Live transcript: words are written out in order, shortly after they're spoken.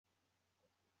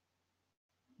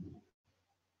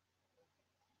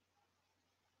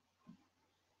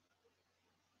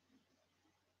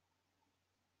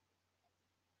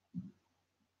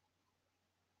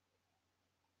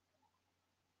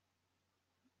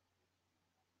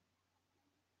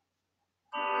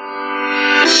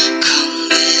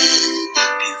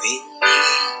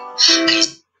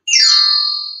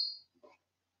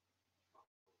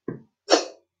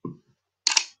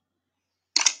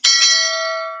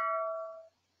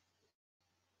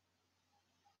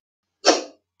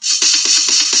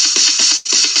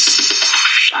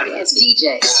as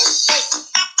DJ.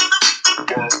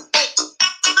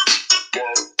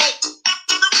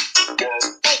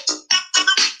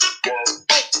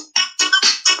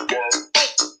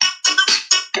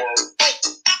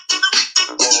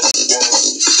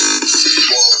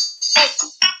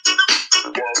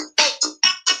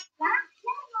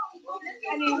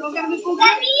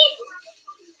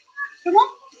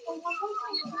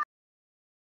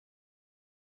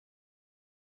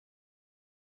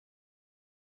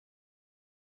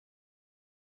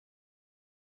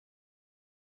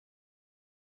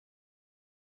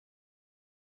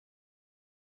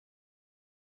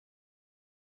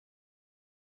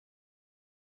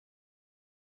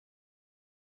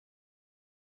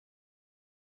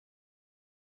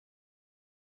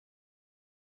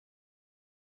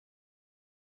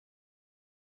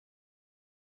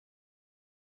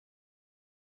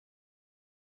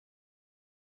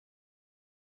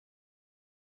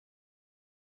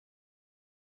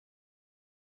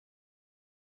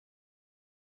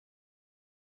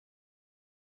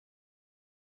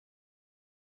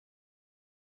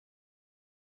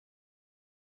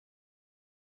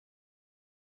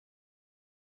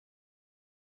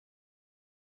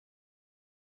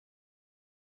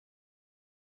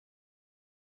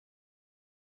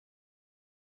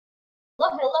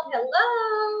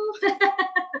 Hello.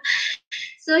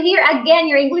 So here again,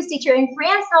 your English teacher in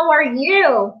France. How are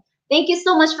you? Thank you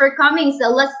so much for coming. So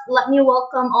let me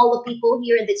welcome all the people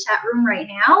here in the chat room right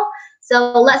now.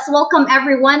 So let's welcome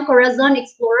everyone. Corazon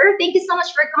Explorer, thank you so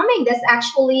much for coming. That's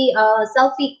actually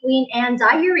Selfie Queen and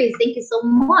Diaries. Thank you so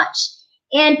much.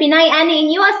 And Pinay Annie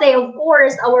in USA, of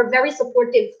course, our very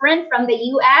supportive friend from the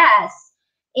US.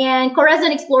 And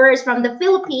Corazon Explorer is from the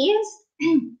Philippines.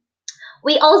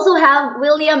 We also have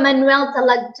William Manuel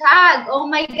Talagtag. Oh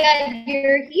my God,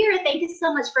 you're here. Thank you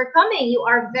so much for coming. You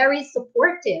are very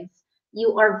supportive.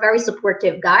 You are very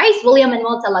supportive, guys. William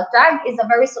Manuel Talagtag is a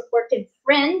very supportive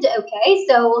friend. Okay,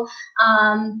 so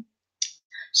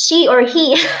she or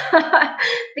he,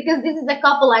 because this is a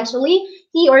couple actually,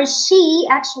 he or she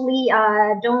actually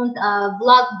don't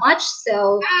vlog much.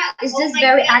 So it's just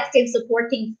very active,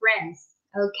 supporting friends.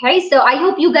 Okay, so I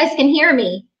hope you guys can hear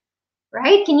me.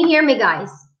 Right? Can you hear me,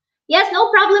 guys? Yes, no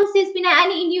problem, sis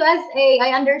Pinaani in USA.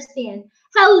 I understand.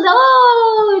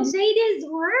 Hello, Jadis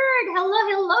Word.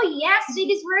 Hello. Yes,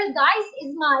 Jadis Word, guys,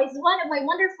 is one of my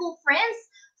wonderful friends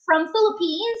from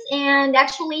Philippines, and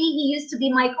actually he used to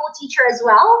be my co-teacher as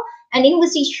well, an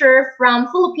English teacher from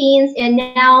Philippines, and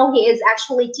now he is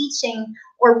actually teaching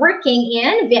or working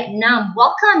in Vietnam.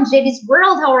 Welcome, Jadis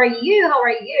World. How are you? How are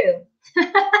you?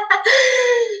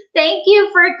 Thank you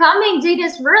for coming,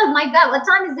 Jada's World. My God, what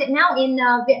time is it now in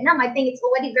Vietnam? I think it's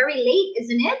already very late,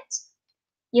 isn't it?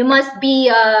 You must be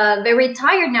very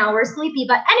tired now or sleepy.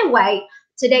 But anyway,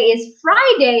 today is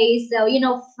Friday. So, you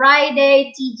know,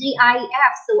 Friday,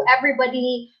 TGIF. So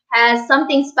everybody has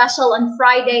something special on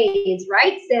Fridays,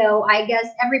 right? So I guess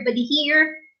everybody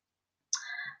here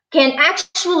can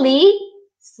actually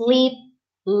sleep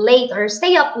late or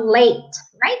stay up late,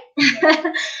 right?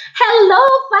 Hello,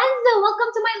 Fanzo.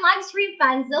 Welcome to my live stream,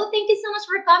 Fanzo. Thank you so much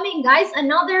for coming, guys.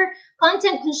 Another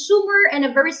content consumer and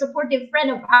a very supportive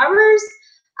friend of ours,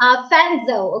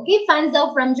 Fanzo. Okay,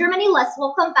 Fanzo from Germany. Let's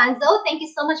welcome Fanzo. Thank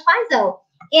you so much, Fanzo.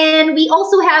 And we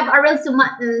also have Ariel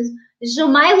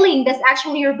Jumailing. That's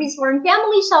actually your Bisworn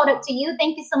family. Shout out to you.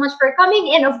 Thank you so much for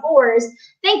coming. And of course,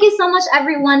 thank you so much,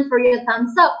 everyone, for your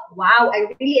thumbs up. Wow, I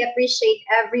really appreciate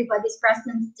everybody's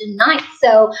presence tonight.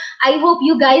 So I hope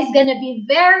you guys gonna be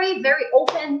very, very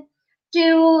open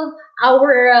to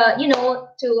our,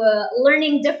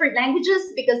 learning different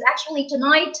languages, because actually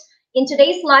tonight, in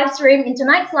tonight's live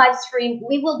stream,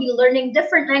 we will be learning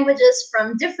different languages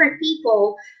from different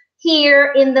people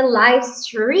here in the live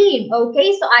stream.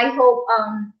 Okay, so I hope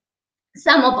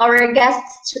some of our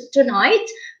guests tonight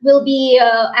will be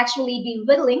actually be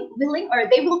willing, or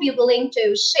they will be willing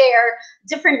to share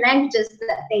different languages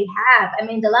that they have. I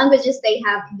mean, the languages they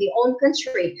have in their own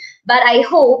country. But I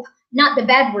hope not the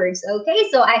bad words. Okay,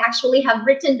 so I actually have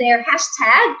written there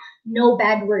hashtag no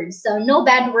bad words. So no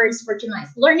bad words for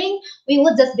tonight's learning. We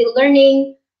will just be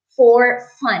learning for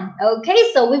fun.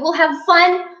 Okay, so we will have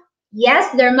fun.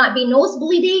 Yes, there might be nose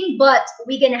bleeding, but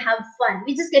we're gonna have fun.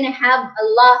 We're just gonna have a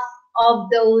lot of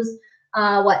those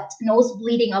nose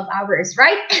bleeding of ours,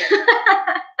 right?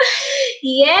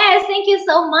 Yes, thank you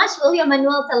so much, William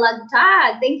Manuel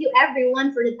Talagtag. Thank you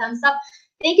everyone for the thumbs up.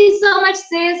 Thank you so much,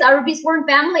 sis, our Ruby Sworn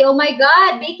family. Oh my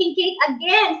God, baking cake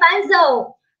again,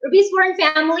 Fanzo. Ruby Sworn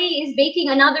family is baking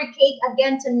another cake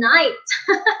again tonight.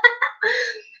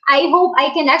 I hope I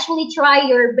can actually try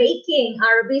your baking,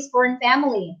 our Ruby Sworn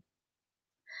family.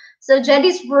 So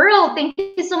Jeddy's World, thank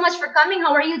you so much for coming.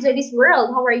 How are you, Jeddy's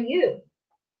World? How are you?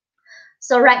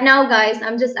 So right now, guys,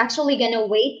 I'm just actually gonna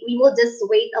wait. We will just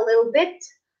wait a little bit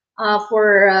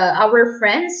for our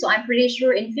friends. So I'm pretty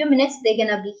sure in a few minutes they're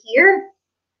gonna be here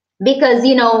because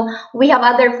we have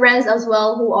other friends as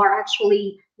well who are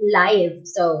actually live.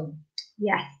 So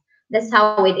yeah, that's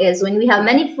how it is when we have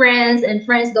many friends and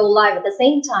friends go live at the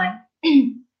same time.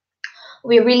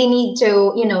 We really need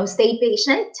to stay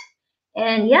patient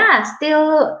and yeah,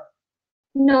 still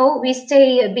we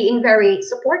stay being very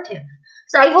supportive.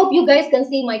 So I hope you guys can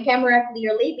see my camera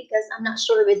clearly because I'm not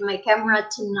sure with my camera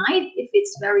tonight if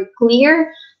it's very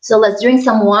clear. So let's drink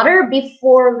some water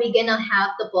before we're gonna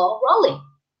have the ball rolling.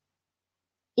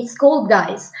 It's cold,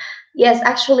 guys. Yes,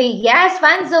 actually, yes,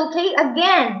 fans okay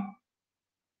again.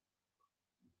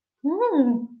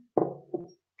 Hmm.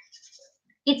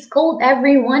 It's cold,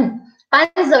 everyone.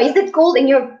 Fanzo, is it cold in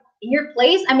your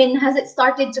place? I mean, has it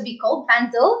started to be cold,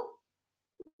 Fanzo?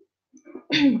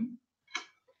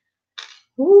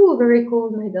 Ooh, very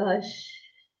cold, my gosh.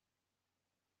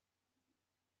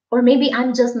 Or maybe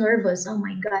I'm just nervous. Oh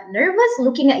my God, nervous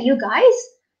looking at you guys?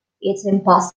 It's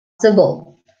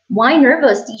impossible. Why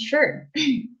nervous, teacher?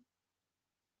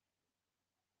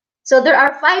 So there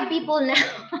are 5 people now.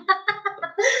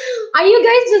 Are you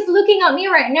guys just looking at me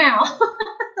right now?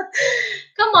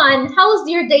 Come on, how's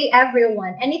your day,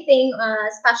 everyone? Anything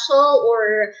special,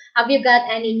 or have you got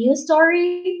any new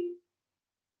story?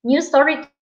 New story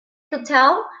to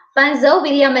tell? Fanzo,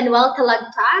 William Manuel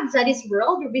Talagtag, Zadis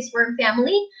World, Ruby's Worm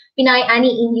Family, Pinay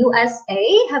Ani in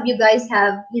USA. Have you guys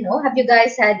had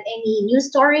any new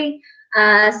story?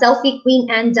 Selfie Queen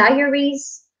and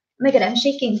Diaries. Oh my God, I'm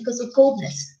shaking because of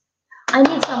coldness. I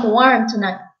need some warm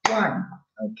tonight. Warm.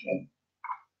 Okay.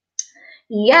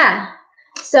 Yeah.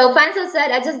 So Fanzo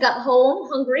said, I just got home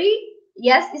hungry.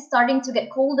 Yes, it's starting to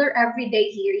get colder every day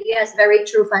here. Yes, very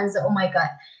true, Fanzo. Oh my God.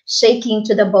 Shaking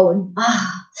to the bone.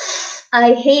 Ah,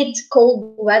 I hate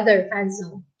cold weather,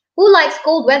 Fanzo. Who likes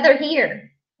cold weather here?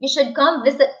 You should come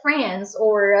visit France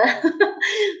or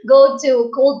go to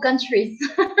cold countries.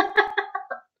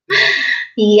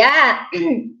 Yeah.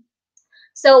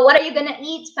 So what are you gonna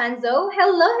eat, Fanzo?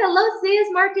 Hello, sis,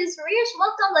 Marcus Rish.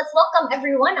 Welcome. Let's welcome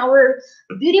everyone. Our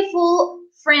beautiful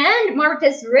friend,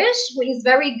 Marcus Rish, who is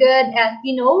very good at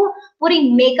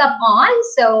putting makeup on.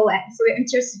 So if you're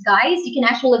interested, guys, you can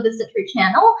actually visit her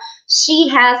channel. She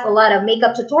has a lot of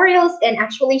makeup tutorials, and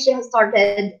actually, she has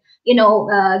started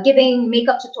giving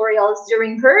makeup tutorials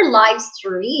during her live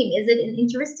stream. Is it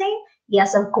interesting?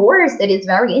 Yes, of course. It is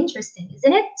very interesting,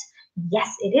 isn't it?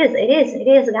 Yes, it is. It is. It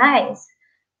is, guys.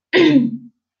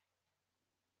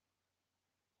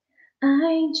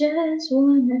 I just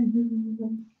wanna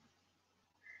know.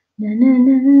 Na, na,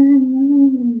 na,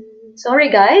 na. Sorry,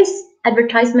 guys.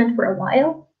 Advertisement for a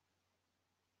while.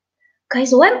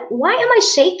 Guys, why am I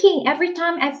shaking every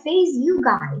time I face you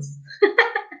guys?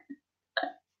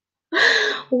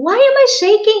 Why am I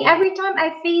shaking every time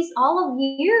I face all of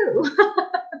you?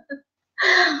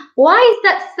 Why is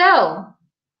that so?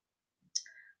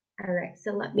 All right,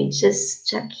 so let me just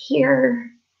check here.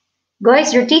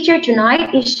 Guys, your teacher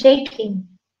tonight is shaking.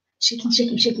 Shaking,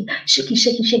 shaking, shaking, shaking,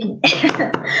 shaking, shaking.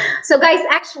 So guys,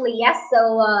 actually, yes,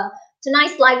 so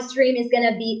tonight's live stream is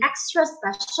gonna be extra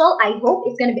special. I hope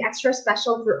it's gonna be extra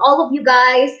special for all of you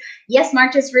guys. Yes,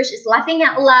 Marcus Rich is laughing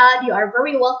out loud. You are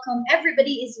very welcome.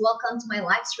 Everybody is welcome to my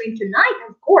live stream tonight,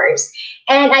 of course.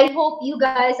 And I hope you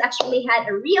guys actually had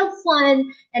a real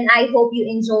fun, and I hope you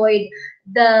enjoyed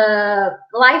the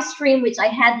live stream which I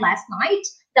had last night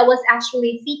that was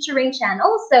actually featuring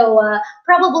channels. So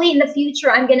probably in the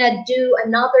future, I'm gonna do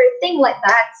another thing like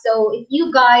that. So if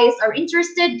you guys are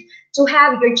interested to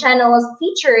have your channels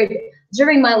featured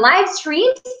during my live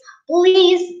streams,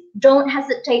 please don't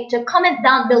hesitate to comment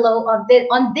down below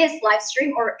on this live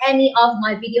stream or any of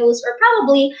my videos, or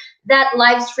probably that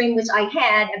live stream which I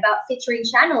had about featuring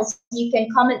channels. You can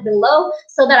comment below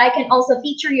so that I can also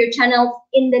feature your channel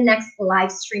in the next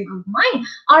live stream of mine.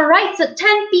 All right, so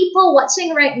 10 people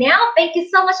watching right now. Thank you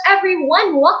so much,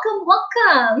 everyone. Welcome,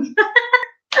 welcome.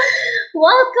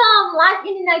 Welcome, Life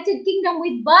in United Kingdom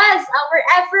with Buzz, our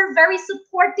ever very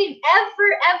supportive,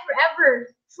 ever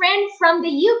friend from the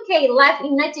UK, Life in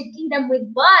United Kingdom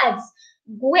with Buzz.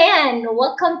 Gwen,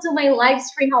 welcome to my live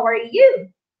stream. How are you?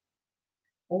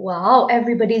 Wow,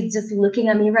 everybody's just looking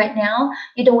at me right now.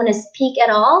 You don't want to speak at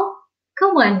all?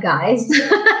 Come on, guys.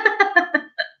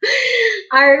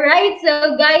 All right,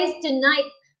 so guys, tonight,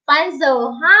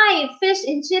 Fanzo, hi, fish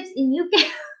and chips in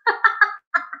UK.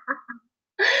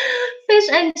 Fish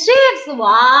and chips,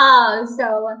 wow.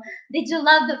 So did you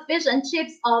love the fish and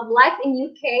chips of Life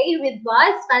in UK with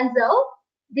Buzz, Fanzo?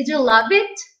 Did you love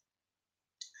it?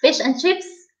 Fish and chips?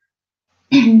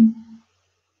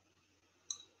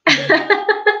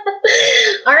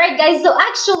 All right, guys. So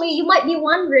actually, you might be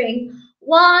wondering,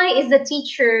 why is the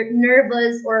teacher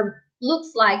nervous or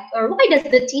looks like, or why does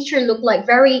the teacher look like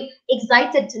very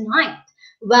excited tonight?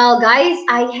 Well, guys,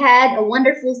 I had a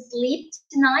wonderful sleep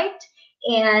tonight,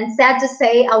 and sad to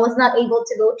say, I was not able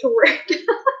to go to work.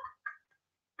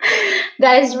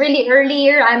 Guys, really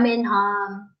earlier,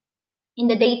 in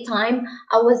the daytime,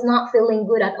 I was not feeling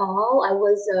good at all.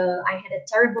 I had a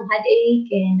terrible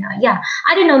headache, and yeah,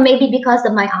 I don't know, maybe because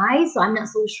of my eyes, so I'm not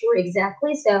so sure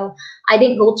exactly. So I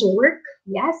didn't go to work.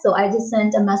 Yeah, so I just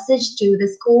sent a message to the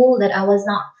school that I was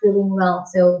not feeling well.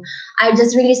 So I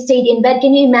just really stayed in bed.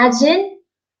 Can you imagine?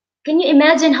 Can you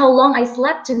imagine how long I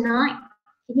slept tonight?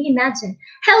 Can you imagine?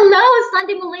 Hello,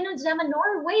 Sunday Molino Gemma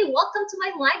Norway. Welcome to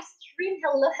my live stream.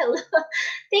 Hello, hello.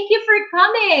 Thank you for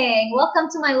coming. Welcome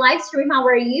to my live stream. How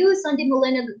are you, Sunday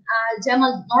Molino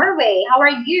Gemma Norway? How are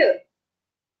you?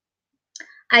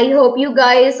 I hope you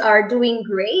guys are doing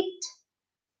great.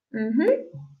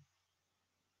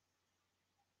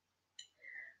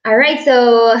 All right,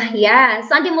 so yeah,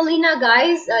 Sandy Molina,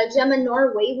 guys, Gemma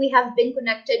Norway, we have been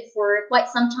connected for quite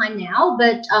some time now,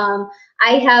 but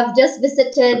I have just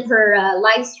visited her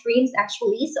live streams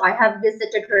actually. So I have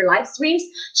visited her live streams.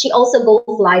 She also goes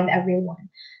live, everyone.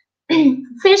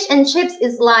 Fish and chips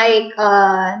is like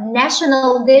a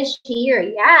national dish here.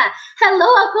 Yeah.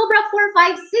 Hello, Cobra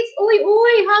 456. Oi,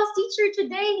 oi, how's teacher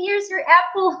today? Here's your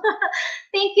apple.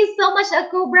 Thank you so much,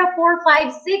 Cobra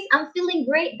 456. I'm feeling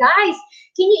great, guys.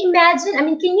 Can you imagine? I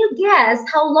mean, can you guess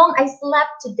how long I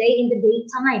slept today in the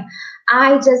daytime?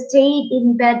 I just stayed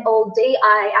in bed all day.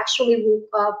 I actually woke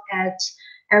up at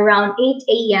around 8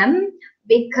 a.m.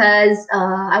 because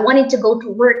I wanted to go to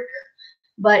work,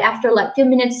 but after like 2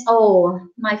 minutes, oh,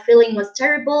 my feeling was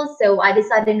terrible. So I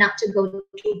decided not to go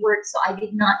to work. So I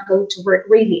did not go to work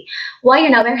really. Why you're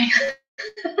not wearing?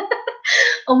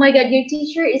 Oh my God, your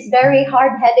teacher is very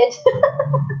hard-headed.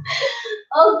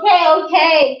 Okay,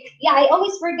 okay. Yeah, I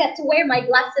always forget to wear my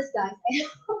glasses, guys.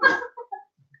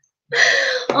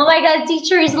 Oh my God,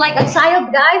 teacher is like a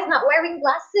child, guys, not wearing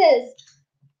glasses.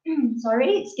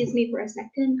 Sorry, excuse me for a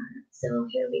second. So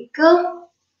here we go.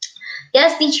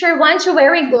 Yes, teacher, why aren't you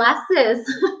wearing glasses?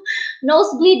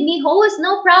 Nosebleed me host,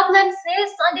 no problem,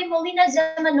 sis. Sunday Molina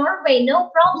Gemma Norway, no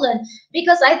problem.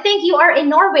 Because I think you are in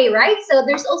Norway, right? So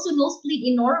there's also nosebleed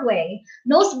in Norway.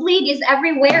 Nosebleed is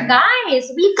everywhere,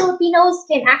 guys. We Filipinos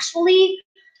can actually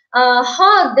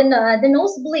hug the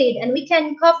nosebleed, and we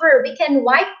can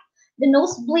wipe the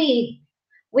nosebleed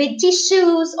with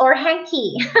tissues or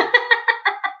hanky.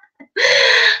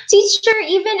 Teacher,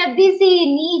 even a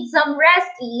busy needs some rest.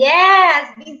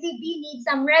 Yes, busy bee needs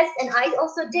some rest. And I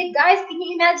also did, guys. Can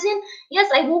you imagine?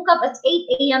 Yes, I woke up at 8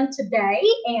 a.m. today.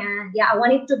 And yeah, I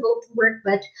wanted to go to work,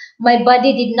 but my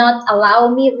body did not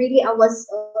allow me. Really, I was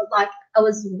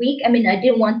weak. I mean, I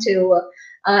didn't want to.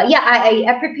 Yeah,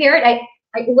 I prepared. I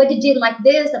already did like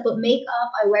this. I put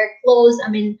makeup. I wear clothes. I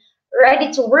mean,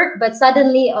 ready to work, but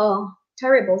suddenly, oh,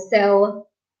 terrible. So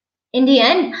in the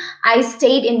end, I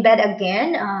stayed in bed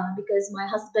again because my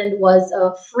husband was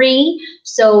free,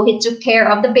 so he took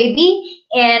care of the baby,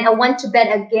 and I went to bed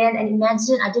again. And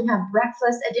imagine, I didn't have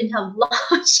breakfast, I didn't have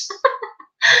lunch.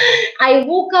 I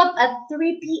woke up at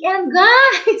 3 p.m.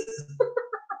 Guys,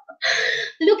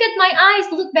 look at my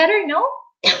eyes, look better, no?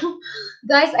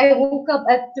 Guys, I woke up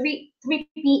at 3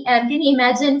 p.m. Can you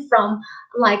imagine, from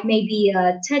like maybe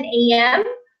 10 a.m.?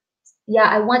 Yeah,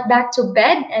 I went back to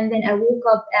bed and then I woke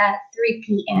up at 3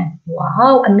 p.m.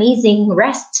 Wow, amazing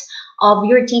rest of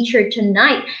your teacher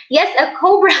tonight. Yes, a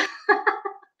cobra.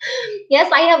 Yes,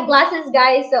 I have glasses,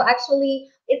 guys. So actually,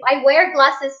 if I wear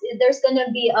glasses, there's gonna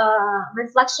be a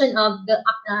reflection of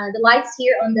the lights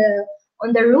here on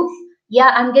the roof. Yeah,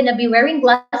 I'm gonna be wearing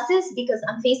glasses because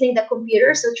I'm facing the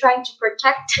computer, so trying to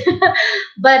protect.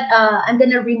 But I'm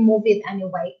gonna remove it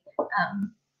anyway.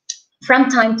 From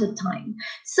time to time.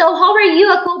 So how are you,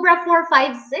 a Cobra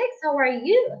 456? How are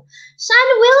you? Sean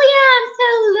Williams,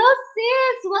 hello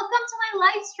sis. Welcome to my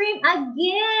live stream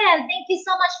again. Thank you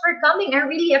so much for coming. I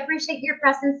really appreciate your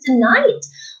presence tonight.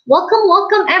 Welcome,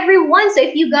 welcome everyone. So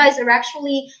if you guys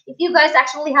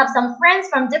actually have some friends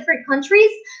from different countries,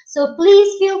 so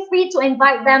please feel free to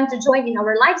invite them to join in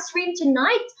our live stream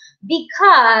tonight,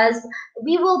 because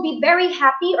we will be very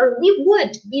happy, or we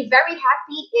would be very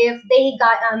happy if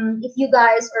if you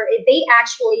guys, or if they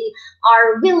actually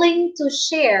are willing to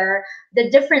share the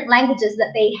different languages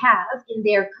that they have in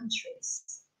their countries.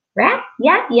 Right?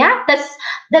 Yeah, yeah.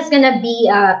 That's gonna be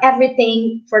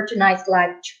everything for tonight's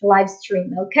live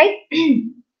stream. Okay.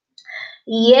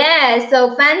 Yeah,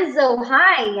 so Fanzo,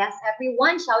 hi. Yes,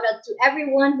 everyone. Shout out to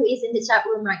everyone who is in the chat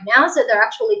room right now. So there are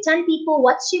actually 10 people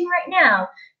watching right now.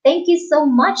 Thank you so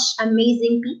much,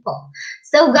 amazing people.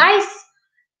 So, guys,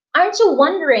 aren't you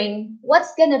wondering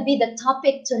what's going to be the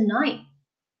topic tonight?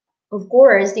 Of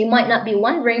course, you might not be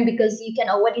wondering because you can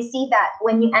already see that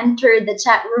when you enter the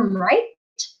chat room, right?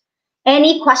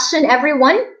 Any question,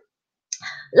 everyone?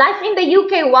 Life in the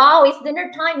UK, wow, it's dinner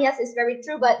time. Yes, it's very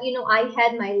true. But I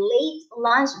had my late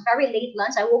lunch, very late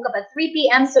lunch. I woke up at 3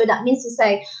 p.m. So that means to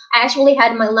say I actually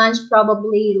had my lunch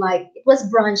probably like it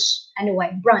was brunch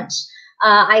anyway, brunch.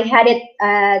 I had it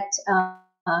at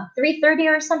 3:30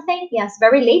 or something. Yes,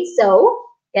 very late. So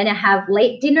gonna have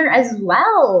late dinner as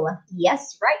well.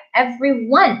 Yes, right,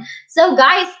 everyone. So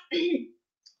guys,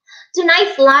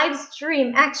 tonight's live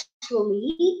stream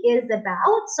actually is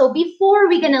about, so before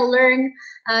we're gonna learn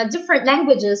different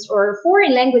languages or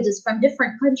foreign languages from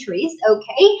different countries,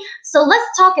 okay, so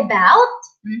let's talk about,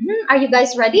 are you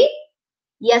guys ready?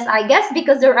 Yes, I guess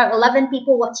because there are 11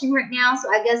 people watching right now,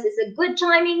 so I guess it's a good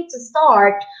timing to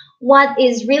start what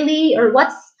is really, or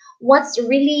what's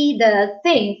really the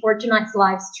thing for tonight's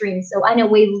live stream. So I know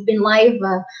we've been live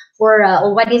for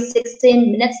already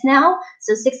 16 minutes now.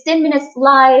 So 16 minutes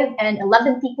live and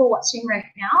 11 people watching right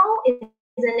now.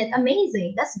 Isn't it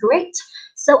amazing? That's great.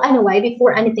 So anyway,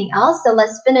 before anything else, so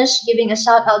let's finish giving a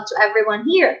shout out to everyone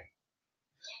here.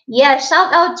 Yeah,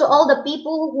 shout out to all the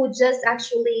people who just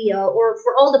actually, or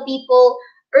for all the people,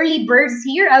 early birds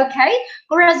here, okay?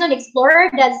 Corazon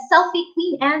Explorer, that's Selfie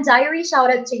Queen and Diary,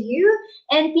 shout out to you.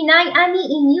 And Pinay Ani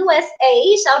in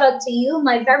USA, shout out to you,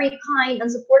 my very kind and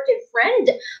supportive friend.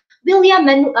 William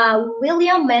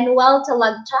Manuel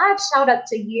Talagchat, shout out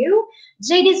to you.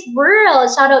 JD's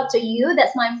World, shout out to you.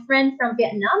 That's my friend from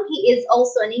Vietnam. He is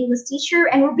also an English teacher.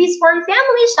 And Ruby's Foreign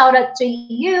Family, shout out to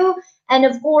you. And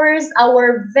of course,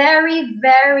 our very,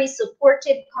 very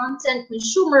supportive content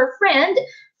consumer friend,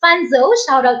 Fanzo,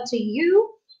 shout out to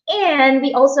you. And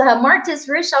we also have Martis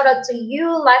Rich, shout out to you.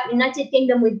 Life United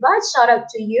Kingdom with Bud, shout out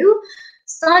to you.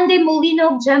 Sunday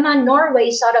Molino, Gemma,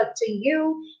 Norway, shout out to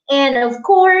you. And of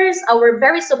course, our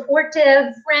very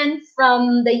supportive friend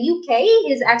from the UK,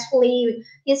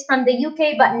 he's from the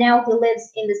UK, but now he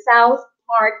lives in the south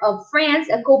part of France,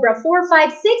 a Cobra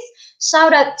 456,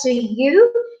 shout out to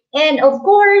you. And of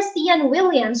course, Ian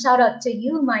Williams, shout out to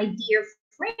you, my dear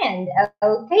friend.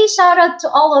 Okay, shout out to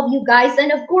all of you guys.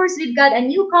 And of course, we've got a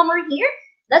newcomer here.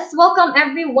 Let's welcome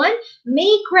everyone.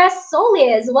 May Crest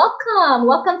Solis, welcome.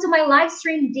 Welcome to my live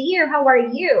stream, dear. How are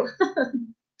you?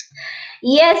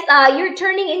 Yes, you're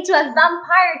turning into a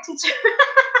vampire teacher.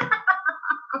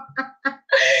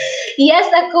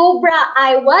 Yes, a cobra.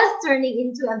 I was turning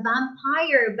into a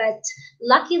vampire, but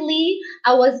luckily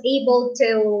I was able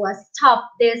to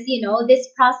stop this, this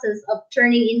process of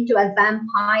turning into a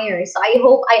vampire. So I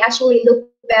hope I actually look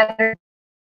better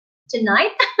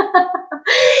tonight.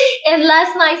 In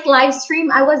last night's live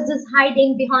stream, I was just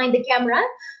hiding behind the camera,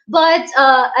 but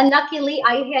unluckily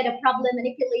I had a problem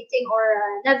manipulating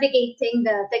or navigating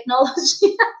the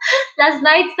technology last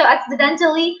night, so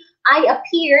accidentally I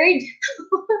appeared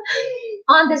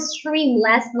on the stream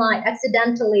last night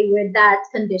accidentally with that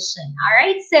condition. All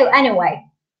right, so anyway,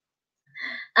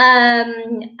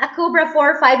 a Cobra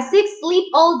 456, sleep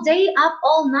all day, up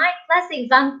all night, classic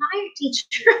vampire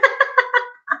teacher.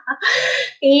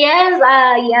 Yes,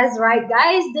 yes, right,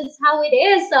 guys. That's how it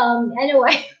is.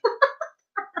 Anyway,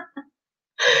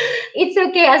 it's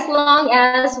okay as long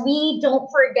as we don't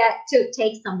forget to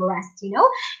take some rest.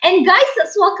 And guys,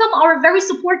 let's welcome our very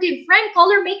supportive friend,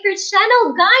 Color Maker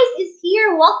Channel. Guys is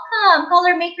here. Welcome,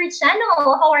 Color Maker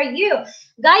Channel. How are you?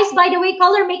 Guys, by the way,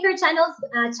 Color Maker channel,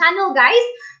 guys,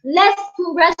 let's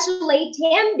congratulate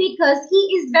him because he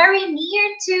is very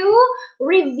near to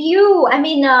reviewing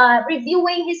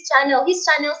his channel. His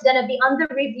channel is gonna be under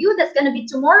review. That's gonna be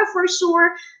tomorrow for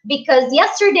sure, because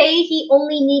yesterday he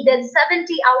only needed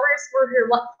 70 hours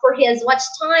for his watch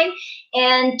time,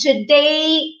 and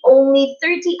today only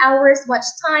 30 hours watch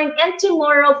time, and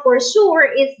tomorrow for sure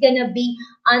it's gonna be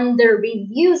under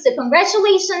review. So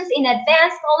congratulations in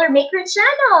advance, Color Maker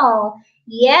Channel.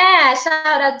 Yeah,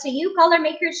 shout out to you, Color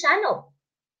Maker Channel.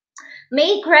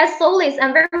 May Crest Solis,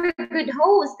 I'm very good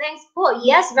host. Thanks, Paul.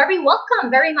 Yes, very welcome,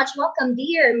 very much welcome,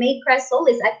 dear May Crest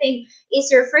Solis. I think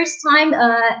it's your first time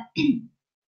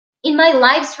in my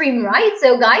live stream, right?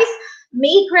 So guys,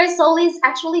 May Crest Solis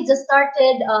actually just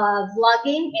started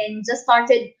vlogging and just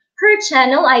started her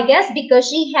channel, I guess, because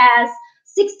she has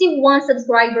 61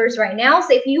 subscribers right now.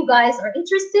 So if you guys are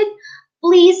interested,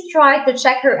 please try to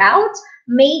check her out.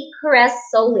 May Crest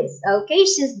Solis. Okay,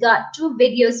 she's got 2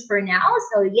 videos for now.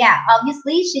 So yeah,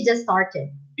 obviously she just started.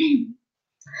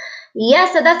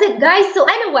 Yeah, so that's it, guys. So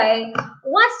anyway,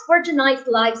 what's for tonight's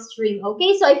live stream?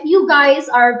 Okay, so if you guys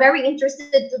are very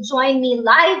interested to join me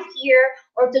live here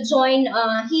or to join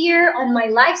here on my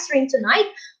live stream tonight,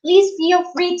 please feel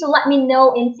free to let me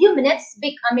know in few minutes.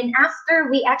 I mean, after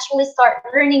we actually start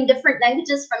learning different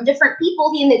languages from different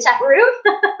people here in the chat room.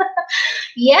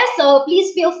 Yeah, so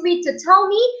please feel free to tell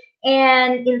me,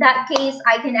 and in that case,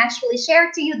 I can actually share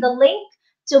to you the link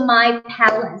to my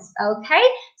palace. Okay,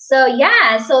 so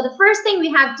yeah, so the first thing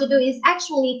we have to do is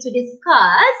actually to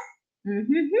discuss.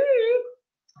 Mhm.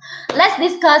 Let's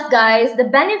discuss, guys, the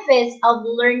benefits of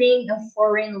learning a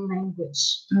foreign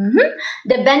language.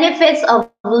 The benefits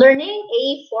of learning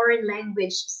a foreign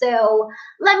language. So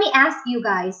let me ask you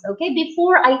guys, okay,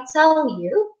 before I tell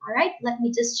you, all right, let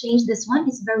me just change this one.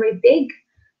 It's very big.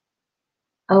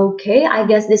 Okay, I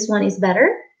guess this one is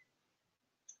better.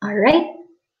 All right.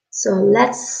 So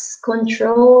let's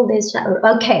control this.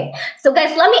 Okay. So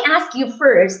guys, let me ask you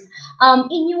first.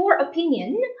 In your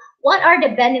opinion, what are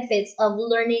the benefits of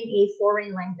learning a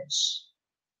foreign language?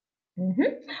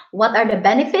 What are the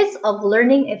benefits of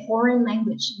learning a foreign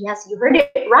language? Yes, you heard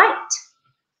it right.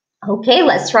 Okay,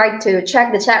 let's try to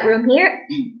check the chat room here.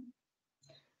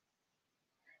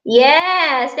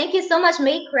 Yes, thank you so much,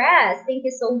 May Crest. Thank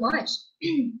you so much.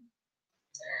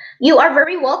 You are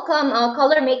very welcome,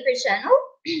 Color Maker Channel.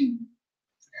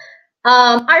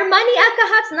 Armani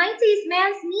Akahats 90s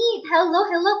Man Smith. Hello,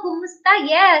 hello, kumusta?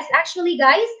 Yes, actually,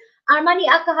 guys, Armani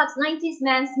Akahats 90s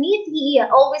Man Smith, he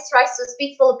always tries to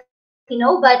speak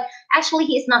Filipino, but actually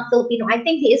he is not Filipino. I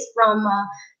think he is from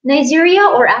Nigeria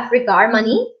or Africa.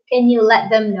 Armani, can you let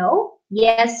them know?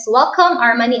 Yes, welcome,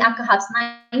 Armani Akahats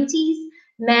 90s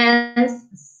Man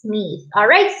Smith. All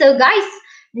right, so guys,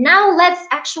 now let's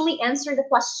actually answer the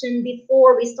question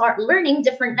before we start learning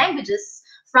different languages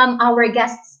from our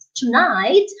guests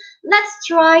tonight. Let's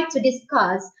try to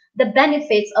discuss the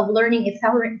benefits of learning a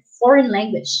foreign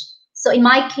language. So in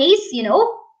my case,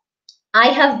 I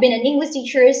have been an English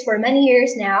teacher for many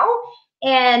years now,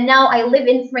 and now I live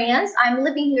in France. I'm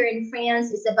living here in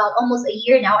France. It's about almost a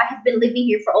year now. I have been living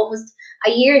here for almost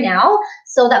a year now.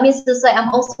 So that means to say I'm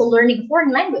also learning a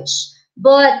foreign language.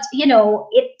 But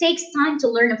it takes time to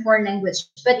learn a foreign language.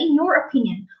 But in your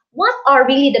opinion, what are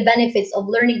really the benefits of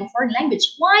learning a foreign language?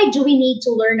 Why do we need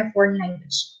to learn a foreign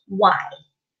language? Why?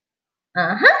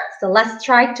 So let's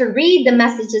try to read the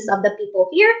messages of the people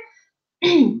here.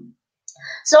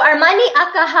 So Armani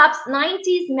Akahaps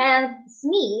 90s Man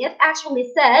Smith actually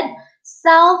said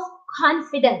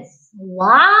self-confidence.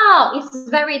 Wow, it's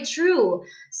very true.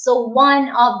 So one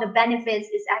of the benefits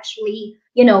is actually,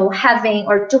 having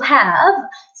or to have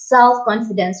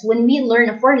self-confidence when we learn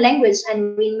a foreign language,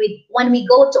 and when we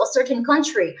go to a certain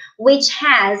country which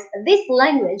has this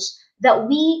language that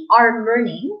we are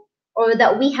learning or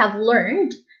that we have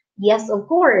learned. Yes, of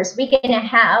course, we're gonna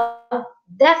have,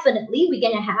 definitely we're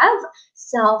gonna have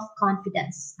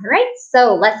self-confidence. All right,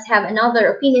 so let's have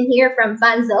another opinion here from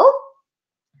Fanzo.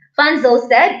 Fanzo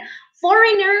said,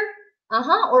 foreigner,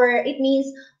 or it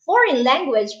means foreign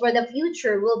language for the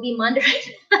future will be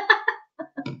Mandarin.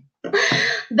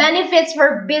 Benefits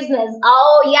for business.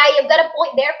 Oh yeah, you've got a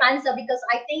point there, Fanzo, because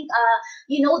I think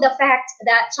the fact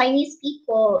that Chinese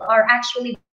people are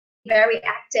actually very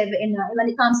active in when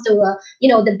it comes to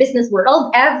the business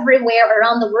world. Everywhere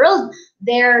around the world,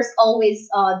 there's always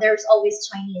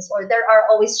Chinese, or there are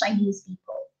always Chinese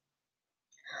people.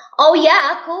 Oh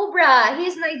yeah, Cobra.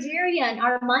 He's Nigerian.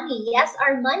 Armani. Yes,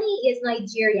 Armani is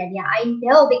Nigerian. Yeah, I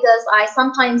know because I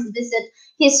sometimes visit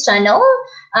his channel.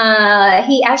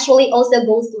 He actually also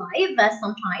goes live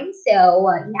sometimes. So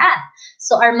yeah.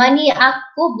 So Armani,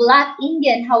 ako Black,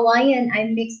 Indian, Hawaiian.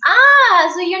 I'm mixed.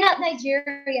 Ah, so you're not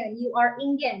Nigerian. You are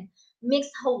Indian,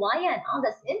 mixed Hawaiian. Oh,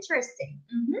 that's interesting.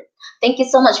 Thank you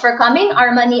so much for coming,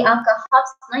 Armani Aka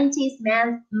Hops 90s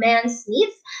Man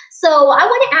Smith. So I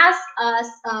want to ask us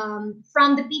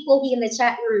from the people here in the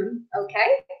chat room,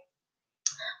 okay?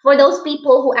 For those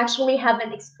people who actually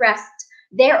haven't expressed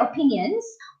their opinions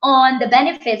on the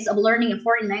benefits of learning a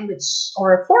foreign language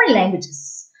or foreign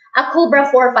languages. A Cobra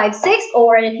 456,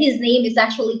 or his name is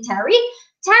actually Terry.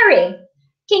 Terry,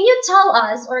 can you tell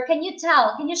us, or can you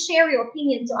share your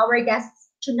opinion to our guests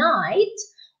tonight?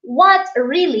 What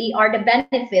really are the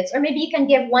benefits, or maybe you can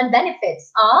give one of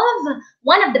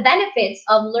the benefits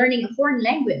of learning a foreign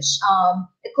language,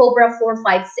 the Cobra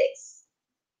 456.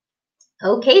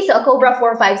 Okay, so a Cobra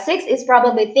 456 is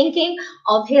probably thinking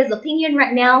of his opinion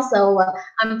right now. So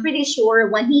I'm pretty sure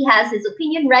when he has his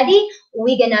opinion ready,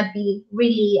 we're gonna be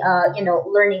really,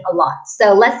 learning a lot.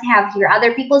 So let's have here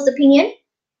other people's opinion.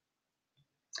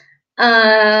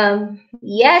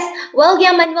 Yes,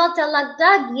 William Manuel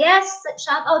Talagtag. Yes,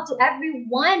 shout out to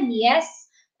everyone. Yes,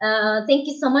 thank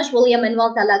you so much, William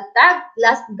Manuel Talagtag.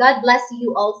 God bless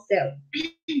you also.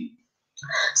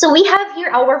 So we have here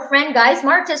our friend, guys.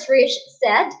 Marcus Rich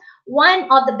said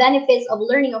one of the benefits of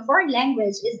learning a foreign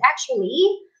language is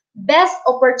actually best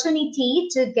opportunity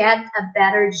to get a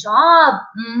better job.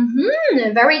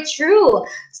 Very true.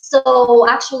 So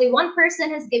actually, one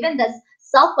person has given this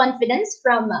self-confidence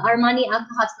from Armani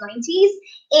Alcahat's 90s,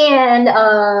 and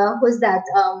who's that?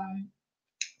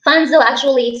 Fanzo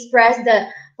actually expressed the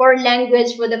foreign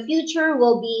language for the future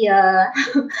will be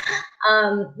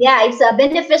yeah, it's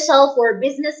beneficial for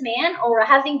businessman or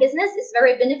having business. It's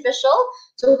very beneficial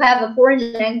to have a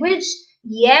foreign language.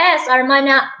 Yes,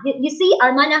 you see,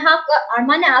 Armani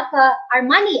Aka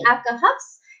Hux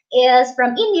is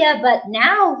from India, but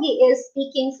now he is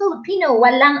speaking Filipino.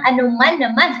 Walang anuman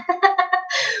naman.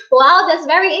 Wow, that's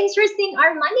very interesting,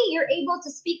 Armani. You're able to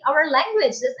speak our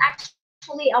language. That's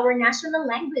actually our national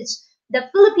language. The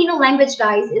Filipino language,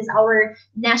 guys, is our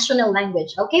national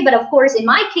language. Okay, but of course, in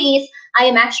my case, I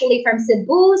am actually from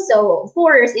Cebu. So, of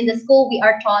course, in the school, we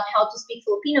are taught how to speak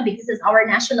Filipino because it's our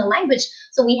national language.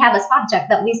 So, we have a subject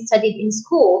that we studied in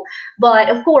school. But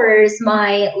of course,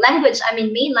 my language, I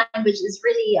mean, main language is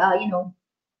really,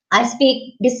 I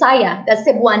speak Bisaya, the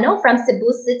Cebuano from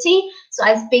Cebu City. So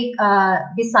I speak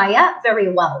Bisaya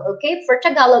very well. Okay, for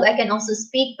Tagalog, I can also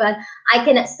speak, but I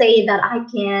cannot say that I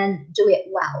can do it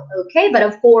well. Okay, but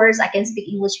of course, I can speak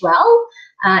English well,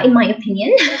 in my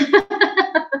opinion.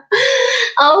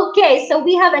 Okay, so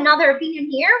we have another opinion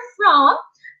here from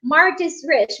Martis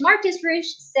Rich. Martis Rich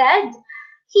said,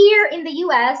 here in the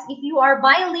US, if you are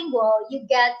bilingual, you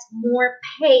get more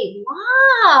pay.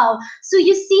 Wow. So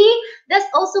you see, that's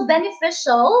also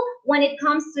beneficial when it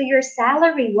comes to your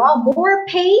salary. Wow, more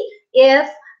pay if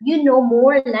you know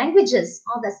more languages.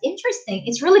 Oh, that's interesting.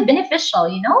 It's really beneficial,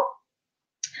 you know?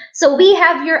 So we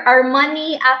have your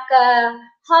Armani Aka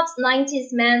Hobbs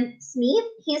 90s man Smith.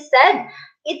 He said,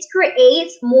 it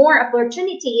creates more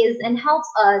opportunities and helps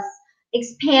us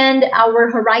expand our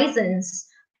horizons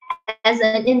as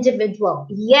an individual.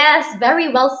 Yes,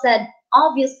 very well said.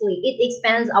 Obviously, it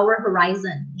expands our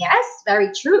horizon. Yes, very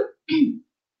true.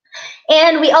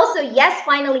 And we also, yes,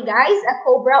 finally, guys, a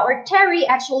Cobra or Terry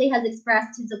actually has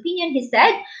expressed his opinion. He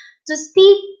said, to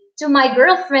speak to my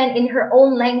girlfriend in her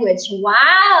own language.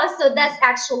 Wow. So that's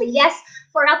actually, yes,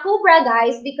 for a Cobra,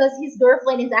 guys, because his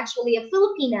girlfriend is actually a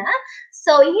Filipina.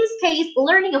 So in his case,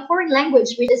 learning a foreign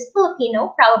language, which is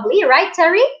Filipino, probably, right,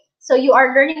 Terry? So you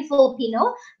are learning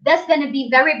Filipino. That's going to be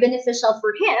very beneficial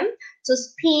for him to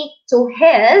speak to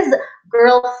his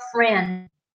girlfriend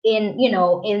in,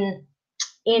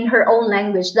 in her own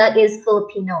language, that is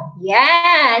Filipino.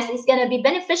 Yes, it's gonna be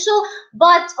beneficial,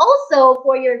 but also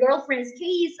for your girlfriend's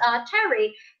case,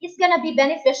 Terry, it's gonna be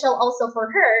beneficial also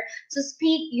for her to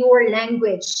speak your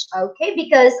language, okay?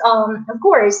 Because of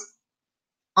course,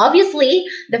 obviously,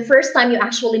 the first time you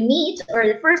actually meet or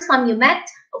the first time you met,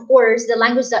 of course, the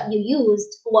language that you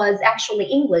used was actually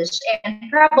English, and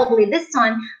probably this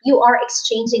time you are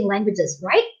exchanging languages,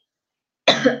 right?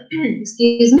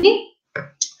 Excuse me.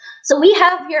 So we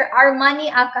have here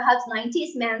Armani Akahat's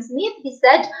 90s man Smith. He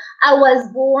said, I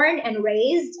was born and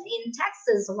raised in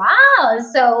Texas. Wow.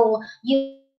 So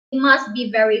you must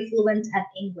be very fluent at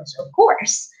English, of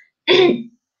course.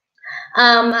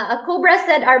 A Cobra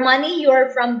said, Armani, you're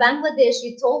from Bangladesh.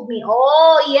 You told me.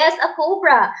 Oh, yes, a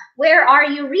Cobra. Where are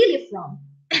you really from?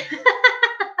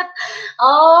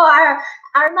 Oh,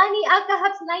 Armani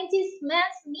Akahat's 90s man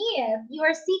Smith.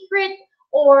 Your secret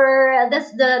or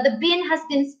the bin has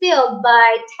been spilled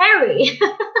by Terry.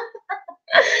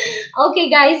 Okay,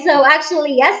 guys. So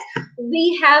actually, yes,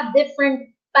 we have different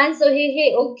Fanzo. Hey,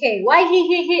 hey, okay. Why hey,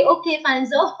 hey, hey, okay,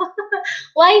 Fanzo?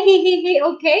 Why hey, hey, hey,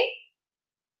 okay?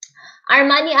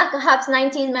 Armani Akahabs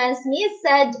 19 Man Smith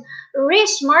said,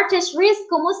 Rish, Martis, Riz,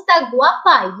 kumusta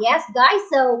guapa? Yes, guys,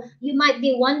 so you might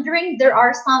be wondering, there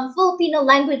are some Filipino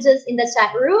languages in the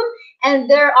chat room, and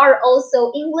there are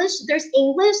also English, there's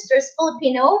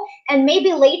Filipino, and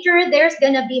maybe later there's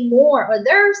gonna be more, or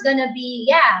there's gonna be,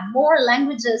 yeah, more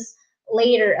languages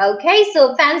later, okay?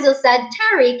 So Fanzo said,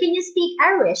 Terry, can you speak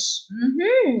Irish?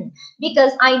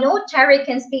 Because I know Terry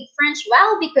can speak French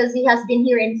well because he has been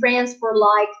here in France for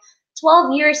like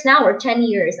 12 years now or 10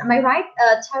 years. Am I right,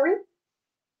 Terry?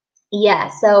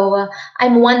 Yeah, so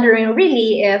I'm wondering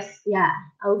really if, yeah,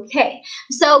 okay.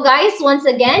 So guys, once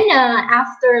again,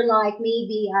 after like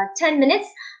maybe 10 minutes,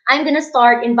 I'm gonna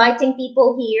start inviting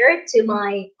people here to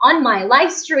on my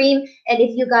live stream. And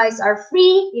if you guys are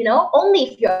free, only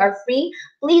if you are free,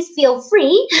 please feel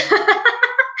free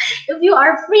If you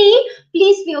are free,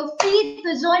 please feel free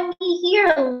to join me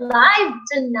here live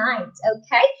tonight.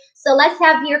 Okay, so let's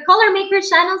have here Color Maker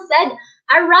channel said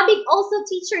Arabic also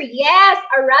teacher. Yes,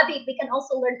 Arabic. We can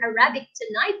also learn Arabic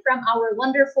tonight from our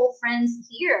wonderful friends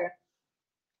here.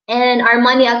 And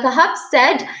Armani Akahab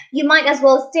said, you might as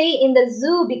well stay in the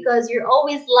zoo because you're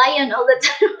always lion all the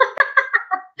time.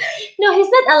 No, he's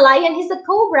not a lion. He's a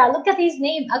cobra. Look at his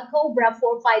name, a cobra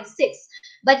 456.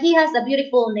 But he has a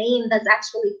beautiful name that's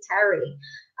actually Terry.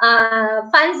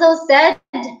 Fanzo said,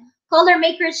 Color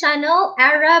Maker channel,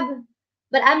 Arab.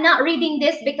 But I'm not reading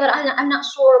this because I'm not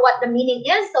sure what the meaning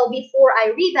is. So before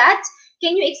I read that,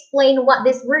 can you explain what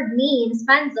this word means,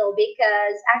 Fanzo?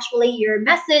 Because actually your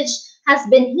message has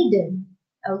been hidden.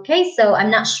 Okay, so I'm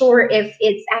not sure if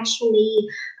it's actually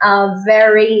a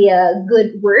very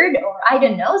good word or I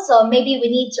don't know. So maybe we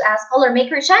need to ask Color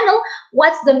Maker channel,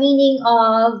 what's the meaning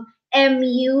of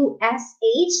Mushkila?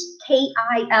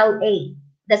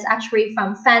 That's actually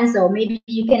from Fanzo. Maybe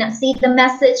you cannot see the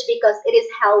message because it is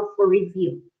held for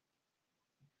review.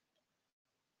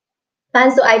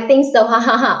 Fanzo, I think so. Ha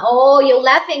ha ha. Oh, you're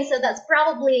laughing. So that's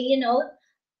probably, you know.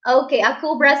 Okay,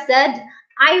 Akubra said,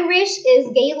 Irish is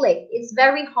Gaelic. It's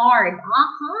very hard.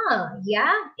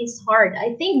 Yeah, it's hard,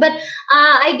 I think. But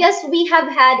I guess we have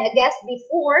had a guest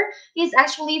before. He's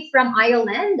actually from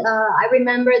Ireland. I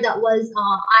remember that was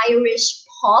Irish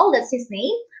Paul. That's his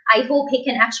name. I hope he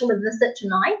can actually visit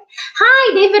tonight.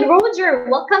 Hi, David Roger.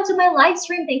 Welcome to my live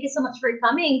stream. Thank you so much for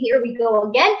coming. Here we go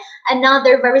again.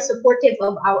 Another very supportive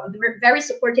friend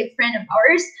of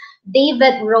ours.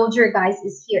 David Roger, guys,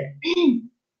 is here.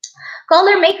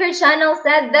 Color Maker channel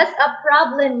said that's a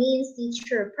problem means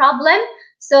teacher problem.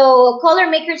 So Color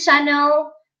Maker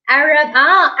channel, Arab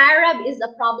is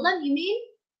a problem, you mean?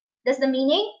 That's the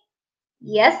meaning?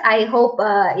 Yes, I hope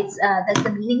that's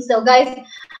the meaning. So guys,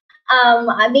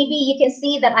 maybe you can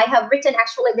see that I have written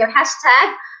actually their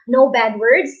hashtag, no bad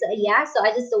words. Yeah, so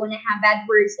I just don't want to have bad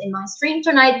words in my stream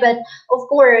tonight. But of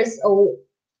course,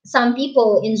 some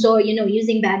people enjoy, you know,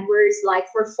 using bad words like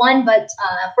for fun. But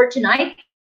for tonight,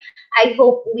 I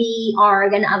hope we are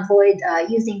going to avoid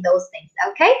using those things,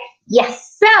 okay?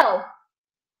 Yes, so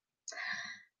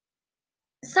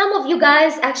some of you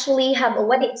guys actually have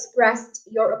already expressed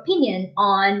your opinion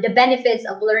on the benefits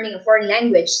of learning a foreign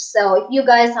language. So if you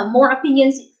guys have more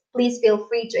opinions, please feel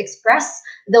free to express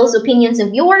those opinions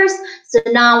of yours. So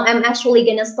now I'm actually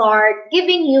going to start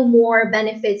giving you more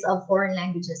benefits of foreign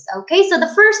languages, okay? So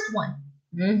the first one,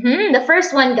 the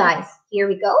first one, guys, here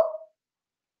we go.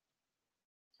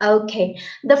 Okay,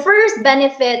 the first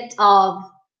benefit of,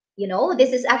 you know,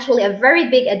 this is actually a very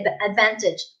big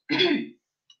advantage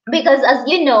because as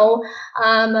you know,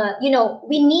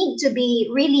 we need to be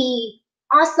really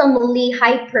awesomely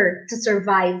hyper to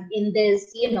survive in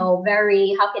this, you know,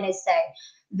 very,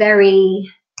 very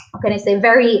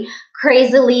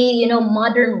crazily, you know,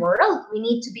 modern world. We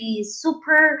need to be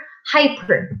super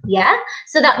hyper, yeah?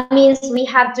 So that means we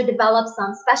have to develop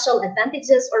some special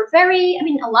advantages or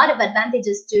a lot of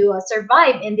advantages to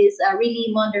survive in this really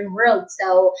modern world.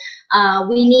 So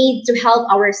we need to help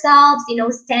ourselves, you know,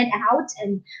 stand out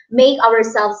and make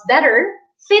ourselves better,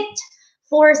 fit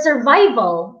for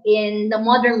survival in the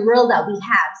modern world that we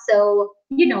have. So,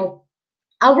 you know,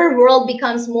 our world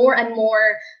becomes more and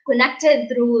more connected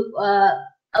through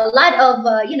a lot of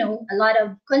a lot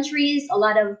of countries, a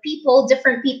lot of people,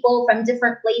 different people from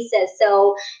different places.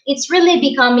 So it's really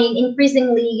becoming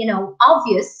increasingly, you know,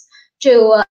 obvious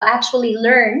to actually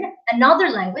learn another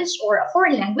language or a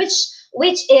foreign language,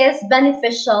 which is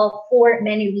beneficial for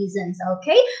many reasons.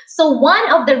 Okay, so one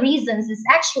of the reasons is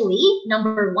actually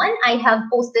number one. I have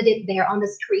posted it there on the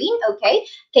screen. Okay,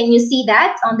 can you see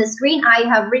that on the screen? I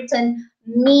have written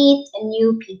meet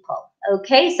new people.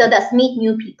 Okay, so that's meet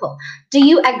new people. Do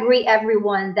you agree,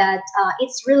 everyone, that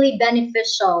it's really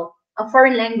beneficial?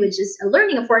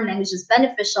 Learning a foreign language is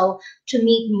beneficial to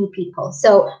meet new people.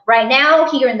 So right now,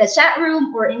 here in the chat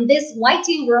room or in this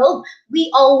YT world,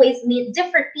 we always meet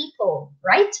different people,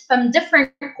 right? From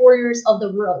different corners of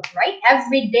the world, right?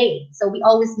 Every day. So we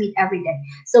always meet every day.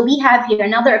 So we have here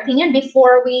another opinion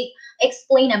before we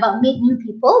explain about meet new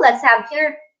people. Let's have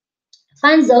here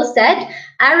Fanzo said,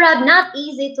 Arab not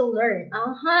easy to learn.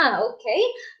 Okay.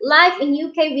 Life in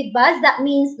UK with bus, that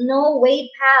means no way,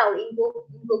 pal, in Google.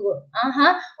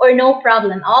 Or no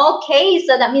problem. Okay,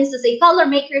 so that means to say Color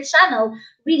Maker channel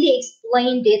really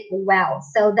explained it well.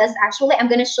 So that's actually, I'm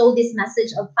going to show this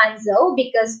message of Fanzo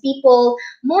because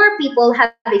more people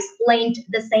have explained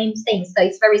the same thing. So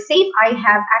it's very safe. I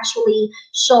have actually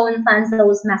shown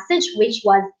Fanzo's message, which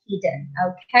was hidden.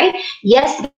 Okay.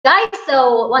 Yes, guys.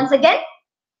 So once again,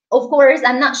 of course,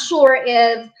 I'm not sure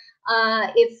if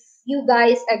you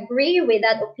guys agree with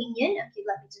that opinion. Okay,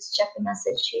 let me just check the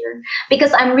message here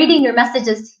because I'm reading your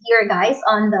messages here, guys,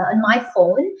 on my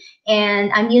phone,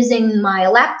 and I'm using my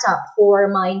laptop for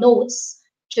my notes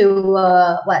to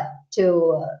what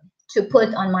to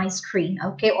put on my screen,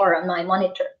 okay, or on my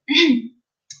monitor.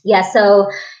 Yeah, so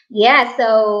we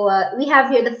have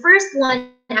here the first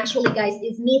one actually, guys,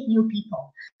 is meet new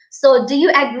people. So do you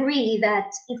agree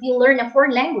that if you learn a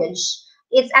foreign language,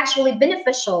 it's actually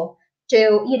beneficial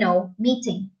to,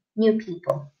 meeting new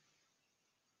people?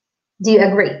 Do you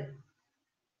agree?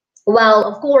 Well,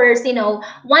 of course,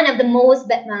 one of the most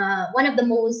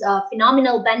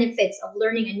phenomenal benefits of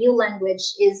learning a new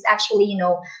language is actually,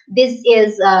 this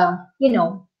is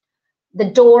the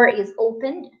door is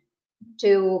opened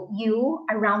to you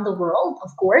around the world,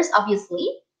 of course, obviously,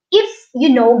 if you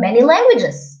know many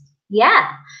languages.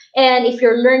 Yeah. And if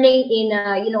you're learning in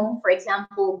a, for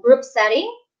example, group setting,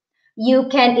 you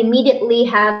can immediately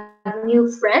have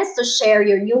new friends to share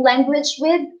your new language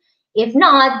with. If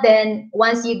not, then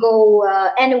once you go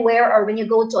anywhere, or when you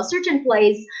go to a certain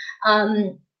place,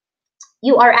 um,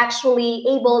 you are actually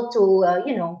able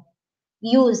to,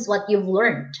 use what you've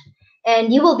learned.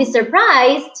 And you will be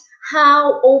surprised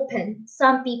how open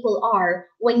some people are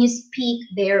when you speak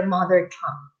their mother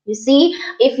tongue. You see,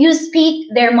 if you speak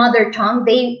their mother tongue,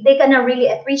 they gonna really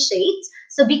appreciate.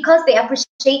 So because they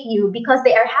appreciate you, because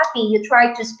they are happy, you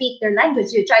try to speak their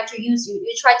language, you try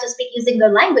to speak using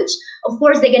their language. Of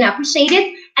course, they're gonna appreciate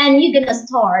it, and you're gonna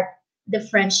start the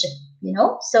friendship.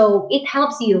 So it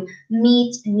helps you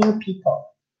meet new people.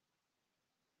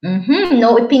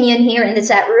 No opinion here in the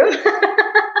chat room.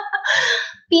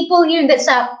 People here in the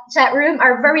chat room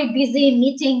are very busy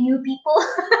meeting new people.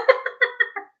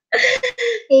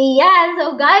 Yeah,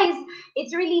 so guys,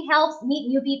 it really helps meet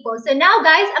new people. So now,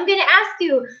 guys, I'm gonna ask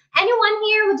you, anyone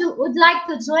here would like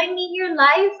to join me here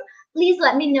live? Please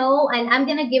let me know, and I'm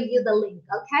gonna give you the link.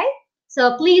 Okay?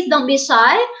 So please don't be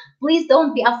shy. Please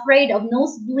don't be afraid of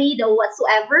nosebleed or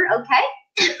whatsoever.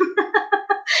 Okay?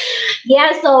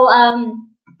 Yeah. So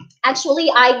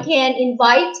actually, I can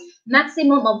invite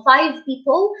maximum of 5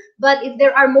 people, but if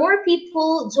there are more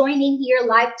people joining here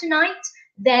live tonight,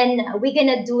 then we're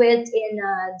gonna do it in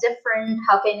different,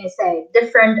 how can I say,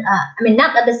 different, I mean,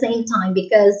 not at the same time,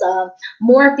 because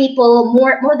more people,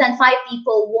 more than 5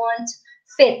 people won't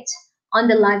fit on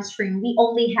the live stream. We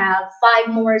only have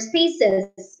 5 more spaces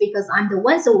because I'm the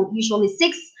one, so usually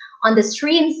 6 on the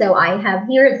stream. So I have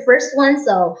here the first one,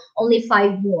 so only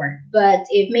 5 more. But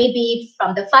if maybe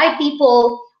from the 5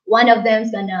 people, one of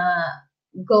them's gonna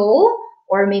go,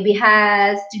 or maybe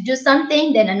has to do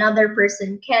something, then another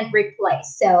person can't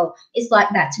replace. So it's like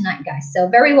that tonight, guys. So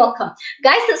very welcome.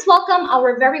 Guys, let's welcome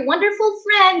our very wonderful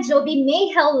friend, Joby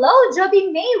May. Hello,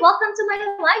 Joby May. Welcome to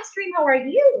my live stream. How are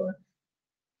you?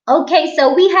 Okay,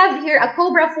 so we have here a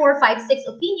Cobra 456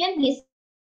 opinion. He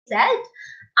said,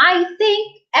 I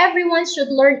think everyone should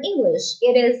learn English.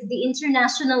 It is the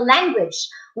international language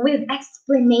with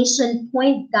exclamation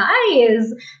point,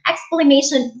 guys.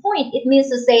 Exclamation point. It means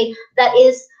to say that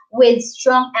is with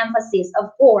strong emphasis.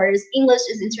 Of course, English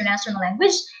is international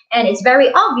language, and it's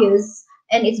very obvious,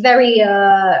 and it's very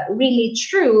really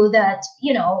true that,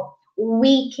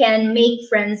 we can make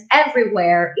friends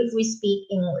everywhere if we speak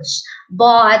English.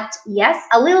 But yes,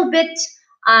 a little bit,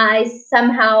 I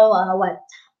somehow,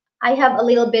 I have a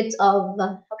little bit of,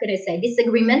 how can I say,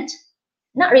 disagreement.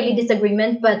 Not really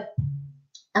disagreement, but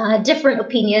different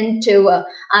opinion to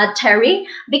Terry,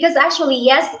 because actually,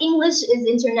 yes, English is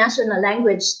international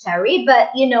language, Terry, but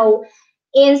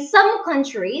in some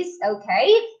countries,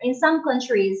 okay, in some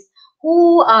countries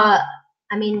who, I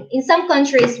mean, in some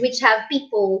countries which have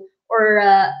people, or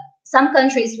some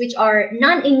countries which are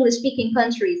non-English speaking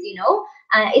countries,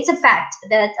 it's a fact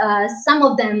that some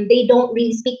of them, they don't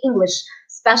really speak English,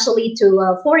 especially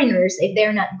to foreigners, if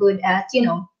they're not good at,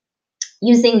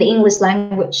 using the English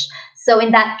language. So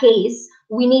in that case,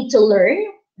 we need to learn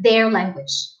their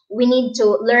language. We need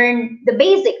to learn the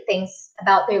basic things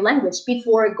about their language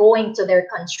before going to their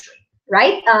country,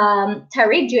 right?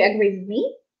 Terry, do you agree with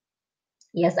me?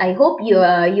 Yes, I hope you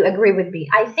agree with me.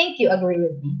 I think you agree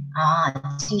with me.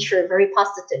 Teacher, very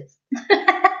positive.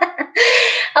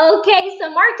 Okay, so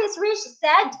Marcus Rich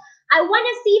said, I want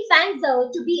to see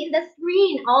Fanzo to be in the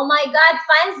screen. Oh my God,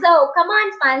 Fanzo, come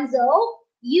on, Fanzo.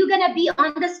 You're gonna be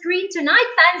on the screen tonight,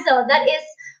 Fanzo. That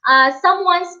is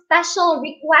someone's special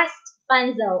request,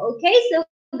 Fanzo. Okay, so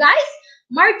guys,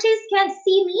 Martis can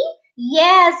see me.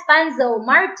 Yes, Fanzo,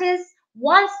 Martis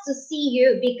wants to see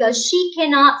you because she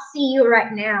cannot see you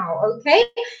right now. Okay,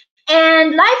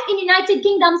 and Life in United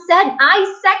Kingdom said,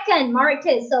 I second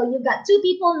Martis. So you got 2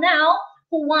 people now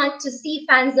who want to see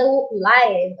Fanzo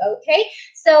live. Okay,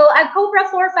 so Cobra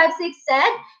 456 said,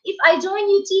 if I join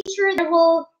you, teacher, there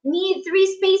will need 3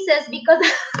 spaces because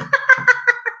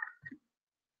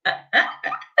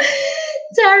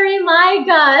Terry, my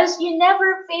gosh, you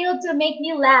never fail to make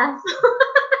me laugh.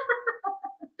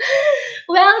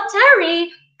 Well,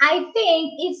 Terry, I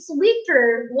think it's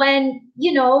sweeter when,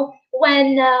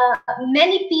 when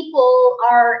many people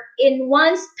are in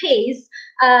one space.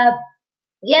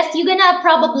 Yes, you're gonna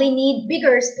probably need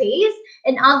bigger space,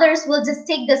 and others will just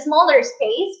take the smaller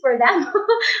space for them.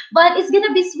 But it's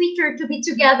gonna be sweeter to be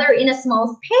together in a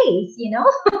small space.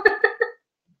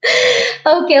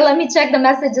 Okay, let me check the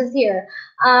messages here.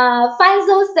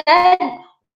 Fanzo said,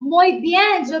 muy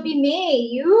bien, Joby May.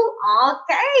 You?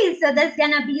 Okay, so that's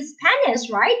gonna be Spanish,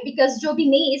 right? Because Joby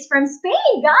May is from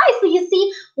Spain, guys. So you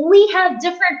see, we have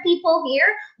different people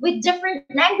here with different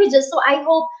languages. So I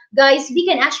hope, guys, we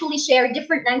can actually share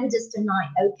different languages tonight,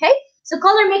 okay? So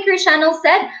Color Maker Channel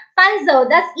said, Fanzo,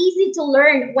 that's easy to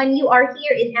learn when you are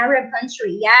here in Arab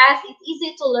country. Yes, it's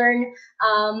easy to learn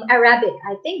Arabic.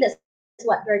 I think that's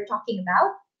what we're talking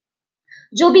about.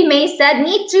 Joby May said,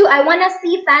 me too. I want to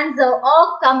see Fanzo.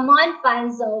 Oh, come on,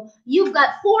 Fanzo. You've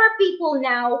got 4 people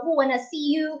now who want to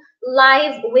see you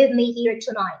live with me here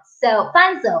tonight. So,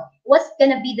 Fanzo, what's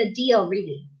going to be the deal,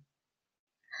 really?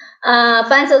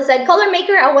 Fanzo said, Color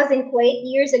Maker, I was in Kuwait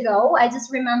years ago. I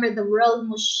just remember the word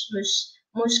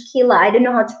mushkila. I don't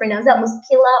know how to pronounce that.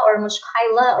 Mushkila or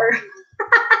mushkaila or...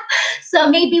 So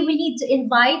maybe we need to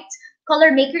invite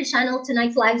Color Maker Channel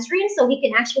tonight's live stream so he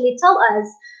can actually tell us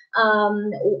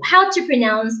how to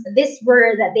pronounce this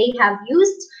word that they have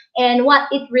used and what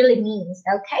it really means.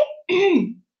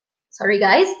 Okay. Sorry,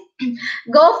 guys.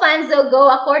 Go, Fanzo, go,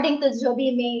 according to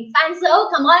Joby May.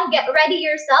 Fanzo, come on, get ready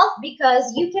yourself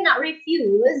because you cannot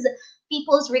refuse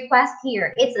people's request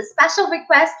here. It's a special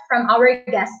request from our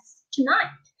guests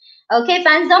tonight. Okay,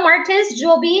 Fanzo, Martis,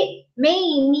 Joby,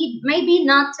 maybe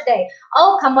not today.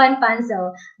 Oh, come on,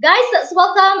 Fanzo. Guys, let's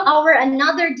welcome our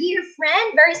another dear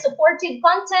friend, very supportive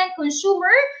content consumer,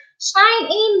 Shine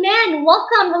Amen.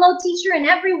 Welcome, hello, teacher and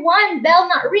everyone. Bell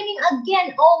not ringing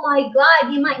again. Oh my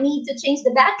God, you might need to change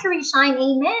the battery, Shine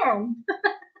Amen.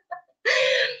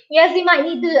 Yes, you might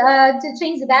need to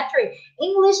change the battery.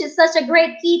 English is such a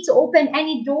great key to open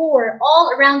any door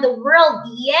all around the world.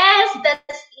 Yes,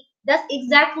 that's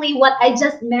exactly what I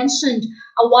just mentioned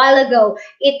a while ago.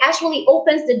 It actually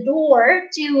opens the door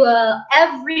to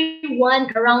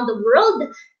everyone around the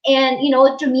world and,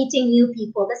 to meeting new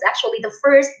people. That's actually the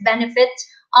first benefit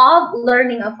of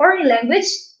learning a foreign language,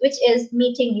 which is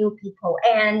meeting new people.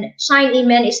 And Shine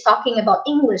Amen is talking about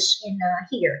English in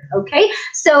here, okay?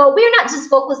 So we're not just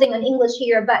focusing on English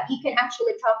here, but you can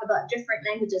actually talk about different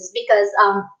languages because,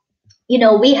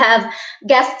 we have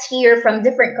guests here from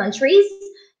different countries.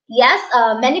 Yes,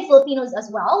 many Filipinos as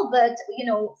well, but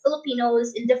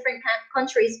Filipinos in different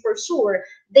countries for sure.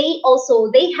 They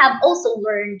have also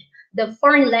learned the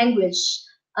foreign language,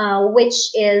 which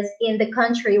is in the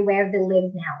country where they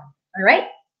live now. All right.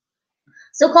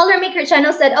 So Color Maker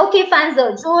Channel said, okay,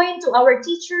 Fanzo, join to our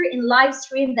teacher in live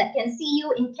stream that can see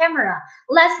you in camera.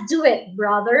 Let's do it,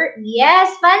 brother.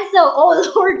 Yes, Fanzo.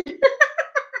 Oh Lord.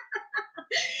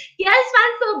 Yes,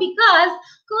 Fanzo, because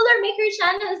Color Maker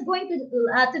Channel is going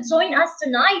to join us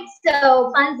tonight.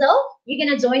 So, Fanzo, you're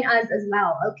going to join us as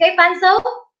well. Okay, Fanzo?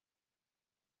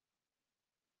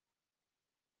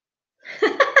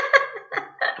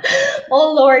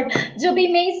 Oh, Lord. Joby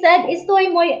May said,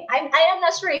 estoy muy... I am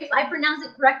not sure if I pronounce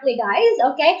it correctly,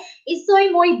 guys. Okay?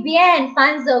 Estoy muy bien,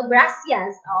 Fanzo.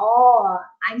 Gracias. Oh,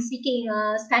 I'm speaking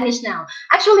Spanish now.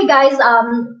 Actually, guys,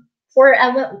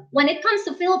 when it comes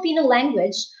to Filipino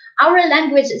language, our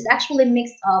language is actually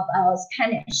mixed of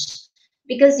Spanish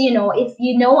because if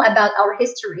you know about our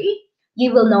history,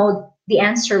 you will know the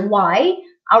answer why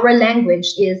our language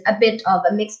is a bit of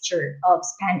a mixture of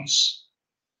Spanish.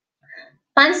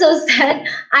 Panso said,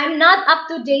 I'm not up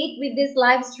to date with this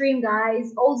live stream,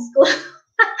 guys. Old school.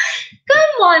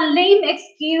 Come on, lame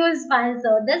excuse,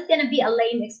 Panso. That's gonna be a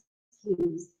lame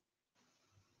excuse.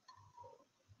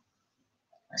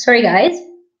 Sorry, guys.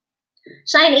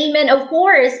 Shine Amen. Of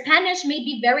course, Spanish may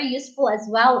be very useful as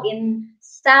well in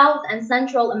South and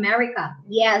Central America.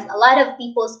 Yes, a lot of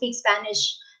people speak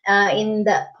Spanish in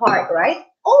that part, right?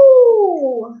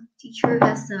 Oh, teacher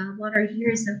has water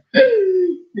here. So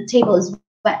the table is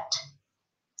wet.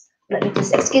 Let me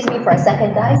just excuse me for a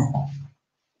second, guys.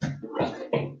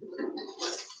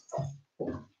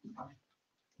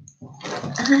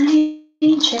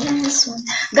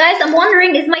 Guys, I'm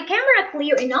wondering, is my camera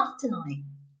clear enough tonight?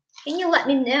 Can you let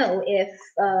me know if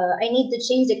I need to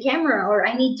change the camera or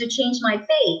I need to change my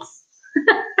face?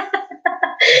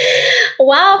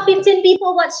 Wow, 15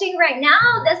 people watching right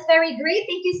now. That's very great.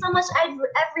 Thank you so much,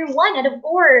 everyone. And of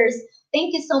course,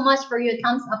 thank you so much for your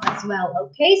thumbs up as well.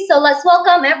 Okay, so let's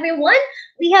welcome everyone.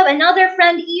 We have another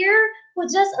friend here who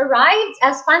just arrived.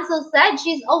 As Fansel said,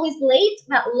 she's always late,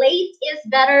 but late is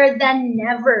better than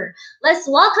never. Let's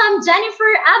welcome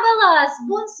Jennifer Abelas.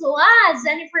 Bonsoir,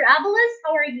 Jennifer Abelas.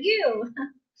 How are you?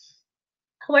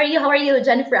 How are you? How are you,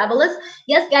 Jennifer Abelas?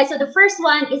 Yes, guys. So the first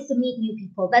one is to meet new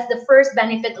people. That's the first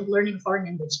benefit of learning foreign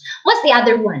language. What's the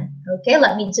other one? Okay,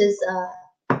 let me just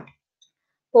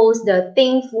post the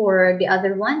thing for the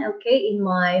other one. Okay, in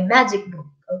my magic book.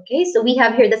 Okay, so we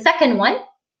have here the second one.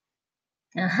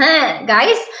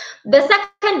 Guys, the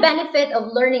second benefit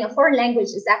of learning a foreign language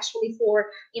is actually for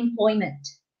employment.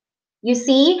 You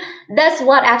see, that's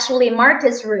what actually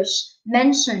Marcus Rush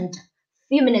mentioned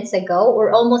few minutes ago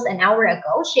or almost an hour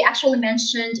ago. She actually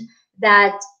mentioned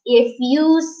that if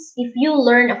you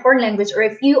learn a foreign language, or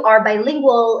if you are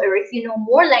bilingual, or if you know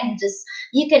more languages,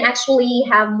 you can actually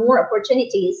have more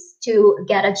opportunities to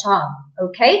get a job.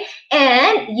 Okay,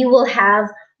 and you will have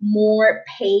more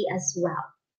pay as well.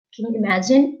 Can you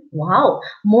imagine? Wow,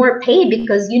 more pay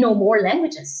because you know more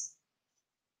languages.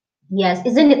 Yes,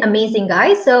 isn't it amazing,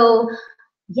 guys? So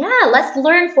yeah, let's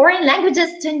learn foreign languages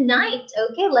tonight.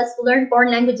 Okay, let's learn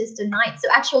foreign languages tonight. So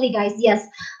actually, guys, yes,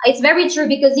 it's very true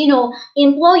because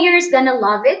employers gonna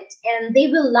love it, and they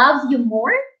will love you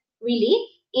more, really,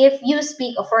 if you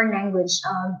speak a foreign language.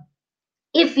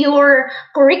 If your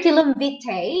curriculum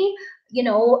vitae,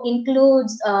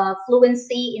 includes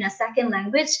fluency in a second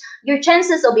language, your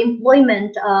chances of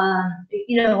employment,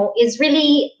 is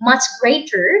really much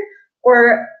greater,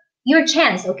 or your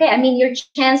chance, okay? I mean, your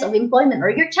chance of employment, or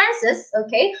your chances,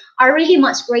 okay, are really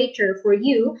much greater for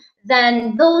you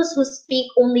than those who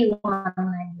speak only one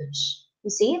language.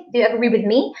 You see? Do you agree with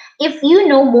me? If you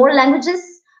know more languages,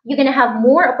 you're gonna have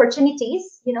more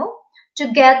opportunities,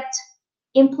 to get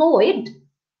employed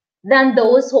than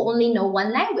those who only know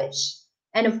one language.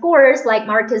 And of course, like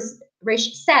Marcus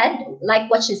Rich said, like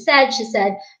what she said,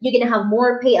 you're gonna have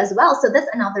more pay as well. So that's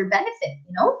another benefit.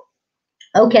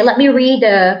 Okay, let me read.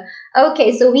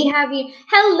 Okay, so we have you.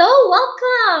 Hello,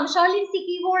 welcome, Charlene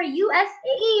Sikihor,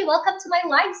 USA. Welcome to my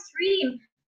live stream.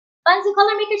 Fanzo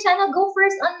Color Maker channel, go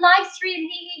first on live stream.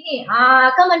 Hey.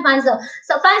 Come on, Fanzo.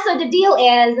 So Fanzo, the deal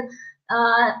is,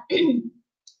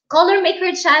 Color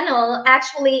Maker channel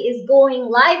actually is going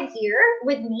live here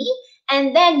with me,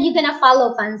 and then you're gonna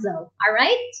follow Fanzo. All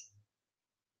right?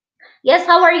 Yes,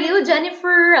 how are you,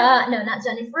 Jennifer? No, not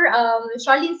Jennifer.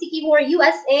 Charlene Sikihor,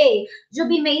 USA.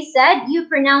 Juby May said, you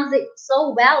pronounce it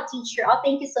so well, teacher. Oh,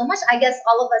 thank you so much. I guess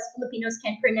all of us Filipinos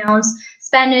can pronounce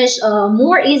Spanish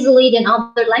more easily than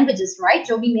other languages, right,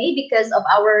 Joby May? Because of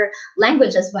our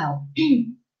language as well.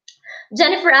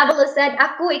 Jennifer Avila said,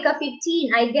 Ako ika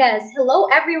 15, I guess. Hello,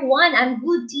 everyone. I'm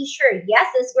good, teacher. Yes,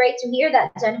 it's great to hear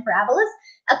that, Jennifer Avila.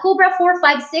 A Cobra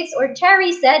 456 or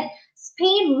Terry said,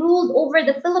 Spain ruled over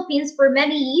the Philippines for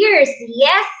many years.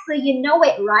 Yes, so you know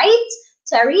it, right,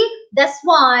 Terry? That's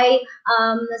why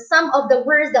some of the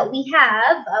words that we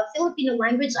have, Filipino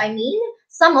language, I mean,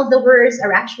 some of the words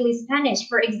are actually Spanish.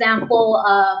 For example,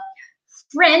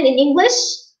 friend in English,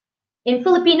 in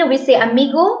Filipino, we say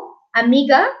amigo,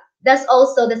 amiga. That's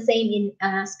also the same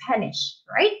in Spanish,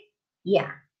 right?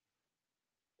 Yeah.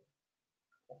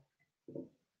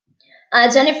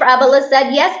 Jennifer Abela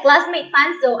said, yes, classmate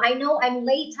Fanzo, I know I'm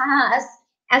late,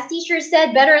 as teacher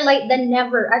said, better late than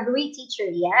never. Agree,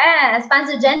 teacher. Yes.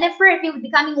 Fanzo, Jennifer, if you would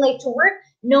be coming late to work,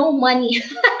 no money.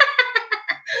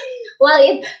 Well,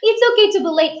 it's okay to be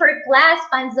late for class,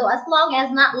 Fanzo, as long as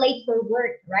not late for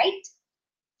work, right?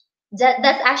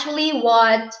 That's actually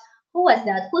what, who was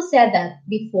that? Who said that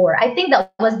before? I think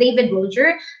that was David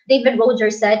Roger. David Roger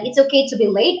said, it's okay to be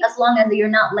late as long as you're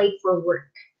not late for work.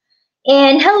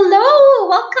 And hello,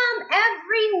 welcome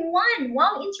everyone.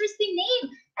 Wow, interesting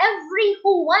name.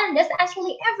 Everyone. That's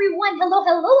actually everyone. Hello,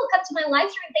 welcome to my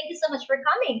live stream. Thank you so much for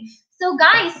coming. So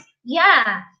guys,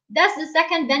 yeah, that's the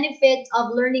second benefit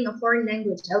of learning a foreign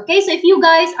language. Okay, so if you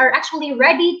guys are actually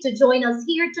ready to join us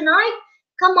here tonight,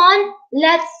 come on,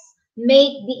 let's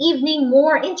make the evening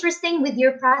more interesting with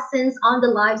your presence on the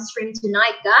live stream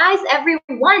tonight, guys,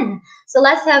 everyone. So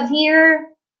let's have here.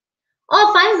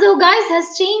 Oh, Fanzo, guys,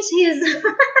 has changed his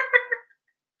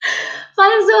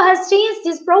Fanzo has changed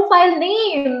his profile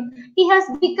name. He has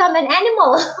become an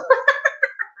animal.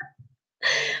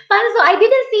 Fanzo, I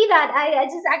didn't see that. I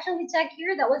just actually checked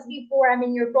here. That was before I'm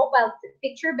in your profile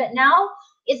picture, but now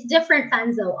it's different,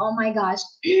 Fanzo. Oh my gosh.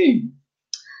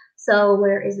 So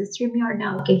where is the StreamYard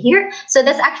now? Okay, here. So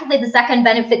that's actually the second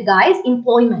benefit, guys,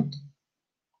 employment.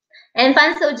 And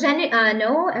Fanso Jenny,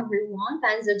 no, everyone.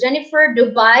 Fanso Jennifer,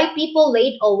 Dubai, people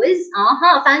late always.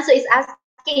 Fanso is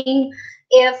asking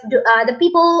if the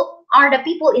people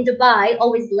in Dubai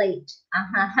always late.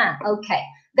 Okay,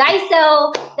 guys.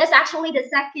 So that's actually the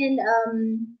second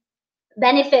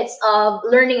benefits of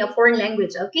learning a foreign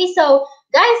language. Okay, so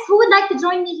guys, who would like to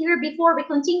join me here before we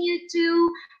continue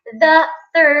to the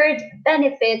third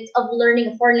benefit of learning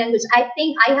a foreign language? I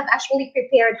think I have actually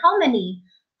prepared how many?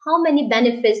 How many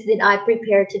benefits did I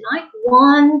prepare tonight?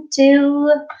 One,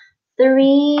 two,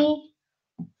 three,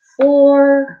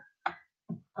 four.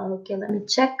 Okay, let me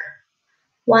check.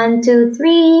 One, two,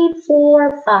 three,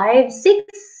 four, five, six,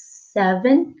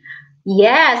 seven.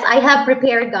 Yes, I have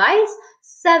prepared, guys,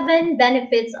 7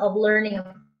 benefits of learning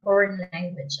a foreign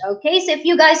language. Okay, so if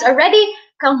you guys are ready,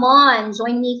 come on,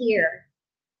 join me here.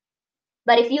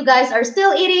 But if you guys are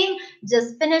still eating,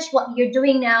 just finish what you're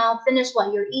doing now, finish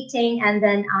what you're eating, and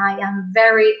then I am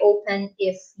very open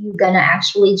if you're gonna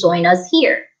actually join us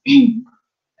here.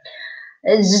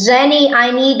 Jenny, I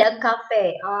need a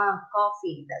cafe.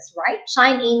 Coffee. That's right.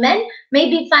 Shine Amen.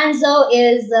 Maybe Fanzo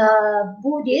is a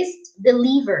Buddhist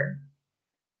believer.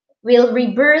 Will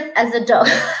rebirth as a dog.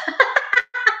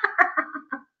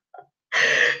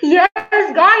 Yes,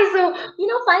 guys. So,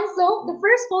 Fanzo, the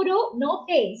first photo, no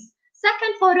face.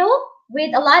 Second photo,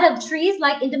 with a lot of trees,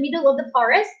 like in the middle of the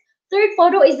forest. Third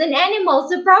photo is an animal.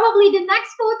 So probably the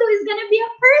next photo is gonna be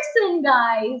a person,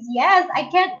 guys. Yes, I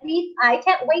can't wait. I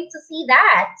can't wait to see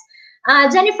that.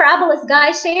 Jennifer Abeles,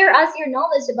 guys, share us your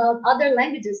knowledge about other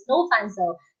languages. No,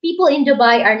 Fanzo. People in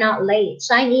Dubai are not late.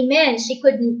 Shine Iman, she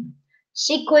could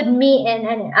me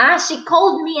and she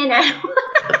called me an animal.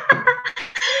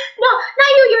 No,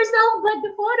 not you yourself, but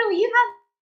the photo you have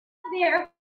there.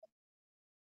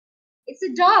 It's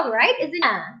a dog, right? Isn't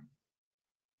it?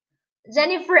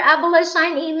 Jennifer Abeles,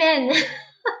 shine amen.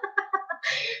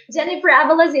 Jennifer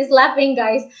Abeles is laughing,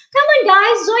 guys. Come on,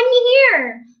 guys, join me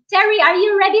here. Terry, are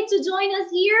you ready to join us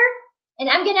here? And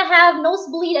I'm gonna have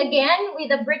nosebleed again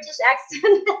with a British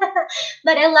accent.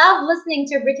 But I love listening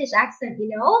to a British accent,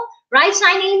 Right,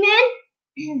 shine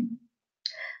amen?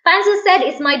 Fanzo said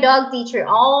it's my dog teacher.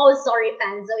 Oh, sorry,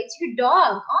 Fanzo. It's your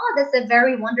dog. Oh, that's a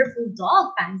very wonderful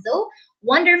dog, Fanzo.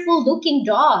 Wonderful looking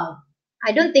dog.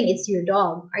 I don't think it's your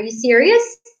dog. Are you serious?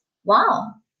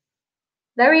 Wow.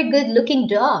 Very good looking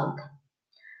dog.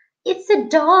 It's a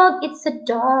dog. It's a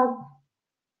dog.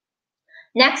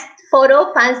 Next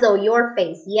photo, Fanzo, your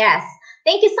face. Yes.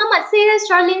 Thank you so much, sis.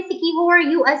 Charlene Sikihor,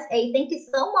 USA. Thank you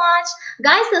so much.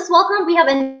 Guys, let's welcome. We have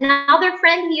another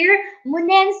friend here,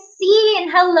 Munensin.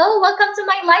 Hello, welcome to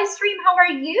my live stream. How are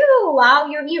you? Wow,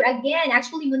 you're here again.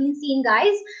 Actually, Munensin,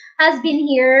 guys, has been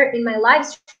here in my live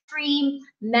stream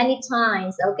many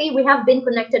times. Okay, we have been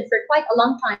connected for quite a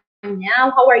long time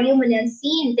now. How are you,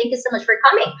 Munensin? Thank you so much for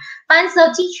coming.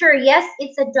 Fanzo teacher, yes,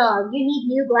 it's a dog. You need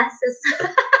new glasses.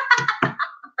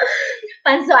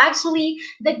 And so actually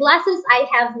the glasses I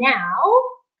have now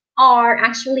are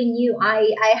actually new.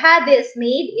 I had this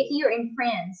made here in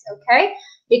France, okay?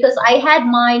 Because I had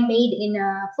mine made in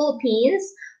Philippines,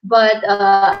 but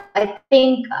I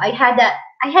think I had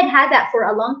that for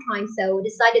a long time, so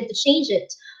decided to change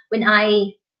it when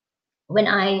I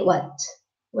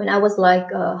was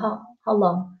like how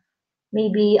long?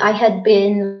 Maybe I had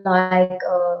been like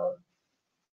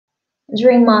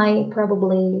during my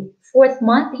probably 4th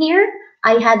month here,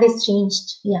 I had this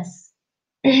changed. Yes.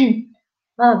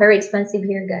 Oh, very expensive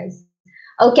here, guys.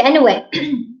 Okay, anyway.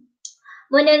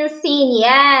 Munensin,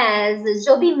 yes.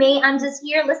 Joby May, I'm just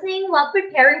here listening while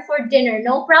preparing for dinner.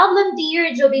 No problem,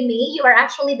 dear Joby May. You are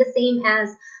actually the same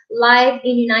as live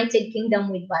in United Kingdom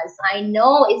with us. I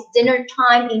know it's dinner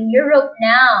time in Europe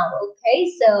now.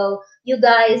 Okay, so you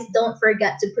guys don't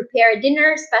forget to prepare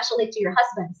dinner, especially to your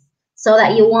husbands, so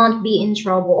that you won't be in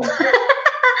trouble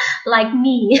like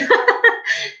me.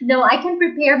 No, I can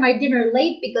prepare my dinner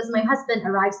late because my husband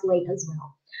arrives late as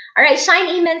well. All right, Shine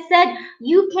Eman said,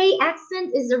 UK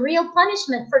accent is a real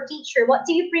punishment for teacher. What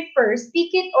do you prefer,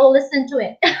 speak it or listen to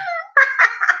it?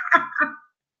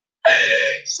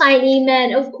 Shine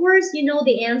Eman, of course, you know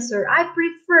the answer. I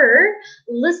prefer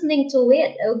listening to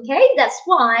it, okay? That's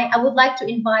why I would like to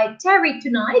invite Terry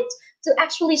tonight to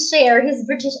actually share his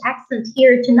British accent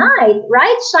here tonight,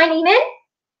 right, Shine Eman?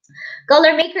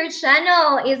 Color Maker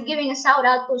Channel is giving a shout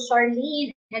out to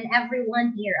Charlene and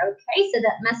everyone here. Okay, so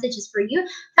that message is for you.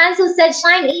 Fanzo said,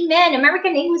 Shine, amen.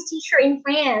 American English teacher in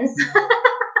France.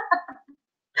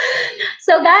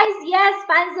 So guys, yes,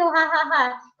 Fanzo, ha ha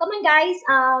ha. Come on, guys.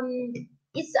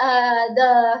 It's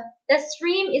the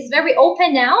stream is very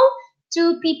open now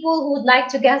to people who would like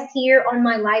to guest here on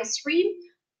my live stream.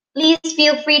 Please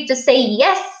feel free to say,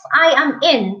 yes, I am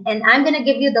in, and I'm going to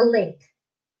give you the link.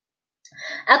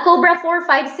 Cobra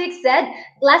 456 said,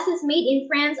 glasses made in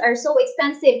France are so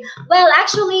expensive. Well,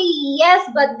 actually, yes,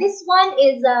 but this one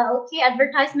is, okay,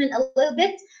 advertisement a little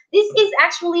bit. This is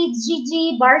actually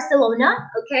GG Barcelona,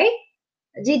 okay?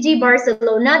 GG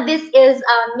Barcelona. This is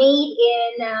made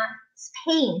in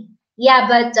Spain. Yeah,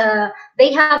 but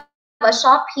they have a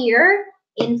shop here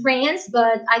in France,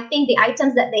 but I think the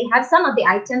items that they have, some of the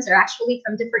items are actually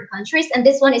from different countries, and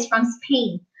this one is from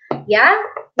Spain. Yeah,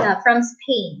 yeah, from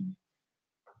Spain.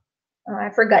 I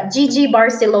forgot. GG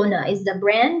Barcelona is the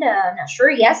brand. Not sure.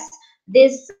 Yes,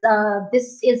 this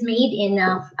is made in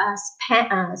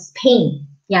Spain.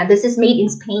 Yeah, this is made in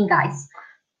Spain, guys.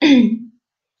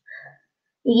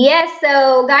 Yes,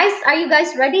 so guys, are you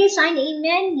guys ready? Shine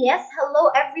amen. Yes,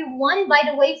 hello everyone. By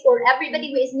the way, for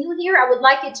everybody who is new here, I would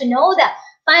like you to know that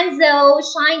Fanzo,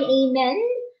 shine amen.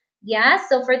 Yeah,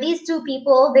 so for these two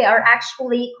people, they are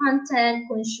actually content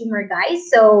consumer guys.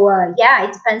 So yeah,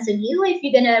 it depends on you if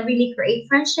you're gonna really create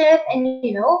friendship and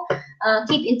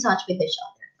keep in touch with each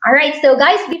other. All right, so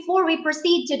guys, before we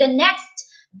proceed to the next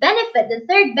benefit, the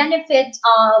third benefit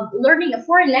of learning a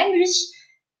foreign language,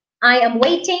 I am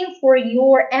waiting for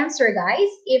your answer, guys,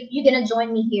 if you're gonna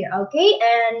join me here, okay?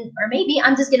 Or maybe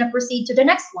I'm just gonna proceed to the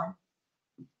next one,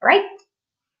 all right?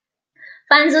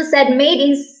 Fanzo said, made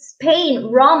in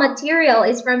Spain, raw material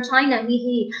is from China.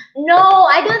 No,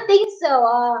 I don't think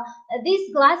so.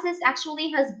 These glasses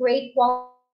actually has great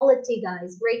quality,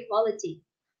 guys, great quality.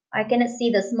 I cannot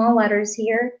see the small letters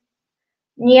here.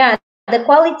 Yeah, the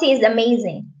quality is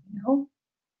amazing.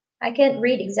 I can't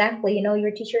read exactly.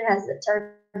 Your teacher has a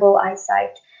terrible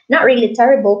eyesight. Not really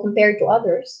terrible compared to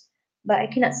others, but I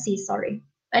cannot see, sorry.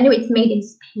 Anyway, it's made in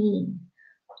Spain.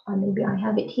 Maybe I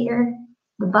have it here.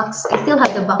 The box. I still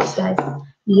have the box, guys.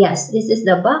 Yes, this is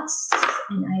the box.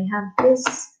 And I have this.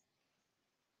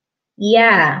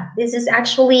 Yeah, this is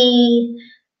actually,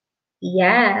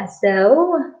 yeah,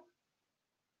 so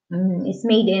it's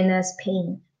made in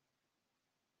Spain.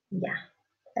 Yeah,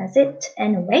 that's it.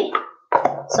 Anyway.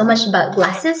 So much about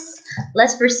glasses.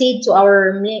 Let's proceed to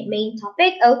our main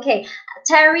topic. Okay,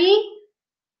 Terry.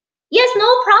 Yes,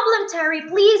 no problem, Terry.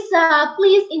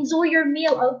 Please enjoy your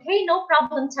meal. Okay, no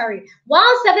problem, Terry. Wow,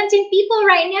 17 people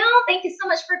right now. Thank you so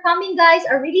much for coming, guys.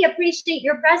 I really appreciate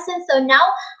your presence. So now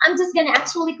I'm just gonna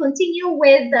actually continue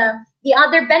with the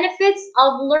other benefits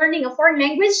of learning a foreign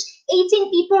language.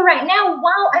 18 people right now.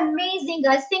 Wow, amazing,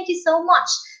 guys. Thank you so much.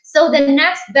 So the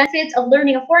next benefit of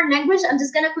learning a foreign language, I'm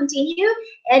just gonna continue.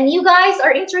 And you guys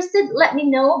are interested, let me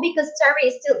know because Terry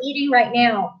is still eating right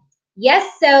now.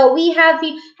 Yes, so we have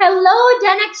the hello,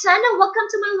 Danak Channel. Welcome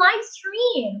to my live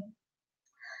stream.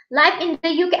 Live in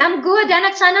the UK. I'm good,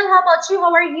 Danak Channel. How about you?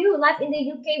 How are you? Live in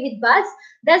the UK with Buzz.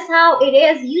 That's how it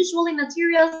is. Usually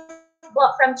materials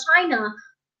bought from China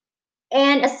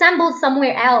and assembled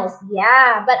somewhere else.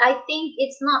 Yeah, but I think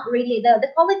it's not really the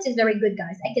quality is very good,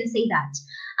 guys. I can say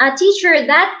that. Teacher,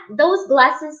 those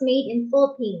glasses made in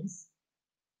Philippines.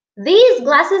 These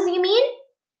glasses, you mean?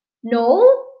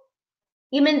 No.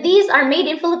 You mean these are made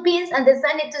in Philippines and they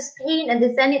send it to Spain and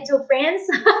they send it to France?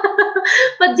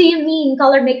 What do you mean,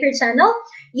 Color Maker Channel?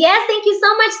 Yes, thank you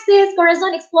so much, sis.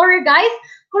 Corazon Explorer, guys.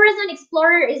 Corazon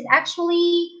Explorer is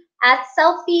actually at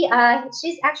selfie.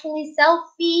 She's actually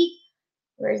selfie.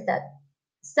 Where is that?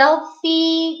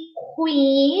 Selfie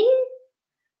Queen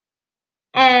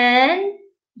and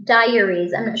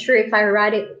Diaries. I'm not sure if I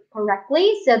write it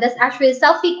correctly. So that's actually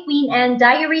Selfie Queen and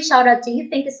Diary. Shout out to you.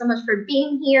 Thank you so much for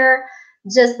being here.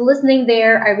 Just listening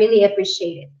there. I really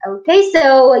appreciate it. Okay,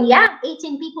 so yeah,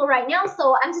 18 people right now.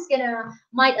 So I'm just gonna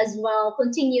might as well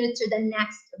continue to the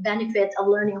next benefit of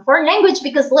learning a foreign language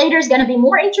because later is gonna be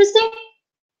more interesting.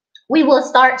 We will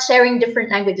start sharing different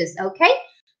languages. Okay,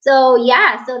 so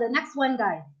yeah, so the next one,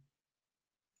 guys.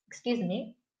 Excuse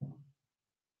me.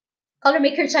 Color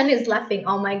Maker Chan is laughing.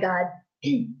 Oh my god.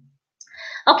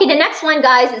 Okay, the next one,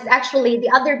 guys, is actually the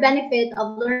other benefit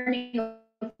of learning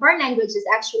a foreign language is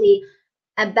actually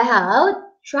about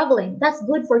traveling. That's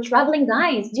good for traveling,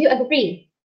 guys. Do you agree?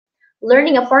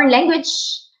 Learning a foreign language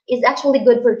is actually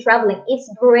good for traveling.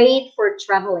 It's great for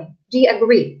traveling. Do you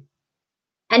agree?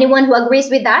 Anyone who agrees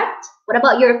with that? What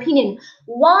about your opinion?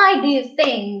 Why do you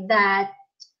think that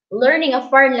learning a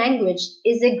foreign language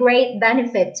is a great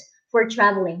benefit for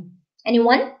traveling?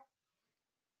 Anyone?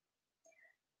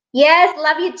 Yes,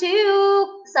 love you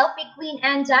too. Selfie Queen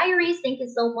and Diaries, thank you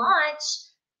so much.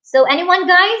 So anyone,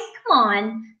 guys? Come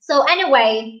on. So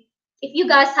anyway, if you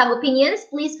guys have opinions,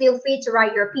 please feel free to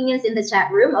write your opinions in the chat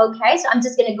room. Okay, so I'm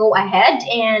just going to go ahead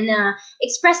and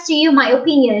express to you my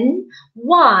opinion.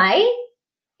 Why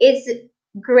is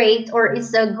great, or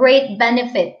it's a great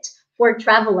benefit for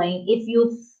traveling if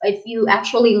you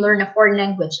actually learn a foreign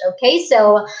language. Okay,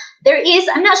 so there is,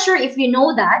 I'm not sure if you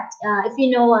know that, if you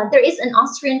know, there is an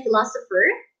Austrian philosopher.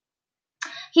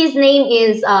 His name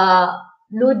is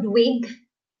Ludwig.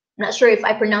 I'm not sure if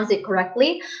I pronounce it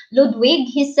correctly. Ludwig.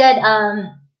 He said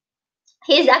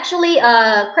he's actually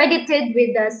credited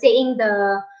with saying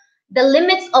the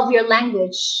limits of your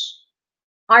language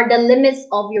are the limits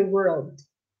of your world.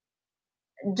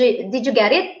 Did you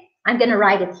get it? I'm gonna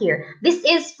write it here. This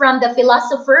is from the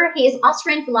philosopher. He is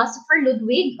Austrian philosopher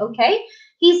Ludwig. Okay,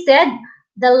 he said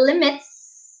the limits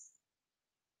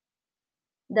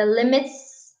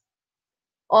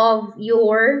of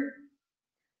your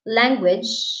language.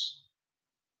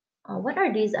 What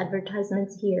are these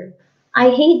advertisements here? I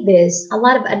hate this. A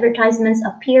lot of advertisements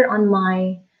appear on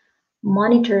my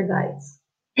monitor, guys.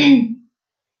 It's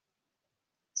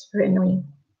very annoying.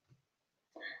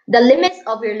 The limits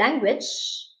of your language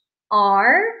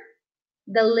are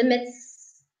the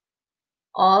limits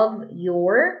of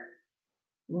your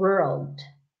world.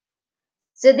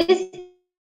 So this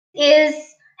is,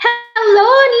 hello,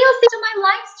 Neil, to my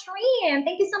live stream.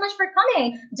 Thank you so much for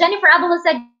coming. Jennifer Abela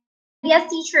said, yes,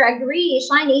 teacher, agree.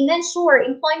 Shine, amen, sure.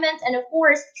 Employment and of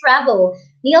course, travel.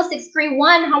 Neil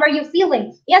 631, how are you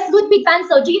feeling? Yes, Ludwig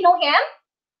Fanso, do you know him?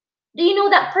 Do you know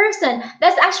that person?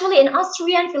 That's actually an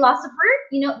Austrian philosopher.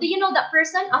 You know, do you know that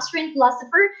person? Austrian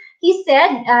philosopher. He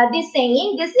said this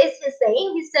saying. This is his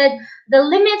saying. He said, "The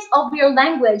limits of your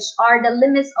language are the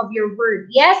limits of your word."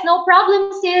 Yes, no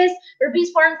problem, sis.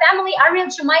 Ruby's foreign family. Ariel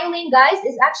Chumaylin, guys,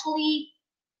 is actually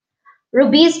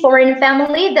Ruby's foreign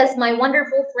family. That's my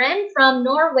wonderful friend from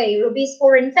Norway. Ruby's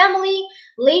foreign family.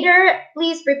 Later,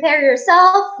 please prepare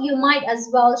yourself. You might as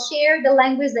well share the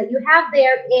language that you have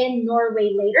there in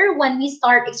Norway later when we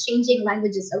start exchanging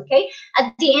languages, okay?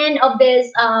 At the end of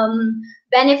this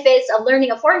benefits of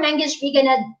learning a foreign language, we're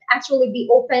gonna actually be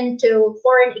open to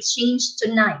foreign exchange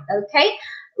tonight, okay?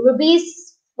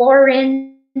 Ruby's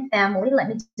foreign family. Let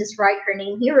me just write her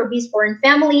name here. Ruby's foreign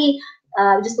family.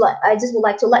 I just would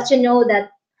like to let you know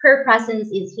that her presence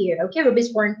is here. Okay, Ruby's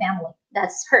foreign family.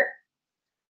 That's her.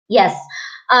 Yes.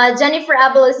 Jennifer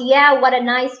Abelos, yeah, what a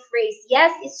nice phrase.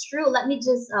 Yes, it's true. Let me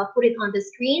just put it on the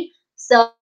screen.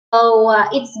 So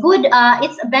it's good.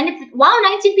 It's a benefit. Wow,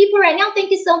 19 people right now.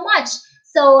 Thank you so much.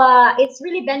 So it's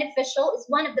really beneficial. It's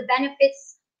one of the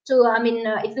benefits to,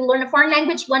 if you learn a foreign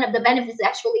language, one of the benefits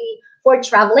actually for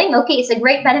traveling. Okay, it's a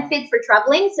great benefit for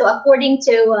traveling. So according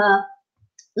to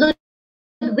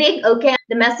Ludwig, okay,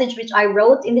 the message which I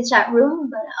wrote in the chat room,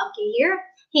 but okay, here,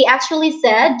 he actually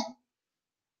said,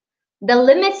 the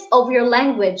limits of your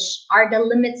language are the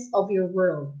limits of your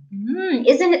world.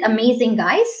 Isn't it amazing,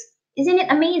 guys? Isn't it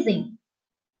amazing?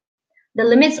 The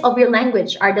limits of your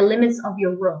language are the limits of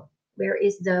your world. Where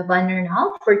is the banner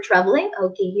now for traveling?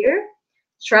 Okay, here,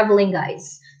 traveling,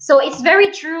 guys. So it's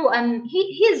very true.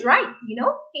 He is right. You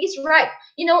know, he's right.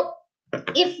 You know,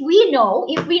 if we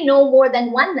know more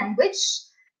than one language,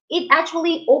 it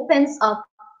actually opens up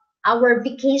our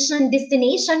vacation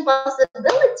destination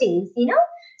possibilities, you know?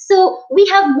 So we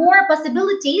have more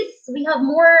possibilities, we have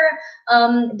more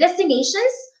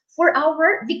destinations for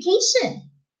our vacation,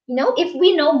 you know, if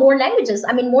we know more languages,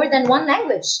 more than one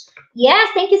language. Yes,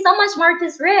 thank you so much,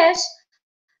 Marcus Rich.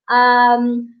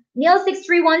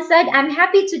 Neil631 said, I'm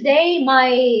happy today.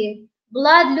 My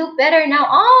blood look better now.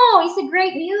 Oh, it's a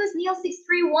great news,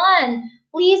 Neil631.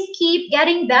 Please keep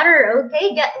getting better,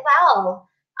 okay? Get well.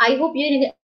 I hope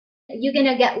you're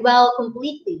gonna get well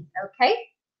completely, okay?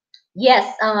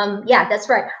 Yes, yeah, that's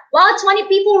right. Wow, 20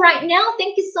 people right now.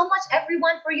 Thank you so much,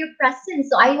 everyone, for your presence.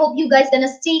 So I hope you guys gonna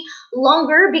stay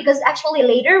longer because actually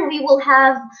later we will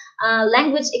have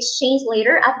language exchange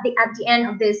later at the end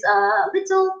of this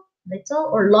little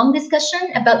or long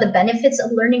discussion about the benefits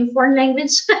of learning foreign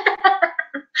language.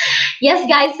 Yes,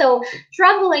 guys, so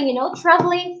traveling, you know,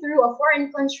 traveling through a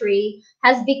foreign country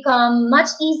has become much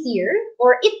easier,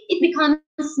 or it becomes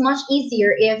much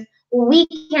easier if we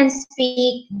can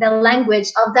speak the language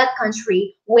of that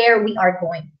country where we are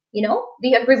going. You know, do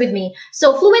you agree with me?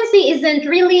 So fluency isn't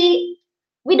really,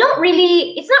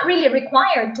 it's not really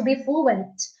required to be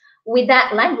fluent with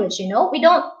that language, you know. We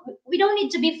don't need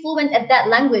to be fluent at that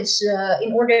language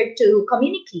in order to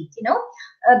communicate, you know,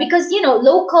 because you know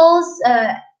locals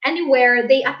anywhere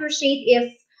they appreciate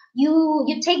if you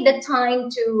take the time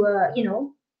to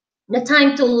the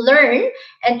time to learn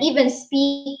and even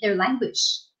speak their language.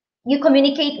 You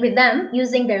communicate with them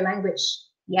using their language.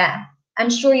 Yeah,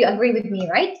 I'm sure you agree with me,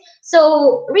 right?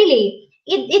 So really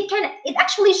it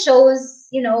actually shows,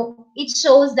 you know, it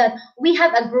shows that we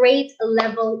have a great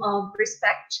level of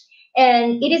respect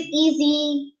And it is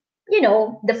easy,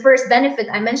 the first benefit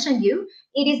I mentioned you,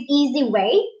 it is easy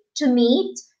way to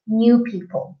meet new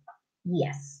people.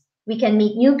 Yes, we can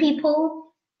meet new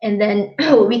people, and then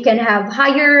we can have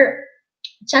higher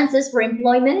chances for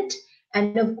employment.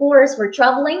 And of course, we're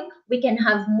traveling, we can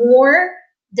have more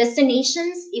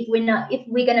destinations if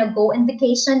we're gonna go on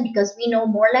vacation, because we know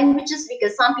more languages.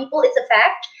 Because some people, it's a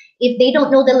fact, if they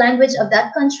don't know the language of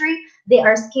that country, they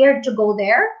are scared to go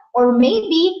there, or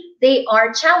maybe they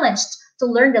are challenged to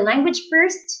learn the language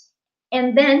first,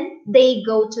 and then they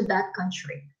go to that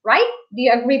country, right? Do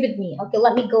you agree with me? Okay,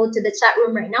 let me go to the chat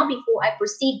room right now before I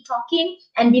proceed talking,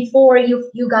 and before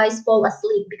you guys fall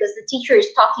asleep, because the teacher is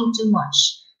talking too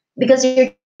much, because your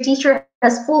teacher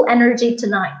has full energy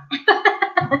tonight.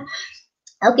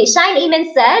 Okay, Shine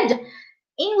Amen said,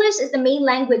 English is the main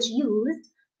language used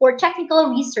for technical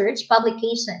research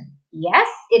publication. Yes,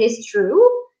 it is true.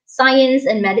 Science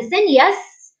and medicine, yes.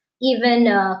 Even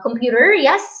computer,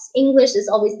 yes. English is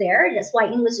always there. That's why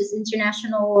English is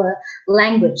international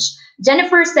language.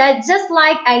 Jennifer said, just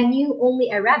like I knew only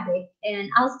Arabic and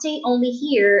I'll stay only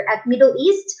here at Middle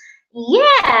East.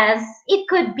 Yes, it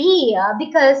could be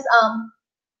because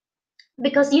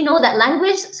you know that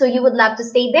language, so you would love to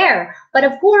stay there. But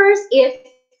of course, if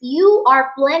you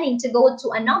are planning to go to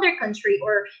another country,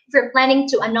 or if you're planning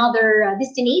to another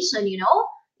destination,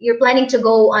 you're planning to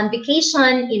go on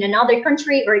vacation in another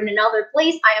country or in another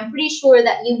place, I am pretty sure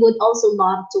that you would also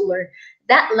love to learn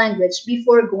that language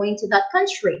before going to that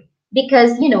country,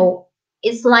 because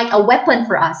it's like a weapon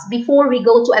for us. Before we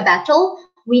go to a battle,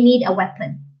 we need a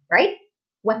weapon, right?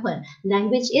 Weapon.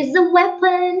 Language is a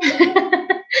weapon.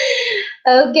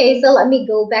 Okay, so let me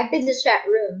go back to the chat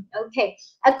room. Okay,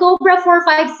 a Cobra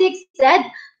 456 said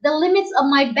the limits of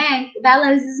my bank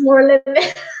balance is more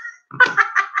limit.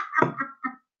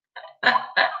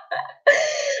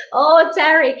 Oh,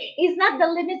 Terry, it's not the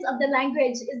limits of the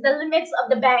language, it's the limits of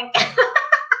the bank.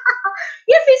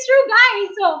 Yes, it's true, guys.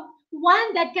 So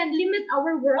one that can limit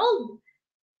our world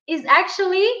is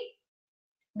actually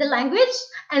the language,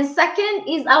 and second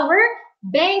is our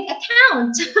bank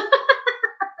account.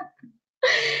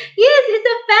 Yes, it's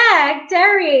a fact,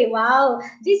 Terry. Wow,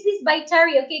 this is by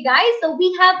Terry. Okay, guys, so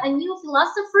we have a new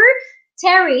philosopher,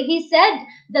 Terry. He said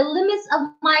the limits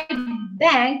of my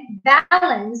bank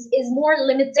balance is more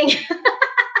limiting.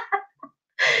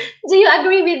 Do you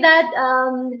agree with that?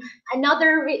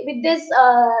 Another with this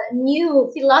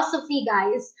new philosophy,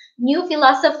 guys. New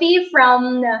philosophy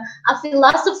from a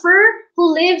philosopher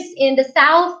who lives in the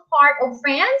south part of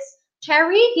France.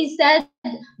 Terry, he said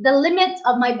the limit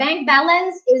of my bank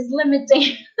balance is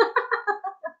limiting.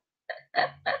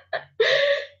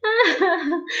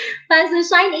 Fancy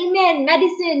shine, amen.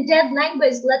 Medicine, dead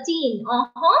language, Latin.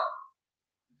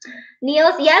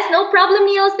 Niels, yes, no problem,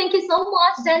 Niels. Thank you so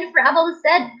much. Jennifer Avalos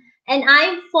said, and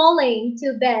I'm falling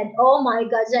to bed. Oh my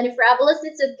God, Jennifer Avalos,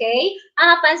 it's okay.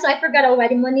 Fanso, I forgot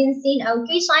already. Moninsin.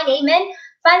 Okay, shine, amen.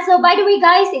 Fanso, by the way,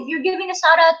 guys, if you're giving a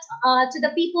shout out to the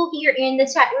people here in the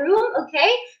chat room,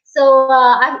 okay? So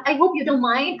I hope you don't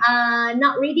mind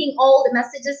not reading all the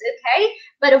messages, okay?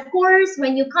 But of course,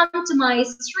 when you come to my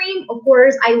stream, of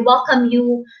course, I welcome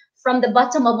you from the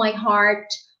bottom of my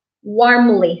heart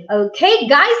warmly. Okay,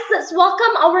 guys, let's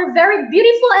welcome our very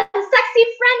beautiful and sexy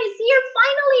friend is here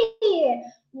finally.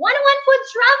 101 Food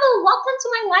Travel, welcome to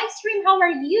my live stream. How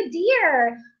are you,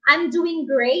 dear? I'm doing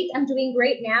great. I'm doing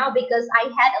great now because I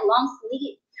had a long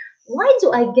sleep. Why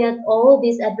do I get all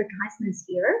these advertisements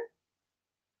here?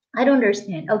 I don't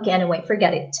understand. Okay, anyway,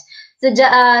 forget it. So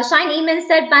Shine Eamon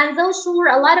said, Banzo, sure,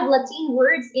 a lot of Latin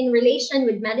words in relation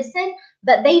with medicine,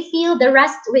 but they feel the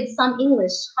rest with some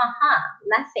English. Haha,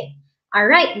 laughing. All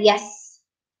right, yes.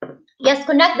 Yes,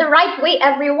 connect the right way,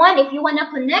 everyone. If you want to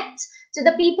connect to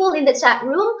the people in the chat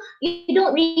room, you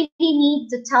don't really need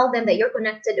to tell them that you're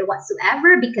connected or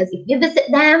whatsoever, because if you visit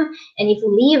them and if you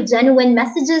leave genuine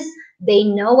messages, they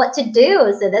know what to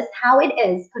do. So that's how it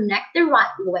is. Connect the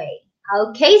right way.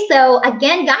 Okay, so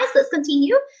again, guys, let's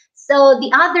continue. So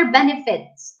the other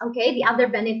benefits, okay, the other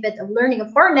benefit of learning a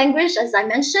foreign language, as I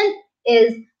mentioned,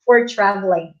 is for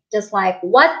traveling. Just like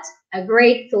what a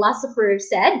great philosopher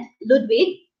said,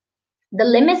 Ludwig, the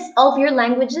limits of your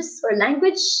languages or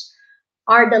language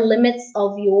are the limits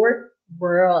of your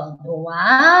world.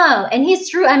 Wow. And he's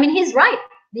true. I mean, he's right.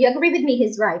 Do you agree with me?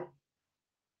 He's right.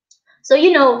 So,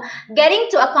 getting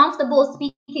to a comfortable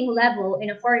speaking level in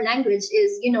a foreign language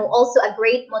is, also a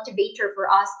great motivator for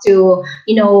us to,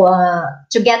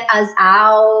 to get us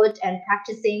out and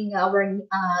practicing our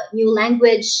new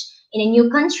language in a new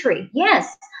country.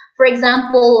 Yes. For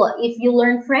example, if you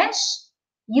learn French,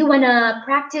 you want to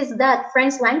practice that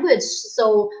French language.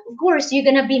 So, of course, you're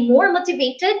going to be more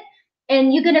motivated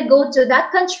and you're going to go to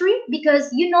that country because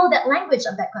you know that language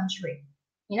of that country.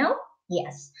 You know?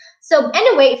 Yes. So,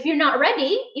 anyway, if you're not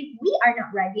ready, if we are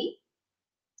not ready,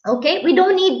 okay, we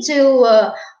don't need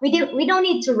to we don't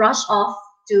need to rush off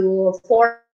to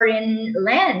foreign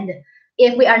land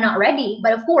if we are not ready.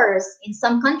 But of course, in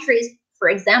some countries, for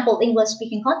example, English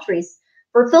speaking countries,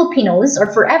 for Filipinos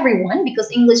or for everyone,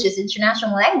 because English is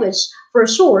international language, for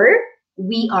sure,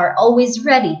 we are always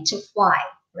ready to fly,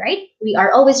 right? We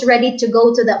are always ready to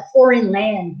go to that foreign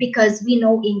land because we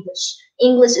know English.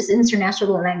 English is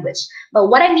international language. But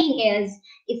what I mean is,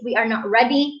 if we are not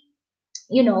ready,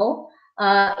 you know,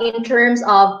 in terms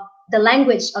of the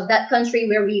language of that country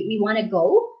where we want to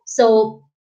go. So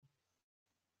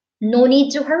no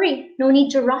need to hurry, no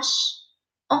need to rush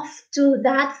off to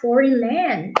that foreign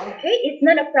land. Okay, it's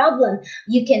not a problem.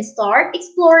 You can start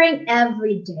exploring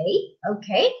every day.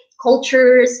 Okay,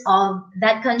 cultures of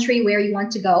that country where you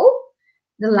want to go,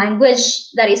 the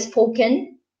language that is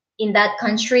spoken in that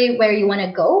country where you want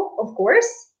to go, of course,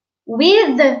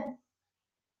 with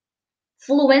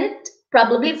fluent,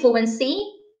 probably fluency,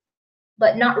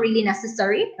 but not really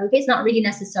necessary. Okay, it's not really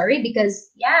necessary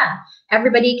because yeah,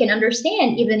 everybody can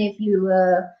understand even if you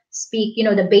speak, you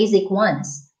know, the basic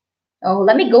ones. Oh,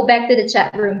 let me go back to the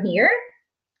chat room here.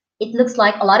 It looks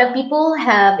like a lot of people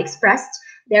have expressed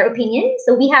their opinion.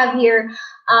 So we have here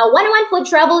 101 Food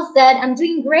Travel said, I'm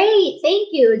doing great. Thank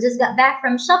you. Just got back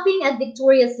from shopping at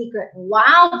Victoria's Secret.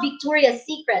 Wow, Victoria's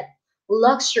Secret.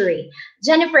 Luxury.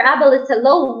 Jennifer Abelis,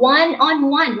 hello.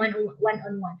 One-on-one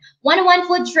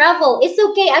Food Travel. It's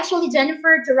okay, actually,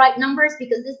 Jennifer, to write numbers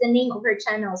because this is the name of her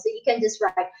channel. So you can just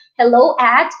write hello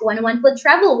at 101 Food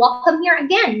Travel. Welcome here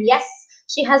again. Yes,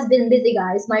 she has been busy,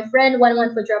 guys. My friend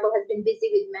 101 Food Travel has been busy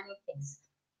with many things.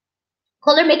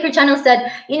 Color Maker Channel said,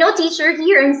 you know, teacher,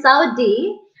 here in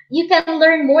Saudi, you can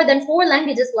learn more than 4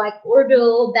 languages like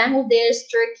Urdu, Bangladesh,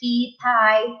 Turkey,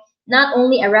 Thai, not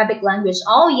only Arabic language.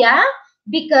 Oh, yeah?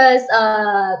 Because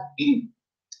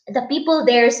the people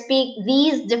there speak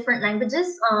these different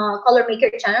languages. Color Maker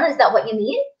Channel, is that what you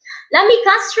mean? Lami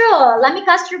Castro,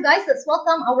 guys, let's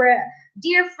welcome our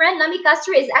dear friend. Lami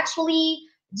Castro is actually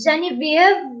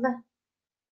Genevieve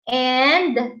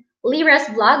and Lyra's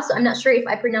vlog. So I'm not sure if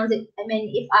I pronounce it. I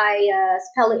mean, if I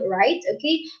spell it right.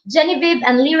 Okay, Genevieve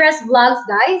and Lyra's vlogs,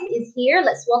 guys, is here.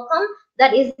 Let's welcome.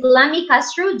 That is Lami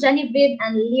Castro, Genevieve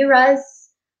and Lyra's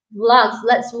vlogs.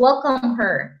 Let's welcome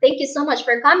her. Thank you so much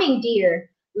for coming, dear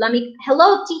Lami.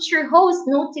 Hello, teacher, host,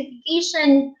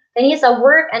 notification. Kanya sa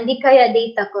work and di kaya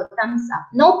data ko. Thumbs up.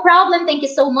 No problem. Thank you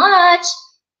so much.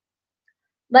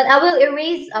 But I will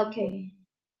erase. Okay.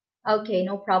 Okay,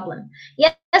 no problem.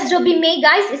 Yes, Joby May,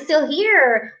 guys, is still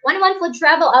here. 101 Food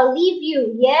Travel, I'll leave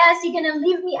you. Yes, you're gonna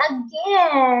leave me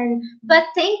again. But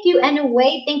thank you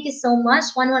anyway. Thank you so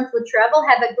much, 101 Food Travel.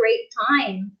 Have a great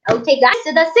time. Okay, guys,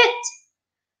 so that's it.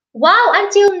 Wow,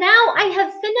 until now, I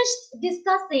have finished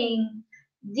discussing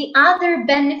the other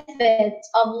benefits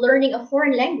of learning a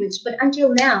foreign language. But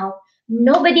until now,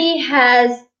 nobody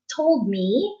has told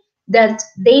me that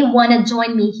they want to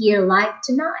join me here live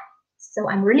tonight. So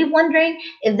I'm really wondering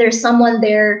if there's someone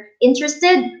there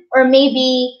interested, or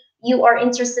maybe you are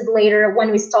interested later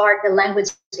when we start the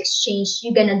language exchange.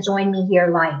 You're gonna join me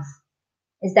here live.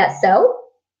 Is that so?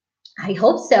 I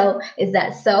hope so. Is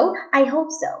that so? I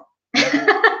hope so.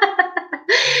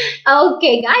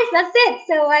 Okay, guys, that's it.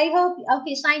 So I hope.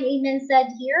 Okay, Shine Amen said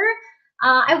here.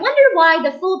 I wonder why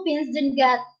the Philippines didn't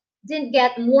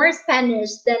get more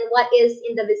Spanish than what is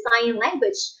in the Visayan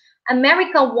language.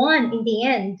 America won in the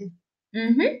end.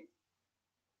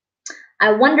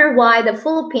 I wonder why the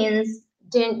Philippines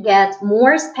didn't get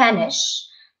more Spanish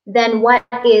than what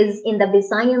is in the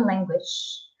Visayan language.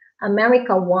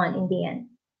 America won in the end.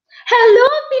 Hello,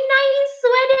 Pinay in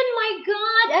Sweden. My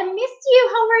God, I missed you.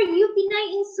 How are you, Pinay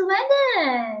in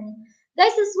Sweden?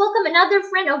 Guys, let's welcome another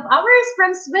friend of ours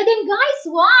from Sweden. Guys,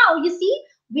 wow, you see,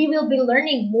 we will be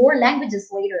learning more languages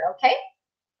later, okay?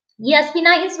 Yes,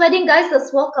 Pinay in Sweden, guys,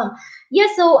 let's welcome.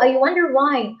 Yes, so I wonder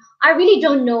why. I really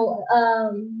don't know.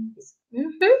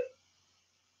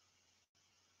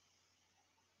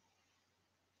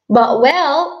 But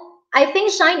well, I think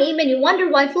Shine Amen, you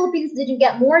wonder why Philippines didn't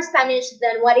get more Spanish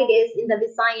than what it is in the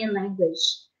Visayan language.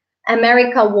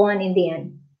 America won in the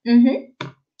end.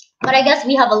 But I guess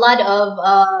we have a lot of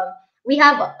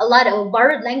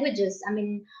borrowed languages. I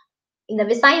mean, in the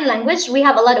Visayan language, we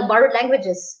have a lot of borrowed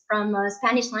languages from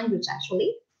Spanish language,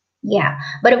 actually. Yeah,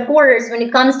 but of course, when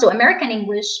it comes to American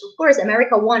English, of course,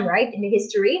 America won, right, in the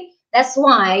history. That's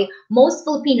why most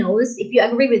Filipinos, if you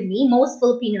agree with me, most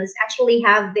Filipinos actually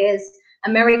have this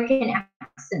American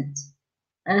accent.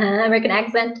 American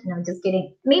accent. No, just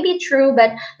kidding. Maybe true,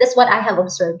 but that's what I have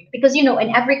observed. Because in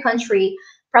every country,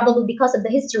 probably because of the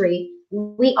history,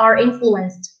 we are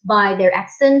influenced by their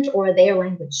accent or their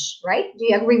language, right? Do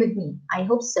you agree with me? I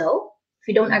hope so. If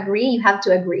you don't agree, you have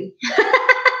to agree.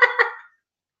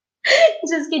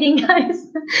 Just kidding, guys.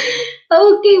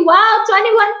 Okay, wow,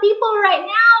 21 people right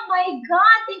now. My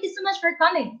God, thank you so much for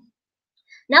coming.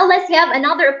 Now let's have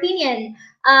another opinion.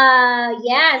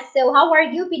 Yes, so how are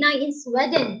you, Pinay, in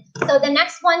Sweden? So the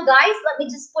next one, guys, let me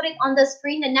just put it on the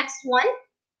screen. The next one,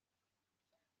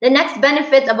 the next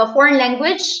benefit of a foreign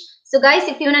language. So guys,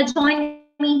 if you want to join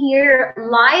me here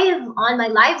live on my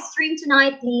live stream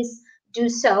tonight, please do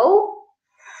so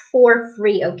for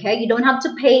free, okay? You don't have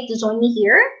to pay to join me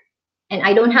here, and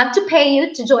I don't have to pay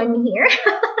you to join me here.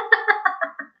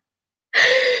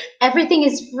 Everything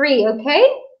is free, okay?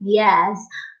 Yes.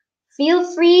 Feel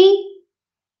free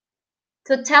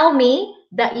to tell me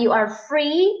that you are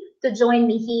free to join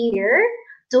me here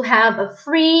to have a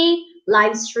free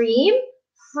live stream,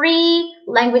 free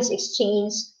language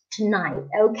exchange tonight,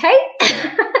 okay?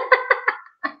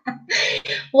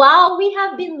 Wow, we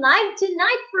have been live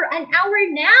tonight for an hour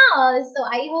now. So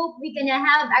I hope we're gonna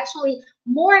have actually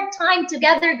more time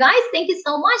together, guys. Thank you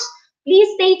so much. Please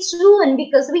stay tuned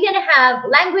because we're gonna have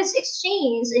language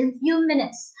exchange in a few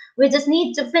minutes. We just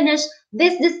need to finish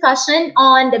this discussion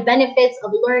on the benefits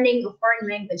of learning a foreign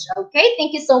language. Okay,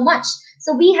 thank you so much.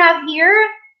 So we have here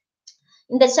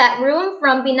in the chat room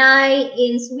from Binay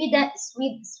in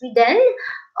Sweden.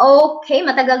 Okay,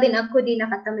 matagal din ako di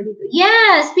nakatama dito.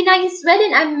 Yes, Pinay in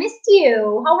Sweden, I missed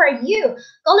you. How are you?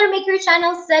 Color Maker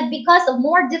Channel said because of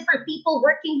more different people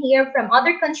working here from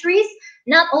other countries,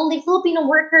 not only Filipino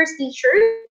workers,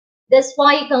 teachers, that's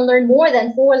why you can learn more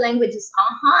than 4 languages.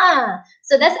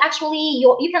 So that's actually,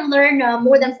 you can learn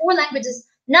more than 4 languages,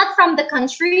 not from the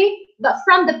country, but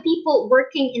from the people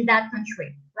working in that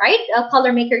country, right?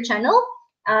 Color Maker Channel.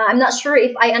 I'm not sure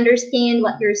if I understand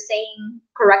what you're saying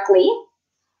correctly.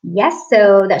 Yes,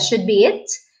 so that should be it.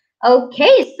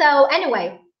 Okay, so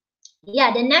anyway,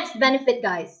 yeah, the next benefit,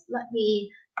 guys. Let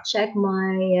me check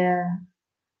my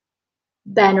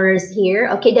banners here.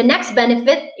 Okay, the next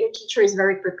benefit, your teacher is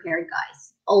very prepared,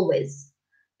 guys, always.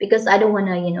 Because I don't want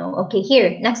to, okay,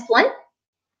 here, next one.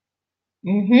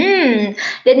 The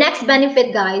next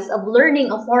benefit, guys, of learning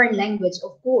a foreign language,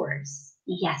 of course,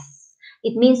 yes,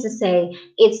 it means to say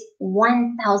it's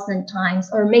 1,000 times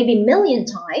or maybe million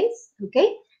times,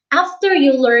 okay? After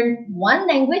you learn one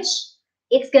language,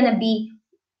 it's gonna be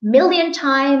million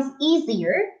times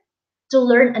easier to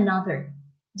learn another.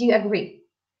 Do you agree?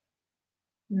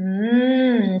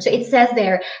 So it says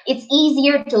there, it's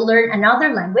easier to learn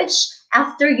another language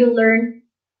after you learn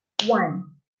one.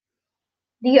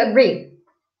 Do you agree?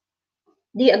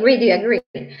 Do you agree? Do you agree?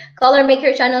 Color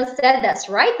Maker Channel said that's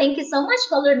right. Thank you so much,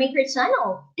 Color Maker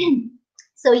Channel.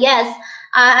 So yes,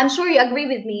 I'm sure you agree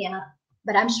with me,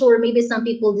 but I'm sure maybe some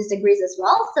people disagrees as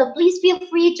well. So please feel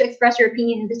free to express your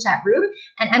opinion in the chat room,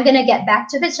 and I'm gonna get back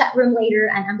to the chat room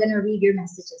later, and I'm gonna read your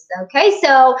messages. Okay?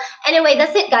 So anyway,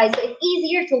 that's it, guys. So it's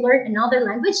easier to learn another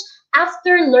language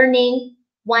after learning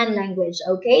one language.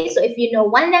 Okay? So if you know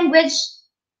one language,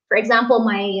 for example,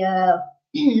 my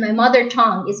my mother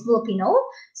tongue is Filipino.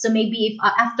 So maybe if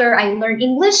after I learn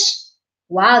English,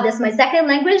 wow, that's my second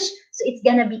language. So it's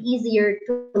gonna be easier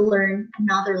to learn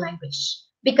another language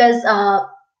because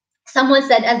someone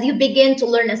said as you begin to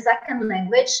learn a second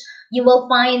language, you will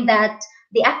find that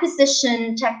the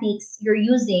acquisition techniques you're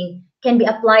using can be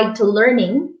applied to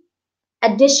learning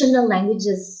additional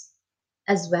languages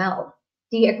as well.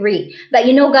 Do you agree? But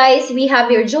guys, we have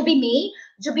here Joby May.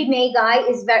 Joby May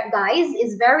is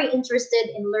very interested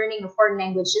in learning a foreign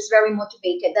language. She's very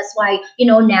motivated. That's why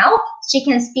now she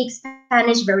can speak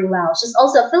Spanish very well. She's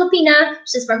also a Filipina.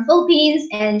 She's from Philippines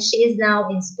and she is now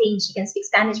in Spain. She can speak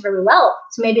Spanish very well.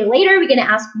 So maybe later we're gonna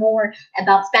ask more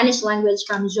about Spanish language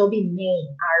from Joby May.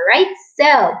 All right.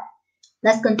 So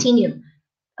let's continue.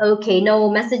 Okay,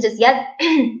 no messages yet.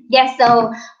 Yes.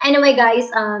 So anyway, guys,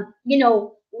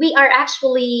 we are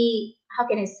actually, how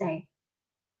can I say?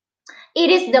 It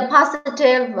is the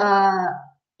positive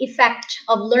effect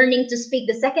of learning to speak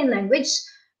the second language,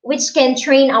 which can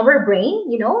train our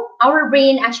brain. Our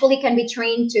brain actually can be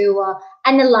trained to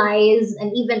analyze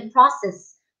and even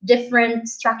process different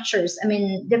structures. I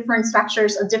mean, different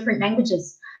structures of different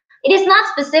languages. It is not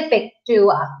specific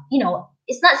to,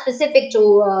 it's not specific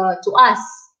to us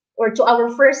or to our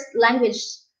first language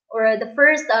or the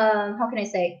first, how can I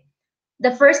say,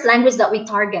 the first language that we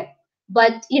target.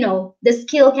 But the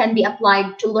skill can be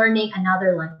applied to learning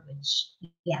another language.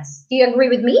 Yes. Do you agree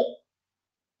with me?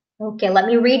 Okay, let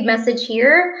me read message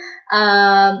here.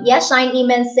 Yes, Shine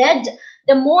Iman said,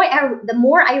 the more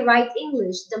I write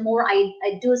English, the more I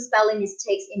do spelling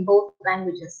mistakes in both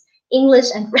languages, English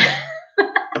and French.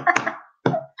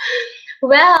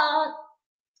 Well,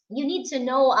 you need to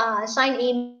know, Shine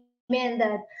Amen,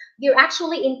 that you're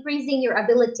actually increasing your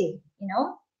ability,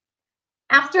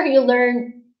 after you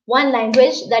learn one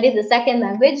language, that is the second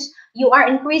language, you are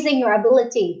increasing your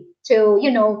ability to,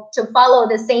 to follow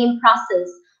the same process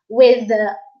with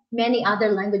many other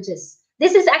languages.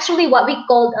 This is actually what we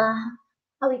call,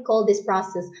 how we call this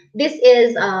process. This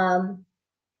is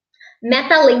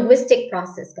meta-linguistic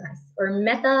process, guys, or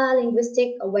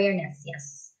meta-linguistic awareness.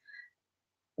 Yes,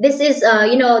 this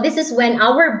is when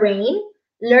our brain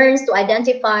learns to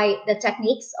identify the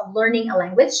techniques of learning a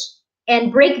language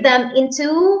and break them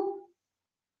into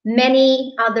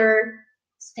many other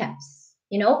steps.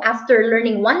 After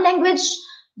learning one language,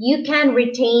 you can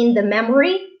retain the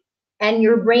memory, and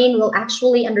your brain will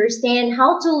actually understand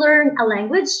how to learn a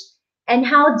language and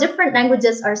how different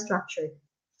languages are structured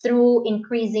through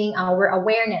increasing our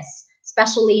awareness,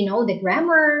 especially, the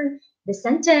grammar, the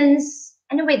sentence,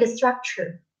 anyway, the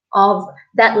structure of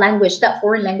that language, that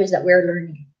foreign language that we're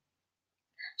learning.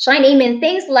 Shine Amen.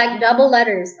 Things like double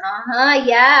letters.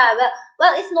 Yeah.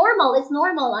 Well, it's normal. It's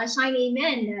normal. Shine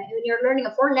Amen. When you're learning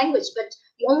a foreign language, but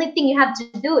the only thing you have to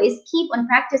do is keep on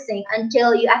practicing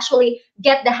until you actually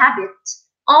get the habit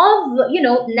of,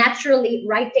 naturally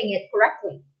writing it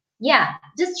correctly. Yeah,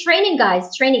 just training,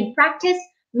 guys. Training. Practice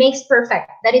makes perfect.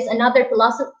 That is another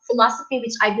philosophy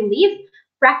which I believe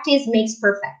practice makes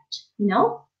perfect.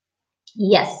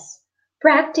 Yes.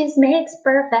 Practice makes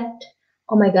perfect.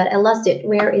 Oh my God, I lost it.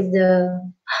 Where is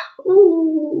the...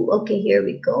 Ooh, okay, here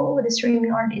we go. The streaming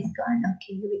art is gone.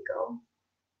 Okay, here we go.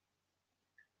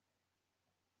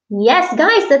 Yes,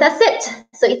 guys, so that's it.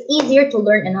 So it's easier to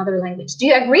learn another language. Do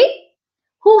you agree?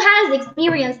 Who has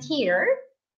experienced here?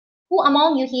 Who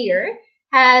among you here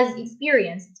has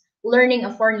experienced learning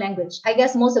a foreign language? I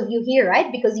guess most of you here,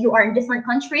 right? Because you are in different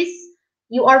countries.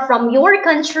 You are from your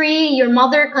country, your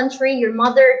mother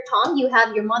tongue. You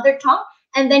have your mother tongue,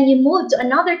 and then you move to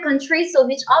another country, so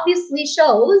which obviously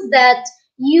shows that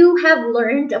you have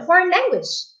learned a foreign language.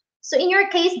 So in your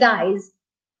case, guys,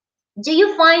 do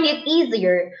you find it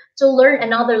easier to learn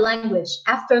another language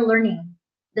after learning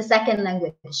the second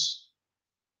language?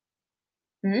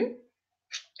 Hmm?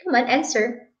 Come on,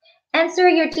 answer. Answer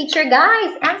your teacher,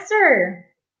 guys. Answer.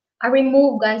 I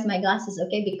remove, guys, my glasses,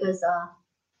 okay, because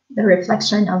the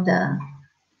reflection of the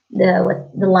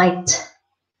light.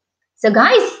 So,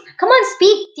 guys, come on,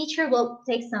 speak. Teacher will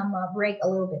take some break a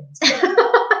little bit.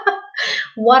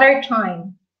 Water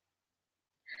time.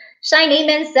 Shine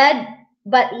Amen said,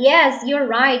 but yes, you're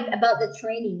right about the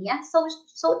training. Yeah,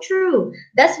 so true.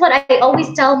 That's what I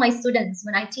always tell my students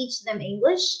when I teach them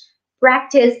English.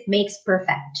 Practice makes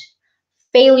perfect.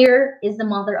 Failure is the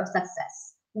mother of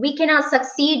success. We cannot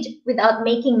succeed without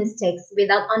making mistakes,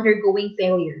 without undergoing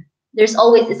failure. It's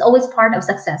always part of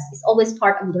success. It's always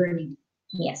part of learning.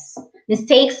 Yes.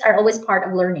 Mistakes are always part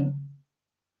of learning.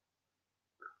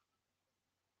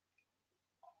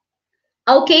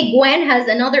 Okay, Gwen has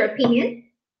another opinion.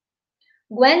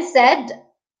 Gwen said,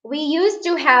 we used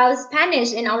to have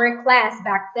Spanish in our class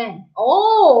back then.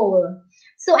 Oh,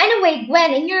 so anyway,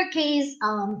 Gwen, in your case,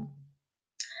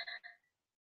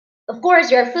 of course,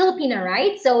 you're Filipino,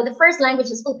 right? So the first language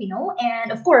is Filipino,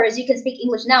 and of course, you can speak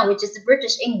English now, which is the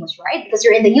British English, right? Because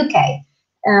you're in the UK,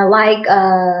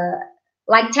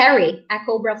 like Terry at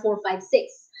Cobra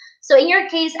 456. So in your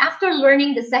case, after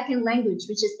learning the second language,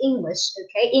 which is English,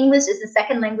 okay, English is the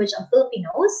second language of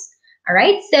Filipinos, all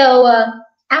right. So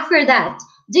after that,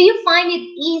 do you find it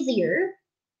easier?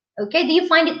 Okay, do you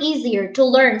find it easier to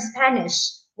learn Spanish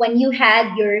when you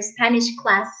had your Spanish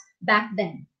class back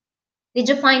then? Did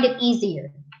you find it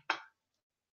easier?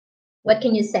 What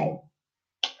can you say?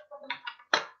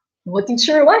 What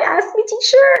teacher? What? Ask me,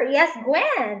 teacher. Yes,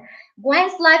 Gwen.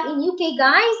 Gwen's life in UK,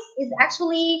 guys, is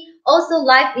actually also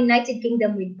life in United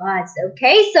Kingdom with Buds.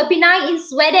 Okay, so Pinay in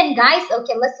Sweden, guys.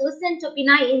 Okay, let's listen to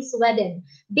Pinay in Sweden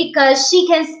because she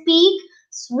can speak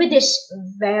Swedish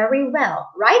very well,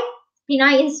 right?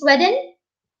 Pinay in Sweden.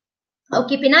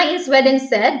 Okay, Pinay in Sweden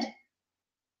said,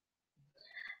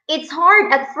 it's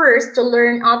hard at first to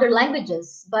learn other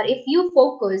languages, but if you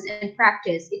focus and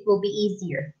practice, it will be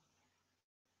easier.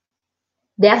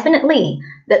 Definitely.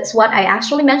 That's what I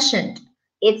actually mentioned.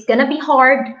 It's going to be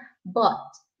hard, but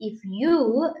if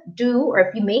you do, or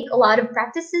if you make a lot of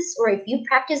practices, or if you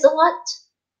practice a lot,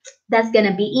 that's going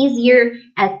to be easier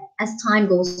as time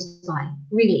goes by.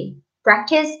 Really.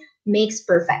 Practice makes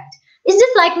perfect. It's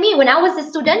just like me when I was a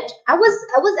student. I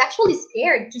was actually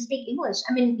scared to speak English.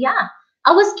 I mean, yeah,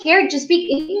 I was scared to speak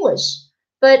English.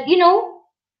 But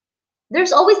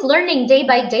there's always learning day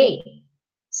by day.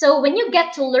 So when you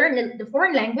get to learn the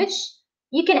foreign language,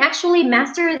 you can actually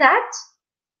master that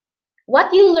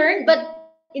what you learn, but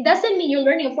it doesn't mean you're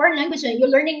learning a foreign language and you're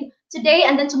learning today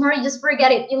and then tomorrow you just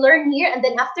forget it. You learn here and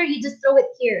then after you just throw it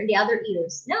here in the other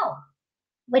ears. No.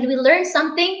 When we learn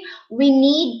something, we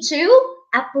need to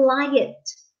apply it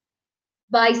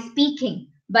by speaking,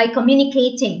 by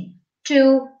communicating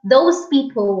to those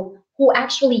people who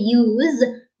actually use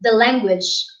the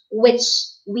language which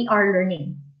we are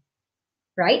learning,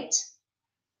 right?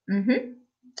 Mm-hmm.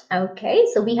 Okay,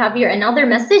 so we have here another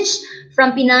message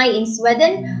from Pinay in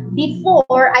Sweden.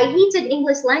 Before, I hated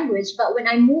English language, but when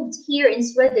I moved here in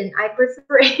Sweden, I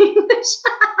prefer English.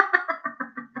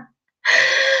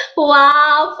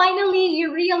 Wow, finally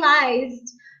you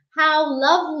realized how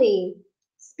lovely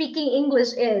speaking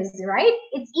English is, right?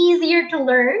 It's easier to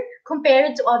learn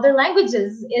compared to other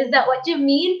languages. Is that what you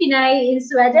mean, Pinay in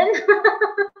Sweden?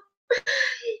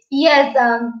 Yes,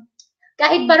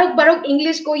 kahit barog-barog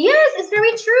English ko, yes, it's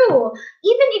very true.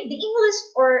 Even if the English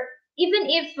or even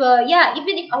if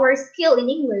our skill in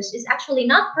English is actually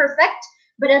not perfect,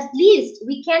 but at least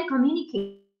we can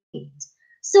communicate.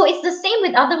 So it's the same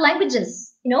with other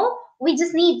languages. We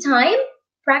just need time,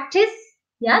 practice,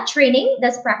 yeah, training,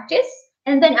 that's practice.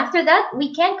 And then after that,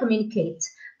 we can communicate.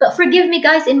 But forgive me,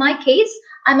 guys, in my case,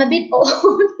 I'm a bit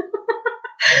old.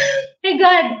 My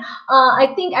God,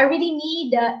 I think I really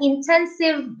need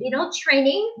intensive,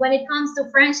 training when it comes to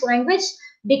French language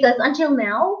because until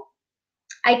now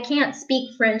I can't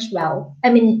speak French well. I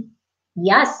mean,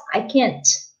 yes, I can't.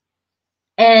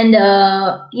 And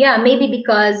yeah, maybe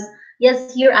because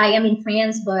yes, here I am in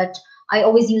France, but I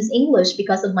always use English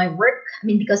because of my work. I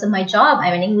mean, because of my job,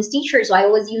 I'm an English teacher, so I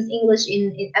always use English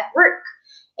in at work.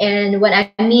 And when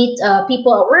I meet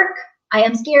people at work, I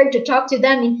am scared to talk to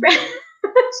them in French.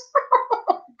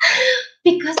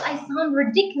 Because I sound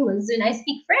ridiculous when I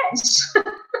speak French.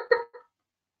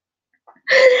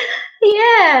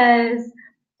 Yes.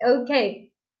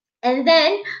 Okay. And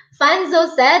then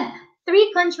Fanzo said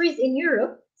 3 countries in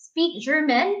Europe speak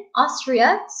German,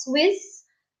 Austria, Swiss,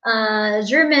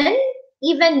 German,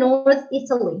 even North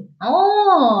Italy.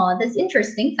 Oh, that's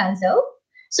interesting, Fanzo.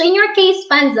 So in your case,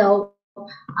 Fanzo,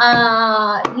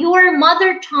 your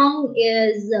mother tongue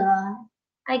is,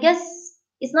 I guess,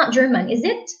 it's not German, is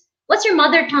it? What's your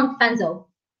mother tongue, Fanzo?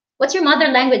 What's your mother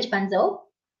language, Fanzo?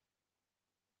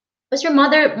 What's your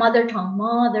mother tongue?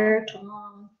 Mother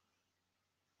tongue.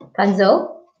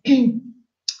 Fanzo?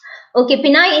 Okay,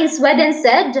 Pinay in Sweden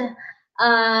said,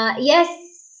 yes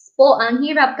po, ang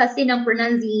hirap kasi ng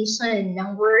pronunciation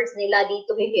ng words nila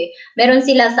dito. Hehe. Meron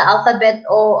sila sa alphabet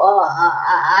o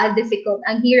difficult.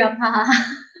 Ang hirap, ha.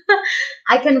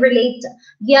 I can relate.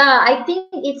 Yeah, I think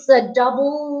it's a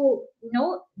double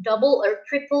or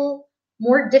triple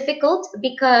more difficult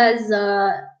because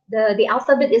the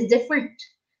alphabet is different.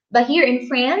 But here in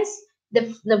France,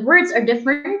 the words are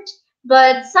different,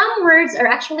 but some words are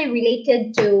actually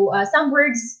related to some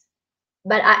words.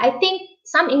 But I think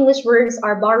some English words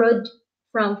are borrowed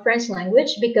from French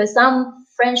language because some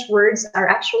French words are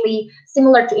actually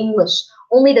similar to English.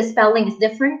 Only the spelling is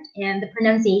different and the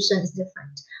pronunciation is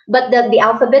different. But the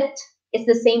alphabet is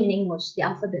the same in English, the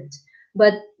alphabet.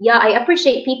 But yeah, I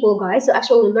appreciate people, guys, who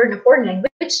actually learn a foreign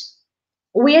language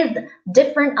with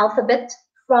different alphabet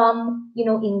from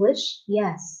English.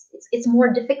 Yes, it's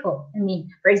more difficult. I mean,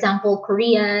 for example,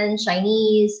 Korean,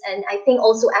 Chinese, and I think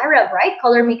also Arab, right?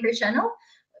 Color Maker Channel.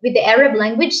 With the Arab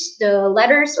language, the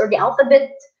letters or the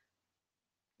alphabet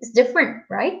is different,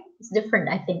 right? It's different,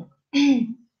 I think.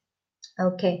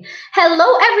 Okay. Hello,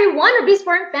 everyone. Ruby's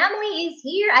Foreign family is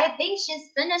here. I think she's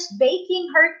finished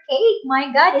baking her cake. My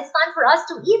God, it's time for us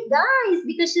to eat, guys,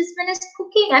 because she's finished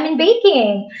cooking. I mean,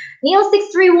 baking.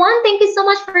 Neil631, thank you so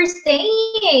much for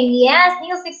staying. Yes,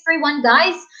 Neil631,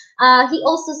 guys. He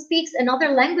also speaks another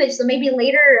language, so maybe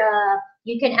later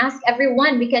you can ask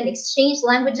everyone. We can exchange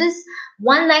languages.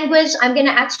 One language, I'm going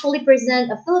to actually present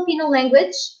a Filipino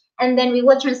language, and then we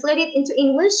will translate it into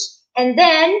English. And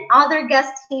then other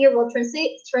guests here will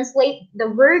translate the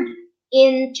word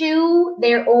into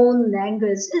their own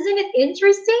language. Isn't it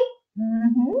interesting?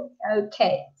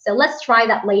 Okay, so let's try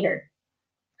that later.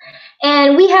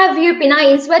 And we have here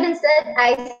Pinay in Sweden said,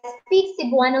 I speak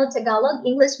Cebuano, Tagalog,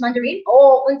 English, Mandarin,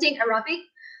 unting Arabic.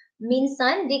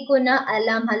 Minsan, di ko na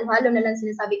alam, halo-halo na lang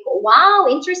sinasabi ko. Wow,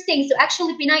 interesting. So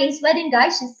actually, Pinay in Sweden,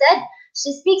 guys, she said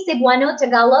she speaks Cebuano,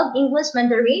 Tagalog, English,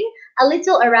 Mandarin, a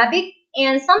little Arabic,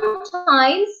 and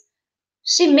sometimes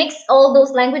She mixed all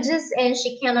those languages and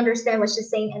she can't understand what she's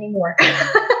saying anymore.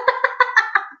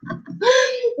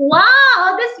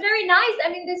 Wow, that's very nice. I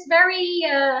mean, that's very.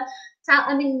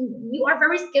 I mean, you are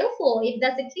very skillful. If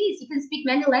that's the case, you can speak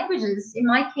many languages. In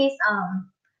my case,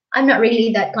 I'm not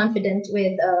really that confident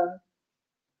with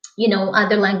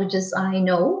other languages I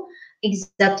know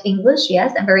except English.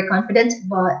 Yes, I'm very confident,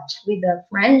 but with the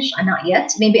French, I'm not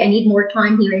yet. Maybe I need more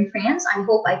time here in France. I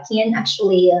hope I can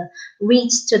actually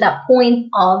reach to that point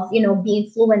of being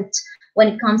fluent when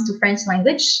it comes to French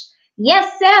language.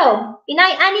 Yes, so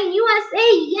Pinay Ani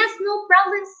USA. Yes, no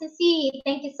problem, Sissy.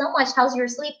 Thank you so much. How's your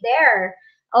sleep there?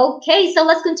 Okay, so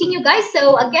let's continue, guys.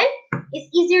 So again, it's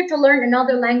easier to learn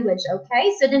another language.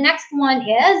 Okay, so the next one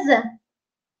is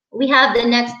we have the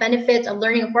next benefit of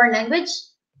learning a foreign language.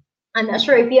 I'm not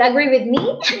sure if you agree with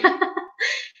me.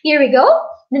 Here we go.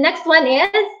 The next one is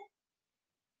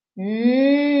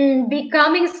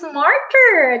becoming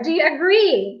smarter. Do you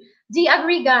agree? Do you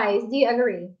agree, guys? Do you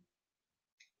agree?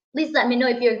 Please let me know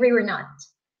if you agree or not.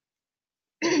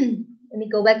 Let me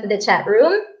go back to the chat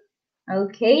room.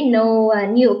 Okay, no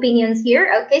new opinions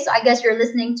here. Okay, so I guess you're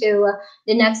listening to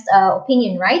the next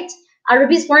opinion, right?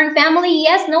 Ruby's foreign family.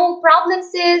 Yes, no problem,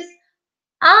 sis.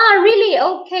 Ah, really?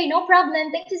 Okay, no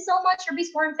problem. Thank you so much, Ruby's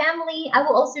foreign family. I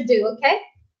will also do, okay?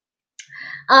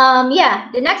 Yeah,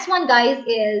 the next one, guys,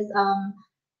 is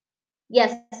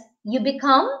yes, you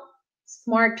become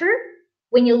smarter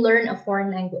when you learn a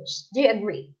foreign language. Do you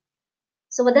agree?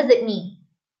 So what does it mean?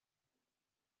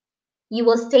 You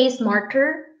will stay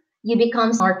smarter, you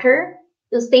become smarter,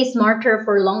 you'll stay smarter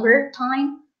for a longer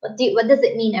time. What does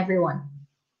it mean, everyone?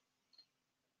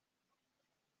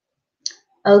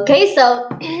 Okay, so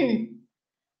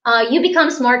you become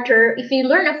smarter. If you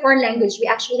learn a foreign language, we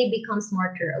actually become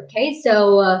smarter. Okay,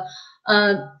 so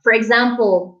for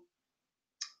example,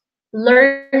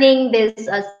 learning this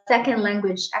second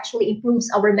language actually improves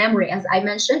our memory, as I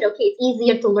mentioned. Okay, it's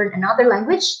easier to learn another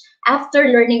language after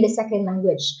learning the second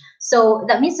language. So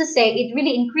that means to say it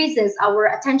really increases our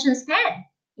attention span.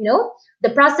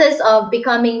 The process of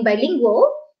becoming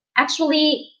bilingual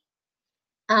actually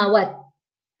what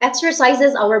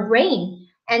exercises our brain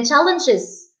and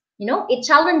challenges, it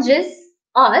challenges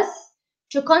us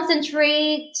to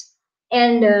concentrate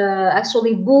and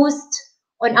actually boost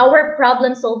on our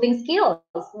problem solving skills.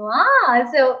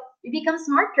 Wow, so we become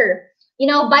smarter.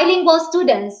 Bilingual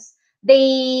students,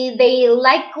 they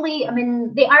likely, I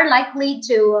mean, they are likely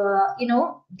to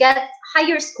get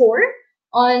higher score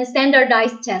on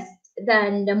standardized tests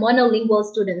than the monolingual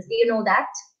students. Do you know that?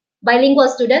 Bilingual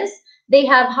students, they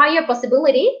have higher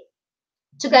possibility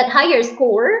to get higher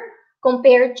score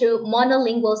compared to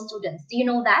monolingual students. Do you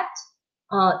know that?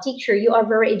 Teacher, you are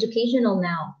very educational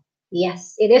now.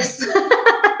 Yes, it is.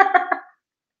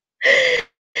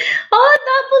 Oh,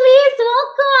 the police,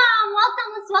 welcome. Welcome,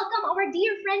 let's welcome our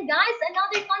dear friend, guys,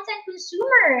 another content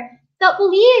consumer. The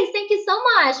police, thank you so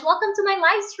much. Welcome to my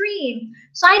live stream.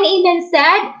 Shine Amen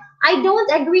said, I don't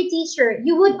agree, teacher.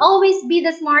 You would always be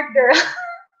the smart girl.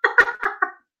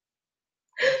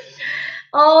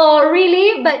 Oh,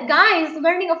 really? But guys,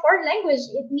 learning a foreign language,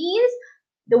 it means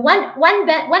the one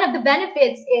of the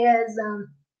benefits is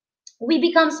we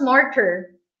become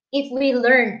smarter if we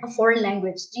learn a foreign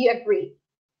language. Do you agree?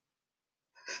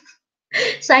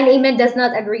 Sign Amen does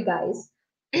not agree, guys.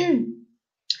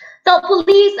 So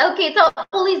police, okay, so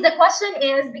police, the question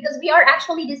is, because we are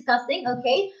actually discussing,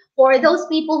 okay, for those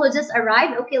people who just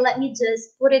arrived, okay, let me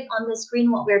just put it on the screen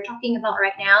what we're talking about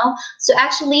right now. So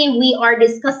actually we are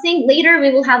discussing, later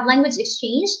we will have language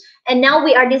exchange, and now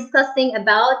we are discussing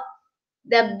about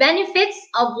the benefits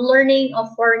of learning a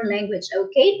foreign language,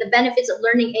 okay, the benefits of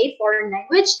learning a foreign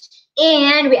language.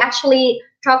 And we actually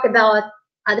talk about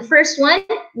the first one,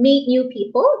 meet new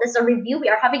people. That's a review. We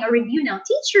are having a review now.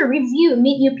 Teacher review,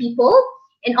 meet new people,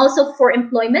 and also for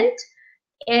employment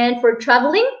and for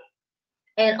traveling,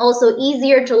 and also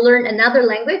easier to learn another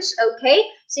language. Okay,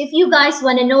 so if you guys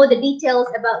want to know the details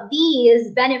about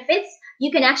these benefits,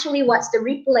 you can actually watch the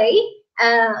replay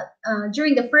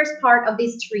during the first part of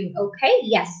this stream. Okay,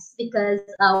 yes, because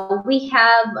we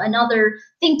have another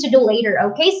thing to do later.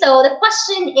 Okay, so the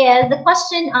question is,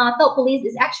 thought police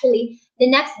is actually the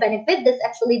next benefit. That's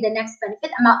actually the next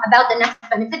benefit. About the next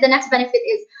benefit. The next benefit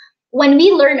is when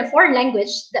we learn a foreign language,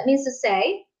 that means to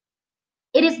say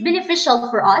it is beneficial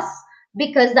for us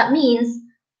because that means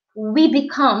we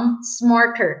become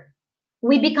smarter.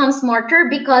 We become smarter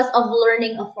because of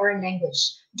learning a foreign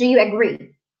language. Do you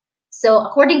agree? So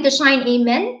according to Shine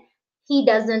Amen, he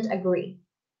doesn't agree.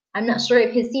 I'm not sure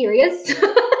if he's serious.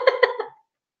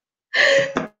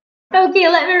 Okay,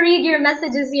 let me read your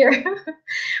messages here.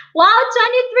 Wow,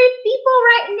 23 people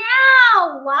right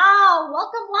now. Wow.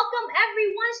 Welcome, welcome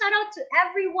everyone. Shout out to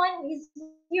everyone who is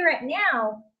here right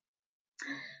now.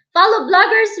 Follow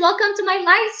bloggers, welcome to my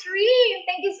live stream.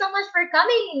 Thank you so much for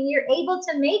coming. You're able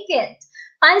to make it.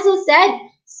 Fanzo said,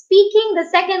 speaking the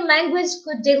second language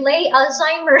could delay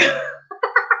Alzheimer.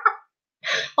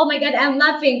 Oh my god, I'm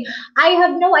laughing. I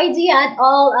have no idea at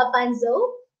all,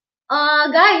 Fanzo.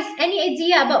 Guys, any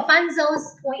idea about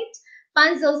Fanzo's point?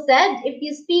 Fanzo said, if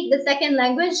you speak the second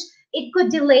language, it could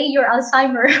delay your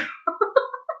Alzheimer.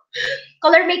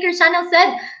 Color Maker Channel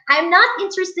said, I'm not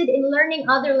interested in learning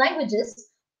other languages,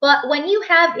 but when you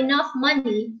have enough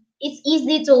money, it's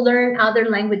easy to learn other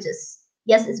languages.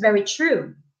 Yes, it's very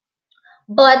true.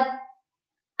 But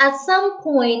at some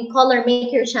point, Color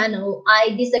Maker Channel,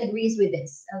 I disagrees with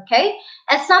this. Okay,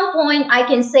 at some point, I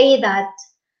can say that.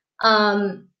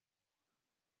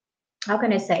 How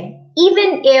can I say?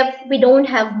 Even if we don't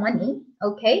have money,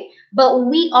 okay, but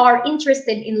we are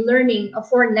interested in learning a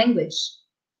foreign language.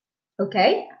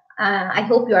 Okay, I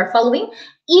hope you are following.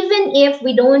 Even if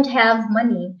we don't have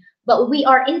money, but we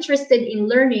are interested in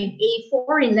learning a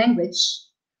foreign language,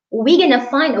 we're gonna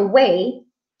find a way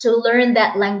to learn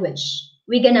that language.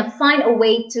 We're gonna find a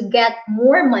way to get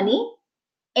more money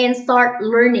and start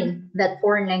learning that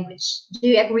foreign language. Do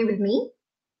you agree with me?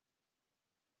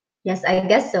 Yes, I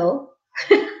guess so.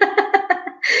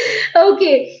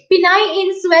 Okay, Pinay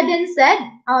in Sweden said,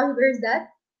 oh, where's that?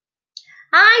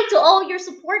 Hi to all your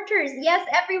supporters. Yes,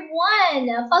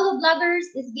 everyone. Follow Bloggers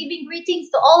is giving greetings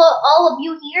to all of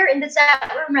you here in the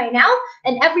chat room right now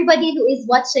and everybody who is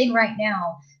watching right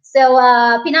now. So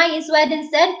Pinay in Sweden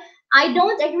said, I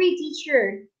don't agree,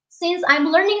 teacher. Since I'm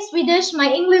learning Swedish,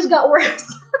 my English got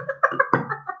worse.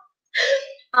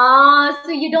 Ah,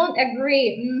 so you don't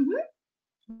agree.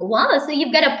 Wow, so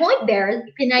you've got a point there,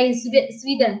 Pinay in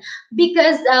Sweden,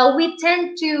 because we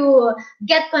tend to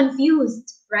get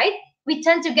confused, right? We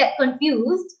tend to get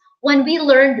confused when we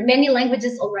learned many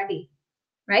languages already,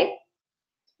 right?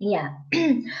 Yeah.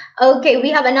 Okay, we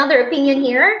have another opinion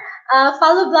here.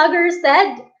 Follow Blogger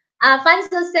said,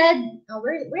 Fanso said, oh,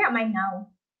 where am I now?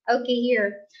 Okay,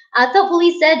 here.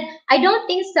 Topoli said, I don't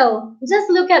think so. Just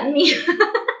look at me.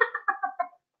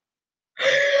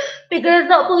 Because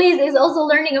Thought Police is also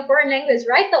learning a foreign language,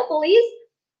 right, Thought Police?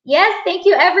 Yes, thank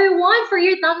you everyone for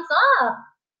your thumbs up.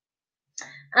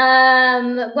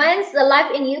 Gwen's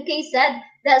Life in UK said,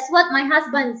 that's what my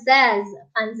husband says,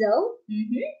 Fanzo.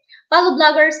 Follow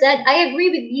Blogger said, I agree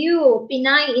with you,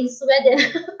 Pinay in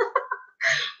Sweden.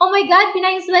 Oh my God,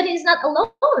 Pinay in Sweden is not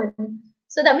alone.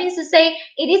 So that means to say,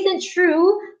 it isn't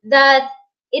true that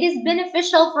it is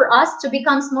beneficial for us to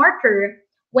become smarter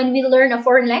when we learn a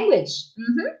foreign language.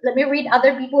 Let me read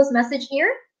other people's message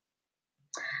here.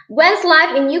 Gwen's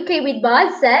Life in UK with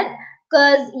Bud said,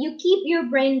 because you keep your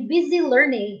brain busy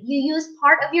learning. You use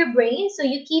part of your brain, so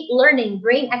you keep learning,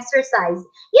 brain exercise.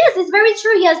 Yes, it's very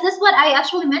true. Yes, that's what I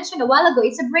actually mentioned a while ago.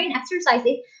 It's a brain exercise.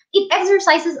 It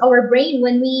exercises our brain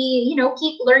when we,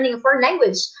 keep learning a foreign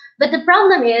language. But the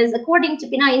problem is, according to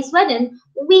Pinay in Sweden,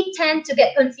 we tend to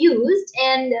get confused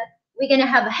and we're going to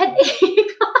have a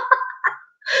headache.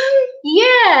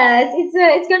 Yes,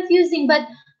 it's confusing, but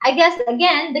I guess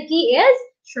again the key is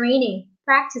training,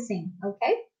 practicing.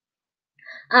 Okay.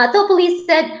 Topoli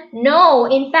said no.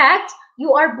 In fact,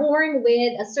 you are born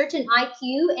with a certain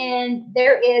IQ, and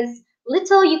there is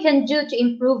little you can do to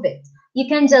improve it. You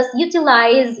can just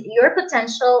utilize your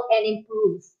potential and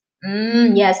improve.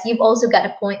 Yes, you've also got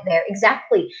a point there.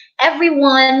 Exactly. Every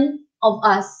one of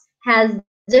us has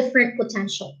different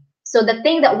potential. So the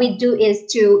thing that we do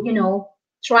is to,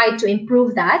 try to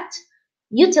improve that,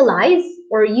 utilize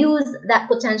or use that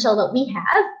potential that we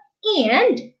have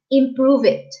and improve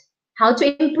it. How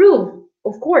to improve?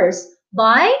 Of course,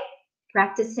 by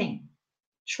practicing,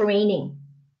 training.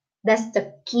 That's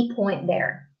the key point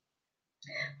there.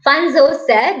 Fanzo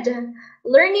said,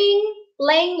 learning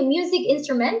playing a music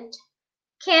instrument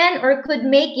can or could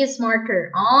make you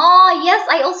smarter. Oh, yes,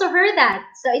 I also heard that.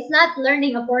 So it's not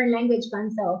learning a foreign language,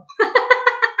 Fanzo.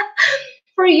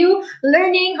 For you,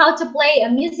 learning how to play a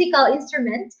musical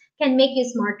instrument can make you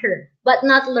smarter, but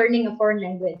not learning a foreign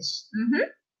language.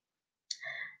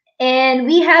 And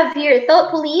we have here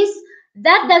Thought Police.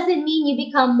 That doesn't mean you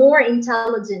become more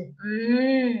intelligent.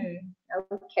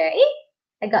 Okay,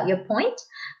 I got your point.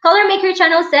 Color Maker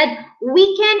Channel said,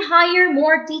 we can hire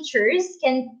more teachers,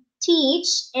 can teach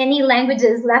any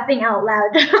languages, laughing out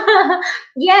loud.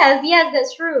 Yes,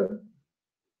 that's true.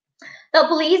 So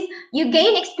please, you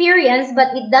gain experience,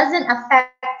 but it doesn't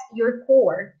affect your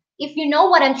core. If you know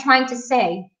what I'm trying to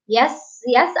say, yes,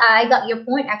 I got your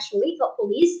point actually, thought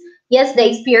police. Yes, the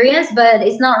experience, but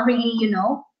it's not really,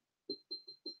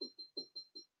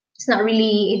 It's not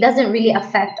really, it doesn't really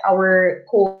affect our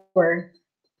core.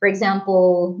 For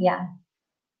example, yeah.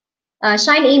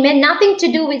 Shine Amen, nothing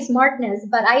to do with smartness,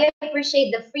 but I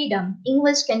appreciate the freedom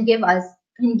English can give us,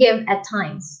 can give at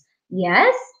times.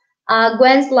 Yes.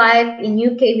 Gwen's life in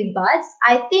UK with buds.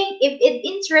 I think if it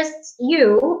interests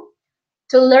you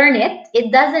to learn it,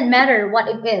 it doesn't matter what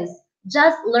it is.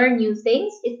 Just learn new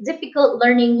things. It's difficult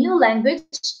learning new language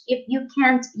if you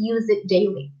can't use it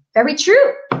daily. Very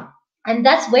true. And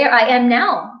that's where I am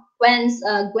now.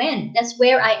 Gwen, that's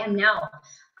where I am now.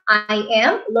 I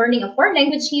am learning a foreign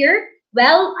language here.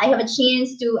 Well, I have a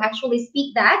chance to actually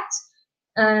speak that.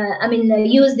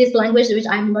 Use this language which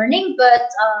I'm learning, but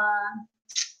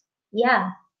yeah,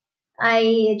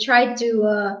 I tried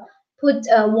to put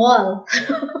a wall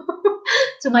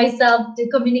to myself to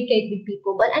communicate with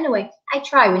people. But anyway, I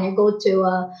try when I go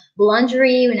to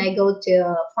laundry, when I go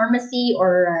to pharmacy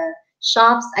or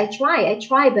shops. I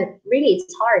try, but really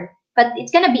it's hard. But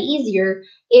it's gonna be easier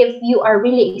if you are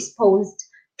really exposed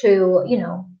to,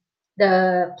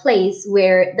 the place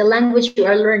where the language you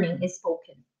are learning is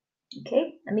spoken.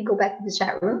 Okay, let me go back to the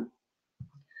chat room.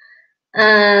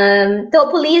 To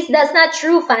police, that's not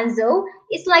true, Fanzo.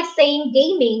 It's like saying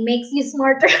gaming makes you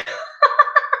smarter.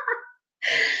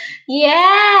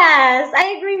 Yes,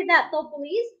 I agree with that, to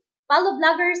police. Follow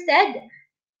Blogger said,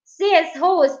 sis,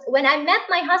 host, when I met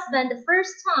my husband the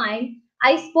first time,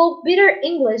 I spoke bitter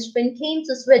English when came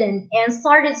to Sweden and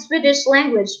started Swedish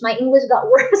language. My English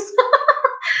got worse.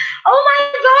 Oh my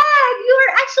God, you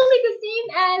are actually the same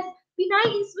as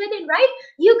Pinay in Sweden, right?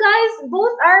 You guys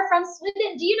both are from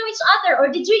Sweden. Do you know each other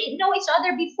or did you know each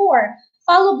other before?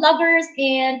 Follow bloggers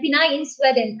and Pinay in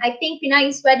Sweden. I think Pinay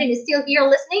in Sweden is still here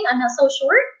listening. I'm not so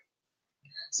sure.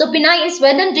 So Pinay in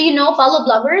Sweden, do you know follow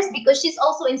bloggers? Because she's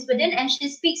also in Sweden and she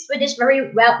speaks Swedish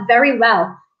very well, very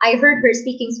well. I heard her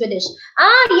speaking Swedish.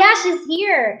 Ah, yeah, she's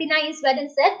here. Pinay in Sweden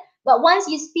said, but once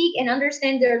you speak and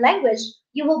understand their language,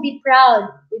 you will be proud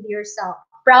with yourself,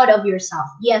 proud of yourself.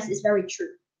 Yes, it's very true.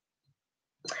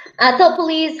 Top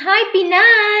police, hi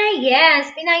Pinay.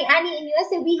 Yes, Pinay Annie in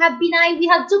USA. We have Pinay. We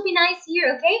have two Pinays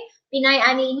here. Okay, Pinay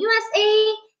Annie in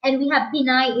USA, and we have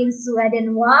Pinay in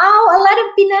Sweden. Wow, a lot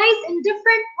of Pinays in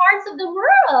different parts of the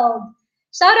world.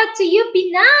 Shout out to you,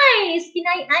 Pinays.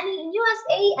 Pinay Annie in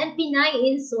USA and Pinay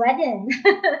in Sweden.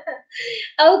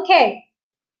 Okay.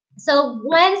 So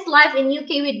Gwen's life in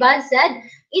UK with Bud said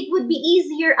it would be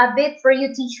easier a bit for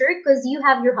you, teacher, because you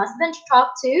have your husband to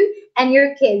talk to and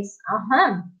your kids.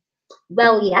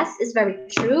 Well, yes, it's very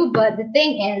true. But the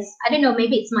thing is, I don't know,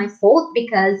 maybe it's my fault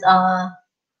because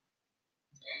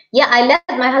yeah, I let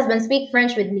my husband speak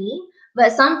French with me.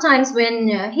 But sometimes when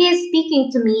he is speaking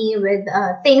to me with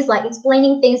things like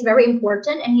explaining things very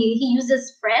important and he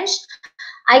uses French,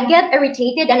 I get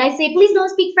irritated and I say, please don't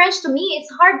speak French to me. It's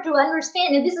hard to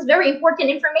understand and this is very important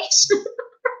information.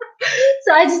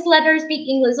 So I just let her speak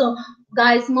English. So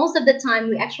guys, most of the time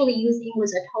we actually use English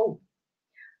at home.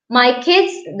 My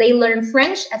kids, they learn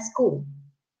French at school.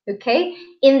 Okay.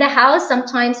 In the house,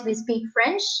 sometimes we speak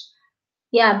French.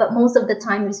 Yeah, but most of the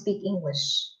time we speak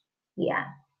English. Yeah.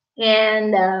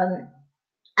 And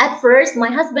at first, my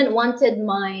husband wanted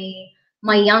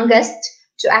my youngest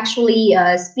to actually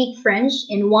speak French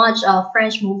and watch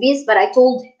French movies, but I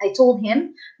told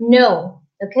him no.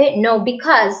 Okay, no,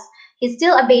 because he's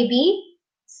still a baby,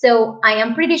 so I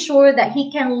am pretty sure that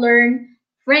he can learn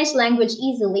French language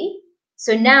easily.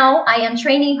 So now I am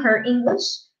training her English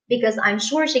because I'm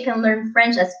sure she can learn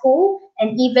French at school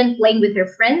and even playing with her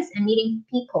friends and meeting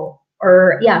people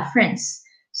or yeah, friends.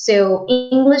 So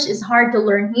English is hard to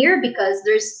learn here because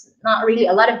there's not really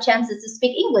a lot of chances to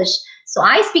speak English. So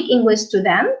I speak English to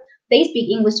them. They speak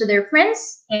English to their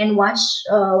friends and watch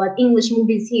English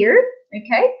movies here.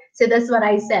 Okay, so that's what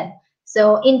I said.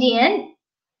 So in the end,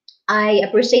 I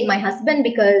appreciate my husband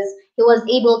because he was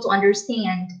able to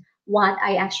understand what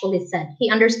I actually said.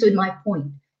 He understood my point.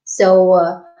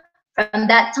 So from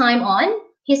that time on,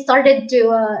 he started to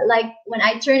like when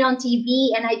I turn on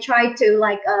TV and I try to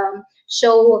like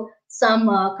show some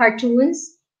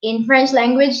cartoons in French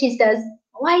language, he says,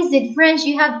 "Why is it French?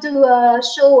 You have to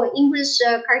show English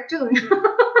cartoon."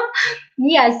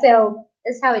 Yeah, so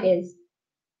that's how it is.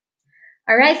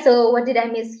 All right, so what did I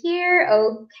miss here?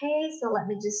 Okay, so let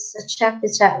me just check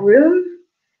the chat room.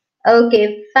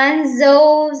 Okay,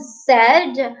 Fanzo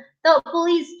said, the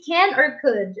police can or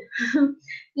could.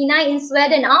 Pinay in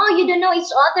Sweden. Oh, you don't know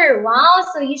each other. Wow,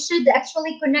 so you should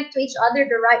actually connect to each other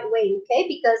the right way, okay?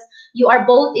 Because you are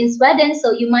both in Sweden,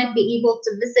 so you might be able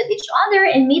to visit each other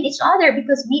and meet each other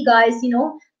because we guys,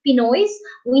 Pinoys,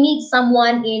 we need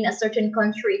someone in a certain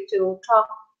country to talk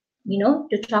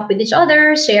to talk with each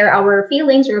other, share our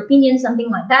feelings or opinions, something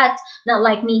like that. Not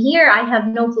like me here, I have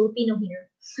no Filipino here.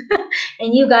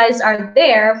 And you guys are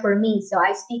there for me, so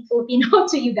I speak Filipino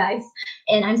to you guys,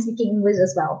 and I'm speaking English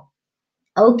as well.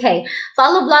 Okay,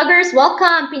 follow bloggers,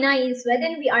 welcome. Pinay in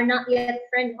Sweden, we are not yet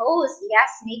friend hosts. Yes,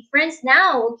 make friends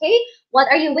now, okay? What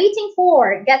are you waiting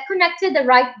for? Get connected the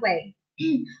right way.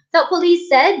 So police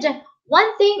said,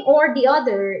 one thing or the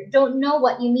other. Don't know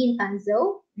what you mean,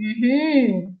 Panzo.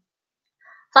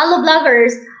 Follow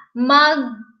bloggers, mag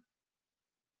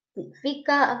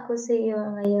Fika ako sa iyo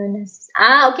ngayon.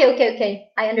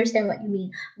 Okay. I understand what you mean.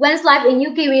 Gwen's live in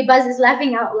UK with Buzz is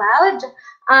laughing out loud.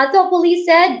 So police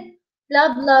said,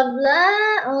 blah, blah,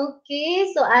 blah.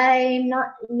 Okay, so I'm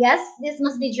not, yes, this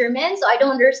must be German, so I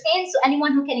don't understand. So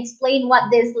anyone who can explain what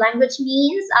this language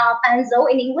means, Panzo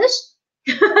in English?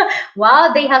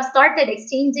 Wow, they have started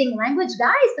exchanging language,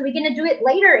 guys. So we're going to do it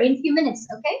later in a few minutes,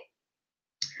 okay?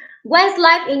 Gwen's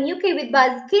life in UK with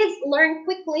Buzz. Kids learn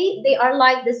quickly. They are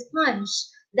like the sponge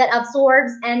that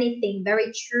absorbs anything.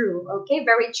 Very true. Okay,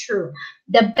 very true.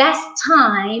 The best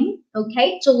time,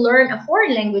 okay, to learn a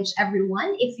foreign language,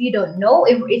 everyone, if you don't know,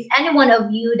 if any one of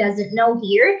you doesn't know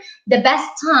here, the best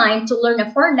time to learn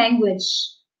a foreign language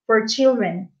for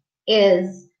children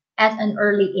is at an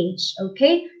early age,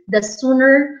 okay? The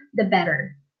sooner, the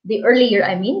better. The earlier,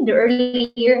 the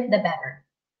earlier, the better.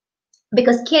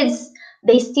 Because kids,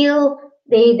 they still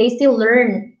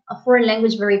learn a foreign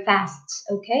language very fast,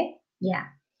 okay? Yeah.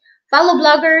 Follow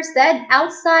blogger said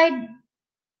outside.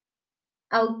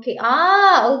 Okay.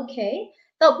 Okay.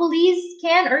 So police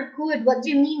can or could. What do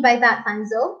you mean by that,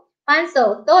 Panzo?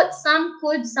 Panzo, thought some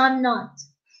could, some not.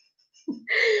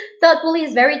 Thought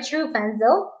police, very true,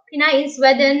 Panzo. Pinay in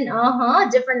Sweden,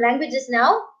 different languages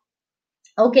now.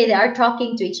 Okay, they are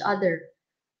talking to each other.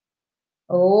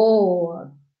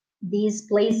 Oh, these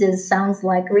places sounds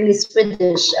like really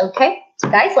Swedish. Okay, so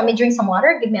guys, let me drink some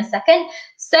water. Give me a second.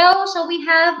 So shall we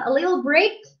have a little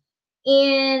break?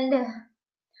 And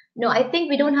no, I think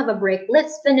we don't have a break.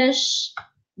 Let's finish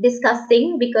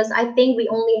discussing because I think we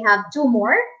only have two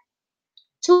more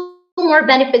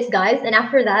benefits, guys. And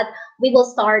after that, we will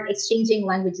start exchanging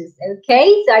languages.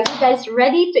 Okay, so are you guys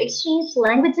ready to exchange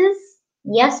languages?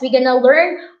 Yes, we're gonna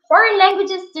learn foreign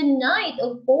languages tonight,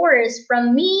 of course.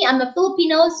 From me, I'm a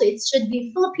Filipino, so it should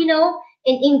be Filipino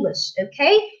in English,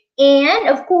 okay? And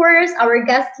of course, our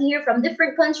guests here from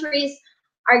different countries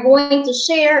are going to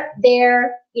share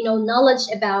their, knowledge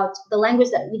about the language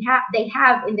that they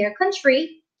have in their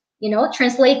country,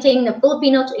 translating the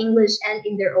Filipino to English and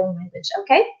in their own language,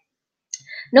 okay?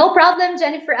 No problem,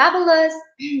 Jennifer Abelos.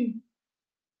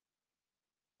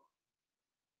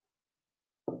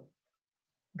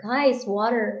 Guys,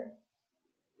 water.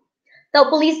 So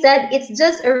police said it's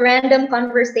just a random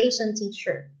conversation,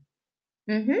 teacher.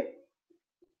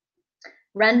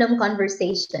 Random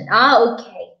conversation.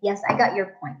 Okay. Yes, I got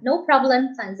your point. No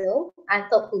problem, Fanzo. I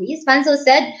thought police. Fanzo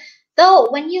said, so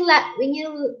when you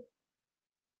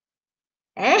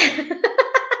hey,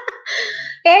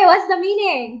 what's the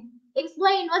meaning?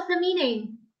 Explain, what's the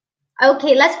meaning?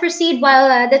 Okay, let's proceed while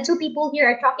the two people here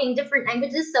are talking different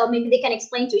languages, so maybe they can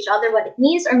explain to each other what it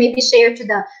means, or maybe share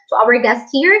to our guest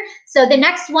here. So the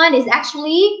next one is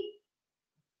actually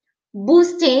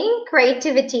boosting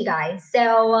creativity, guys.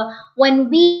 So when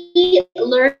we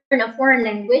learn a foreign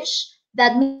language,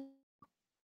 that means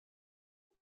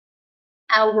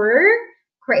our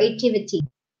creativity.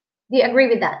 Do you agree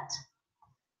with that?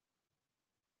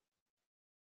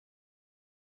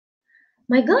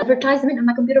 My God, advertisement on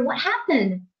my computer. What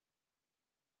happened?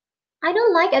 I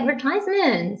don't like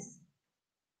advertisements.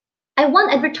 I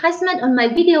want advertisement on my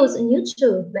videos on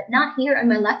YouTube, but not here on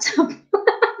my laptop.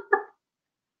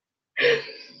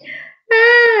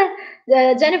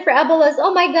 Jennifer Abelas,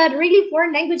 oh my God, really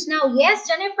foreign language now? Yes,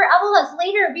 Jennifer Abelas,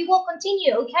 later we will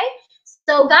continue, okay?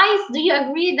 So guys, do you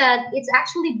agree that it's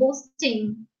actually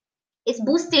boosting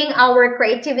our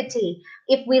creativity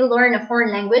if we learn a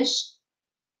foreign language?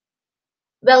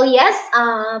 Well, yes,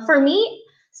 for me,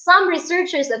 some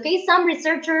researchers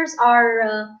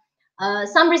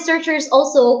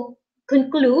also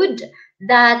conclude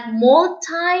that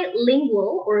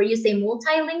multilingual,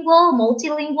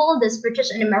 this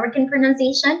British and American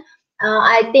pronunciation.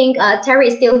 I think Terry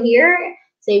is still here.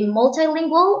 Say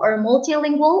multilingual or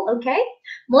multilingual, okay?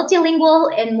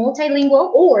 Multilingual and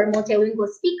multilingual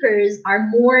speakers are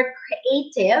more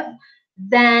creative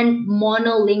than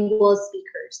monolingual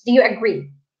speakers. Do you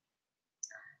agree?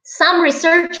 Some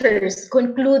researchers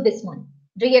conclude this one.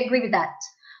 Do you agree with that?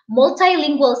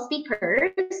 Multilingual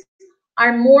speakers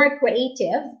are more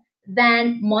creative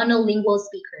than monolingual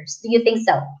speakers. Do you think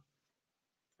so?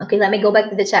 Okay, let me go back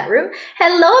to the chat room.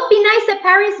 Hello, Pinay sa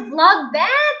Paris vlog,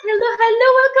 Beth. Hello, hello.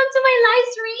 Welcome to my live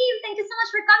stream. Thank you so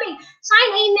much for coming.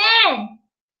 Shine amen.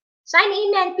 Shine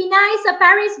amen. Pinay sa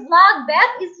Paris vlog,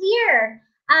 Beth is here.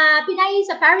 Pinay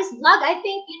sa Paris vlog, I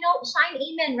think you know Shine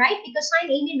amen, right? Because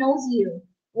Shine amen knows you.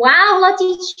 Wow, hello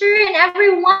teacher and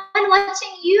everyone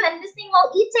watching you and listening while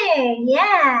eating.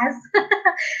 Yes.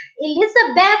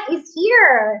 Elizabeth is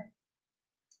here.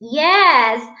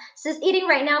 Yes, she's eating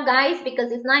right now, guys,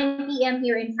 because it's 9 p.m.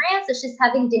 here in France, so she's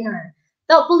having dinner.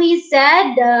 The police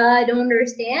said, I don't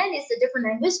understand. It's a different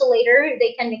language, so later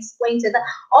they can explain to the.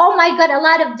 Oh my God, a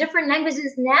lot of different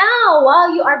languages now. Wow,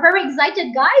 you are very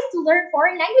excited, guys, to learn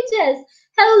foreign languages.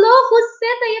 Hello, Jose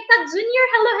Tayatak Jr.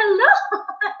 Hello, hello.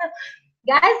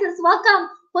 Guys, let's welcome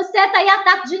Jose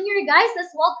Tayatak Jr. Guys, let's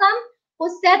welcome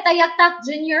Jose Tayatak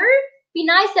Jr.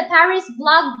 Pinay sa Paris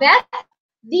vlog, Beth.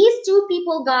 These two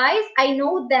people, guys, I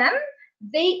know them.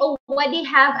 They already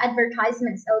have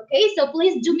advertisements, okay? So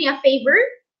please do me a favor.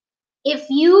 If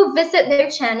you visit their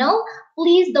channel,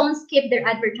 please don't skip their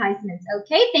advertisements,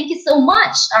 okay? Thank you so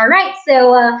much. All right,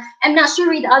 so I'm not sure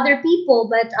with other people,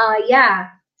 but yeah,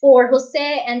 for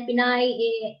Jose and Pinay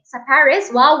sa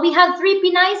Paris, wow, we have 3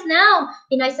 Pinays now.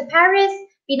 Pinay sa Paris,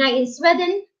 Pinay in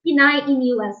Sweden, Pinay in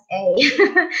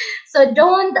USA. So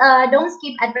don't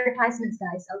skip advertisements,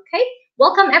 guys, okay?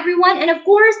 Welcome everyone, and of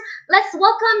course, let's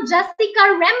welcome Jessica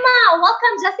Rema.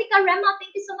 Welcome Jessica Rema.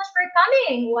 Thank you so much for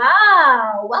coming.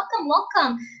 Wow, welcome,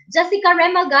 welcome. Jessica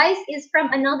Rema, guys, is from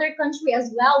another country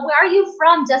as well. Where are you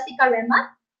from, Jessica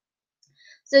Rema?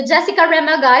 So Jessica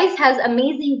Rema, guys, has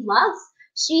amazing vlogs.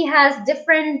 She has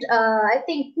different, I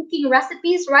think, cooking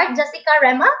recipes, right, Jessica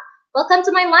Rema? Welcome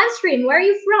to my live stream. Where are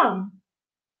you from?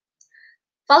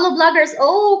 Follow bloggers.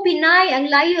 Oh, Pinay, ang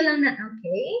layo lang na.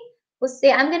 Okay.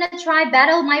 Jose, I'm gonna try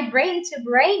battle my brain to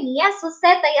brain. Yes, Jose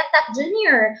Tayatak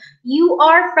Jr. You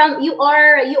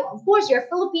of course you're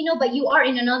Filipino, but you are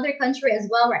in another country as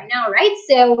well right now, right?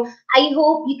 So I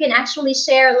hope you can actually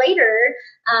share later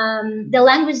the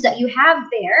language that you have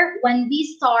there when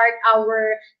we start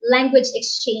our language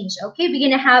exchange. Okay, we're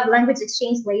gonna have language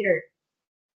exchange later.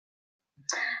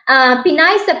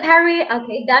 Pinay sa Paris.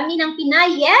 Okay, dami ng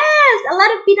Pinay. Yes, a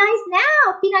lot of Pinays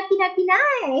now.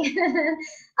 Pinay.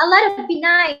 A lot of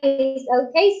Pinays.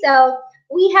 Okay, so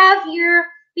we have your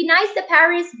Pinay sa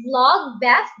Paris vlog,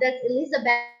 Beth. That's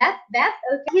Elizabeth. Beth,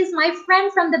 okay. He's my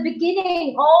friend from the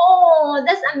beginning. Oh,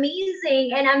 that's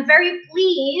amazing. And I'm very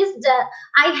pleased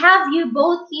I have you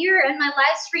both here in my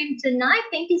live stream tonight.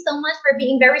 Thank you so much for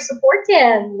being very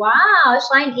supportive. Wow,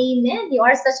 Shine amen. You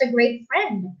are such a great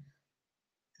friend.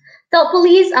 So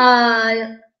please,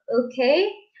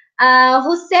 okay.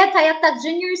 Jose Tayatak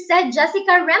Jr. said,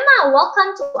 Jessica Rema,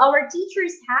 welcome to our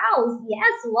teacher's house.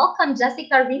 Yes, welcome,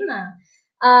 Jessica Rema.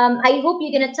 I hope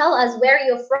you're going to tell us where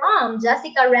you're from.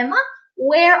 Jessica Rema,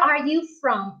 where are you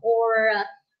from? Or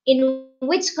in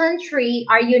which country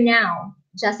are you now?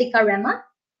 Jessica Rema?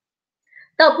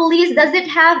 So police, does it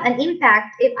have an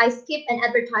impact if I skip an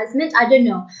advertisement? I don't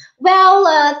know. Well,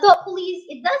 so police,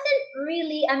 it doesn't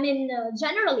really, I mean,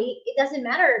 generally, it doesn't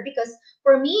matter because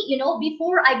for me, you know,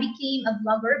 before I became a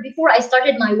vlogger, before I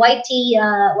started my YT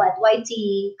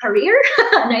career,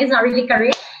 no, it's not really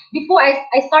career. Before I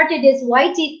started this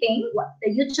YT thing,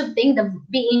 the YouTube thing, the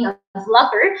being a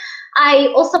vlogger, I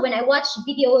also, when I watched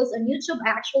videos on YouTube, I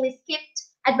actually skipped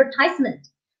advertisement.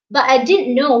 But I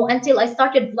didn't know until I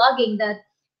started vlogging that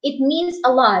it means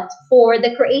a lot for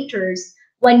the creators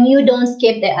when you don't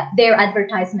skip their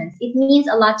advertisements. It means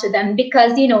a lot to them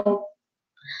because, you know,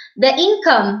 the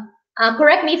income,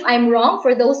 correct me if I'm wrong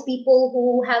for those people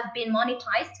who have been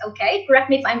monetized, okay? Correct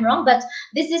me if I'm wrong, but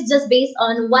this is just based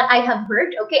on what I have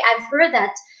heard, okay? I've heard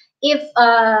that if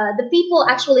the people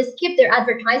actually skip their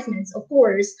advertisements, of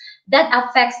course, that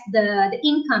affects the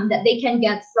income that they can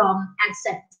get from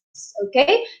AdSense,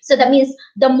 okay? So that means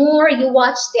the more you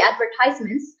watch the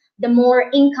advertisements, the more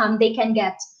income they can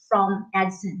get from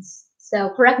AdSense.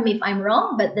 So correct me if I'm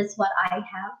wrong, but that's what I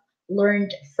have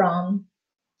learned from,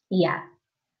 yeah.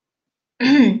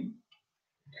 And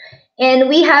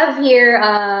we have here,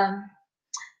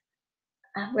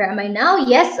 where am I now?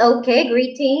 Yes, okay,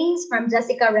 greetings from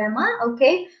Jessica Rema,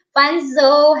 okay.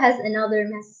 Fanzo has another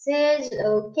message.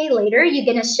 Okay, later you're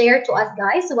gonna share to us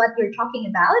guys what you're talking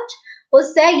about.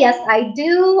 Jose, yes, I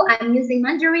do. I'm using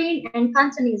Mandarin and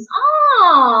Cantonese.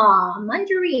 Ah,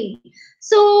 Mandarin.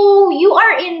 So you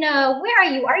are in, where are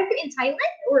you? Are you in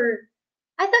Thailand or?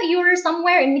 I thought you were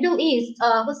somewhere in Middle East.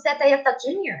 Jose Tayatak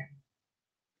Jr.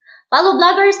 Follow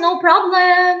bloggers, no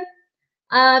problem.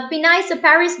 Pinay sa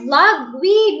Paris vlog.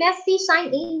 Oui, merci, shine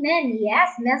amen.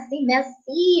 Yes, merci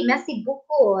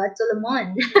buko,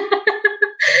 Tulumon.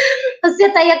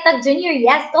 Jose Tayagtag Jr.,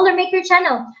 yes, Color Maker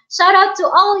channel. Shout out to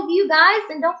all of you guys,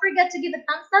 and don't forget to give a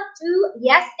thumbs up to,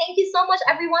 yes, thank you so much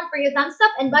everyone for your thumbs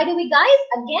up. And by the way, guys,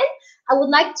 again, I would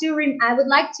like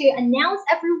to announce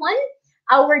everyone,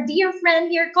 our dear friend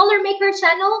here, Color Maker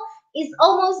channel is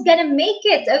almost gonna make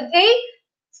it, okay?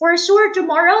 For sure,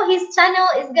 tomorrow his channel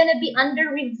is gonna be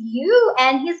under review,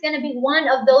 and he's gonna be one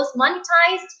of those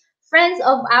monetized friends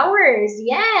of ours.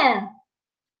 Yeah.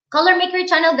 Color Maker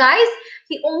channel, guys,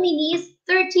 he only needs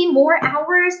 30 more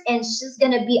hours and she's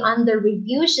gonna be on the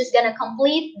review. She's gonna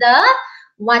complete the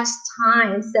watch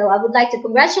time. So I would like to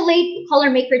congratulate Color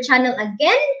Maker channel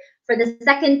again for the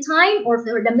second time or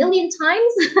for the millionth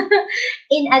times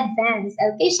in advance.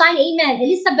 Okay, shine amen.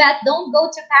 Elizabeth, don't go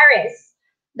to Paris.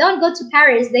 Don't go to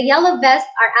Paris. The yellow vests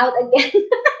are out again.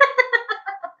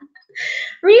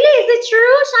 Really? Is it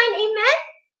true? Shine amen?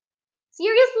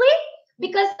 Seriously?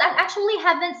 Because I actually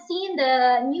haven't seen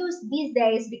the news these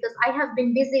days because I have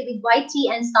been busy with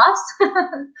YT and stuff.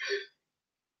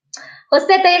 Jose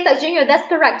Tayeta Jr., that's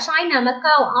correct. China, Macau.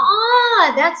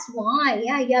 Ah, that's why.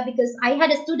 Yeah, yeah, because I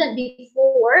had a student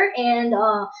before and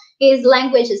his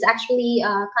language is actually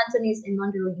Cantonese and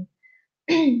Mandarin.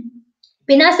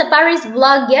 Pinasa Paris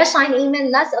vlog. Yes, shine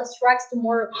amen. Less of strikes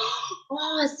tomorrow.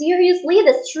 Oh, seriously?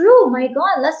 That's true. My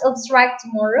God, less of strike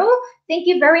tomorrow. Thank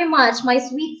you very much, my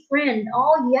sweet friend.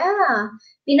 Oh, yeah.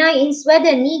 Pinay in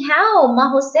Sweden. Ni hao. Ma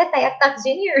Jose Tayatak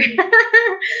Jr.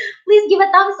 Please give a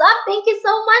thumbs up. Thank you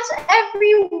so much,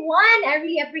 everyone. I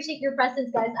really appreciate your presence,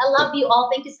 guys. I love you all.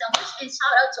 Thank you so much. And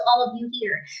shout out to all of you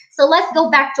here. So let's go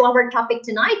back to our topic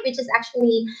tonight, which is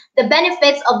actually the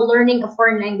benefits of learning a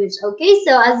foreign language. Okay,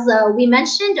 so as we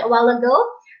mentioned a while ago,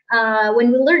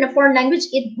 when we learn a foreign language,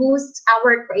 it boosts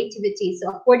our creativity. So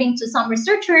according to some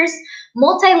researchers,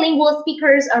 multilingual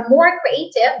speakers are more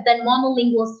creative than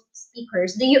monolingual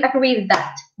speakers. Do you agree with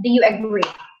that? Do you agree?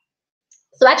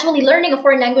 So actually learning a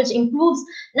foreign language improves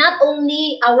not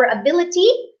only our ability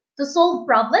to solve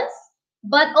problems,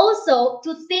 but also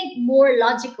to think more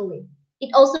logically. It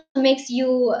also makes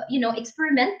you,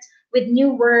 experiment with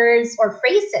new words or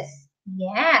phrases.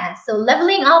 Yeah, so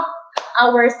leveling up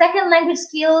our second language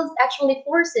skills actually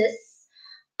forces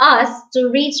us to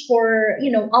reach for,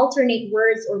 alternate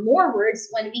words or more words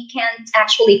when we can't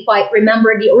actually quite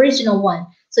remember the original one.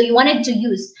 So you wanted to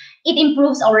use. It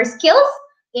improves our skills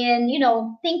in,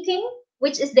 thinking,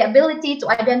 which is the ability to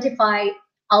identify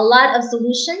a lot of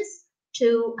solutions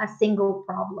to a single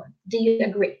problem. Do you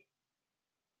agree?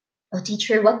 Oh,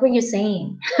 teacher, what were you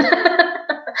saying?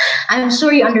 I'm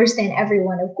sure you understand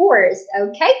everyone, of course.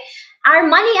 Okay.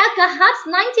 Armania Kahats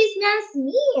 90s Man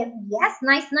Smith. Yes,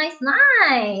 nice, nice,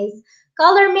 nice.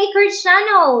 Color Maker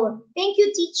channel. Thank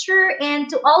you, teacher, and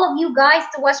to all of you guys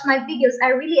to watch my videos. I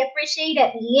really appreciate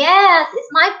it. Yes, it's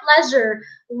my pleasure.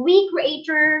 We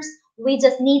creators, we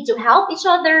just need to help each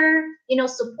other,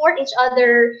 support each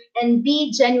other, and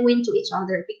be genuine to each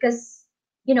other. Because,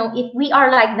 if we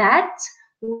are like that,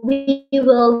 we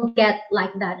will get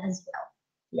like that as well.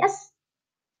 Yes?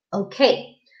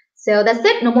 Okay. So that's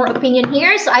it. No more opinion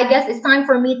here. So I guess it's time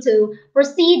for me to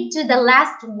proceed to the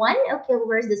last one. Okay,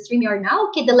 where's the StreamYard now?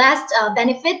 Okay, the last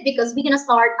benefit, because we're going to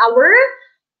start our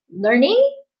learning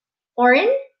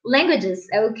foreign languages.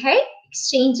 Okay,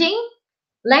 exchanging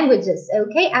languages.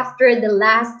 Okay, after the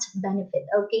last benefit.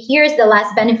 Okay, here's the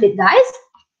last benefit, guys.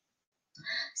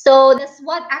 So that's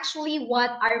what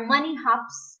our money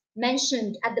hubs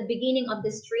mentioned at the beginning of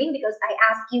the stream, because I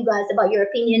asked you guys about your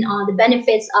opinion on the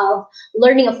benefits of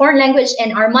learning a foreign language,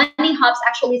 and our money hubs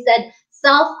actually said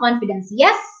self-confidence.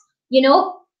 Yes,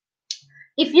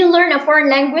 if you learn a foreign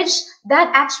language,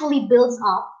 that actually builds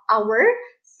up our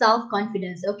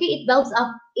self-confidence. Okay, it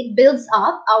builds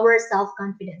up our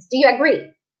self-confidence. Do you agree?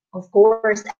 Of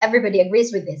course, everybody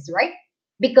agrees with this, right?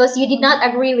 Because you did not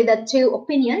agree with the two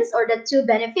opinions or the two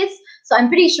benefits. So I'm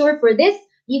pretty sure for this,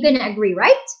 you're going to agree,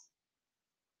 right?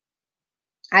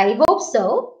 I hope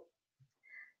so.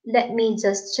 Let me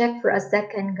just check for a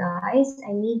second, guys.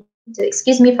 I need to,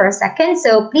 excuse me for a second.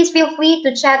 So please feel free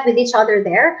to chat with each other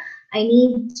there. I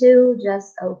need to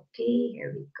just, okay,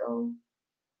 here we go.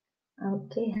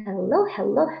 Okay, hello,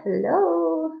 hello,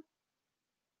 hello.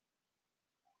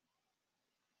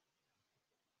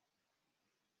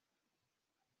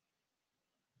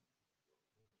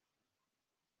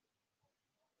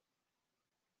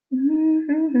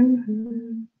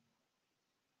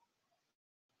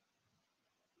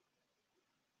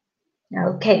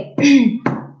 Okay.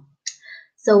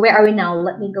 So where are we now?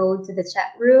 Let me go to the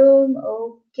chat room.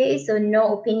 Okay, so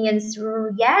no opinions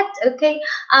yet. Okay,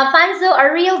 Fanzo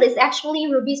Ariel is actually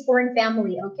Ruby's foreign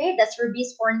family. Okay, that's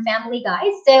Ruby's foreign family,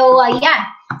 guys. So yeah,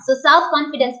 so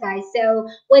self-confidence, guys. So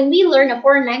when we learn a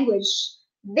foreign language,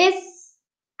 this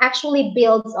actually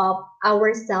builds up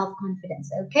our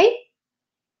self-confidence. Okay,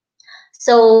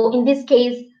 so in this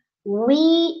case,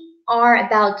 we are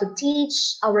about to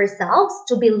teach ourselves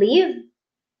to believe,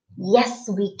 yes,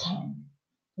 we can.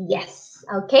 Yes.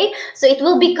 Okay. So it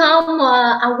will become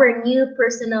our new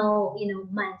personal,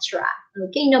 mantra.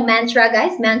 Okay. Mantra,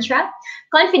 guys, mantra.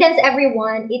 Confidence,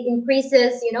 everyone. It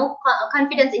increases,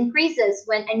 confidence increases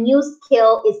when a new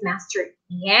skill is mastered.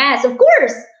 Yes, of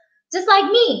course. Just like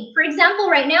me. For example,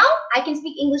 right now, I can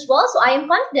speak English well, so I am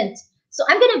confident. So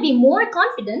I'm going to be more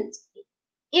confident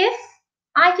if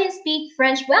I can speak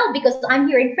French well because I'm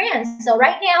here in France. So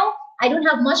right now, I don't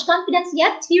have much confidence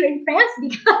yet here in France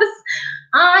because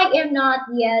I am not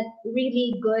yet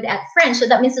really good at French. So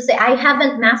that means to say I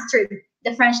haven't mastered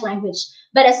the French language.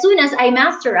 But as soon as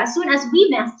as soon as we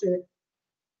master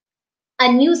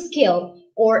a new skill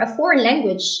or a foreign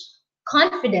language,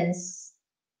 confidence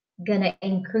gonna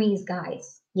increase,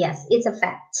 guys. Yes, it's a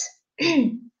fact.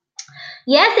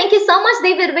 Yes, thank you so much,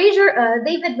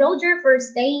 David Roger, for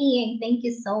staying. Thank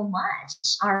you so much.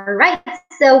 All right,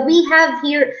 so we have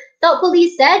here, thoughtfully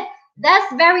said,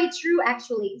 that's very true,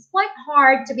 actually. It's quite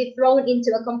hard to be thrown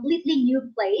into a completely new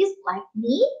place like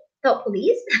me, thought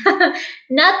police,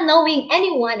 not knowing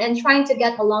anyone and trying to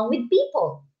get along with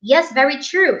people. Yes, very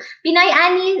true.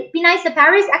 Pinay sa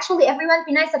Paris, actually, everyone,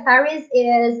 Pinay sa Paris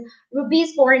is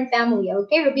Ruby's foreign family,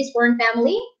 okay? Ruby's foreign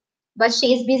family, but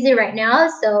she is busy right now,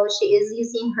 so she is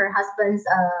using her husband's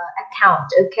account.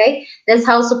 Okay, that's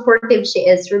how supportive she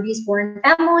is. Ruby's foreign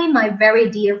family, my very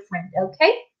dear friend.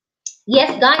 Okay,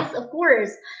 yes, guys, of course,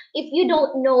 if you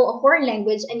don't know a foreign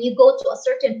language and you go to a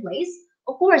certain place,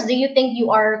 of course, do you think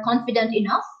you are confident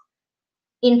enough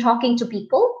in talking to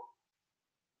people?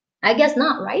 I guess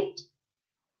not, right?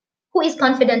 Who is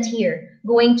confident here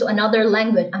going to another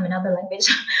language,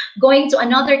 going to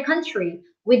another country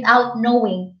without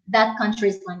knowing that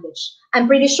country's language? I'm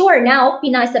pretty sure now,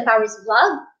 Pinay sa Paris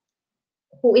vlog,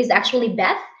 who is actually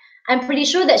Beth, I'm pretty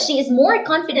sure that she is more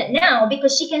confident now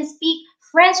because she can speak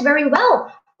French very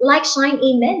well. Like Shine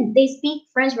Amen, they speak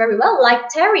French very well. Like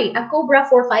Terry, a Cobra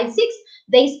 456,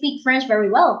 they speak French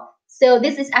very well. So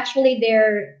this is actually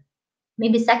their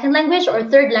maybe second language or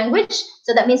third language.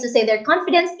 So that means to say their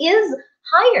confidence is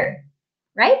higher,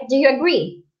 right? Do you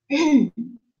agree?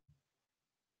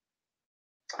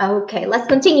 Okay, let's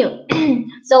continue.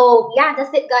 So yeah, that's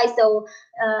it, guys. So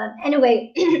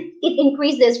anyway, it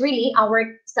increases really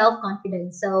our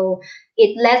self-confidence. So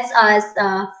it lets us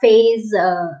face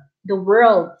the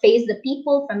world, face the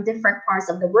people from different parts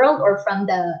of the world or from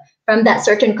that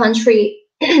certain country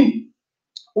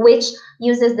which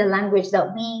uses the language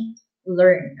that we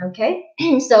learn. Okay,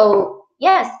 so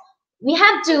yes, we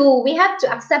have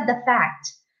to accept the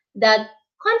fact that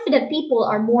confident people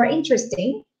are more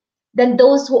interesting than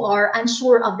those who are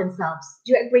unsure of themselves.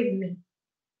 Do you agree with me?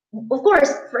 Of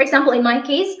course, for example, in my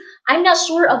case, I'm not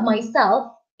sure of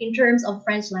myself in terms of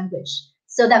French language.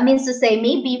 So that means to say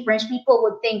maybe French people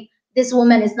would think this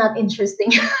woman is not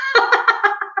interesting.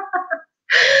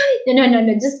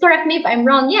 No. Just correct me if I'm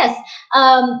wrong. Yes,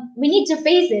 we need to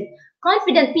face it.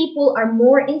 Confident people are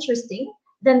more interesting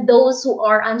than those who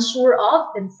are unsure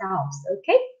of themselves.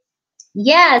 Okay.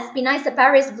 Yes, Pinay sa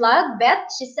Paris vlog, Beth,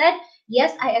 she said,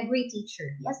 yes, I agree, teacher.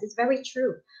 Yes, it's very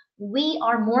true. We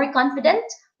are more confident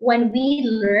when we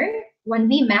learn, when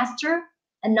we master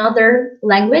another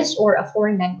language or a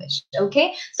foreign language.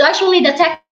 Okay. So actually, the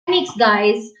techniques,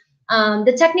 guys,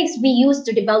 the techniques we use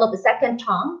to develop a second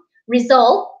tongue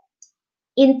result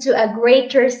into a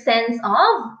greater sense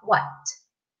of what?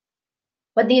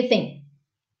 What do you think?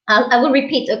 I will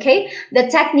repeat, okay?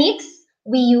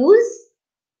 We use,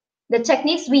 the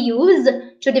techniques we use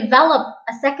to develop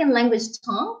a second language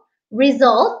tongue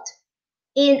result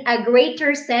in a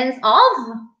greater sense of,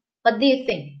 what do you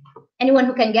think? Anyone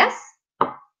who can guess?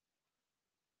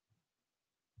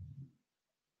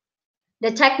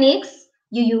 The techniques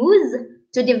you use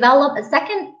to develop a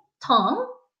second tongue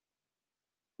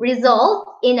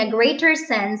result in a greater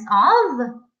sense of,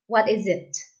 what is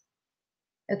it?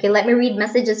 Okay, let me read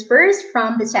messages first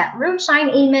from the chat room. Shine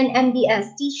Amen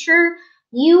MBS. Teacher,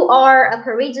 you are a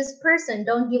courageous person.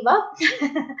 Don't give up.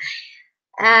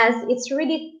 As it's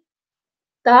really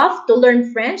tough to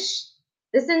learn French.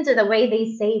 Listen to the way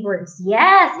they say words.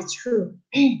 Yes, it's true.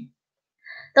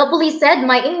 Topoli said,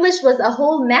 my English was a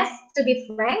whole mess, to be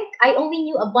frank. I only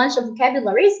knew a bunch of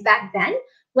vocabularies back then.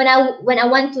 when I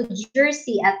went to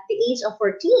Jersey at the age of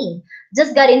 14,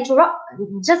 just got into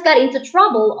just got into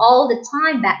trouble all the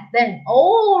time back then.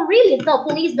 Oh, really? So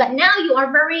police, but now you are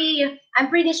very. I'm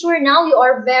pretty sure now you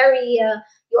are very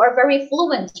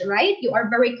fluent, right? You are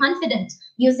very confident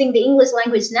using the English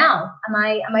language now. Am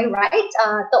I right?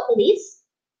 Top police.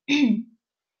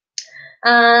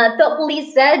 Top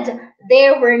police said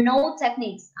there were no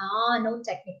techniques. Ah, no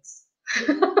techniques.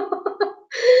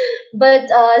 But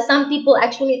some people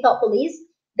actually thought police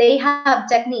they have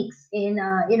techniques in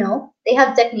they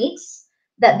have techniques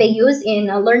that they use in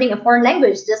learning a foreign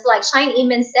language, just like Shine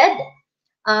Iman said,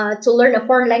 to learn a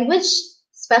foreign language,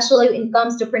 especially when it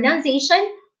comes to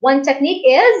pronunciation, one technique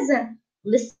is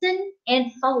listen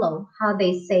and follow how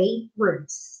they say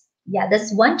words. Yeah,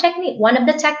 that's one technique, one of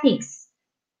the techniques.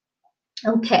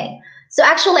 Okay. So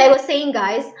actually, I was saying,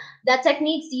 guys, the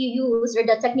techniques you use or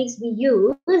the techniques we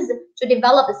use to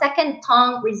develop a second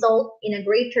tongue result in a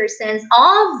greater sense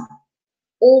of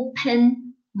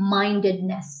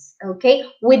open-mindedness. Okay.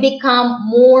 We become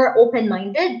more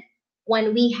open-minded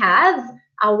when we have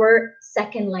our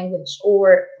second language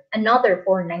or another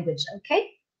foreign language. Okay.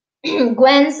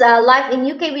 Gwen's live in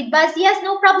UK with Buzz. Yes,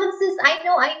 no problem, sis. I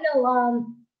know.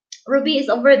 Ruby is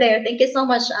over there. Thank you so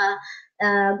much.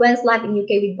 Gwen's live in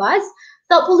UK with Buzz.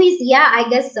 Thought police, yeah, I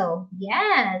guess so.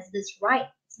 Yes, that's right.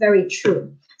 It's very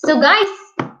true. So, guys,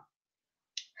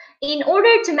 in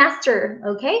order to master,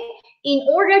 okay, in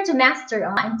order to master,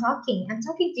 I'm talking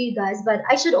to you guys, but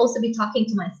I should also be talking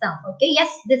to myself, okay? Yes,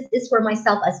 this is for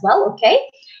myself as well, okay?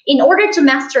 In order to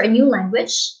master a new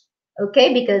language,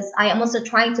 okay, because I am also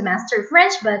trying to master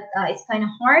French, but it's kind of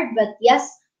hard, but yes,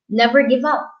 never give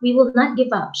up. We will not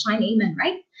give up. Shine amen,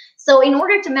 right? So in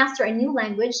order to master a new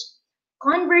language,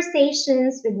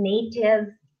 conversations with native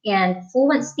and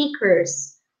fluent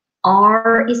speakers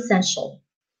are essential.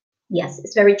 Yes,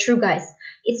 it's very true, guys.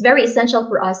 It's very essential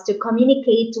for us to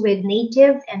communicate with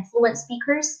native and fluent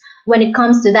speakers when it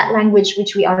comes to that language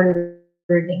which we are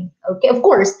learning. Okay, of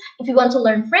course, if you want to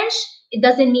learn French, it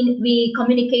doesn't mean we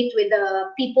communicate with the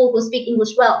people who speak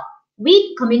English well.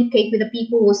 We communicate with the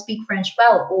people who speak French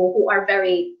well or who are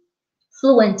very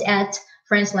fluent at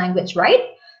French language,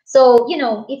 right? So,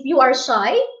 if you are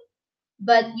shy,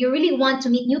 but you really want to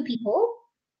meet new people,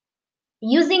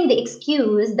 using the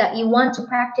excuse that you want to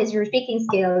practice your speaking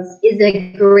skills is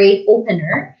a great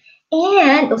opener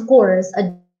and, of course,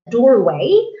 a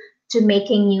doorway to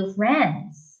making new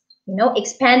friends.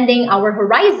 Expanding our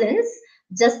horizons,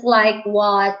 just like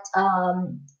what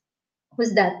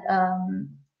who's that?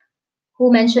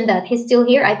 Who mentioned that he's still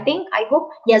here? I think, I hope.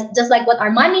 Yes, just like what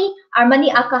Armani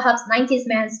Akahab's 90s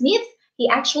man Smith, he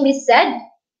actually said,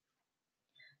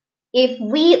 if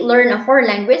we learn a foreign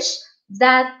language,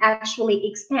 that actually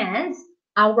expands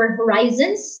our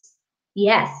horizons.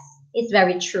 Yes, it's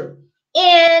very true.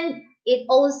 And it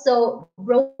also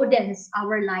broadens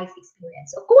our life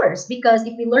experience, of course, because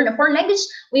if we learn a foreign language,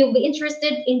 we will be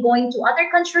interested in going to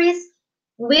other countries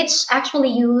which actually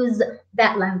use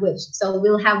that language. So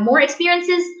we'll have more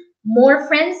experiences, more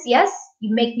friends. Yes,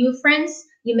 you make new friends,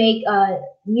 you make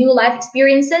new life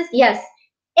experiences. Yes.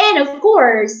 And of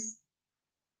course,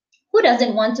 who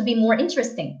doesn't want to be more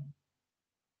interesting?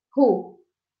 Who?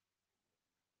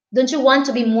 Don't you want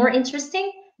to be more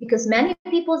interesting? Because many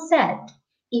people said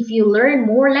if you learn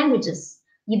more languages,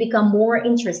 you become more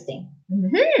interesting.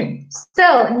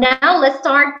 So now let's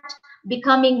start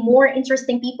becoming more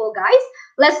interesting people, guys.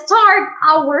 Let's start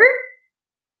our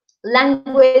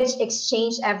language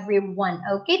exchange, everyone.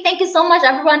 Okay, thank you so much,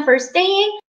 everyone, for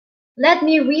staying. Let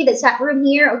me read the chat room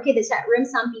here. Okay, the chat room,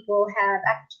 some people have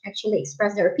actually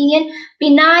expressed their opinion.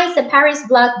 Be nice, the Paris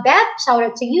Black Beth, shout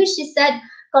out to you. She said,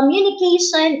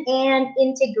 communication and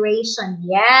integration.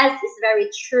 Yes, it's very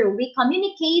true. We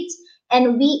communicate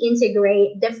and we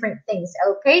integrate different things.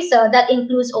 Okay, so that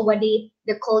includes already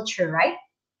the culture, right?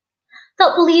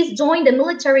 So police joined the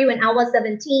military when I was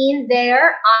 17.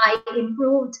 There, I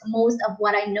improved most of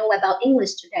what I know about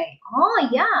English today. Oh,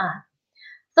 yeah.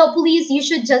 So please, you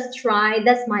should just try.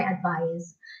 That's my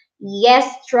advice.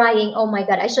 Yes, trying. Oh my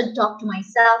God, I should talk to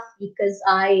myself because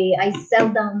I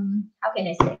seldom. How can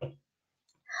I say?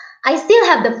 I still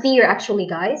have the fear, actually,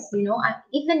 guys.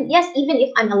 Even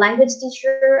if I'm a language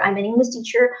teacher, I'm an English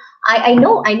teacher. I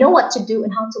know what to do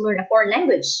and how to learn a foreign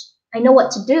language. I know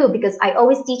what to do because I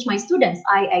always teach my students.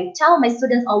 I tell my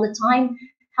students all the time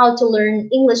how to learn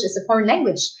English as a foreign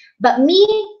language. But me,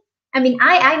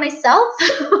 I myself,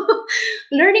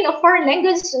 learning a foreign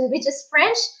language, which is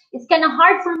French, it's kind of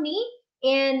hard for me.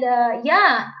 And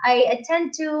yeah, I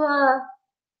tend to,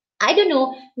 I don't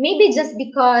know, maybe just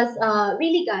because,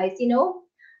 really, guys,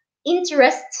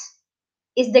 interest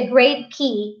is the great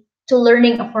key to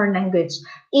learning a foreign language.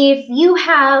 If you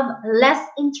have less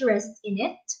interest in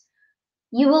it,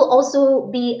 you will also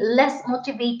be less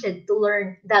motivated to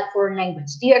learn that foreign language.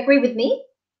 Do you agree with me?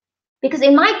 Because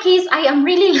in my case, I am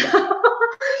really,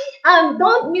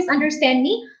 don't misunderstand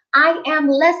me. I am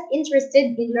less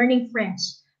interested in learning French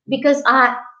because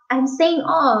I'm saying,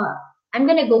 oh, I'm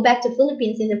gonna go back to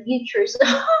Philippines in the future, so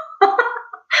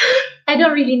I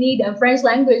don't really need a French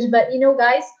language. But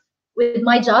guys, with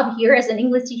my job here as an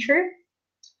English teacher,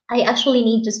 I actually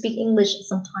need to speak English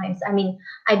sometimes. I mean,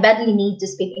 I badly need to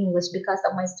speak English because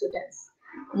of my students.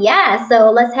 Yeah, so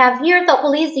let's have here, Top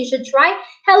Police, you should try.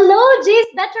 Hello, Jay's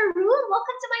Better Room.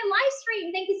 Welcome to my live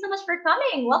stream. Thank you so much for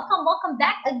coming. Welcome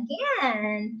back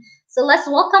again. So let's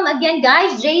welcome again,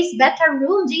 guys, Jay's Better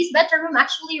Room. Jay's Better Room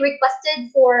actually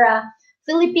requested for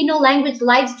Filipino language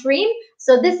live stream.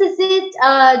 So this is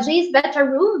it, Jay's Better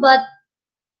Room, but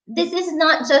this is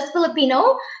not just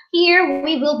Filipino. Here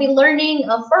we will be learning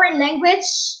a foreign language,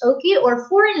 okay, or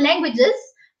foreign languages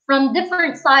from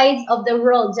different sides of the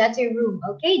world. Jetta room,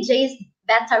 okay, Jay's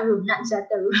Beta room, not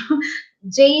Jetta room.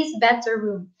 Jay's Beta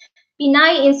room.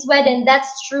 Pinay in Sweden,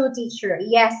 that's true, teacher.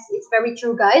 Yes, it's very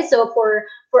true, guys. So for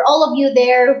all of you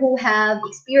there who have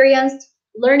experienced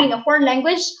learning a foreign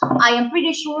language, I am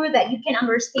pretty sure that you can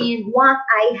understand what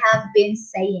I have been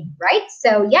saying, right?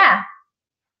 So yeah.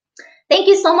 Thank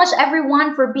you so much,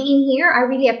 everyone, for being here. I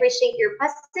really appreciate your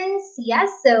presence. Yes,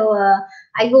 so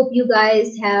I hope you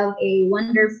guys have a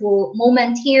wonderful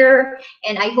moment here,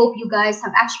 and I hope you guys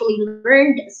have actually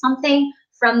learned something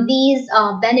from these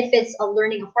benefits of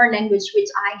learning a foreign language, which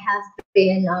I have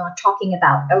been talking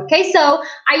about. Okay, so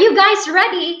are you guys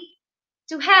ready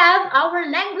to have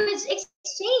our language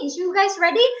exchange? You guys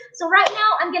ready? So right now,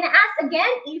 I'm gonna ask again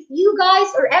if you guys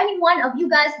or any one of you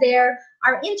guys there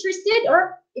are interested,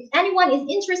 or if anyone is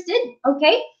interested,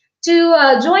 okay,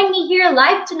 to join me here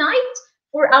live tonight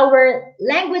for our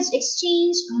language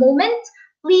exchange moment,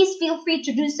 please feel free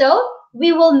to do so.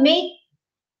 We will make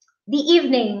the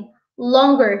evening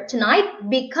longer tonight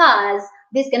because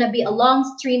this is gonna be a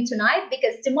long stream tonight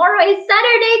because tomorrow is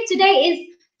Saturday.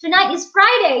 Tonight is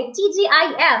Friday.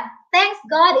 TGIF. Thanks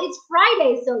God it's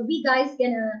Friday, so we guys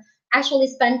gonna actually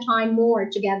spend time more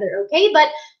together, okay? But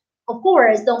of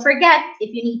course, don't forget,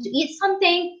 if you need to eat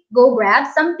something, go grab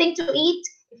something to eat.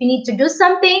 If you need to do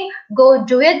something, go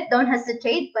do it. Don't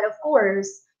hesitate. But of course,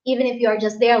 even if you are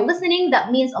just there listening,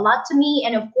 that means a lot to me.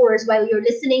 And of course, while you're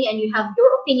listening and you have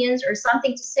your opinions or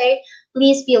something to say,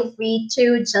 please feel free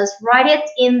to just write it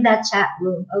in the chat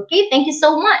room. Okay, thank you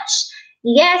so much.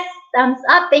 Yes, thumbs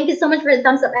up. Thank you so much for the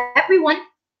thumbs up, everyone.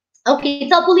 Okay,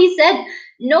 Top Police said,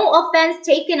 no offense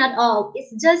taken at all.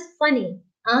 It's just funny.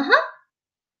 Uh-huh.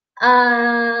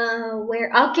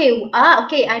 Where? Okay.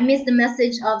 Okay. I missed the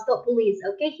message of Thought Police.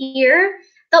 Okay, here.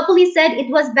 Thought Police said it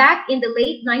was back in the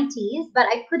late 90s, but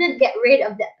I couldn't get rid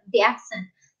of the accent.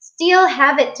 Still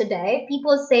have it today.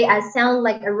 People say I sound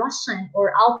like a Russian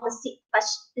or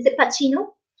is it Pacino?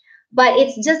 But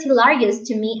it's just hilarious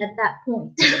to me at that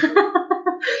point.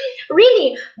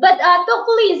 Really? But Thought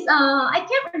Police, I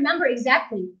can't remember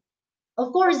exactly.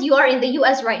 Of course, you are in the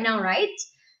US right now, right?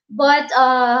 But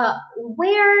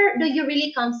where do you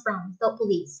really come from, the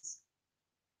police?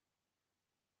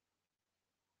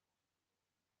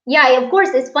 Yeah, of course,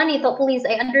 it's funny, the police.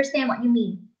 I understand what you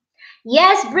mean.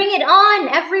 Yes, bring it on,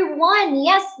 everyone.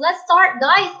 Yes, let's start,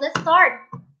 guys. Let's start.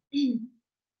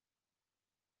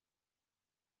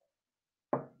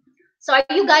 So are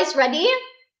you guys ready?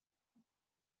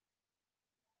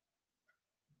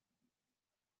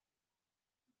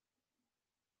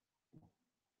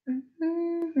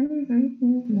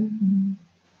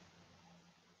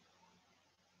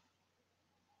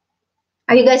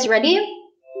 Are you guys ready?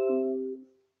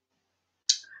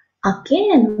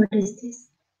 Again, what is this?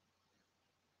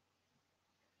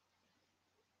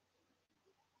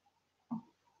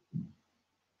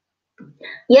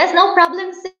 Yes, no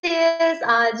problem, sis.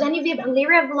 Genevieve and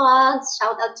Lyra Vlogs,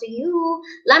 shout out to you.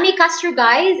 Lami Castro,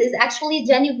 guys, is actually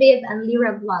Genevieve and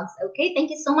Lyra Vlogs. Okay,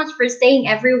 thank you so much for staying,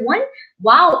 everyone.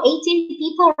 Wow, 18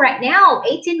 people right now,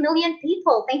 18 million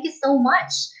people. Thank you so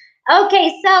much.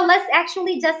 Okay, so let's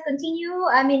actually just continue.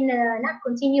 I mean, not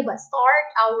continue, but start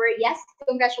our, yes,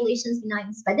 congratulations,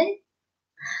 Pinay Sweden.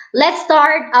 Let's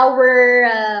start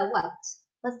our, what?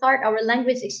 Let's start our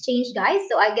language exchange, guys.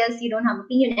 So I guess you don't have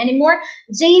opinion anymore.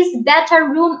 Jay's Beta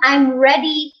Room, I'm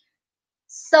ready.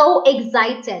 So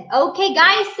excited. Okay,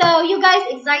 guys, so you guys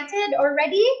excited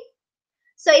already?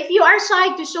 So if you are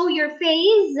shy to show your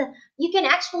face, you can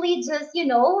actually just,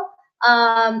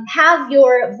 have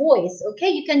your voice, okay?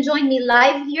 You can join me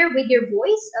live here with your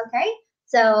voice, okay?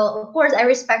 So of course, I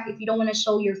respect if you don't want to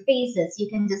show your faces, you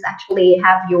can just actually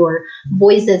have your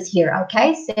voices here.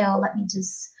 Okay, so let me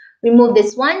just remove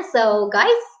this one. So guys,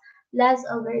 let's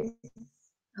over.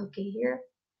 Okay, here.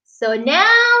 So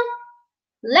now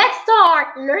let's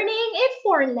start learning a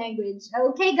foreign language.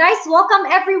 Okay, guys, welcome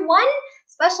everyone,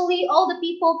 especially all the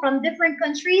people from different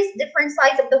countries, different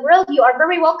sides of the world. You are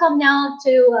very welcome now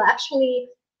to actually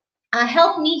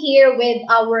help me here with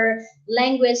our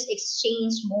language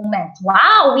exchange moment.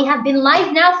 Wow, we have been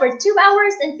live now for 2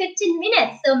 hours and 15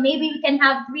 minutes. So maybe we can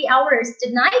have 3 hours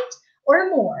tonight or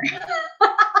more.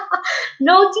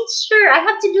 No, teacher, I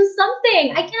have to do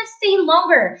something. I cannot stay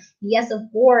longer. Yes, of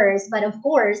course. But of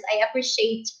course, I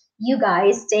appreciate you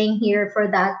guys staying here for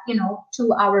that,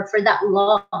 2 hour, for that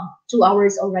long, 2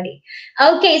 hours already.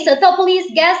 Okay, so please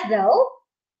guess though.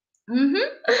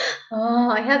 Oh,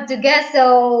 I have to guess.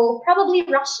 So probably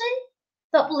Russian,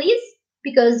 thought please,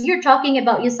 because you're talking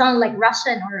about you sound like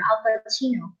Russian or Al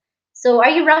Pacino. So are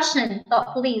you Russian,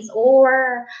 thought please,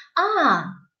 or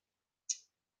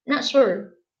not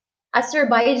sure,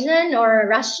 Azerbaijan or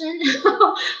Russian?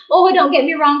 Oh, don't get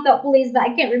me wrong, thought police, but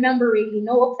I can't remember really.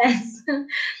 No offense.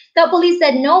 Thought police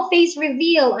said no face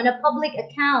reveal on a public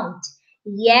account.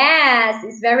 Yes,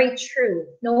 it's very true.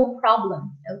 No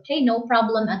problem. Okay, no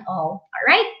problem at all. All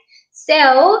right.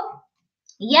 So,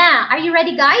 yeah, are you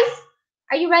ready, guys?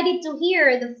 Are you ready to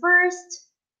hear the first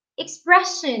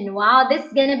expression? Wow, this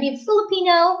is gonna be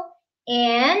Filipino,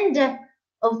 and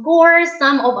of course,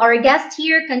 some of our guests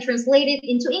here can translate it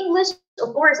into English.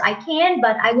 Of course, I can,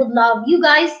 but I would love you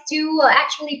guys to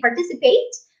actually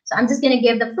participate. So I'm just gonna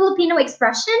give the Filipino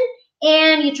expression,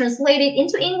 and you translate it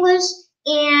into English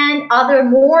and other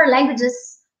more languages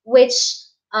which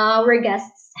our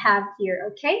guests have here.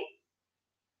 Okay.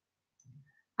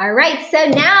 All right, so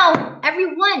now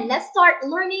everyone, let's start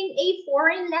learning a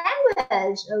foreign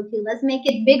language. Okay, let's make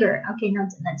it bigger. Okay, no,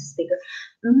 not just bigger.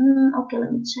 Okay,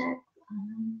 let me check.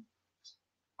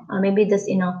 Maybe that's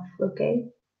enough. Okay.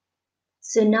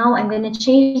 So now I'm going to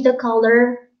change the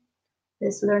color.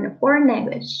 Let's learn a foreign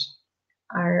language.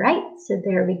 All right, so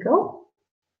there we go.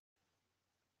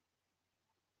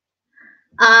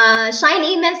 Shine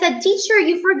Amen said, teacher,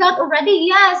 you forgot already?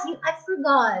 Yes, I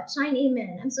forgot. Shine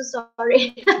Amen. I'm so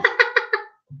sorry.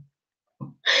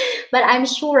 But I'm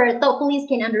sure the police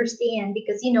can understand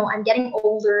because, I'm getting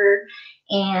older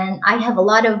and I have a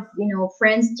lot of,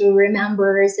 friends to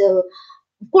remember. So,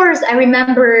 of course, I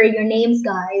remember your names,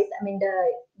 guys. I mean,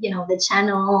 the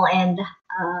channel and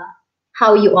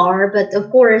how you are. But,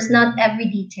 of course, not every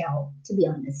detail, to be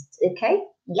honest. Okay?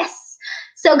 Yes.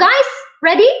 So, guys,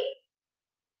 ready?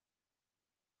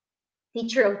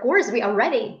 Teacher, of course, we are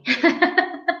ready.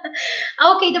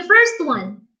 Okay, the first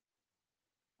one.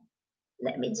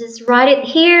 Let me just write it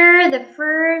here. The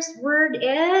first word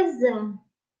is...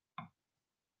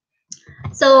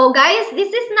 So, guys,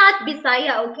 this is not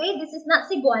Bisaya, okay? This is not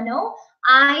Cebuano.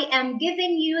 I am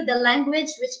giving you the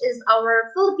language, which is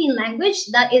our Philippine language.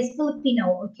 That is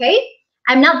Filipino, okay?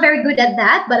 I'm not very good at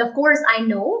that, but of course I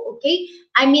know, okay?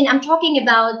 I mean, I'm talking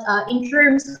about in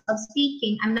terms of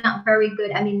speaking, I'm not very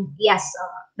good. I mean, yes,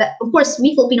 but of course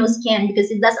we Filipinos can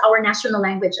because that's our national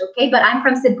language, okay? But I'm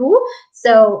from Cebu,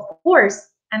 so of course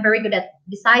I'm very good at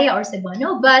Bisaya or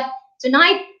Cebuano. But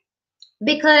tonight,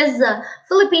 because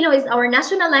Filipino is our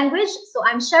national language, so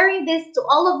I'm sharing this to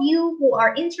all of you who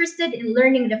are interested in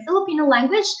learning the Filipino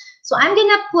language. So I'm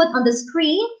gonna put on the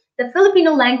screen the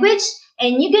Filipino language,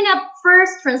 and you're gonna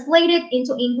first translate it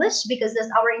into English because that's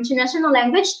our international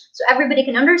language, so everybody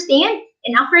can understand.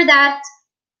 And after that,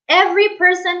 every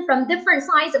person from different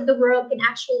sides of the world can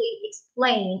actually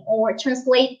explain or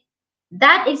translate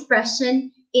that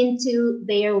expression into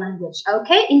their language,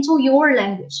 okay? Into your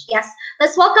language. Yes.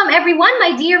 Let's welcome everyone,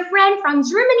 my dear friend from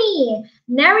Germany,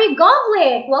 Neri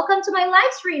Govlik. Welcome to my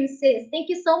live stream, sis. Thank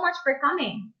you so much for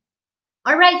coming.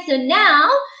 All right, so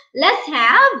now let's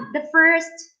have the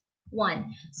first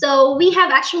one. So we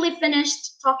have actually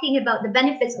finished talking about the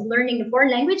benefits of learning the foreign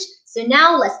language. So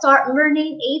now let's start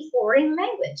learning a foreign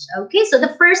language. Okay, so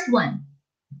the first one.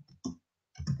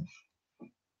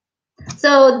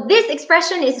 So this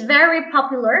expression is very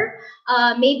popular.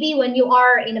 Maybe when you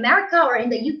are in America or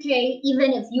in the UK,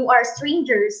 even if you are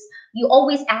strangers, you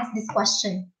always ask this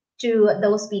question to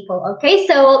those people. Okay,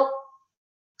 so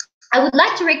I would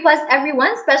like to request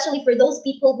everyone, especially for those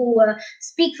people who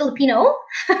speak Filipino.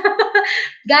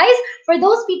 Guys, for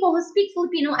those people who speak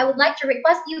Filipino, I would like to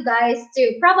request you guys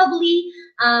to probably,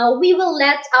 we will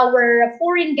let our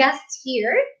foreign guests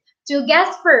here to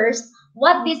guess first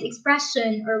what this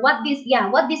expression or what this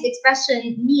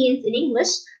expression means in English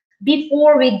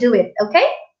before we do it, okay?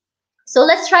 So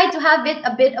let's try to have it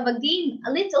a bit of a game,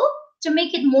 a little, to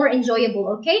make it more enjoyable,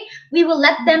 okay? We will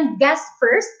let them guess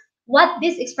first what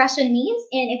this expression means,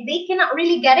 and if they cannot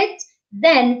really get it,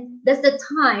 then that's the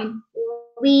time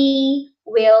we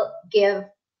will give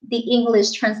the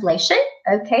English translation,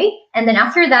 okay? And then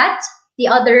after that, the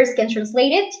others can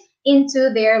translate it into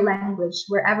their language,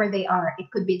 wherever they are. It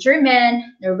could be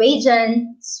German,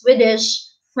 Norwegian, Swedish,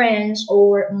 French,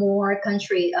 or more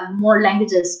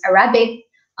languages, Arabic,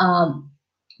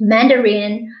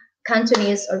 Mandarin,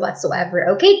 Cantonese, or whatsoever.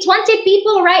 Okay, 20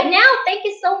 people right now. Thank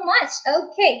you so much.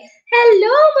 Okay.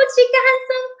 Hello, Mochika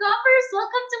Handsome Covers.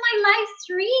 Welcome to my live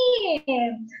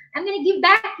stream. I'm going to give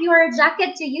back your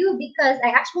jacket to you because I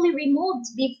actually removed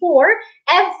before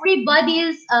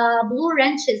everybody's blue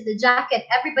wrenches, the jacket,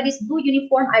 everybody's blue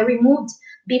uniform I removed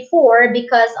before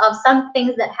because of some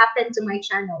things that happened to my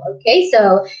channel. Okay,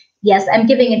 so yes, I'm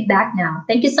giving it back now.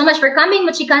 Thank you so much for coming,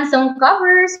 Mochikan Song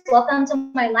Covers. Welcome to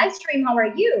my live stream. How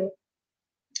are you?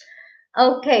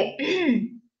 Okay.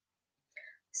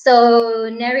 So,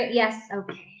 yes,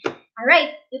 okay. All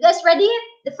right, you guys ready?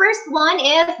 The first one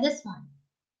is this one.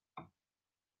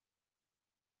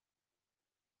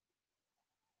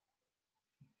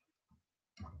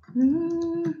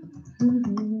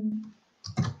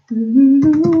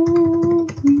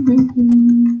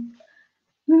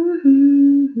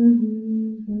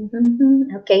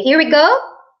 Okay, here we go.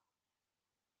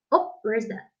 Oh, where's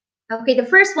that? Okay, the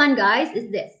first one, guys,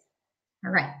 is this.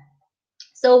 All right.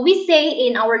 So we say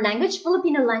in our language,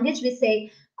 Filipino language, we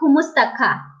say, kumusta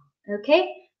ka? Okay?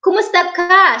 Kumusta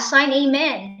ka? Shine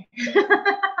amen.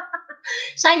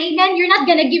 Shine amen. You're not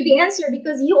going to give the answer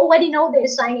because you already know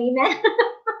this. Shine amen.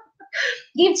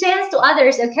 Give chance to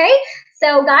others, okay?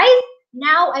 So guys,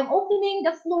 now I'm opening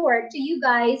the floor to you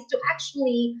guys to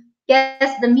actually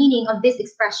guess the meaning of this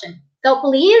expression. So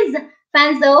please,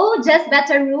 Fanzo, Jess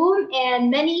Better Room,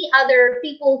 and many other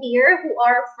people here who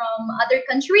are from other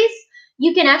countries,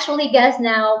 you can actually guess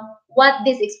now what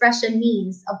this expression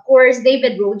means. Of course,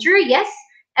 David Roger, yes,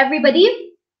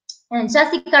 everybody. And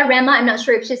Jessica Rema, I'm not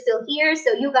sure if she's still here.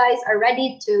 So you guys are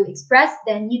ready to express,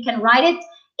 then you can write it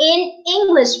in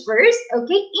English first,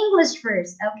 okay? English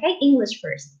first, okay? English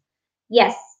first.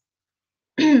 Yes.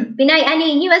 Pinay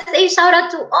Ani in USA, shout out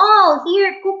to all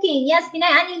here cooking. Yes, Pinay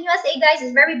Ani in USA, guys,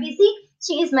 is very busy.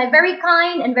 She is my very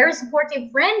kind and very supportive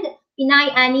friend,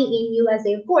 Pinay Ani in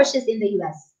USA. Of course, she's in the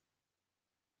US.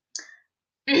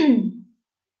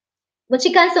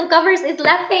 Mochikan Song Covers is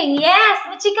laughing. Yes,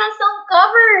 Mochikan Song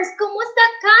Covers. Kumusta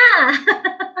ka?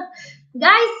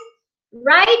 Guys,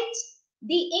 write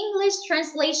the English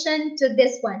translation to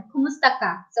this one. Kumusta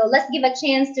ka? So let's give a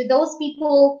chance to those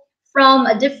people from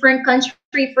a different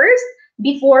country first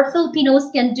before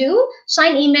Filipinos can do.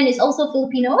 Shine Amen is also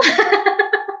Filipino.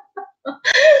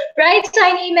 Right,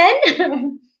 Shine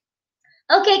Amen?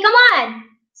 Okay, come on.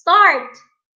 Start.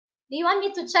 Do you want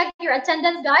me to check your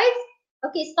attendance, guys?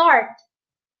 Okay, start.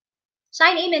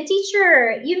 Shine Amen.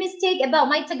 Teacher, you mistake about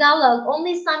my Tagalog.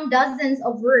 Only some dozens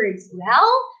of words. Well,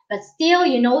 but still,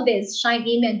 you know this. Shine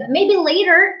Amen. But maybe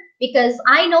later, because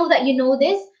I know that you know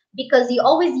this, because you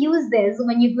always use this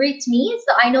when you greet me.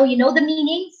 So I know you know the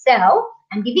meaning. So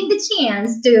I'm giving the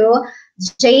chance to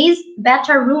Jay's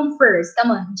Better Room first.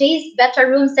 Come on. Jay's Better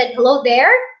Room said hello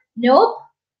there. Nope.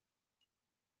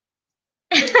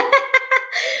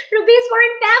 Ruby's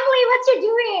Foreign Family, what you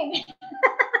doing?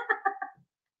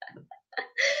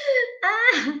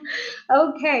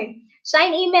 Okay.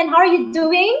 Shine Amen, how are you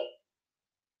doing?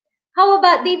 How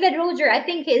about David Roger? I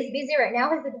think he's busy right now.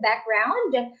 He's in the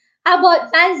background. How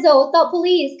about Fanzo? Thought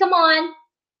Police, come on.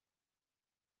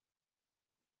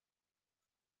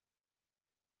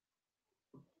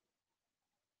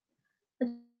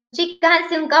 Chika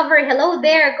Handsome Cover, hello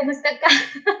there. Kumusta ka?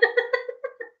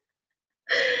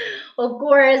 Of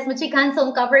course, Machika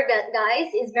Handsome Cover,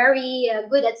 guys, is very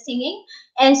good at singing.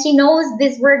 And she knows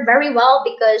this word very well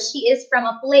because she is from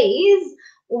a place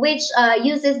which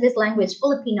uses this language,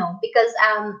 Filipino. Because,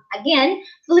 again,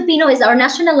 Filipino is our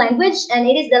national language and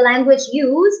it is the language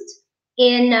used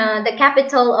in the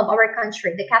capital of our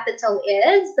country. The capital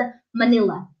is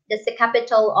Manila. That's the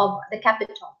capital of the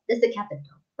capital. That's the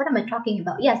capital. What am I talking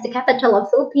about? Yes, the capital of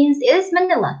Philippines is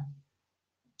Manila.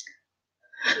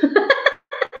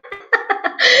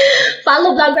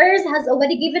 Follow Bloggers has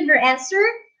already given her answer.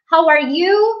 How are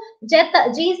you?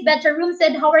 Jay's Better Room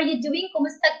said, how are you doing?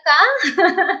 Kumusta ka?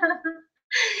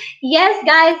 Yes,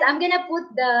 guys, I'm gonna put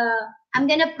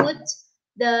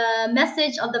the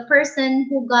message of the person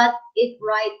who got it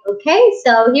right. Okay,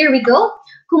 so here we go.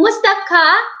 Kumusta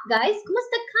ka, guys?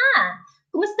 Kumusta ka?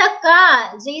 Kumusta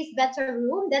ka? Jay's Better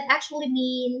Room. That actually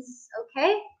means,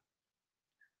 okay,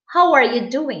 how are you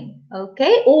doing?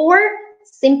 Okay, or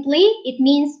simply it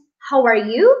means how are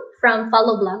you from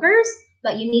follow bloggers,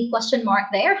 but you need question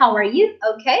mark there. How are you?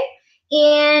 Okay,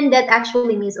 and that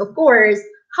actually means, of course,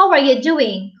 how are you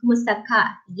doing? Kumusta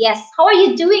ka? Yes, how are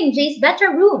you doing, Jay's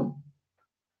better room?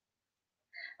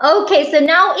 Okay, so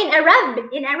now in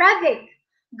Arabic,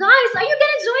 guys, are you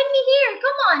gonna join me here?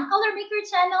 Come on, Color Maker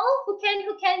channel. Who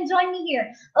can join me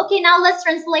here? Okay, now let's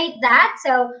translate that.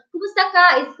 So, kumusta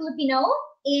ka is Filipino,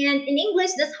 and in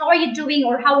English, that's how are you doing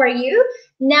or how are you.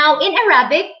 Now in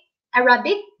Arabic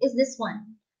is this one,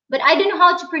 but I don't know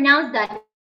how to pronounce that.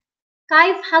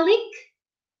 Kaif halik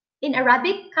in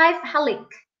Arabic, kaif halik.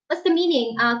 What's the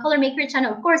meaning? Color Maker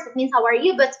channel, of course, it means how are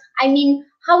you, but I mean,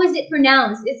 how is it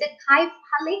pronounced? Is it kaif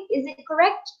halik? Is it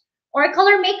correct? Or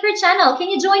Color Maker channel, can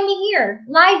you join me here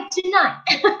live tonight?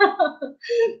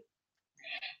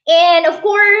 And of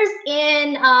course,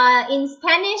 in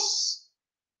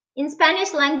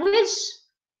Spanish language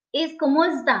is cómo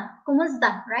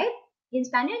está, right? In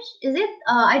Spanish, is it?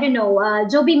 I don't know.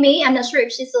 Joby May, I'm not sure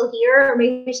if she's still here or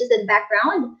maybe she's in the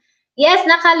background. Yes,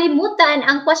 nakalimutan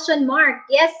ang question mark.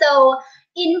 Yes, so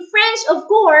in French, of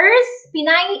course,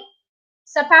 Pinay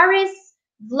sa Paris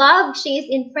vlog, she is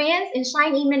in France, and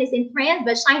Shine Iman is in France,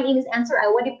 but Shine Iman's answer I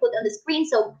already put on the screen.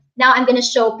 So now I'm gonna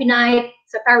show Pinay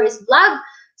sa Paris vlog.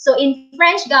 So in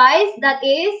French, guys, that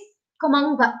is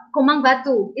Comment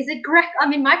vas-tu? Is it correct? I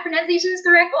mean, my pronunciation is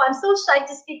correct. Oh, I'm so shy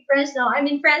to speak French now. I'm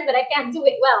in France, but I can't do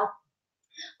it well.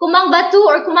 Comment vas-tu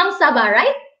or comment ça va,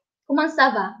 right? Comment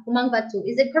ça va? Comment vas-tu?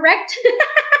 Is it correct?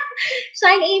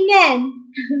 Shine amen.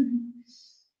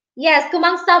 Yes,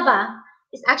 comment ça va.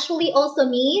 It actually also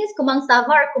means comment ça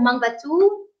va or comment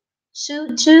vas-tu?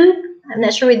 I'm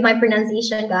not sure with my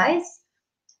pronunciation, guys.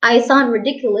 I sound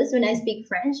ridiculous when I speak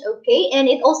French, okay? And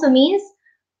it also means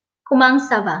comment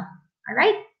ça va. All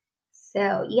right.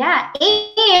 So yeah,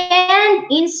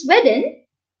 and in Swedish,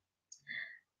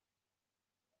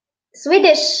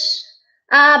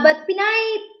 but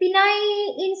Pinay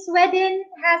in Sweden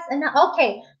has an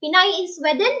okay. Pinay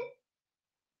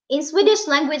in Swedish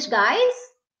language,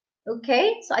 guys.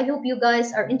 Okay, so I hope you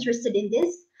guys are interested in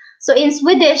this. So in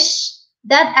Swedish,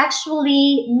 that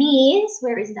actually means,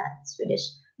 where is that Swedish?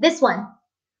 This one.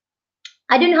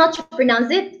 I don't know how to pronounce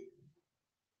it.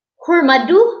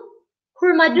 Hurmadu.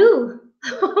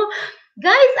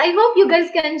 Guys, I hope you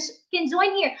guys can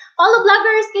join here. Follow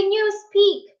bloggers, can you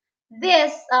speak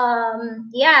this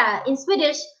yeah, in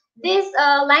Swedish, this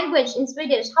language in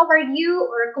Swedish? How are you?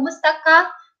 Or kumusta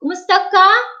ka? Kumusta ka?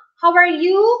 How are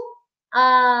you?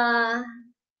 I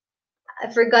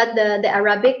forgot the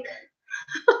Arabic.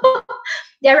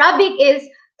 The Arabic is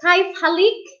kaif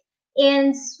halik.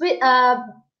 In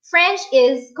French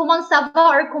is comment ça va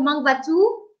or comment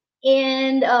vas-tu?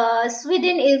 And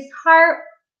Sweden is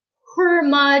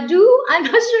Hurmadu. I'm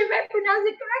not sure if I pronounced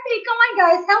it correctly. Come on,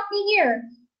 guys, help me here.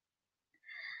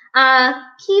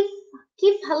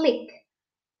 Kif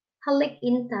halik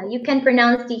inta. You can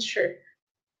pronounce teacher.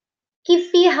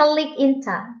 Kifi halik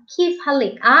inta. Kif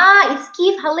halik. It's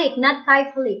kif halik, not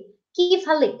kaif halik. Kif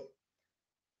halik.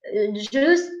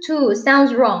 Just two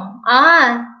sounds wrong.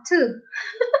 Two.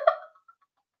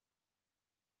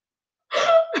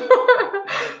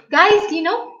 Guys, you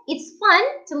know, it's fun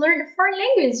to learn a foreign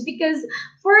language because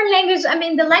foreign language, I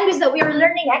mean, the language that we are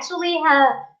learning actually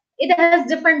it has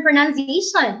different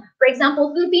pronunciation. For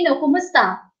example, Filipino,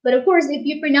 kumusta? But of course, if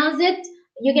you pronounce it,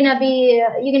 you're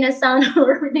gonna sound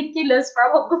ridiculous,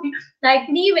 probably like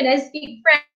me when I speak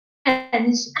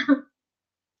French.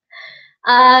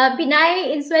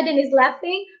 Pinay in Sweden is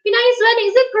laughing. Pinay in Sweden,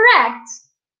 is it correct?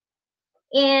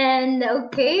 And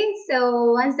okay,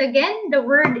 so once again, the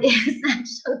word is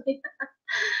actually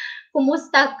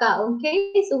kumusta ka,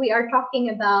 okay? So we are talking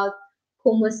about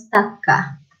kumusta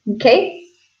ka, okay?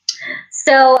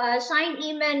 So Shine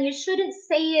Iman, you shouldn't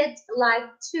say it like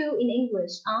two in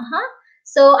English,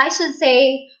 So I should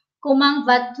say kumang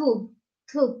vatu,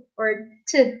 tu, or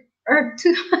tu, or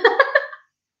tu.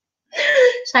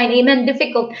 Shine Iman,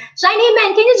 difficult. Shine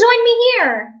Iman, can you join me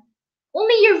here?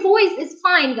 Only your voice is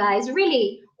fine, guys.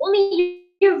 Really,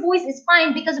 only your voice is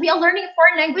fine because we are learning a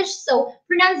foreign language, so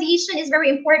pronunciation is very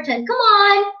important. Come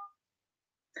on.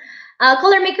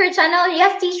 Color Maker channel,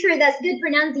 yes, teacher, that's good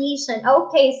pronunciation.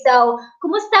 Okay, so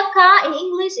kumusta ka in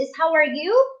English is how are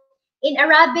you? In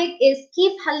Arabic is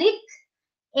kif halik.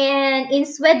 And in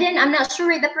Sweden, I'm not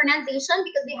sure the pronunciation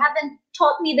because they haven't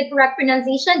taught me the correct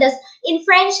pronunciation. That's in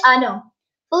French, no.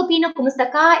 Filipino,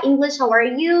 kumusta ka? English, how are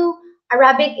you?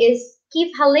 Arabic is kif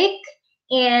halik,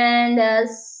 and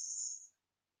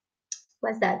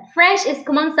what's that? French is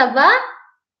comment ça va,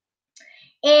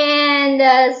 and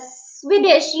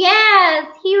Swedish, yes.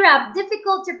 Hirap,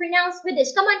 difficult to pronounce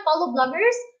Swedish. Come on, follow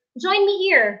bloggers. Join me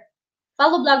here.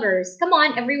 Follow bloggers. Come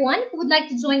on, everyone who would like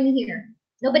to join me here.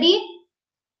 Nobody?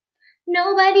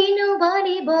 Nobody,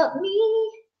 nobody but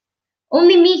me.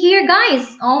 Only me here,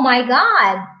 guys. Oh my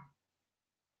God.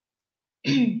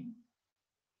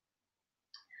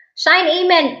 Shine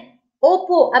amen.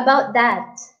 Opo about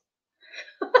that.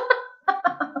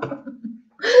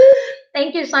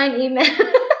 Thank you, Shine amen.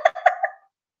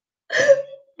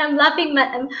 I'm laughing,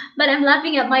 but I'm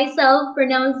laughing at myself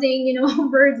pronouncing,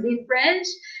 words in French.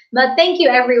 But thank you,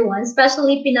 everyone,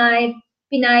 especially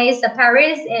Pinay sa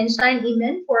Paris and Shine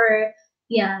Iman for,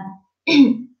 yeah,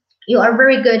 you are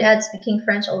very good at speaking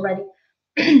French already.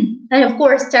 And of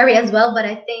course, Terry as well, but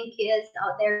I think he is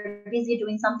out there busy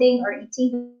doing something or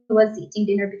eating. He was eating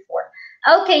dinner before.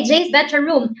 Okay, Jay's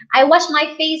bedroom. I wash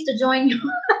my face to join you.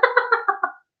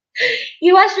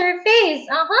 You wash your face.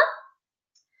 Uh-huh.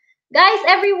 Guys,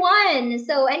 everyone,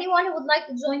 so anyone who would like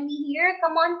to join me here,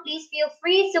 come on, please feel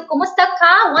free. So, kumusta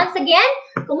ka? Once again,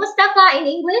 kumusta ka in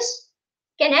English?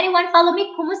 Can anyone follow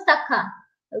me? Kumusta ka?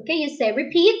 Okay, you say,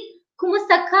 repeat,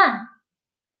 kumusta ka?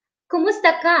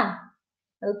 Kumusta ka?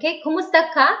 Okay,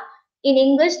 kumusta ka? In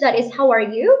English, that is, how are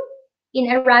you? In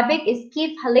Arabic is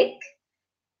kif halik.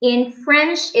 In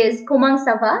French is comment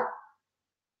ça va?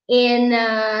 In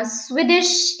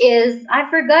Swedish is, I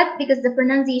forgot because the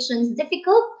pronunciation is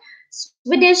difficult.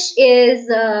 Swedish is,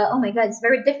 oh my God, it's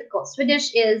very difficult.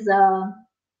 Swedish is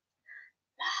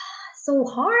so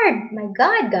hard. My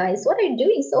God, guys, what are you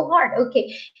doing so hard?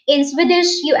 Okay, in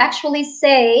Swedish, you actually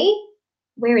say,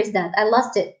 where is that? I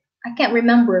lost it. I can't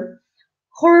remember.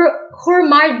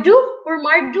 Hormardu?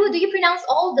 Hormardu, do you pronounce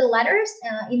all the letters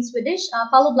in Swedish?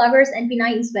 Follow bloggers and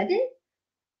Pinay in Sweden.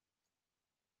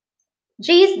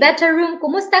 Jay's better room.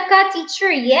 Kumusta ka,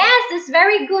 teacher? Yes, it's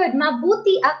very good.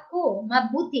 Mabuti ako.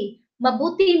 Mabuti.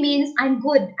 Mabuti means I'm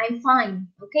good. I'm fine.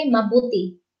 Okay,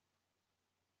 mabuti.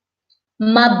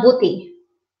 Mabuti.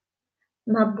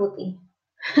 Mabuti.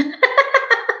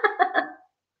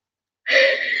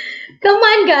 Come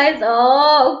on, guys.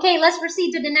 Oh, okay. Let's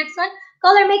proceed to the next one.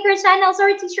 Color Maker channel.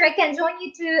 Sorry, teacher, I can't join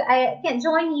you too. I can't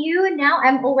join you now.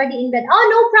 I'm already in bed. Oh,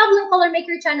 no problem, Color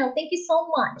Maker channel. Thank you so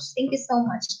much. Thank you so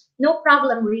much. No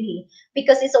problem, really,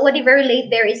 because it's already very late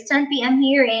there. It's 10 p.m.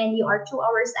 here, and you are 2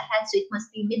 hours ahead, so it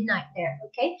must be midnight there.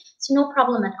 Okay, so no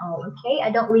problem at all. Okay, I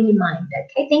don't really mind.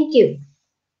 Okay, thank you.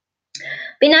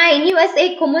 Pinay in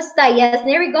USA, kumusta? Yes,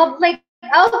 Neri Govlik.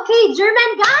 Okay,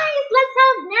 German guys, let's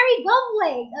have Neri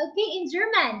Govlik. Okay, in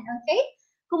German. Okay,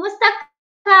 kumusta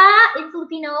ka in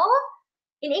Filipino?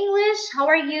 In English, how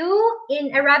are you? In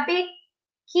Arabic,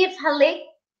 kif halik.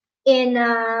 In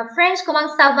French, comment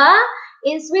ça va?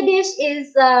 In Swedish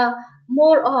is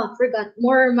more, oh, I forgot,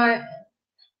 more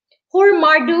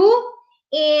Hormardu.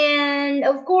 And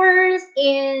of course,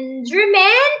 in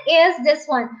German is this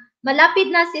one.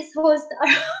 Malapit na sis host.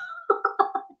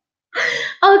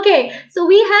 Okay, so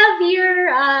we have here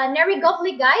Neri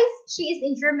Goffley, guys. She is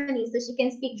in Germany, so she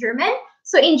can speak German.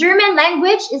 So in German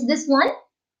language is this one.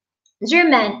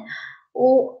 German.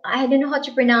 Oh, I don't know how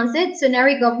to pronounce it. So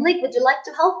Neri Govlik, would you like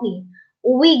to help me?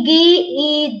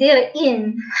 Wigi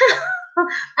in.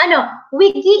 I know.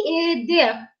 Wigi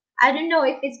dir. I don't know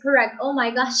if it's correct. Oh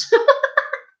my gosh.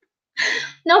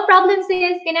 No problem,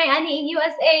 sis. Pinay Ani in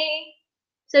USA.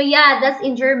 So yeah, that's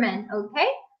in German. Okay.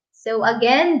 So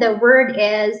again, the word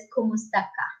is kumusta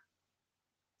ka.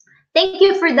 Thank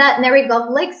you for that, Neri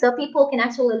Govlik. So people can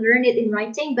actually learn it in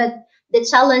writing, but the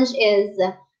challenge is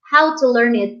how to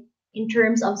learn it in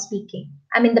terms of speaking.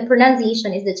 I mean, the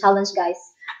pronunciation is the challenge, guys.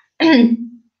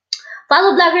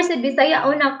 Follow bloggers said Bisaya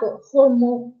una ko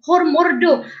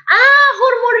hormordo. Ah,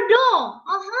 hormordo.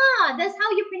 Aha, that's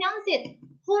how you pronounce it.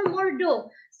 Hormordo.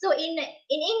 So in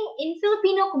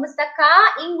Filipino, kumusta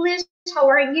ka? English, how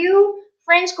are you?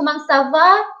 French, kumang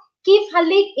sava. Kif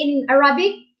halik in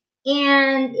Arabic,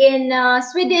 and in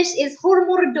Swedish is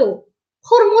hormordo.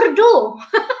 Hormordo.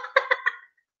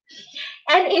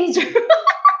 And in German,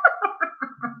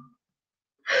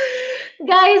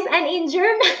 guys, and in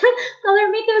German, Color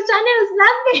Maker's channel is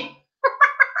laughing.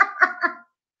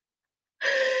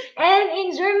 And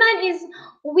in German is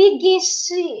Wigitish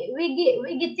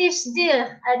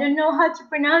dir. I don't know how to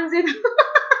pronounce it.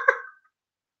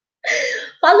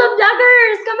 Follow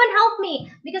bloggers, come and help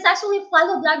me, because actually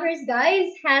follow bloggers,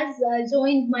 guys, has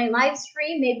joined my live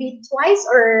stream maybe twice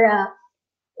or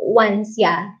once.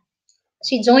 Yeah,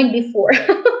 she joined before.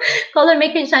 Color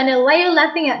Maker channel, why are you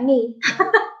laughing at me?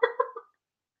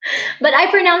 But I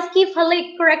pronounce Kif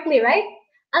Halik correctly, right?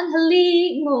 Ang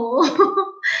halik mo.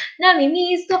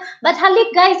 Namimiss ko. But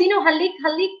halik, guys, you know, halik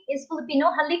is Filipino.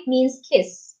 Halik means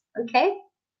kiss. Okay?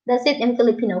 That's it in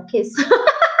Filipino, kiss.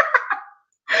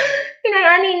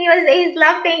 Rani in USA is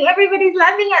laughing. Everybody's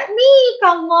laughing at me.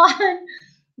 Come on.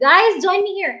 Guys, join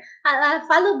me here.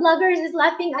 Follow bloggers is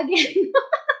laughing again.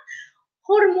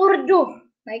 Hormordo.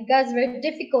 My God, it's very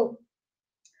difficult.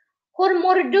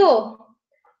 Hormordo.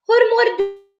 Hormordo.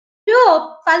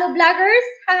 Follow bloggers.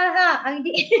 Ha ha ha. Ang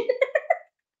di.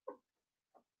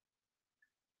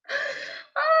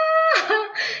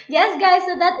 Yes, guys.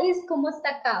 So that is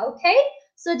kumusta ka, okay?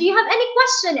 So do you have any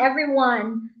question,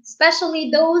 everyone? Especially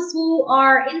those who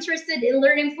are interested in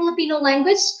learning Filipino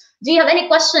language. Do you have any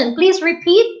question? Please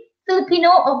repeat. Filipino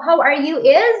of how are you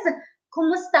is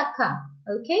kumusta ka,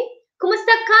 okay?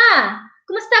 Kumusta ka?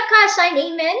 Kumusta ka? Shine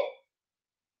amen.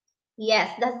 Yes,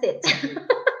 that's it.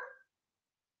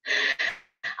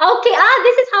 Okay,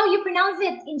 this is how you pronounce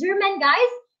it in German,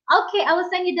 guys. Okay, I will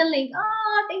send you the link.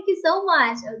 Oh, thank you so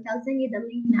much. Okay, I'll send you the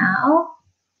link now.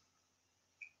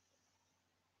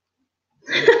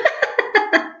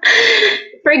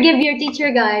 Forgive your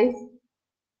teacher, guys.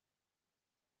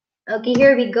 Okay,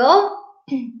 here we go.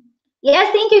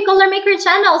 Yes, thank you, Color Maker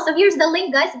Channel. So here's the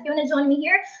link, guys, if you want to join me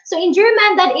here. So in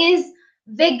German, that is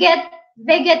Veget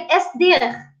es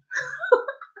dir.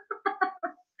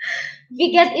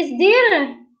 Veget is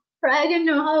dir. I don't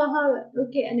know how.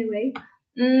 Okay, anyway.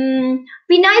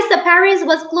 Pinay sa Paris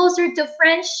was closer to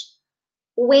French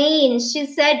Wayne. She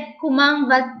said kumang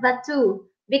batu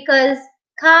because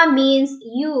ka means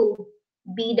you.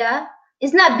 Bida.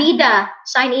 It's not bida.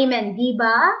 Shine amen.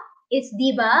 Diba. It's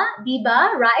diba.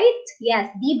 Diba, right? Yes,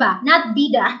 diba, not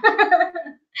bida.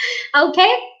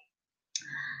 Okay.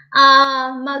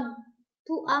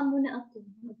 Magtua muna ako.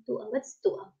 Magtua. What's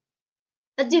tua?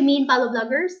 What do you mean, follow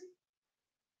bloggers?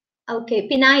 Okay,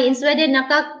 Pinay in Sweden,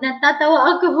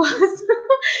 natatawa ako.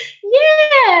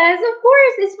 Yes, of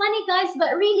course. It's funny, guys,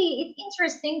 but really, it's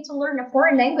interesting to learn a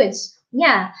foreign language.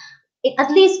 Yeah,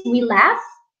 at least we laugh,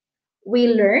 we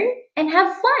learn, and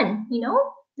have fun.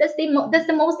 That's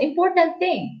the most important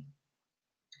thing.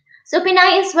 So,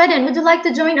 Pinay in Sweden, would you like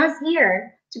to join us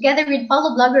here together with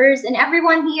follow bloggers and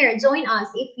everyone here? Join us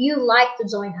if you like to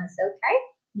join us. Okay?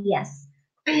 Yes.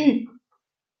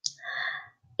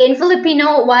 In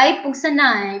Filipino, why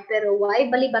pugsanay, pero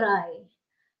why balibaray?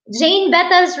 Jay's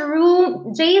Beta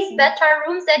Room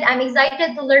said, I'm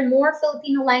excited to learn more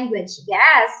Filipino language.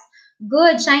 Yes.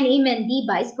 Good. Shine amen.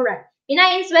 Diba is correct.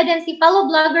 Pinay in Sweden, si follow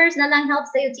bloggers na lang help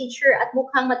sa'yo teacher at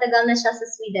mukhang matagal na siya sa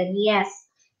Sweden. Yes.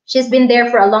 She's been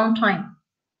there for a long time.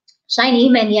 Shine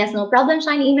amen. Yes, no problem.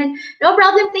 Shine amen. No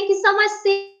problem. Thank you so much,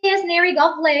 sis. Neri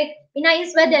Govlek. Pinay in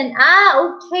Sweden.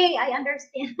 Okay. I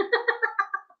understand.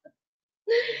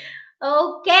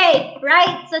 Okay,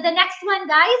 right. So the next one,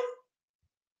 guys.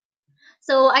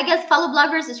 So I guess follow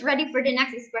bloggers is ready for the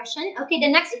next expression. Okay, the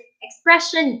next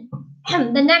expression,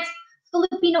 the next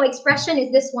Filipino expression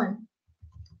is this one.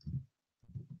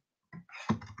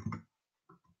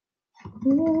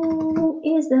 Who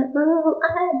is that girl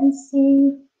I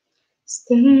see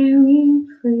staring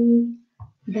free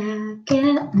back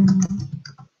at me?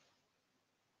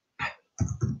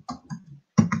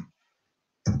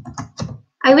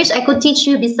 I wish I could teach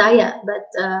you Bisaya, but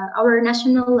our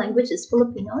national language is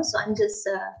Filipino, so I'm just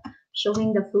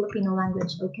showing the Filipino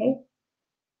language, okay?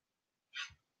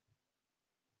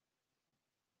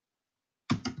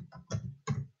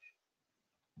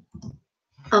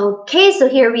 Okay, so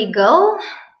here we go.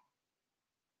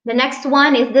 The next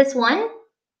one is this one.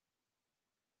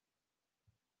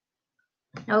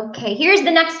 Okay, here's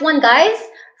the next one, guys.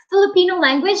 Filipino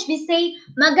language, we say,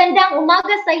 magandang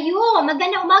umaga sa'yo.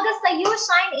 Magandang umaga sa'yo,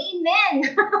 shine amen.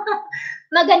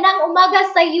 Magandang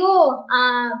umaga sa'yo.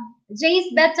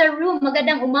 Jay's Better Room,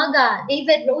 magandang umaga.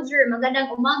 David Roger,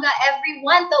 magandang umaga.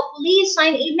 Everyone, so please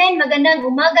shine amen. Magandang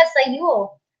umaga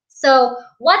sa'yo. So,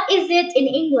 what is it in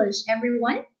English,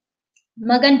 everyone?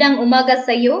 Magandang umaga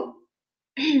sa'yo.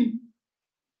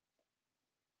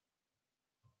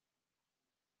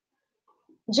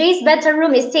 Jay's Better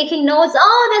Room is taking notes.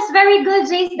 Oh, that's very good,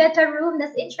 Jay's Better Room.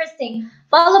 That's interesting.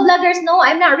 Follow bloggers. No,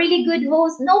 I'm not really good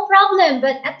host. No problem,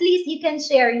 but at least you can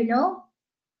share,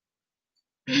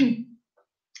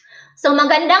 So,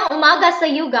 magandang umaga sa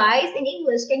you guys in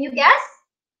English. Can you guess?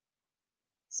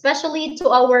 Especially to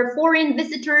our foreign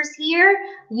visitors here,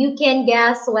 you can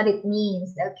guess what it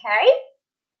means, okay?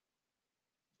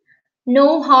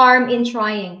 No harm in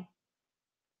trying.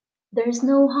 There's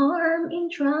no harm in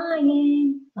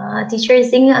trying. Teacher is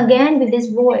singing again with this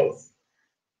voice.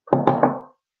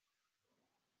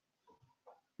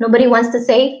 Nobody wants to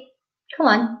say? Come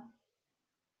on.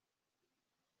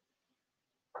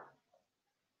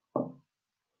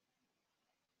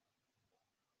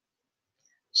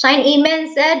 Shine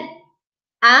Amen said,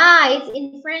 ah, it's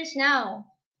in French now.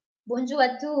 Bonjour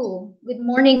à tous. Good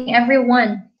morning,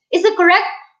 everyone. Is it correct?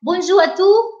 Bonjour à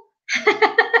tous.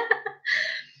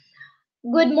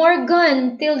 Good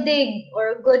morgon, tildig,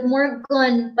 or good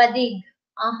morgon, padig.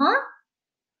 Uh-huh.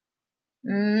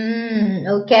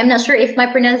 Okay, I'm not sure if my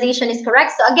pronunciation is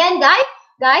correct. So again, guys,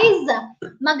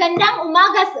 magandang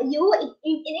umaga sa you.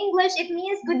 In English, it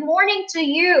means good morning to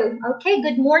you. Okay,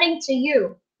 good morning to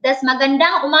you. That's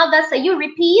magandang umaga sa you.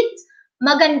 Repeat,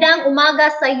 magandang umaga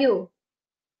sa you.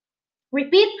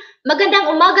 Repeat,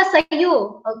 magandang umaga sa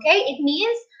you. Okay, it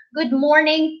means good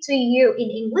morning to you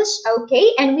in English.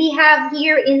 Okay, and we have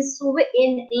here in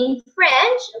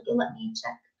French. Okay, let me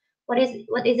check. What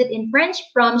is it in French?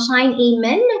 From Shine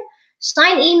Amen.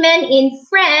 Shine Amen in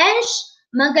French.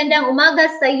 Magandang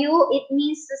umaga sa you. It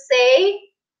means to say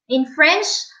in French,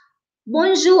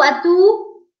 bonjour à tous.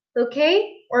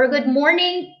 Okay, or good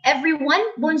morning everyone.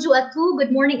 Bonjour à tous.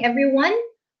 Good morning everyone.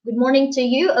 Good morning to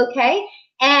you. Okay.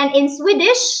 And in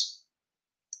Swedish,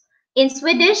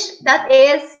 that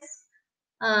is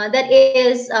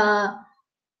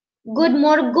good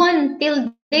morgon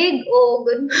tildig or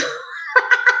good.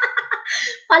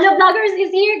 Follow Bloggers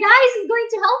is here, guys. Is going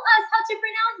to help us how to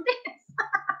pronounce this.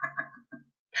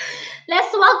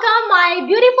 Let's welcome my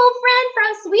beautiful friend from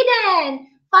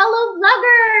Sweden, Follow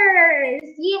Bloggers.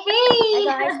 Yay!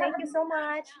 Hi guys, thank you so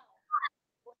much.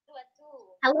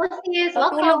 Hello sis,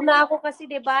 Tulog welcome. na ako kasi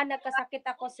 'di ba, nagkasakit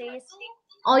ako sis.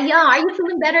 Oh yeah, are you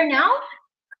feeling better now?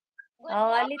 Oh,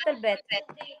 a little bit.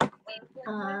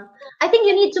 I think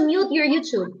you need to mute your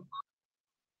YouTube.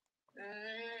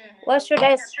 What should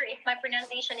I? I'm not sure if my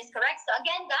pronunciation is correct. So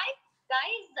again, guys,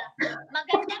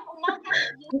 magandang umaga.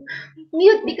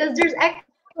 Mute because there's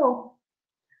echo.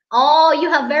 Oh, you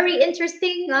have very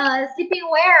interesting sleeping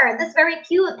wear. That's very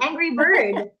cute, Angry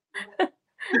Bird.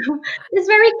 It's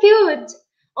very cute.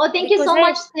 Oh, thank you so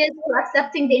much, sis, for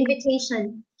accepting the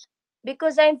invitation.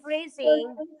 Because I'm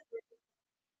freezing.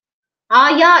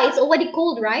 Ah, yeah, it's already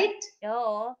cold, right?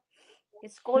 Oh,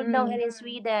 it's cold now here in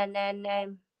Sweden, and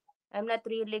I'm not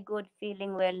really good,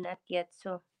 feeling well, not yet.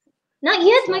 So. Not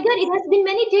yet. My God, it has been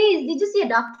many days. Did you see a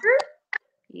doctor?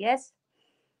 Yes,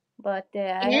 but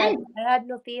I had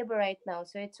no fever right now,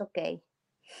 so it's okay.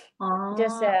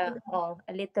 Just a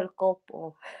little cough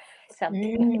or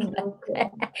something.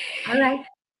 Okay. All right.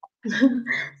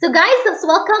 So guys, let's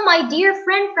welcome my dear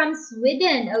friend from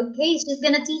Sweden. Okay, she's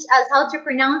gonna teach us how to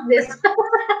pronounce this.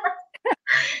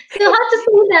 So how to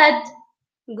say that?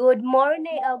 Good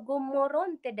morning,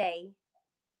 gumuron today.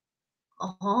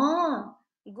 Oh.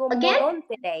 Gumuron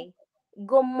today.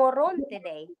 Gumuron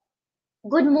today.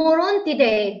 Good morning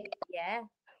today. Yeah.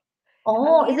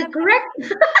 Oh, is it correct?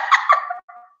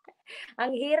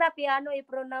 Ang hirap yan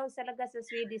i-pronounce talaga sa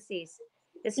Swedish sis.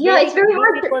 It's very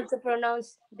difficult to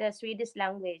pronounce the Swedish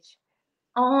language.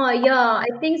 Oh, yeah, I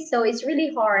think so. It's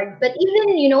really hard. But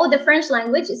even, the French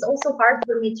language is also hard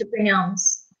for me to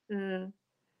pronounce.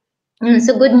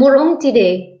 So good morning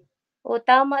today. O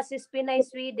tama sis, Pinay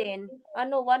Sweden.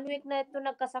 1 week na ito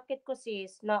nagkasakit ko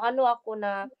sis. Na ako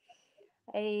na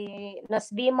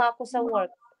nasbima ako sa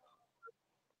work.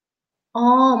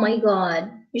 Oh my God.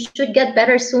 You should get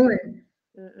better soon.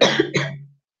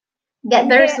 Get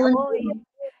better soon.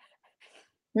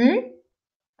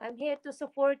 I'm here to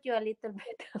support you a little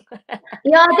bit.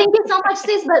 Yeah, thank you so much,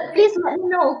 sis. But please let me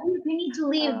know if you need to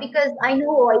leave because I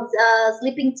know it's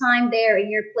sleeping time there in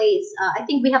your place. I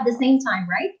think we have the same time,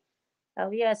 right?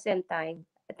 Oh, yeah, same time.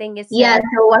 I think it's so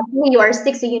actually you are 6,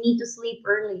 so you need to sleep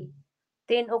early.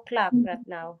 10 o'clock right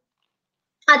now.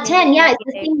 10, yeah, it's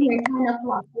the same here. 10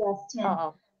 o'clock. Yes,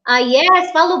 10.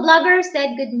 Yes, Follow Blogger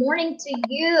said good morning to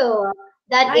you.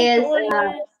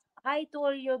 Hi to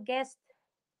all your guest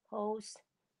hosts.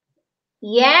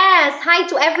 Yes, hi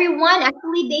to everyone.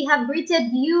 Actually, they have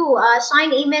greeted you.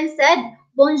 Shine Amen said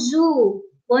bonjour.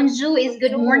 Bonjour is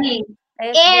good morning.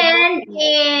 And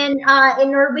in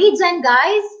Norwegian,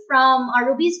 guys, from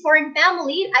Ruby's foreign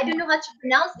family, I don't know how to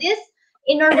pronounce this.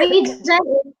 In Norwegian,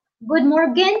 good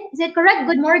morgen. Is it correct?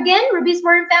 Good morgen, Ruby's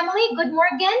foreign family. Good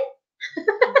morgen.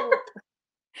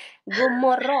 Good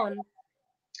morning.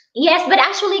 Yes, but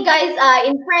actually, guys,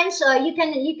 in French, you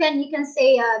can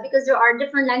say because there are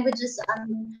different languages,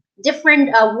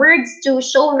 different words to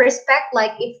show respect.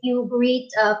 Like if you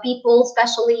greet people,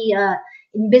 especially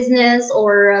in business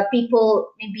or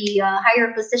people maybe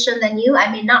higher position than you.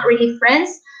 I mean, not really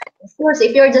friends. Of course,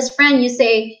 if you're just friend, you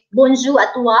say bonjour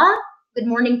à toi. Good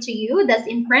morning to you. That's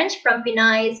in French from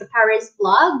Pinay's Paris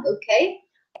blog. Okay.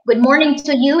 Good morning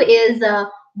to you is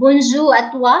bonjour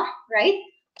à toi, right?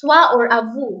 Toi or à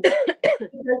vous.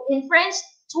 Because in French,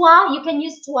 toi, you can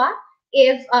use toi.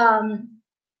 if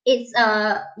it's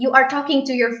you are talking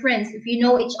to your friends, if you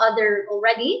know each other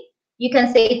already, you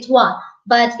can say toi.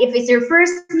 But if it's your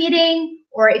first meeting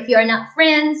or if you are not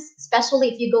friends, especially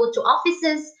if you go to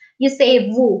offices, you say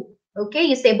vous. Okay,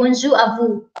 you say bonjour à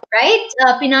vous, right?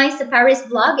 Pinay sa Paris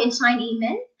vlog and Shine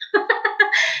Amen.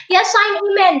 Yeah, Shine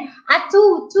Amen.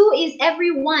 Two is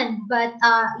everyone, but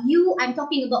you, I'm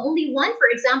talking about only one. For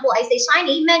example, I say Shine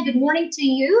Amen, good morning to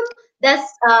you.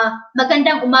 That's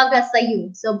magandang umaga sa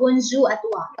you. So bonjour à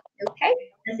toi. Okay,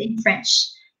 that's in French.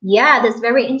 Yeah, that's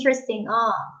very interesting.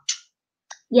 Oh,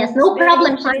 yes, no very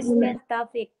problem, Shine interesting Amen.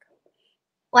 topic.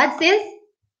 What's this?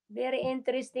 Very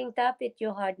interesting topic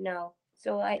you had now.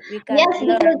 So we can Yes,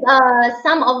 learn. because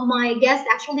some of my guests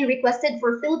actually requested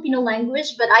for Filipino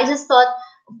language, but I just thought,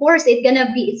 of course, it's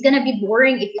gonna be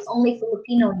boring if it's only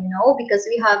Filipino, you know, because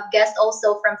we have guests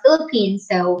also from Philippines.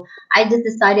 So I just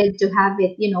decided to have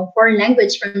it, you know, foreign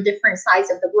language from different sides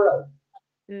of the world.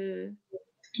 Mm.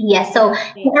 Yes. So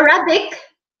in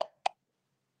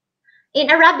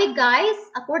Arabic, guys,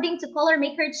 according to Color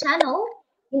Maker channel,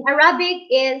 in Arabic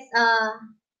is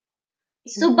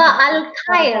Suba al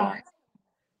Khair.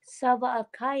 Saba al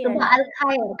Khair Suba lak. al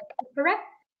Khair. Correct?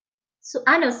 So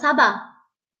ano, Saba.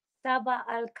 Saba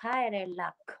al Khair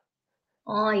lak.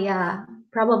 Oh yeah,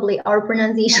 probably our I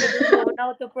pronunciation. don't know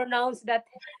how to pronounce that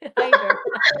either.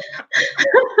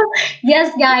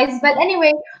 Yes, guys. But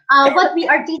anyway, what we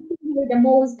are teaching here the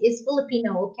most is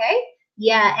Filipino, okay?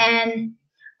 Yeah, and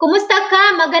kumusta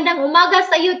ka? Magandang umaga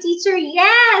sa iyo, teacher.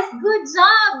 Yes, good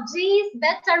job, Jay's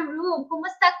Better Room.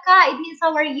 Kumusta ka? It means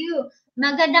how are you?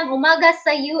 Magandang umaga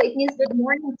sa iyo. It means good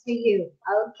morning to you.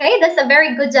 Okay, that's a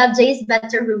very good job, Jay's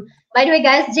Better Room. By the way,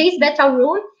 guys, Jay's Better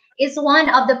Room is one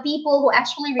of the people who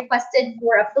actually requested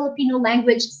for a Filipino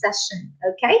language session.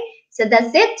 Okay, so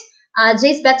that's it.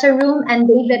 Jay's Better Room and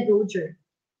David Roger.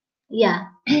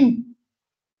 Yeah.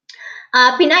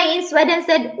 Pinay in Sweden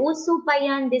said, Uso pa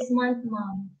yan this month,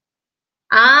 mom.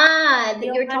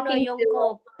 You're talking yung to,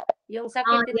 cough, yung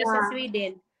sakit dito sa yeah.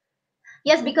 Sweden.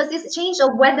 Yes, because it's change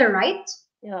of weather, right?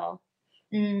 Yeah.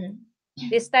 Mm.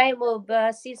 This time of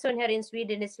season here in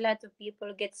Sweden, it's a lot of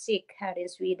people get sick here in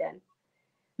Sweden.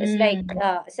 It's like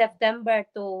September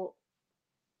to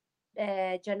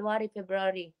January,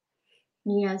 February.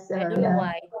 Yes. I don't know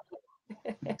why.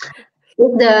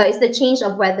 It's the change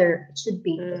of weather. It should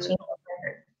be the change of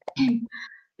weather.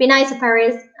 Pinay sa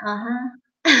Paris.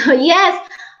 Yes.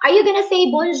 Are you gonna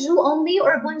say bonjour only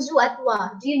or bonjour à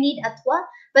toi? Do you need à toi?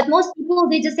 But most people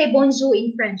they just say bonjour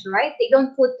in French, right? They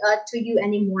don't put to you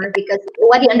anymore because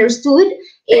already understood.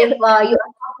 If you are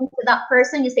talking to that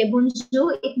person, you say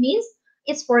bonjour. It means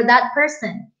it's for that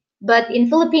person. But in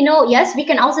Filipino, yes, we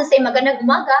can also say magandang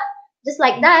umaga, just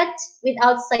like that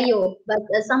without sayo. But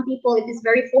some people, if it's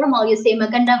very formal, you say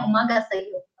magandang umaga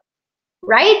sayo.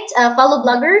 Right? Follow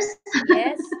bloggers?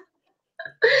 Yes.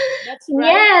 That's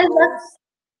right. Yes.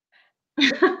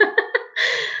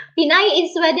 Pinay in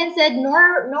Sweden said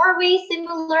Norway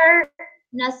similar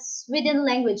na Sweden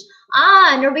language.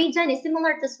 Norwegian is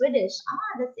similar to Swedish.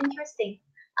 That's interesting.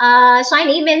 Shine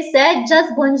Amen said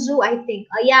just bonjour, I think.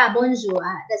 Yeah, bonjour.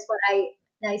 That's what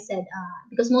I said.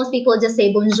 Because most people just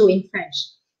say bonjour in French.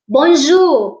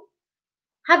 Bonjour.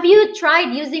 Have you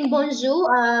tried using bonjour?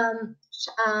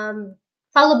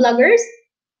 Follow bloggers.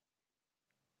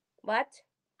 What?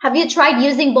 Have you tried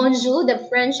using bonjour, the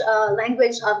French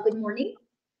language of good morning?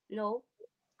 No.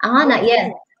 Not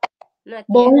yet. Not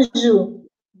Bonjour. yet.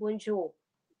 Bonjour.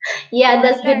 Yeah, so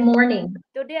that's good morning.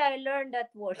 Today I learned that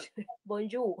word.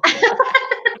 Bonjour.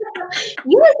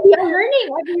 Yes, we are learning,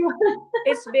 everyone.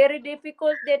 It's very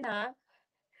difficult then, huh?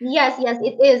 Yes,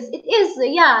 it is. It is,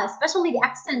 yeah, especially the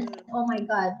accent. Oh my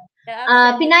God. The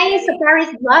accent Pinay is sa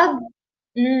Paris vlog.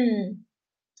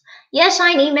 Yeah,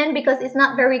 Shine Amen, because it's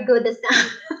not very good, the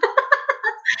sound.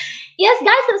 Yes,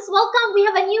 guys, let's welcome. We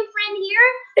have a new friend here.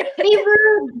 Favor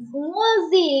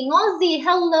Ngozi.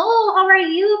 Hello, how are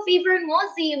you, Favor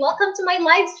Ngozi? Welcome to my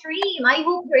live stream. I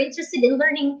hope you're interested in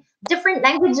learning different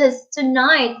languages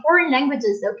tonight, foreign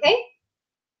languages, okay?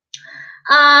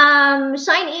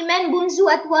 Shine Amen, Bunzu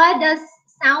Atwa does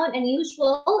sound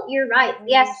unusual. You're right.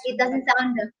 Yes, it doesn't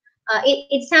sound,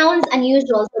 it sounds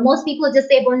unusual. So most people just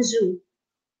say bonjour.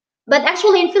 But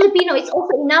actually in Filipino, it's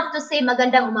also enough to say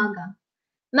magandang umaga.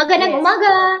 Magandang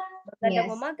umaga.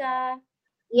 Magandang umaga.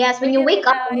 Yes, when you wake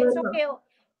up. It's okay.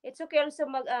 It's okay also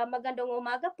magandang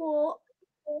umaga po.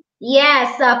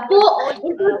 Yes, po.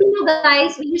 In Filipino,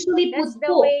 guys, we usually put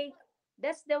po.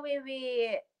 That's the way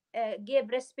we give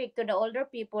respect to the older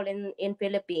people in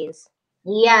Philippines.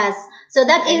 Yes, so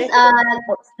that is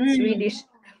Swedish.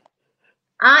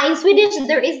 In Swedish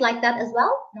there is like that as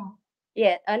well. No.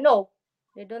 Yeah, no.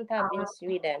 They don't have in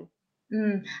Sweden.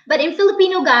 But in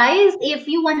Filipino, guys, if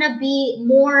you want to be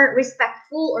more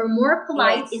respectful or more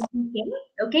polite in Yes. speaking,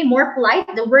 okay, more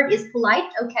polite, the word is polite,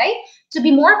 okay? To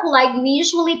be more polite, we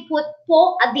usually put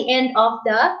po at the end of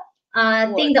the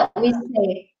thing Word. that we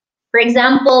say. For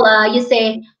example, you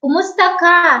say, kumusta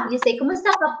ka? You say,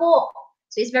 kumusta ka po?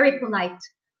 So it's very polite.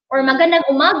 Or magandang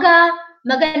umaga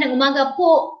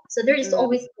po. So there is Mm.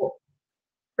 always po,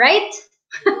 right?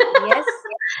 Yes.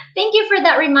 Thank you for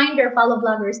that reminder, fellow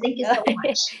bloggers. Thank you so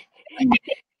much.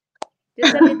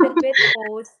 Just a little bit,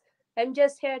 host. I'm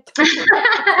just here to.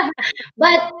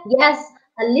 But yes,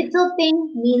 a little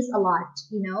thing means a lot,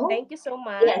 you know? Thank you so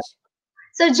Yes. much.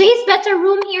 So Jay's better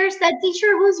room here said,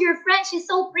 teacher, who's your friend? She's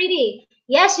so pretty.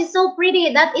 Yes, she's so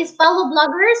pretty. That is fellow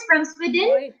bloggers from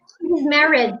Sweden. Oy. She's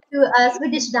married to a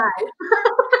Swedish guy.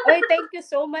 Oy, thank you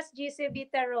so much, GC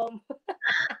Vitarom.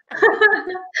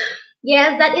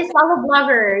 Yes, that is fellow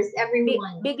bloggers,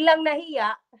 everyone. Biglang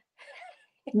nahiya.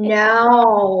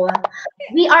 No,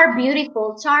 we are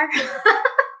beautiful, Char.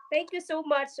 Thank you so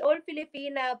much. All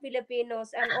Filipinos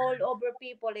and all over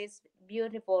people is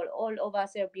beautiful. All of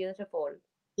us are beautiful.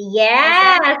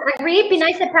 Yes, agree.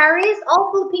 Pinay sa Paris.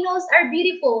 All Filipinos are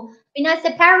beautiful. Pinay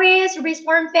sa Paris,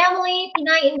 Resborn family,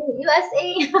 Pinay in the USA.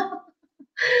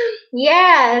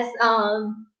 Yes.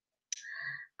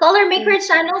 Color Maker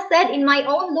Channel said, in my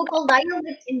own local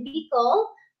dialect in Bicol,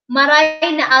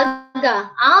 Maray na aga.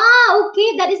 Ah,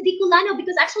 okay, that is Bicolano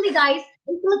because actually, guys,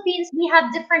 in Philippines we have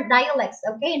different dialects.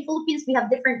 Okay, in Philippines we have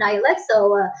different dialects.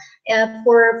 So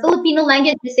for Filipino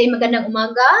language, we say magandang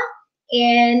umaga,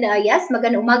 and yes,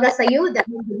 magandang umaga sa you. That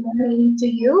means good morning to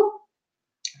you.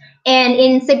 And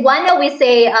in Cebuano, we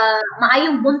say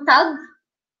maayong buntag.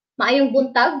 Maayong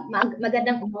buntag,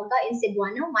 magandang umaga in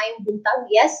Cebuano, maayong buntag,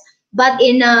 yes. But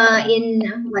in Color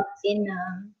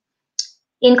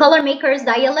Maker's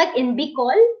dialect in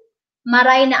Bicol,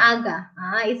 maray na aga.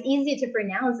 Ah, it's easy to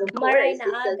pronounce, of Maray course.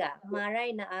 na aga.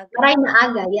 Maray na aga. Maray na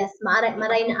aga, yes.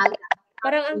 Maray na aga.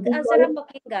 Parang ang sarap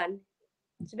pakinggan.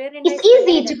 It's very nice It's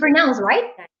easy to pronounce,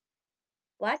 right?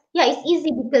 What? Yeah, it's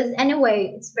easy because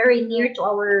anyway, it's very near to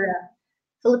our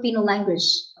Filipino language.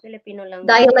 Filipino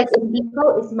language. Dialect in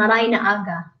Bicol is maray na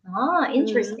aga. Ah,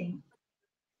 interesting.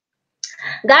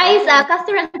 Guys,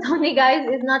 Castor Antoni, guys,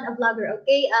 is not a vlogger,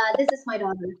 okay? This is my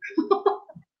daughter.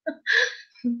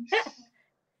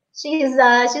 she's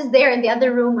there in the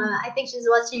other room. I think she's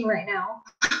watching right now.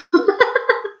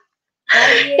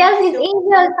 Yes, it's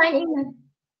Angel signing.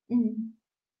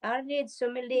 Arnid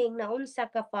sumiling na unsa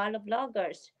ka follow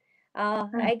vloggers.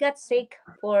 I got sick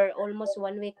for almost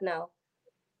 1 week now.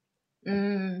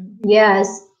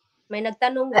 Yes. May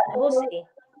nagtanong host eh.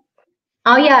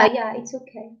 Oh yeah, it's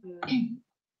okay.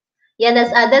 Yeah,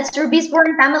 that's Ruby's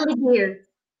foreign family here.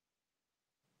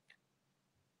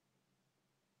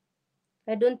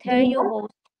 I don't hear you,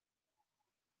 host.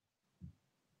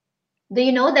 Do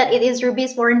you know that it is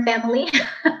Ruby's foreign family?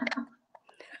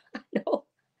 No.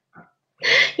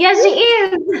 Yeah, she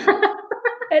is.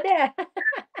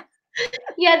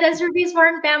 Yeah, that's Ruby's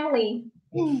foreign family.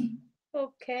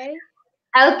 Okay.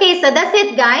 Okay, so that's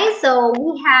it, guys. So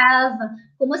we have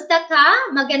kumusta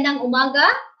ka, magandang umaga,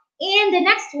 and the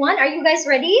next one. Are you guys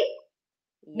ready?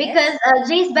 Yes. Because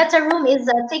Jay's beta room is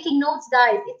taking notes,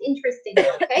 guys. It's interesting.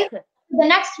 Okay. The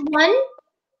next one.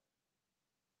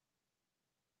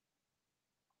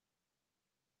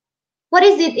 What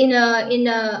is it in a?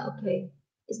 Okay,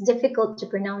 it's difficult to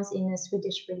pronounce in a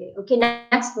Swedish, really. Okay,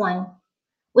 next one.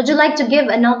 Would you like to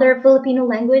give another Filipino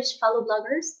language, fellow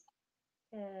bloggers?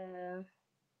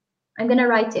 I'm gonna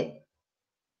write it.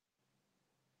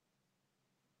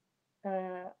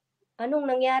 Anong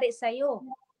nangyari sa'yo?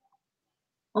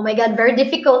 Oh my God, very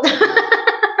difficult.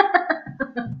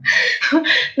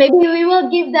 Maybe we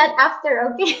will give that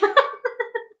after, okay?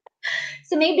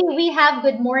 So maybe we have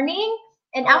good morning,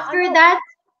 and after that,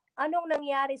 anong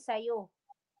nangyari sa'yo?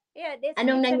 Yeah,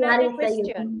 anong it's nangyari another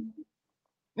question.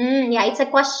 Yeah, it's a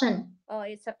question. Oh,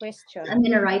 it's a question. I'm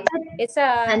gonna write it. It's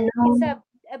a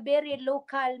very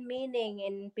local meaning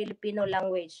in Filipino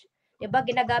language. Diba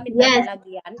ginagamit natin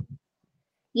lagi yan?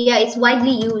 Yeah, it's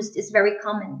widely used. It's very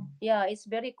common. Yeah, it's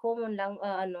very common lang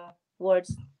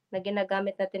words na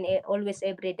ginagamit natin always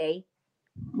every day.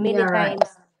 Many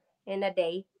times in a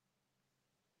day.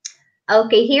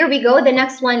 Okay, here we go. The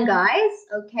next one, guys.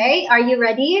 Okay, are you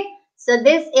ready? So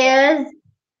this is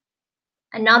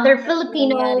another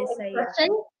Filipino expression.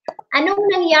 Anong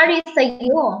nangyari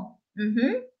sa'yo?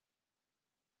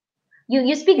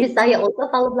 You speak Bisaya also,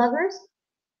 fellow bloggers?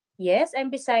 Yes,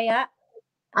 I'm Bisaya.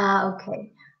 Ah,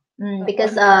 okay.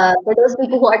 Because for those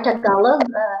people who are Tagalog,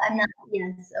 I'm not.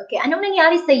 Yes. Okay. Anong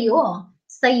nangyari sa'yo?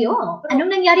 sa'yo? Bro, Anong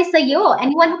nangyari sa'yo?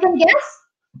 Anyone who can guess?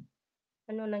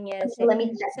 ano nangyari Okay, let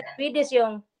me check. sa Swedish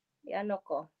yung ano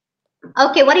ko?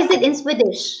 Okay, what is it in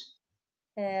Swedish?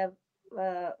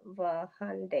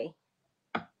 Vahande.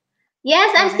 Yes,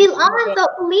 I'm still on, Vahande. so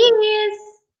please.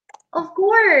 Of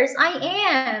course, I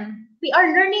am. We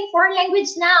are learning foreign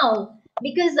language now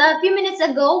because a few minutes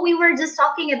ago we were just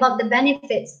talking about the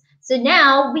benefits. So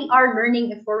now we are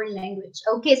learning a foreign language.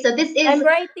 Okay, so this is I'm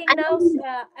writing now.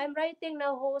 I'm writing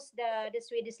now. Host the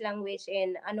Swedish language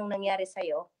in anong nangyari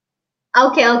sa'yo.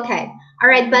 okay, okay. All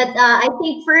right, but I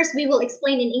think first we will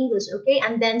explain in English, okay,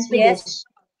 and then Swedish. Yes.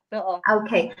 Oo.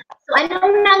 Okay. So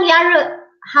anong nangyari?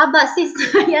 Haba, sis.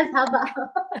 Yes, haba.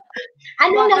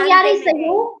 Anong nangyari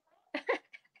sa'yo?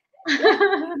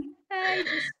 Ay,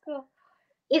 Diyos ko.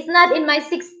 It's not in my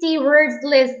 60 words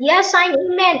list. Yes, Shine,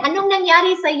 amen. Anong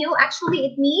nangyari sa'yo?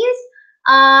 Actually, it means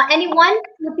anyone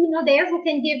Filipino there who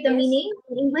can give the meaning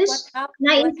in English? What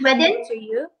happened to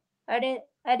you? Are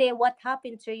they what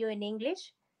happened to you in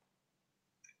English?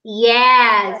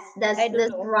 Yes, that's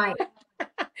right.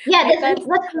 Yeah, that's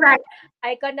right.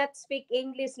 I cannot speak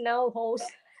English now, host.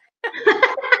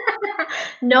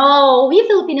 No, we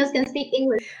Filipinos can speak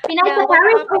English. Now, what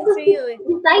happened to you?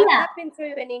 What happened to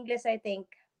you in English, I think?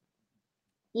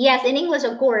 Yes, in English,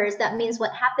 of course, that means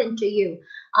what happened to you.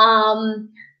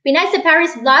 Pinay sa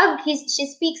Paris vlog, she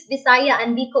speaks Bisaya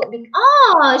and Bicol.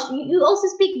 Oh, you also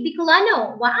speak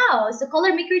Bicolano. Wow. So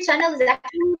Color Maker channel is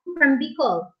actually from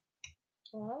Bicol.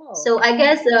 Wow. So I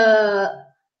guess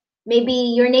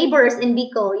maybe your neighbors in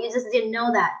Bicol, you just didn't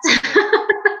know that.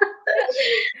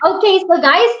 Okay, so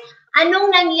guys,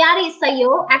 anong nangyari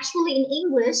sa'yo? Actually, in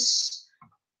English,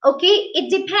 okay, it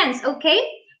depends, okay?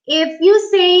 If you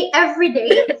say every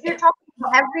day, if you're talking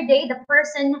about every day, the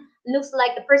person looks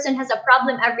like the person has a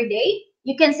problem every day,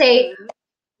 you can say,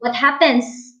 what happens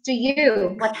to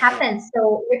you? What happens?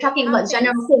 So you're talking about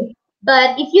general things.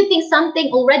 But if you think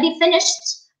something already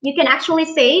finished, you can actually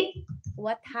say,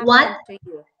 what happened to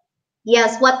you?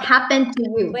 Yes, what happened to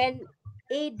you? When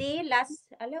ED last,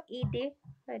 ED?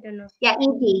 I don't know. Yeah,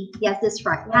 ED. Yes, that's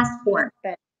right. Past form.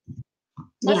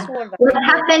 Yeah. What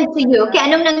happened to you? Okay,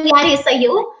 anong nangyari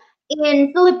sa'yo?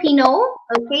 In Filipino,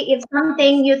 okay, if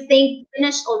something you think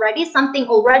finished already, something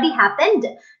already happened,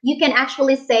 you can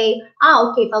actually say,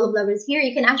 okay, fellow lovers here,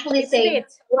 you can actually say,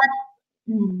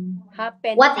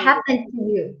 what happened to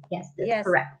you? Yes, that's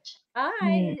correct.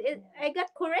 I got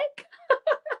correct.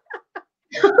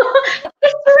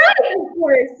 That's right, of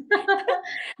course.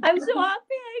 I'm so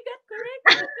happy I got correct.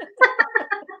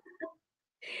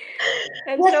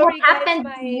 I'm yes, sorry, what happened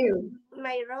guys. To you?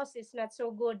 My Ross is not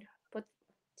so good, but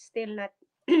still not.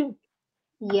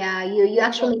 Yeah, you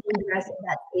actually need rest in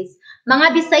that case.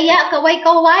 Mga Bisaya,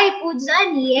 kaway-kaway po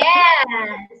dyan.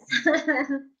 Yes.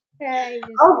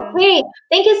 Okay.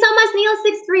 Thank you so much,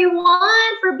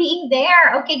 Neil631, for being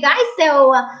there. Okay, guys.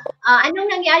 So, anong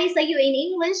nangyari sa you in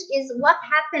English is what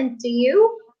happened to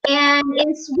you. And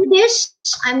in Swedish,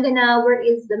 I'm gonna, where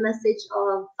is the message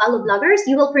of fellow bloggers?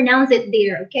 You will pronounce it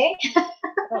there, okay?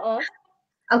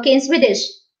 Okay, in Swedish.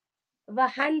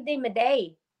 Vahande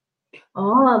Maday.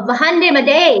 Oh, Vahande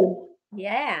Maday.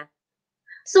 Yeah.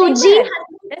 So G has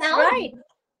that's right.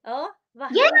 Oh,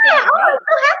 Vahande yeah. Maday. Oh, I'm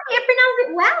so happy I pronounced it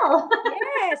well.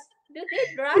 Yes, you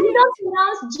did right. You don't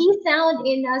pronounce G sound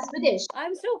in Swedish.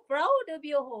 I'm so proud of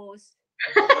you, host.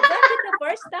 You got it the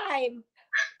first time.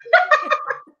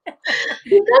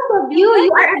 Because of you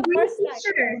are a great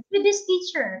teacher, Swedish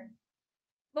teacher.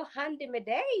 Vahande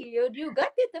Maday. You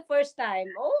got it the first time.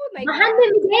 Oh my God. Vahande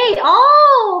Maday.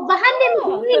 Oh, Vahande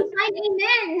Maday.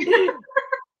 Amen.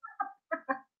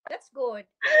 That's good.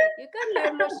 You can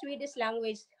learn more Swedish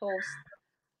language, host.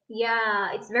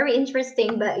 Yeah, it's very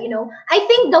interesting. But, you know, I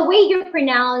think the way you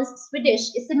pronounce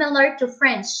Swedish is similar to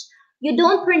French. You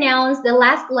don't pronounce the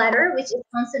last letter, which is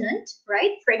consonant,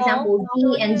 right? For example,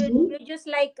 G and G. You just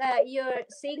like you're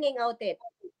singing out it.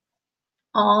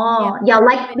 Oh, yeah,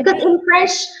 like because in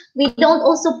French we don't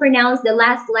also pronounce the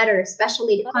last letter,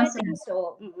 especially the consonant. I think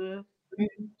so.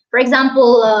 For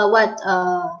example,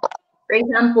 for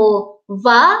example,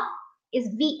 va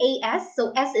is VAS,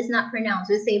 so S is not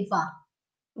pronounced. We say va.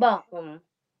 Va.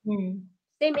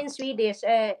 Same in Swedish.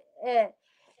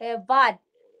 Vad.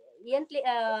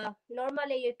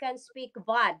 Normally you can speak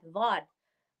vad, but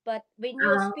when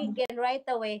you speak it right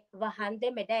away, vahande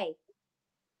Maday.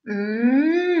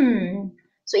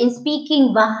 So in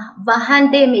speaking,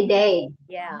 vahande Maday.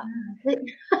 Yeah.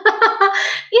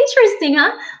 Interesting,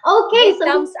 huh? Okay, so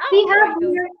thumbs up we have for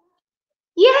you. here.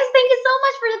 Yes, thank you so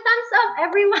much for the thumbs up,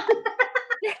 everyone.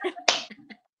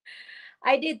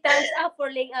 I did thumbs up for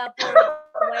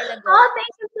a while ago. Oh,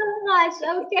 thank you so much.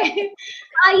 Okay.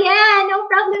 Yeah, no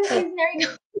problem, sis. There you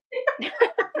go.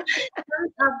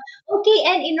 Okay,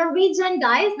 and in Norwegian,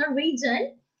 guys,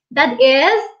 Norwegian, that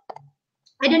is,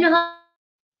 I don't know how to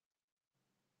pronounce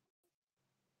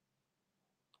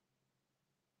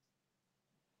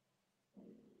it.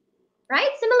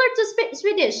 Right? Similar to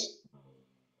Swedish.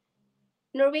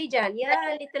 Norwegian,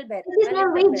 yeah, a little bit. This is A little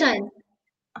Norwegian. bit.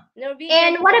 Norwegian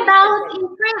And is what a little about bit. in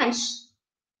French?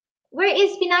 Where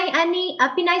is Pinay Ani,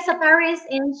 Pinay sa Paris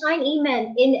and Shine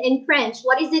Iman in French?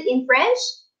 What is it in French?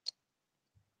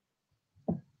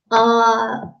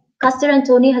 Castor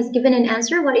Antoni has given an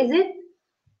answer. What is it?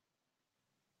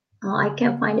 Oh, I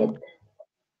can't find it.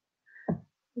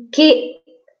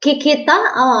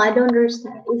 Kikita? Oh, I don't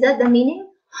understand. Is that the meaning?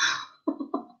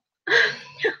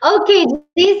 Okay,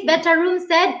 this beta room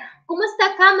said,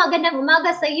 Kumusta ka? Magandang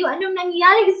umaga sa iyo. Anong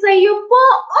nangyari sa iyo po?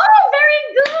 Oh, very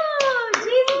good!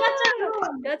 This beta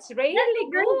room. That's really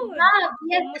good.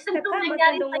 Yes, Kumusta ka?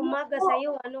 Magandang umaga sa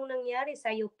iyo. Anong nangyari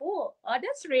sa iyo po? Oh,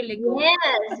 that's really good.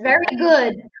 Yes, very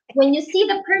good. When you see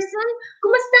the person,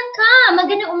 Kumusta ka?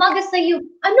 Magandang umaga sa iyo.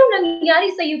 Anong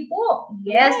nangyari sa iyo po?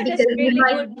 Yes, yeah, because that's really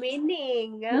good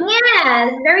meaning. Huh?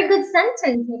 Yes, very good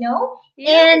sentence, you know.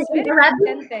 Yes, And very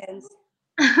good sentence.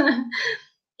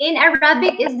 in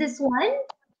Arabic is this one.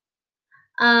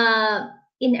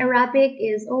 In Arabic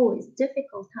is it's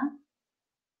difficult, huh?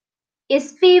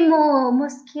 Isfimo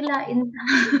muskila in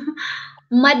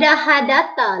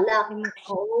madahadata la.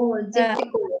 Oh,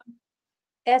 difficult.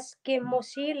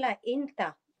 Eskimosila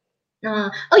inta.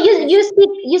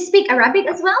 You speak Arabic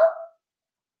as well?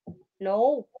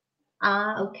 No.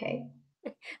 Okay.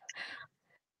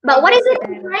 But what is it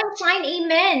in French? Shine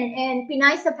Amen and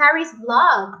Pinay sa Paris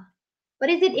vlog.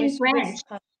 What is it in French?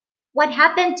 What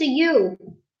happened to you?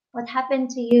 What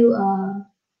happened to you?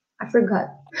 I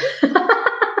forgot.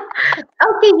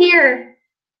 Okay, here.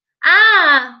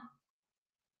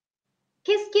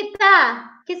 Kiss kita.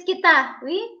 Kiss kita.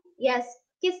 Oui? Yes.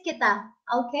 Kiss kita.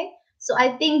 Okay. So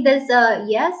I think there's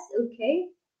yes. Okay.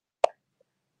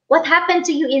 What happened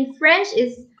to you in French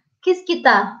is kiss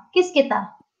kita. Kiss kita.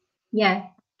 Yeah.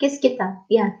 Kiss kita.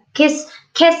 Yeah. Kiss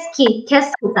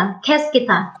kita. Kiss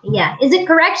kita. Yeah. Is it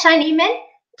correct, Shine Iman?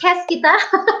 Kiss kita.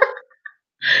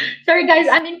 Sorry guys,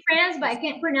 I'm in France, but I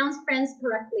can't pronounce France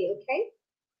correctly, okay?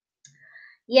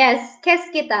 Yes, kiss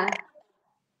kita.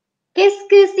 Qu'est-ce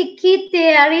que c'est qui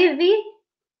t'est arrivé?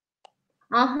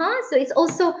 So it's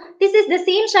also, this is the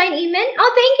same Shine Iman.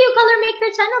 Oh, thank you, Color Maker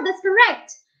Channel. That's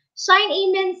correct. Shine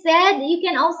Iman said you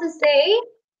can also say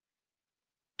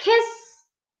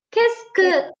qu'est-ce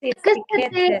que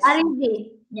t'est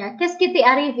arrivé? Yeah, qu'est-ce que t'est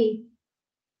arrivé?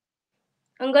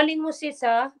 Ang galing mo sis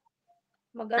ha.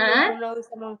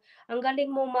 Ang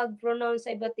galing mo mag-pronounce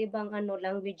sa iba't ibang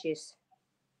languages.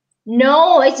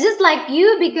 No, it's just like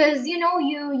you because you know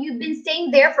you've been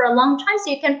staying there for a long time, so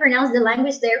you can pronounce the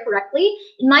language there correctly.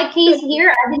 In my case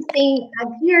here,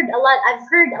 I've heard a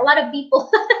lot of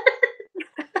people.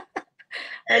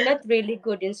 I'm not really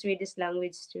good in Swedish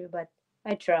language too, but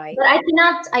I try. But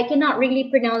I cannot really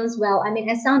pronounce well. I mean,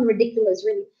 I sound ridiculous,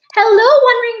 really. Hello,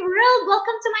 Wandering World.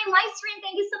 Welcome to my live stream.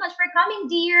 Thank you so much for coming,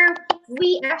 dear.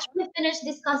 We actually finished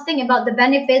discussing about the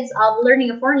benefits of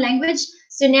learning a foreign language.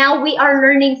 So now we are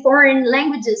learning foreign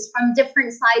languages from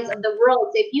different sides of the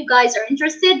world. So if you guys are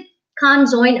interested, come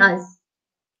join us.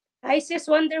 Hi, sis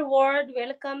Wonderworld.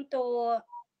 Welcome to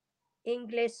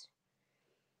English.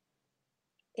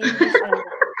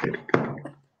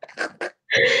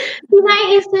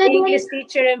 English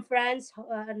teacher in France,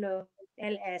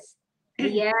 LS.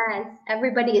 Yes,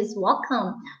 everybody is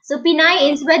welcome. So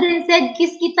Pinay in Sweden said,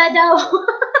 kiss kita daw.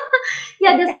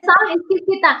 Yeah, the song is kiss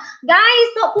kita. Guys,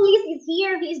 Top Police is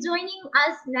here. He is joining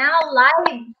us now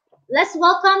live. Let's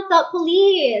welcome Top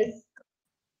Police.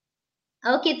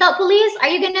 Okay, Top Police, are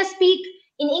you going to speak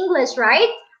in English, right?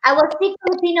 I will speak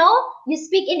Filipino, you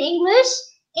speak in English,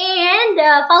 and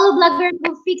fellow bloggers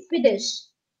will speak Swedish.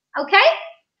 Okay?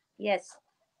 Yes.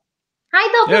 Hi,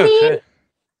 Top Police.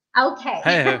 Okay.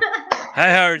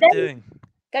 Hi, how are you doing?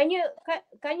 Can you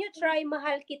try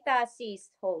Mahal Kita,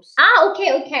 sis, host?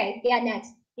 Okay. Yeah,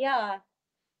 next. Yeah.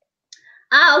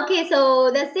 Okay,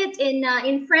 so that's it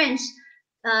in French.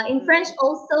 In French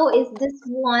also is this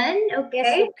one,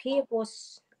 okay? Qu'est-ce que vous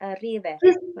arrive?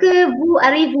 Qu'est-ce que vous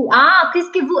arrive?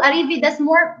 Qu'est-ce que vous arrive? That's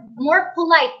more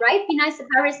polite, right? Pinay sa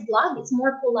Paris blog, it's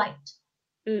more polite.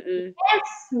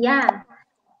 Yes, yeah.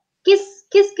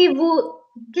 Qu'est-ce que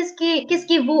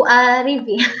vous arrive?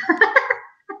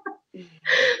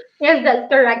 Yes, that's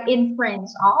correct in French.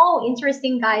 Oh,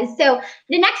 interesting, guys. So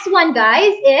the next one,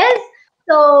 guys, is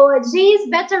So Jay's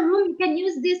better room, you can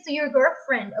use this to your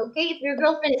girlfriend, okay? If your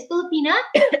girlfriend is Filipina,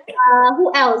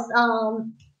 who else?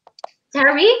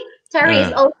 Terry. Terry is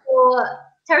Yeah. also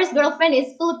Terry's girlfriend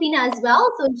is Filipina as well,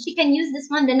 so she can use this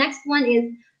one. The next one is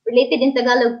related in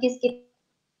Tagalog, kiss kita.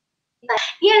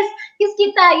 Yes, kiss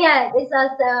kita. Yeah,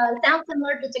 sounds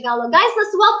similar to Tagalog. Guys,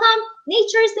 let's welcome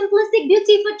Nature Simplistic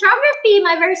Beauty Photography.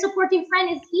 My very supportive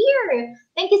friend is here.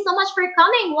 Thank you so much for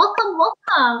coming. Welcome,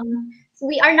 welcome. So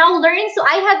we are now learning. So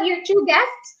I have here two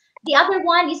guests. The other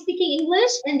one is speaking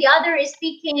English, and the other is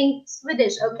speaking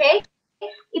Swedish. Okay.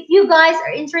 If you guys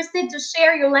are interested to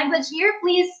share your language here,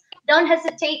 please don't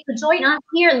hesitate to join us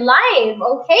here live,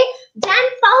 okay? Dan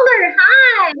Fowler,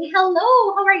 hi,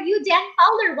 hello, how are you, Dan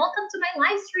Fowler? Welcome to my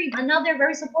live stream. Another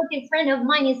very supportive friend of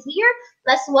mine is here.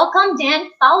 Let's welcome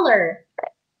Dan Fowler.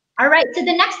 All right, to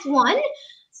the next one.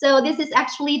 So this is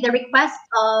actually the request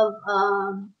of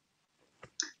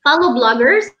follow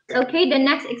bloggers. Okay, the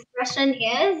next expression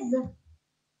is,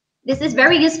 this is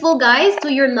very useful, guys,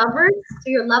 to your lovers, to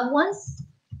your loved ones,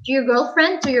 to your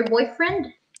girlfriend, to your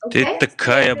boyfriend. Okay. Titta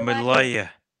kaya milaya.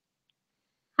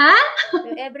 Huh?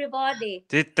 To everybody.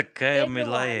 Titta kaya Everyone.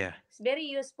 milaya. It's very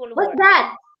useful What's word.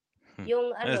 that?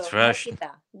 Yung That's mahal Russian. kita.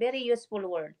 Very useful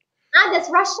word. Ah, that's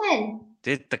Russian.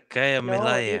 Titta kaya No,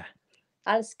 milaya.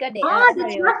 Alska de. Ah,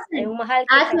 that's Yung Russian. mahal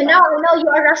Ah, kita so ba? now we know you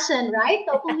are Russian, right?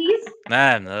 So please.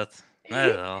 Nah, I'm not. Not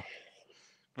at all.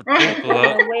 But people,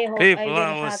 No way, hope I people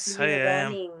will always have you say I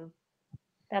am. running.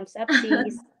 Thumbs up,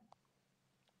 sis.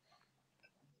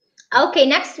 Okay,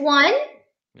 next one.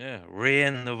 Yeah,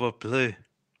 rain over blue.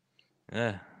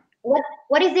 Yeah,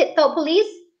 What is it, though,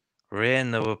 police?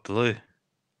 rain over blue.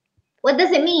 What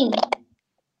does it mean?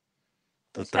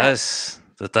 The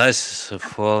dice have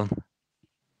fallen.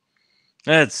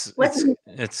 It's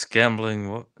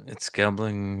gambling. It's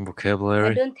gambling I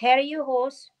vocabulary. don't hear you,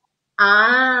 host.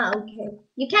 Ah, okay.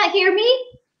 You can't hear me?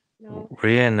 No.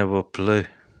 Rain over blue.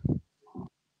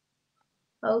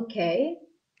 Okay.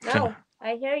 No,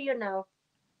 I hear you now.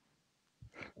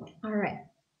 All right.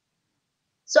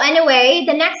 So anyway,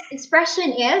 the next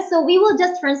expression is, so we will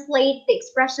just translate the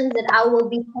expressions that I will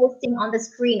be posting on the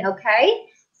screen, okay?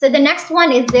 So the next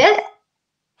one is this.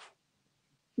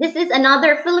 This is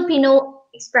another Filipino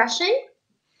expression.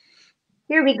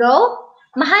 Here we go.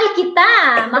 Mahal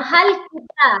kita, mahal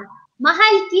kita,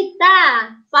 mahal kita.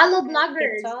 Follow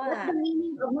bloggers. What's the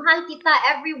meaning of mahal kita,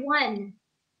 everyone?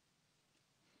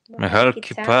 Mahal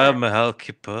kita, mahal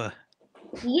kita.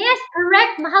 Yes,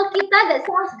 correct. Mahal kita. That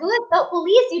sounds good. So,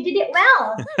 police, you did it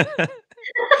well.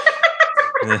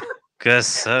 Guess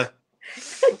so.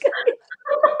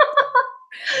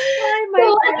 So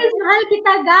what is mahal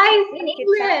kita, guys, in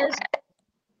English?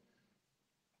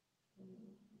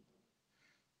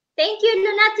 Thank you,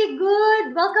 Lunatic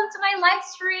Good. Welcome to my live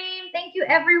stream. Thank you,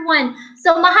 everyone.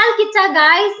 So mahal kita,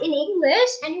 guys, in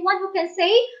English. Anyone who can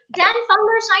say? Dan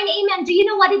Fowler, shine amen. Do you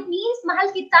know what it means?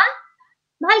 Mahal kita?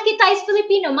 Mahal kita is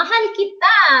Filipino. Mahal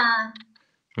kita.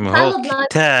 Mahal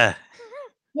kita.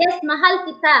 Yes, mahal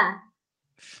kita.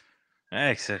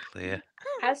 Exactly, yeah.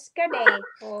 Haskade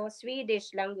for Swedish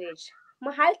language.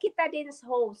 Mahal kita din sa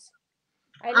host.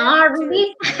 I love you really?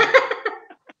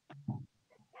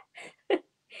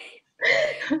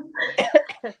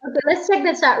 Okay, let's check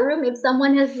the chat room if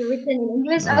someone has written in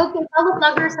English. Okay, fellow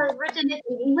bloggers have written it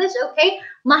in English. Okay,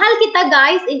 mahal kita,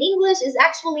 guys, in English is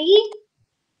actually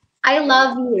I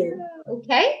love you.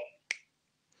 Okay.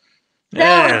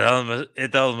 Yeah,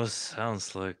 it almost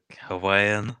sounds like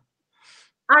Hawaiian.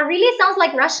 Really sounds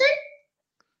like Russian?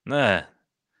 Nah,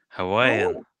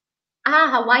 Hawaiian. Oh. Ah,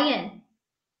 Hawaiian.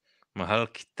 Mahal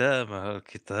kita, mahal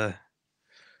kita.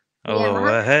 Yeah,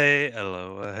 Aloha hey,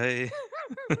 aloha hey.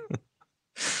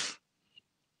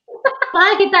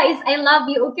 Mahal kita is I love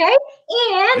you, okay?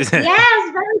 And yes,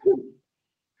 very good.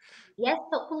 Yes,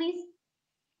 so please.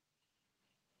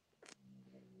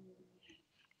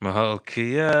 Mahal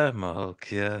kia, mahal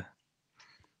kia.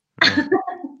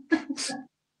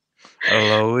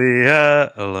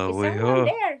 Aloha, aloha. Is someone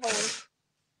there, host?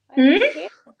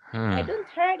 I don't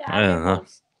hear the other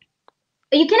host.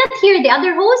 You cannot hear the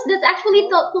other host? That's actually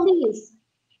Thought Police.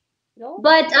 No?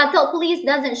 But Thought Police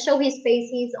doesn't show his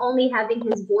face. He's only having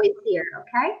his voice here,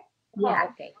 okay? Yeah.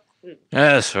 Okay.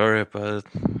 Yeah, sorry about it.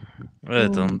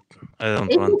 I don't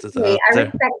want it out I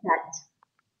there. respect that.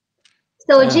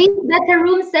 So G Better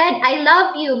Room said, I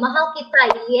love you, mahal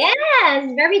kita.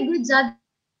 Yes, very good job.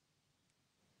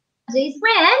 J's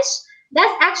French,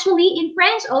 that's actually in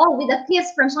French, with a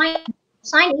kiss from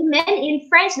Shine Amen. In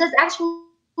French, that's actually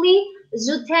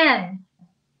je t'aime.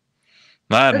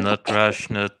 I'm not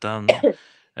Russian at Dan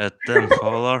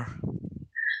Fowler.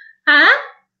 Huh?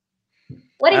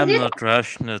 What is I'm it? not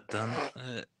Russian, a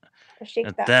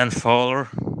Kashika. follower.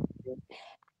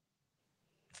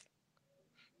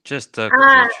 Just talk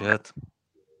Ah, to chat.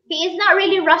 he is not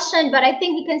really Russian, but I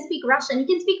think he can speak Russian. He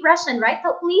can speak Russian, right?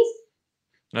 So please.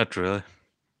 Not really.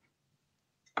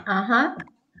 Uh-huh.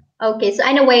 Okay, so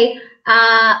anyway,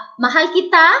 mahal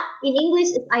kita in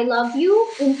English is I love you.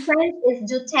 In French is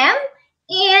je t'aime.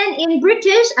 And in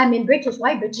British,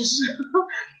 why British?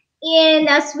 In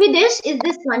Swedish is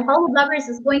this one. Paulo Bloggers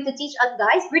is going to teach us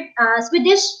guys.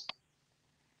 Swedish.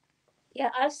 Yeah,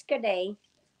 Alskaday.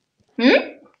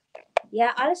 Hmm?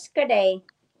 Yeah, Alskaday.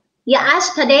 Ya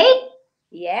ask today?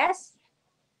 Yes.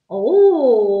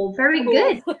 Oh, very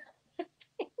good.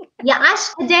 Ya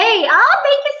ask today. Oh,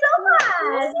 thank you so much.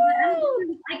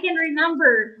 I can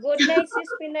remember. Good night, Sis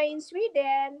Pinay in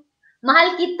Sweden.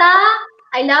 Mahal kita.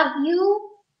 I love you.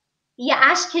 Ya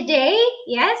ask today.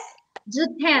 Yes.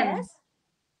 Jutem. Yes.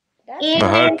 That's Mahal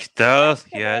And right. kita,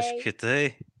 Alskaday. yes kita.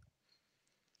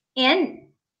 and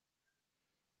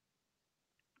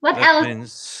what That else?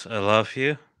 means I love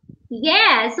you.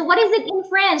 Yeah. So what is it in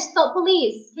French? Stop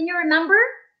police. Can you remember?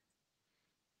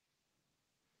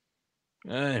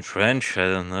 In French, I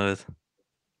don't know it.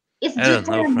 It's I don't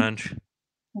know jutem. French.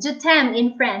 Jutem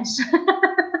in French.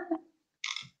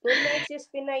 Good night, Sis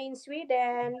Pinay in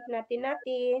Sweden. Nati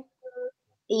nati.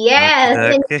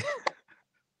 Yes. Naki.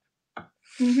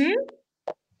 Mm-hmm.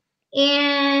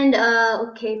 And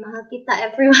okay, mahal kita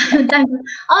everyone.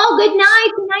 Oh, good night,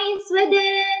 good night in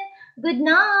Sweden. Good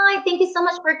night. Thank you so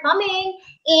much for coming.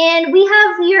 And we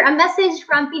have here a message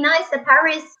from Pinay sa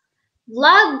Paris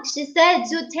vlog. She said,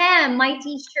 Jutem, my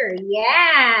teacher.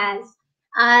 Yes.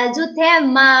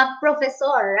 Jutem, ma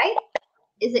professor, right?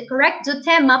 Is it correct?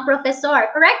 Jutem, ma professor,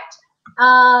 correct?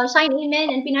 Shine Amen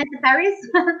and Pinay sa Paris.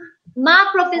 Ma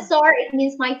professor, it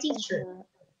means my teacher.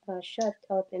 Shut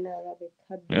out in Arabic.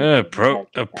 Yeah, Mahal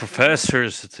a kita. professor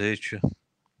is a teacher.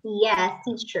 Yes,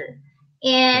 teacher.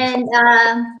 And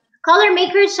color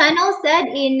maker channel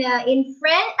said in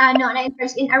French, no, not in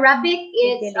French, in Arabic,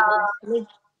 it's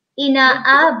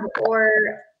inaab or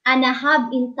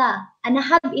anahab inta.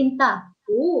 Anahab inta.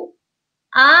 Ooh.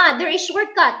 Ah, there is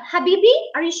shortcut. Habibi,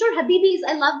 are you sure Habibi is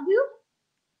I love you?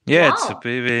 Yeah, Wow. it's a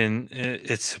baby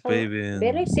in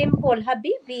Very simple.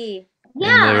 Habibi. in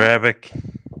Yeah, Arabic.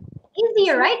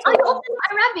 easier, It's right? not Oh, you so. also know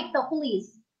Arabic though, please.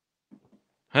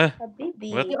 Huh?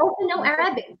 Habibi. What? You also know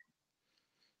Arabic.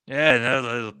 Yeah, I know a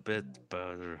little bit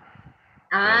about her.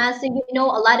 Ah, so you know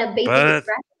a lot of basic But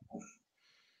expressions.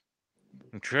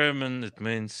 in German, it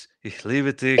means ich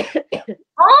liebe dich.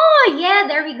 Oh, yeah,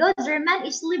 there we go. German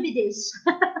is Libidish.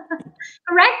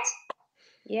 Correct?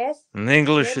 Yes. In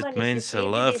English, German it means is I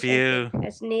love you.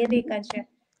 as Neri Kasha.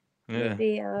 Yeah.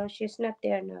 Maybe she's not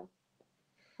there now.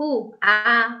 Who?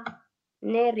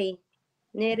 Neri.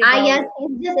 Neri Yes, Gao.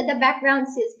 it's just at the background,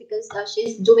 sis, because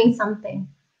she's doing something.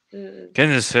 Can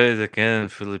you say it again in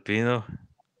Filipino?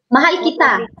 Mahal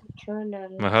kita.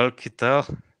 Mahal kita.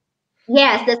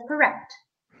 Yes, that's correct.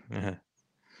 Yeah.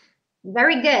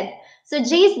 Very good. So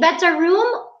Jay's Better Room,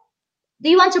 do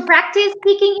you want to practice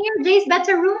speaking here? Jay's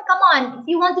Better Room, come on. If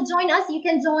you want to join us, you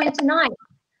can join tonight.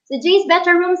 So Jay's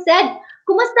Better Room said,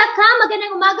 Kumusta ka?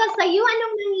 Magandang umaga sa iyo.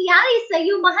 Anong nangyayari sa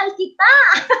iyo? Mahal kita.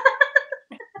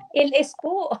 LS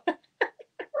po.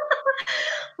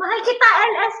 Mahal kita,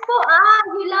 LS po.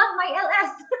 You love my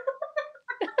LS.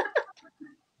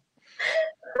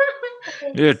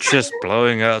 You're just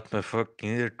blowing out my fucking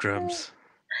eardrums.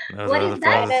 What is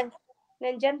that?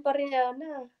 Nandyan pa rin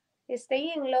na. He's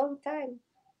staying long time.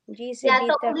 GC Yeah,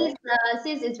 Beta. totally.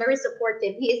 Sis is very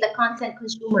supportive. He is a content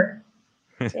consumer.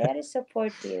 Very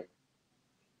supportive.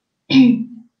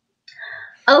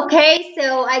 Okay,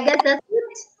 so I guess that's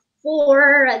it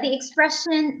for the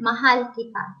expression mahal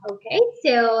kita. Okay,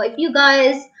 so if you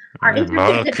guys are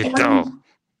Mahal interested kita.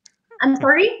 I'm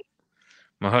sorry?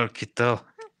 Mahal kita.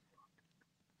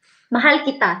 Mahal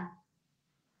kita.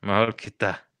 Mahal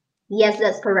kita. Yes,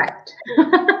 that's correct.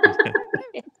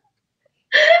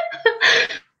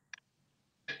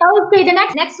 Okay, the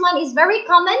next one is very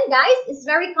common, guys. It's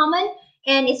very common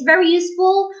and it's very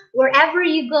useful wherever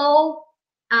you go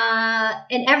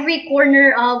in every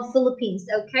corner of Philippines.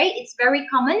 Okay, it's very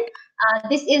common.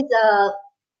 This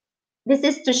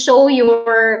is to show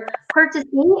your courtesy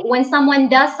when someone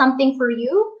does something for you.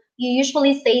 You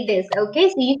usually say this. Okay,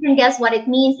 so you can guess what it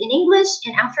means in English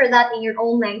and after that in your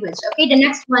own language. Okay, the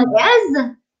next one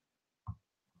is.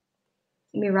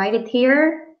 Let me write it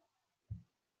here.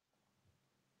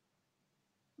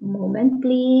 Moment,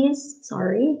 please.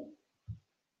 Sorry.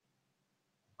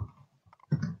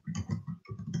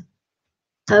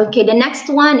 Okay, the next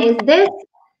one is this.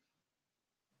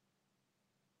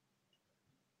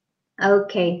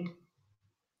 Okay.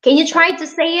 Can you try to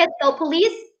say it, though,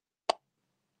 please?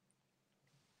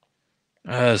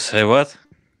 Say what?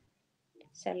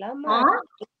 Salamat.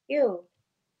 Thank you.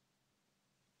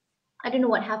 I don't know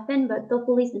what happened, but the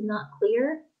police is not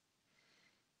clear.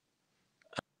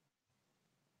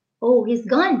 Oh, he's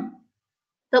gone.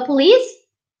 The police?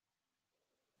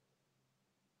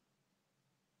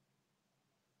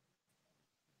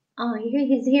 Oh, here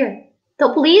he's here. The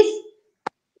police?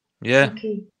 Yeah.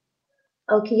 Okay.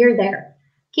 Okay, you're there.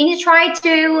 Can you try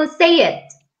to say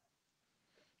it?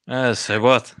 Say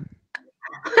what?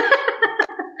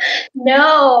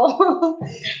 No.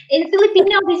 In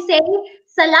Filipino, we say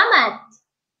salamat.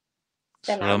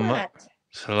 Salamat. Yeah,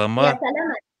 Salamat.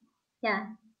 salamat. Yeah.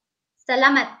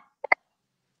 Salamat.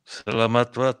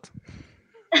 Salamat what?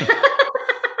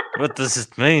 What does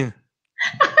it mean?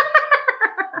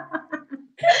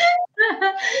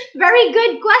 Very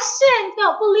good question,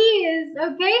 so please.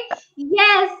 Okay.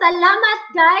 Yes, salamat,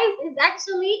 guys, is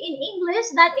actually in English.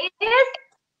 That is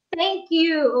thank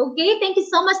you. Okay. Thank you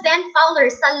so much, Dan Fowler.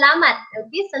 Salamat.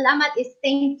 Okay. Salamat is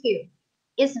thank you.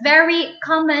 It's very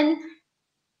common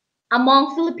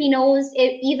among Filipinos,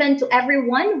 even to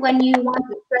everyone, when you want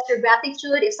to express your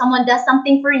gratitude. If someone does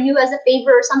something for you as a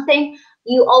favor or something,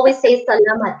 you always say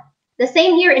salamat. The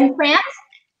same here in France.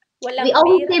 We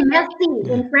always say merci.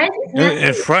 In French, it's merci.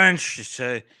 In French, you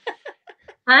say.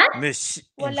 Huh? Merci.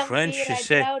 In French, you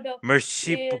say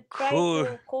merci beaucoup.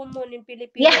 Common in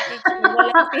Filipino, Yeah. teacher.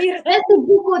 Walang pira. Merci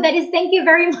beaucoup. That is thank you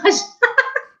very much.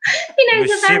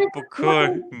 Merci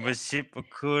beaucoup. Merci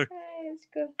beaucoup.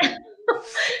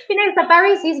 Sa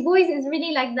Paris, his voice is really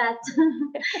like that.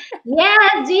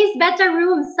 Yes, G's better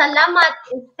room. Salamat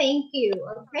is thank you.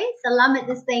 Okay, salamat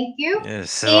is thank you. Yeah,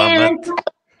 salamat.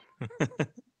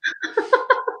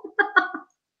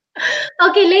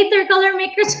 Okay, later, color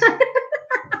maker.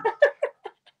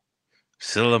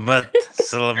 Salamat.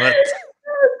 Salamat.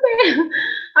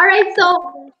 All right, so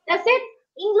that's it.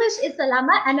 English is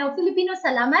salamat. I know Filipino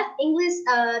salamat. English,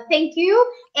 thank you.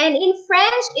 And in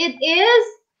French, it is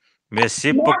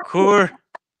merci beaucoup.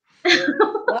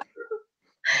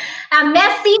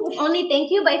 Merci is only thank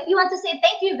you, but if you want to say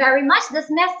thank you very much, that's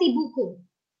merci beaucoup.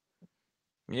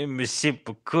 Yeah, merci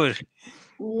beaucoup.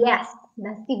 Yes,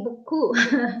 merci beaucoup.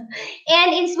 And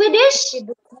in Swedish,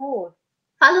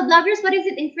 follow bloggers, what is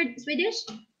it in Swedish?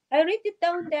 I read it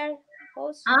down there.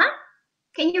 Huh?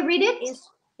 Can you read it?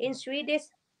 In Swedish,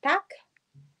 tack.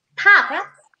 Tack.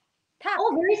 Tack.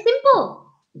 Oh, very simple.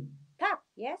 Tack,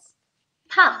 yes.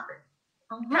 Tack.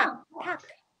 Tack.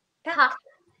 Tack.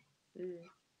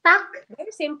 Tack.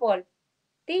 Very simple.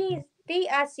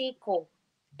 T-A-C-K.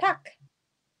 Tack.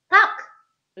 Tack.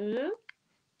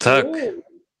 Tack. Ooh.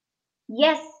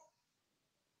 Yes.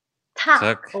 Tack.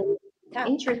 Tack. Oh,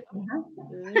 interesting, huh?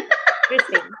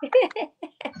 Interesting.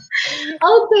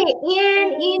 Okay,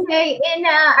 in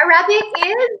Arabic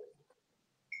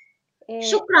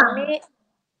is shukran.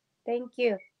 Thank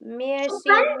you.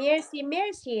 Merci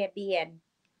bien.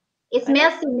 It's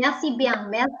merci bien,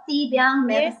 merci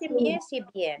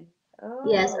bien. Oh.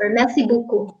 Yes, or merci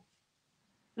beaucoup.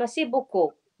 Merci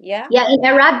beaucoup. Yeah. Yeah, in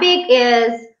Arabic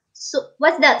is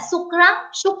what's that?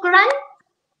 Shukran.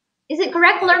 Is it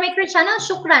correct, Color Maker Channel?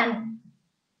 Shukran.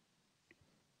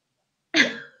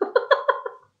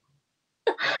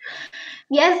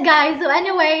 Yes, guys. So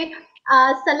anyway,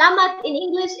 salamat in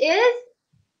English is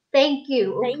thank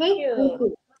you. Okay. Thank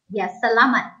you. Yes,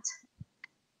 salamat.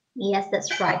 Yes,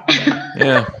 that's right.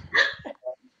 Yeah.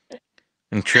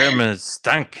 In German, it's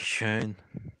Dankeschön.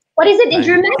 What is it in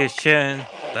German? Dankeschön.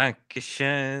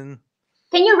 Dankeschön.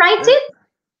 Can you write it?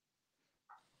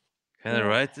 Can I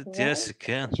write it? Yes, I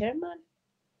can. German?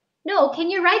 No, can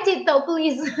you write it though,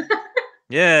 please?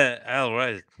 Yeah, I'll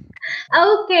write it.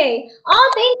 Okay.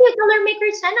 Oh, thank you, Color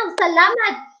Maker Channel.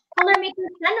 Salamat, Color Maker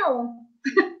Channel.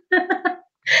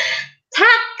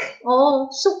 Tak.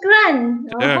 Oh, shukran.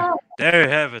 There you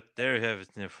have it. There you have it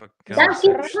in your fucking comment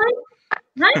section.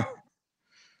 Huh?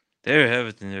 There you have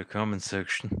it in your comment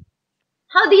section.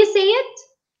 How do you say it?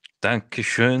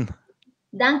 Dankeschön.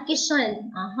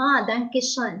 Dankeschön.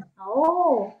 Dankeschön.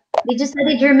 Oh, did you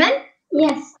study German?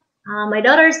 Yes. My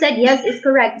daughter said yes, it's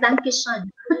correct.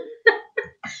 Dankeschön.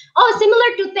 Oh,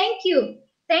 similar to thank you.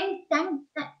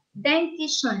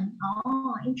 Dankeschön.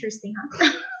 Oh, interesting,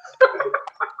 huh?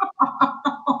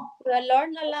 We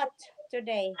learned a lot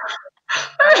today.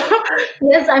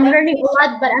 Yes, I'm learning a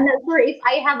lot, but I'm not sure if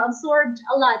I have absorbed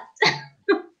a lot.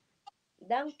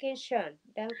 Dankeschön.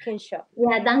 Dankeschön.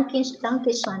 Yeah,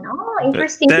 Dankeschön. Oh,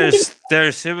 interesting.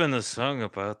 There's even a song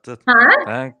about it. Huh?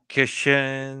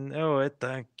 Dankeschön. Oh,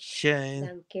 Dankeschön.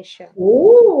 Dankeschön.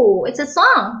 Oh, it's a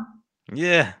song.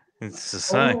 Yeah, It's a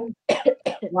song. Oh,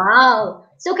 wow.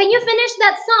 So can you finish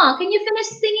that song? Can you finish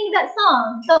singing that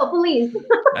song? So please.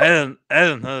 I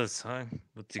don't know the song,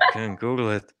 but you can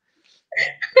Google it.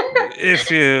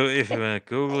 If you want to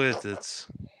Google it, it's.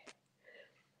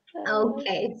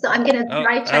 Okay, so I'm gonna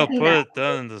try I'll checking put that. it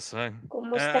down in the song.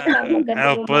 Kumusta ka? Magandang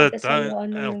I'll put umaga it sa'yo.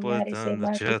 down. Anong I'll put it nangyari down sa in the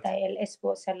chat. Bakit ILS po?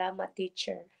 Salamat,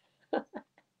 teacher.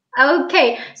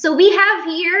 Okay, so we have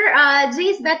here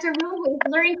Jay's better room who is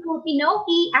learning Filipino.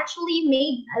 He actually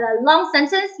made a long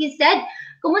sentence. He said,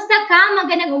 "Kumusta ka?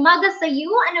 Magandang umaga sa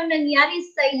iyo. Anong nangyari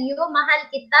sa iyo?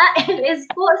 Mahal kita." LS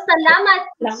po. Salamat,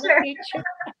 Salamat, teacher. teacher.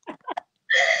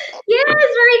 Yes,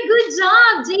 very good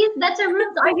job, Jay's better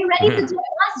room. So are you ready to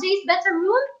join us, Jay's better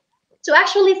room, to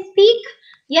actually speak?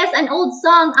 Yes, an old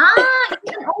song. Ah,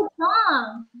 it's an old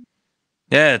song.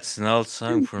 Yeah, it's an old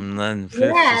song from the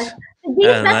Yes. 1950s. So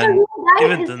Jay's better room, guys,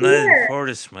 Even is the here.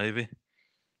 1940s, maybe.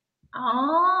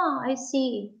 Oh, I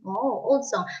see. Oh, old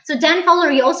song. So Dan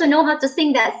Fowler, you also know how to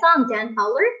sing that song, Dan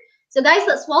Fowler. So guys,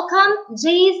 let's welcome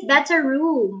Jay's Better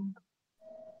Room.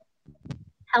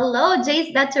 Hello,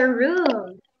 Jay's Better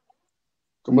Room.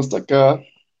 Kumusta ka?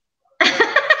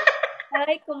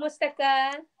 Hi, kumusta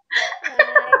ka?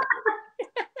 Hi.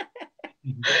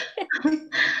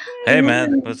 Hey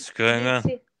man, what's going on?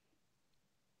 Good.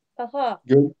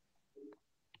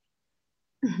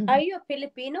 Are you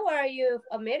Filipino or are you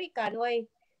American? Why?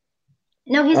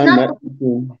 No, he's I'm not.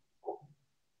 Mexican.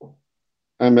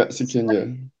 I'm Mexican,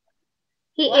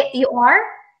 yeah. You are?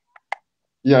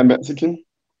 Yeah, I'm Mexican.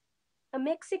 A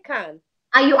Mexican.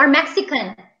 You are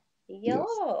Mexican. Yo,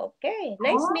 Yes. okay.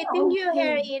 Nice meeting you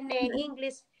here in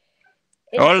English.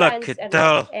 Hola, ¿qué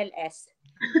tal? LS.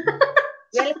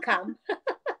 Welcome.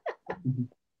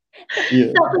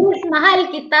 Yeah. So please,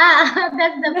 mahal kita.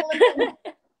 That's the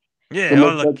Philippine. Yeah,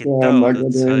 hola, Kumusta ¿qué ka? tal?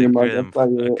 That's how Magandang you umaga greet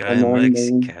sa'yo. a guy in Anong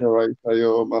Mexico. nangyari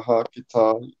sa'yo? Mahal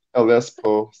kita. LS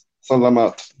po.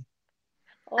 Salamat.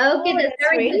 Okay, that's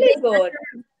very really good.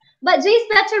 But Jay's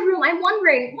Better Room, I'm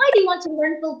wondering, why do you want to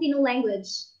learn Filipino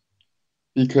language?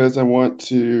 Because I want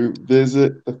to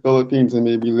visit the Philippines and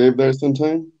maybe live there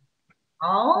sometime.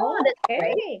 Oh, that's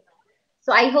great.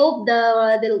 So I hope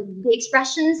the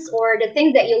expressions or the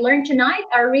things that you learned tonight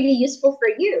are really useful for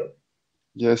you.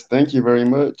 Yes, thank you very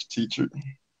much, teacher.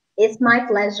 It's my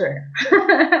pleasure.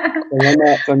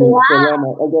 Salamat. Wow.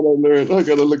 Salamat. I gotta learn. I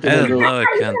gotta look at I my don't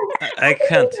notes. know. I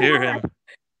can't hear him.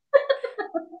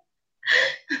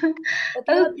 But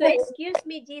you have to excuse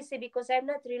me, GC, because I'm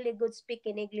not really good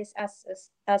speaking English as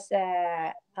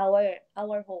our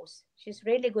host. She's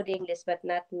really good English, but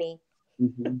not me.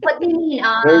 Mm-hmm. What do you mean?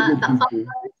 Very good teacher.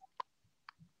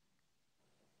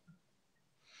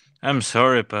 I'm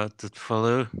sorry about that,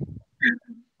 fellow.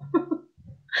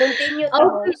 Continue to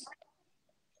host.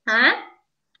 Huh?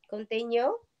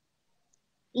 Continue?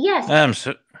 Yes. I'm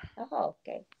so. Oh,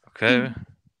 okay. Okay.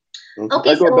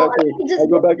 Okay, I go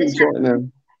back and chat now.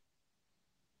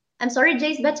 I'm sorry,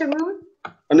 Jay's Better Room?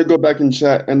 I'm gonna go back and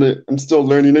chat, and I'm still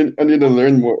learning it. I need to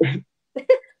learn more.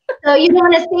 So you don't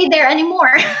want to stay there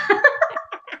anymore?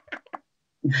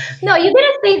 No, you're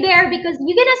gonna stay there because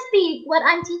you're gonna speak what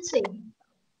I'm teaching.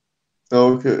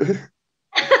 Okay.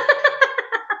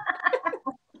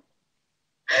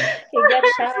 You got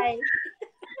shy.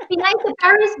 Pinay sa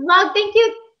Paris vlog. Thank you,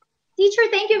 teacher.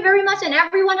 Thank you very much. And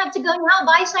everyone have to go now.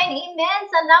 Bye, Shine. Amen.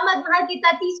 Salamat, mahal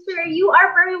kita, teacher. You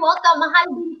are very welcome.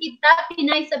 Mahal din kita,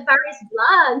 Pinay sa Paris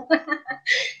vlog.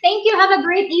 Thank you. Have a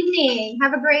great evening.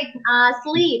 Have a great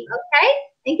sleep. Okay.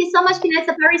 Thank you so much, Pinay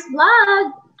sa Paris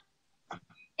vlog.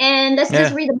 And let's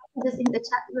just read the messages in the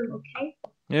chat room. Okay.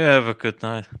 Yeah, have a good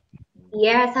night.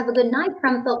 Yes, have a good night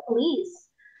from Phil Police.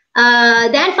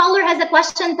 Dan Fowler has a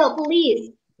question, Phil Police.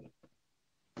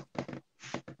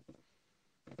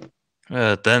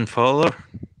 Dan Fowler?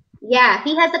 Yeah,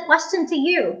 he has a question to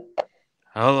you.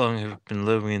 How long have you been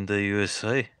living in the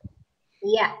USA?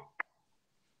 Yeah.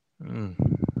 In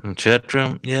chat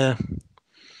room? Yeah.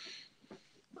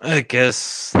 I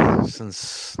guess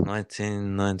since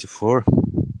 1994.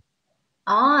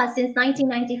 Ah, since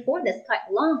 1994, that's quite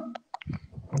long.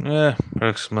 Yeah,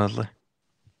 approximately.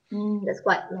 That's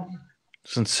quite long.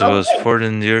 Since I was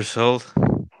 14 years old.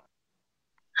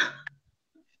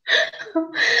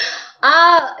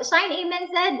 Shine Amen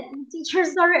said, teacher,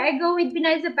 sorry, I go with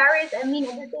Pinay Paris. I mean,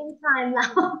 at the same time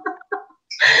now.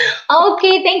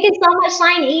 Okay, thank you so much,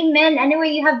 Shine Amen. Anyway,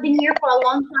 you have been here for a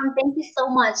long time. Thank you so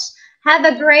much. Have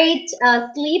a great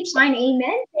sleep, Shine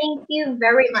Amen. Thank you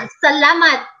very much.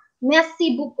 Salamat.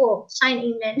 Merci beaucoup, Shine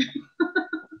Amen.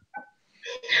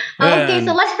 Okay,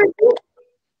 so let's proceed.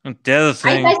 And the other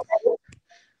thing,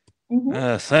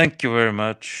 Mm-hmm. thank you very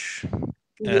much.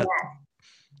 Yeah.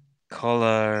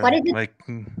 color What is it?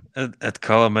 making at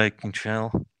color making channel.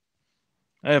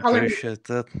 I Color. appreciate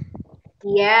that.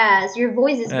 Yes, your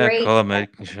voice is Yeah, great. color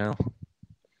making channel.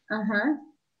 Uh-huh.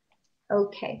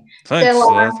 Okay. Thanks So, a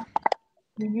lot.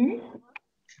 mhm.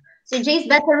 So Jay's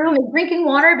better room is drinking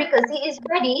water because he is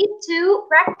ready to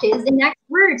practice the next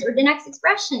words or the next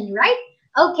expression, right?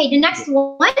 Okay, the next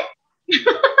one.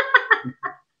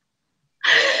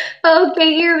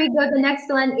 Okay, here we go. The next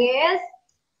one is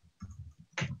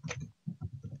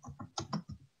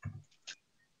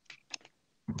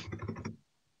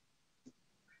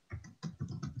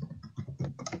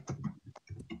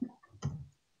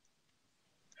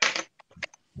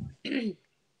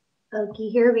okay,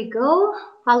 here we go.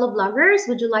 Fellow bloggers,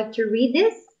 would you like to read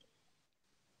this?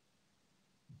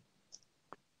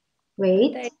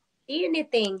 Wait. I see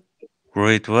anything.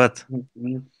 Read what?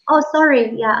 Oh,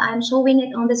 sorry. Yeah, I'm showing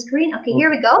it on the screen. Okay, here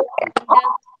we go. Magandang-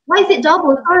 Oh, why is it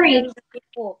double? Sorry. magandang gabi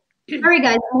po. Sorry,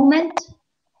 guys. A moment.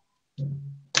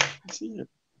 See it.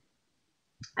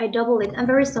 I double it. I'm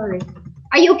very sorry.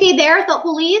 Are you okay there, Thought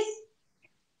Police?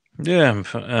 Yeah, I'm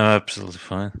absolutely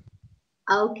fine.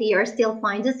 Okay, you're still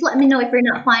fine. Just let me know if you're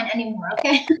not fine anymore,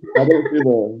 okay?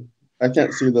 I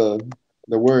can't see the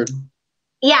word.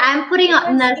 Yeah, I'm putting You up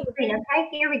on can the see. screen, okay?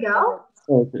 Here we go.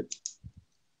 Okay.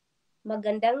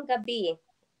 Magandang gabi.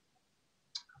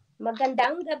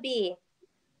 Magandang gabi.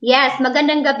 Yes,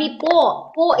 magandang gabi po.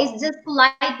 Po is just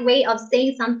polite way of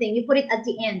saying something. You put it at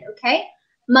the end, okay?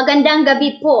 Magandang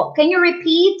gabi po. Can you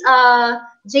repeat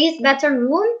Jay's better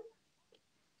room?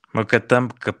 Magandang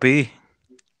gabi.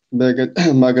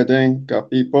 Magadang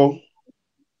kapipo.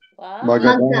 Wow.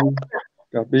 Magadang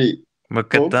kapi.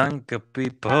 Magandang gabi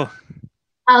po.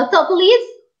 So please.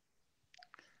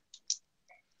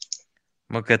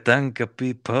 Magandang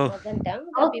gabi po. Magandang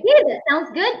gabi Okay, po. that sounds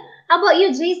good. How about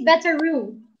you, Jay's better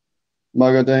room?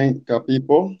 Magadang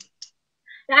kapipo.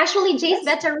 Actually, Jay's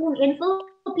better room in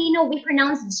Filipino we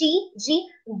pronounce G, G,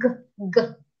 G, G.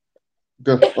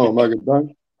 Oh,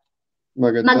 magadang.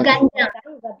 Magadang. Magandang.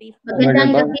 Magandang gabi po. Magandang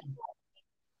Magadang. gabi.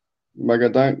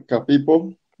 Magadang kapipo.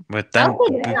 Magandang Okay,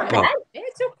 gabi that's not po. bad.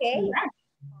 It's okay. Yes,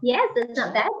 yes, that's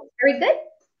not bad. Very good.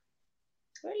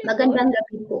 Really Magandang good.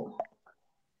 gabi po.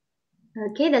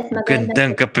 Okay, that's Magandang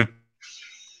magandang gabi.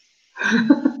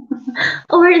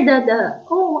 Oh, where's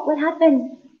oh, what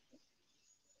happened?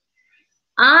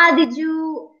 Ah, did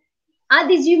you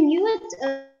mute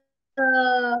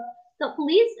the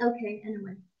police? Okay,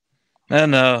 anyway.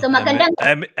 No, So magandang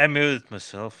I muted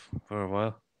myself for a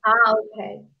while.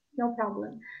 okay. No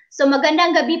problem. So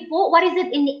magandang gabi po. What is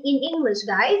it in English,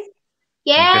 guys?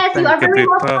 Yes, you Magandang are very gabi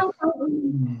po. welcome.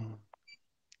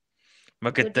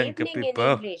 Good Magandang evening gabi in po.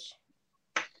 English.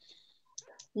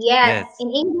 Yes, Yes. in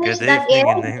English Good that evening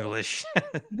is in English.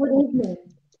 good evening.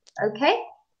 Okay?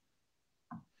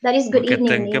 That is good evening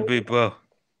in Magandang gabi English. po.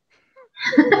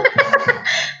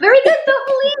 Very good,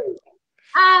 totally.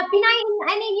 Pinay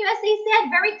in USA said,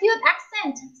 very cute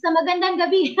accent. Sa magandang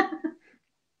gabi.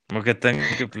 Magandang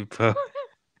gabi po.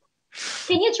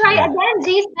 Can you try again,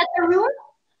 Jay's better room?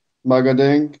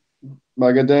 Magadang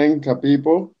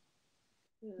kapipo.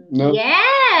 No.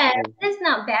 Yes, that's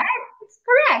not bad. It's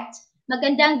correct.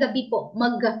 Magandang gabi po.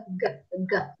 Magadang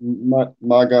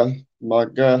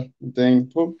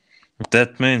po.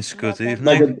 That means good evening.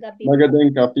 Magandang gabi po. Magadang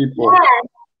kapipo. Yes.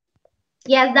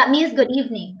 Yes, that means good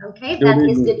evening. Okay, Good that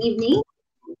is evening. good evening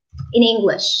in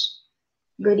English.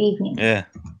 Good evening. Yeah.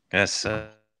 Yes.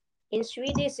 In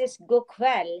Swedish is god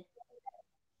kväll.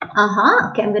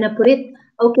 Okay, I'm gonna put it.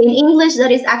 Okay, in English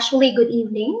that is actually good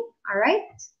evening. All right.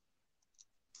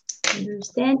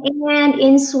 Understand? And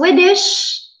in Swedish,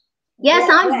 yes,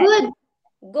 God I'm kväll. good.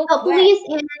 God So kväll. please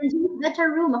in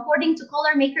better room according to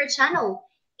Color Maker channel.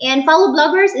 And follow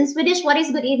bloggers in Swedish. What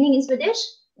is good evening in Swedish?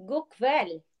 God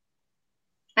kväll.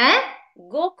 Eh?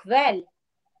 God kväll.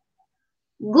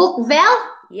 God kväll?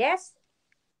 Yes.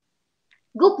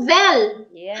 God kväll.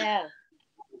 Yeah.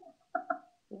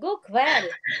 God kväll.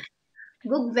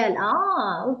 God kväll.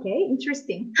 Ah, okay,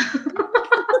 interesting.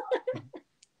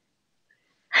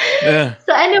 Yeah.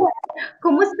 So anyway,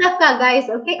 kumusta ka guys?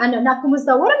 Okay, ano na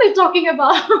kumusta? What am I talking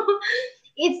about?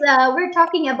 It's we're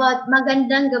talking about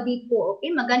magandang gabi po. Okay,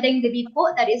 magandang gabi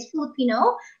po. That is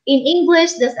Filipino. In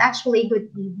English, that's actually good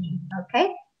evening.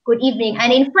 Okay, good evening. And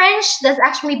in French, that's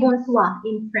actually bonsoir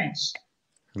in French.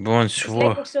 It's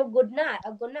Bonsoir. like so good night.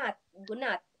 Good night. Good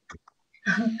night.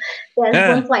 Yes,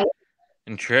 Yeah. bonsoir.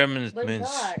 In German it means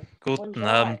Bonjour. Guten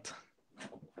Bonjour. Abend.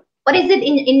 What is it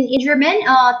in German?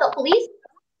 Thought police.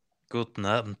 Guten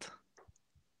Abend.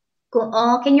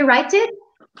 Can you write it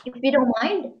if you don't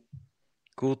mind?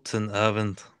 Guten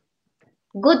Abend.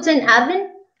 Guten Abend.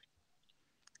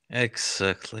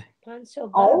 Exactly.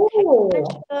 Panso bag. Oh,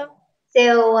 Panso.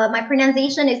 so my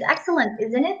pronunciation is excellent,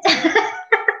 isn't it?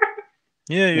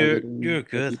 Yeah, Magaling you're gabi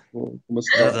good. po. No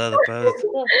Kumusta? doubt about it.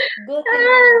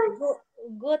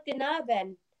 Guten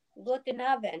Abend. Guten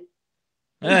Abend.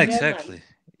 Yeah, In German. exactly.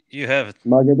 You have it.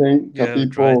 Magaling You have gabi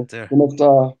it right po. there.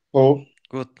 Kumusta po?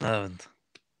 Good Abend.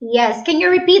 Yes. Can you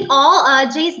repeat all,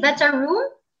 Jay's better room?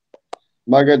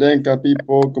 Magaling gabi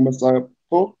po. Kumusta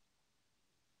po?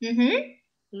 Mm-hmm.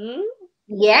 Hmm?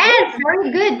 Yes,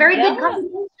 very good. Very good Yeah.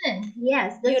 combination.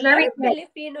 Yes, You that's very learn good.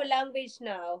 Filipino language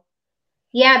now.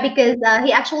 Yeah, because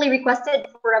he actually requested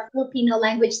for a Filipino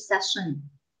language session.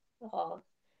 Oh.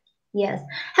 Yes.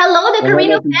 Hello, the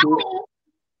Carino Salamat, teacher. family.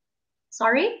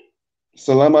 Sorry?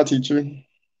 Salamat, teacher.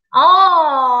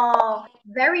 Oh,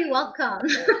 very welcome.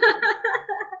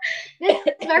 This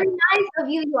is very nice of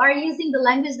you. You are using the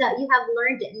language that you have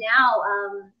learned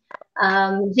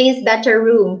now. Jay's better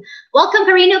room. Welcome,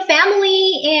 Carino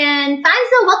family, and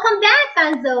Fanzo. Welcome back,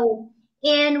 Fanzo.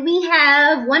 And we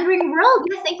have Wondering World.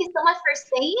 Yes, thank you so much for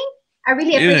staying. I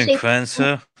really Evening, appreciate it.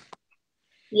 Fancer.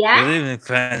 Yeah? Good evening,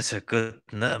 Fancer. Good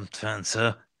night,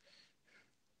 Fancer.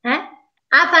 Huh?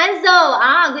 Ah, Fanzo.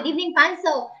 Ah, good evening,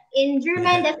 Fanzo. In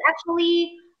German, that's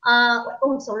actually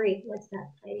oh, sorry. What's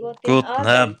that? Guten Good Abend.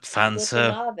 night, Guten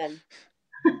Fancer. Abend.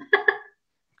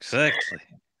 Exactly.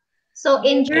 So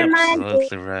in Guten German,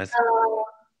 Absolutely right.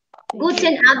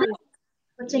 Guten Abend.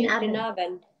 Guten Guten Abend.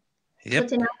 Abend. Yep.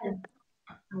 Guten Abend.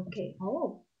 Okay.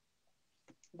 Oh.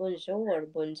 Bonjour.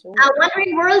 Bonjour.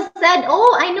 Wondering World said,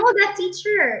 "Oh, I know that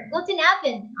teacher. Guten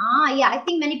Abend." Ah, yeah. I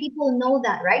think many people know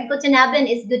that, right? Guten Abend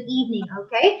is good evening.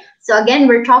 Okay. So again,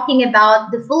 we're talking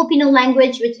about the Filipino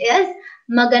language, which is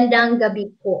Magandang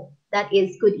gabi po. That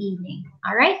is good evening.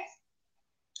 All right.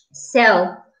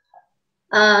 So,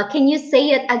 can you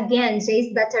say it again,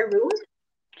 Jay's better room?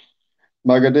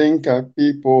 Magaling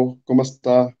gabi po.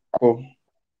 Kumusta po?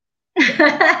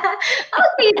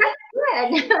 Okay, that's good.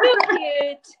 So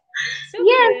cute. So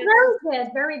Yes, cute. very good,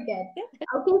 very good.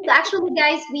 Okay, so actually,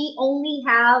 guys, we only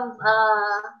have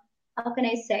how can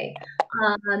I say,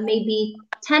 maybe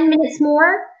 10 minutes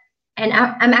more, and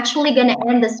I'm actually gonna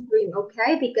end the stream,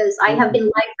 okay? Because I have been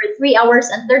live for 3 hours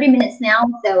and 30 minutes now.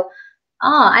 So,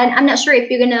 I'm not sure if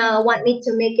you're gonna want me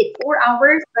to make it 4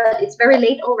 hours, but it's very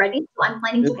late already, so I'm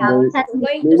planning to It's have late. 10 minutes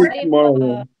Going to more. Maybe sleep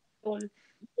tomorrow. soon.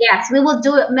 Yes, we will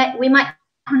do it. We might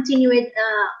continue it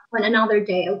on another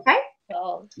day, okay?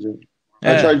 Oh. Yeah.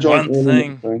 I Yeah, try join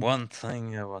early next time. one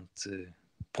thing I want to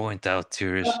point out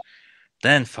here is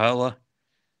Dan Fowler.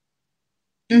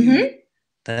 Mm-hmm.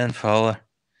 Dan Fowler.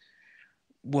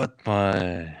 What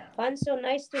my Fanso,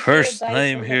 nice to see you first guys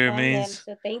name on the here panel. means.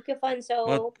 So thank you,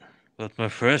 Fanso. What my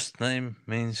first name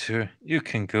means here. You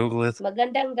can Google it.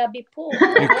 Magandang gabi po.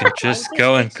 You can just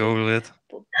go and Google it.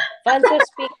 Fanso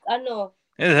speak ano?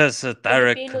 It has a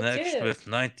direct Filipino connection too. with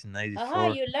Aha,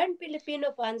 1984. you learn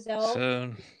Filipino, Fanso. So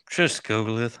just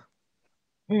Google it.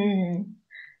 Mm.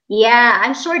 Yeah,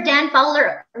 I'm sure Dan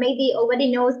Fowler maybe already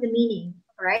knows the meaning,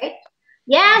 right?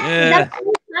 Yes, Yeah, that's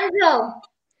Manzo.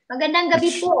 Magandang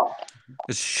gabi po.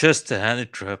 it's just a honey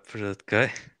trap for that guy.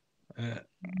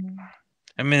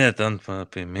 I mean, I don't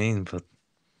want to be mean, but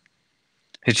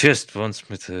he just wants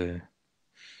me to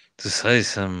say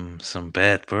some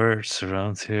bad words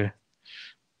around here.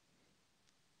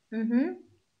 Mm-hmm.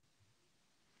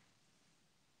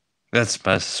 That's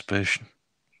my suspicion.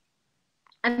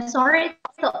 I'm sorry, I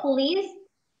thought police.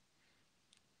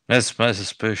 That's my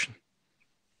suspicion.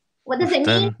 What does it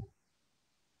mean?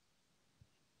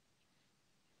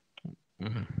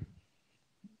 Mm.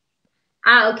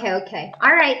 Ah, okay, okay.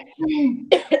 All right.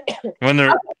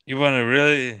 You wanna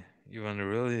really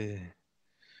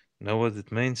know what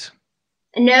it means?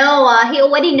 No, he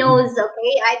already knows,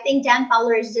 okay? I think Dan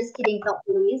Fowler is just kidding, thought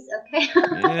police, okay?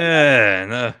 Yeah,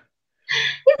 no.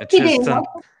 Just kidding.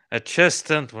 I just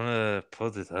don't want to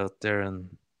put it out there on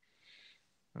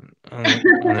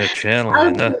a channel,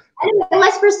 you know. Okay. Anyway,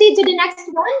 let's proceed to the next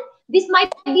one. This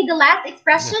might be the last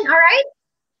expression, all right?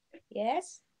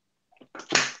 Yes.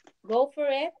 Go for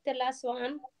it, the last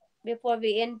one, before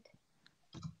we end.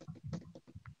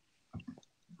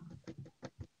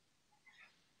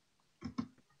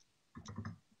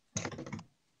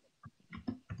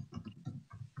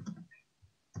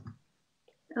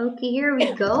 Okay, here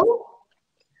we go.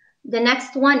 The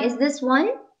next one is this one.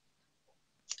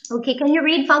 Okay, can you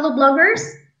read, fellow bloggers?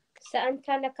 Saan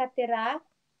ka nakatira?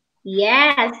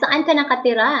 Yes, saan ka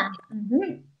nakatira?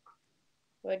 Mm-hmm.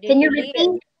 Where did Can you live?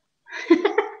 repeat?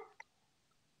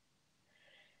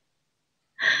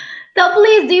 So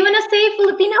please, do you want to say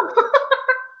Filipino?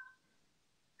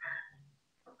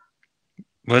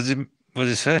 What did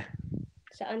you say?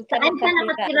 Saan ka Saan ka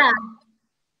nakatira? nakatira?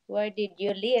 Where did you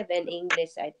live in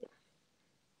English, I think?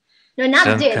 No, not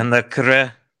Saan did. ka nakatira?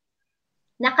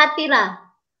 Nakatira.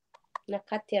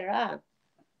 Nakatira.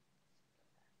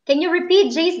 Can you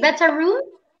repeat Jay's better room?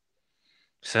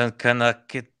 Saan ka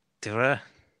nakatira?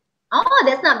 Oh,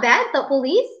 that's not bad. The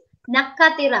police.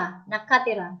 Nakatira.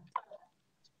 Nakatira.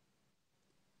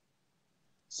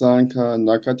 Saan ka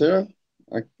nakatira?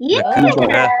 Yeah.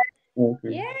 Nakatira.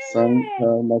 Okay. Yeah. Saan ka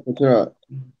nakatira?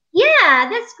 Yeah,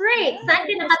 that's great. Yeah, Saan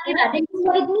ka that's nakatira? good. This is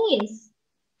what it means.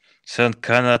 Saan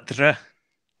ka nakatira?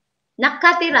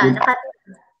 Nakatira. Good.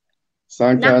 Nakatira.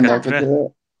 Saan ka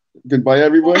nakatira? Goodbye,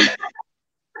 everyone.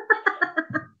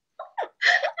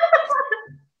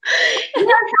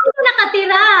 Yeah, saan ka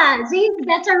nakatira? Jay's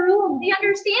better room. Do you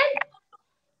understand?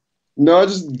 No, I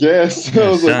just guessed.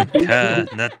 I was Saan like, ka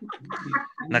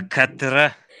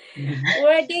nakatira?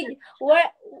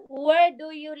 Where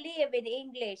do you live in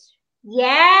English?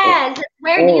 Yes.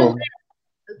 Where do you oh, live?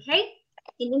 Okay.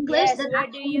 In English, Yes, that where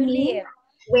do actually you means live?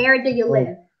 where do you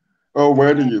live? oh,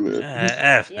 where do Yeah. you live? I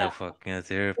have no Yeah. fucking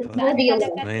idea It's what where Saan do ka you live?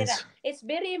 it nakatira? means. It's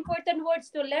very important words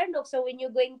to learn also when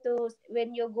you're going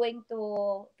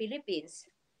to Philippines.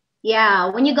 Yeah,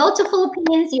 when you go to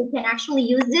Philippines, you can actually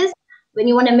use this when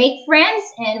you want to make friends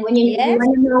and when you Yes.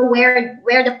 want to know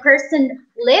where the person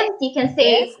lives, you can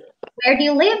say, Yes. where do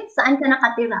you live? Saan ka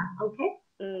nakatira? Okay?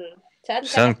 Saan ka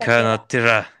Saan ka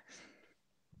nakatira? nakatira?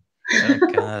 Saan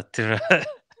ka nakatira?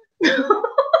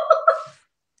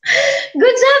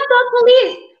 Good job, Top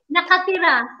Police!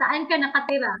 Nakatira. Saan ka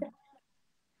nakatira?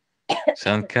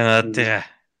 Saan ka nakatira?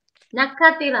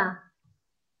 Nakatira.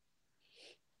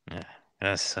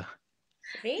 Yes.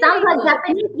 Really Sounds like good.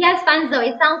 Japanese? Yes, Fanzo.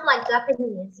 It sounds like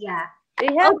Japanese. Yeah.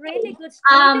 We have Okay. really good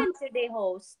students today,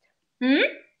 host. Hmm?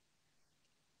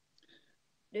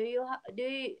 Do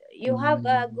you have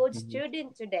a good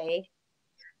student today?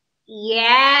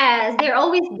 Yes, they're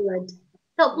always good.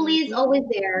 So please Mm-hmm. always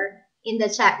there in the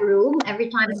chat room every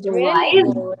time It's we go really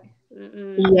live. good.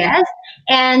 Mm-mm. Yes.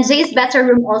 And Jay's better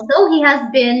room also. He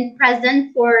has been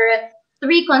present for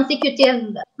three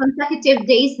consecutive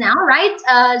days now, right?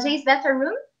 Jay's better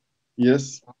room?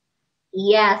 Yes.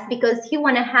 Yes, because he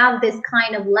wanna have this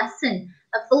kind of lesson,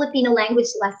 a Filipino language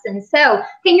lesson. So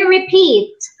can you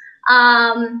repeat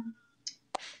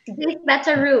Jay's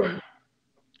better room?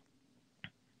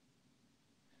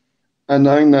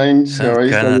 Anang nang Saan dari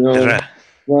ka sayo. nakatira?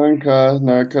 Saan ka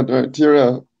nakatira?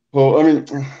 Oh, I mean,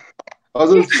 I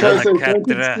was just trying to Saan say ka thank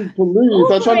you nakatira? to police. I was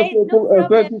Go for trying to it. say No problem.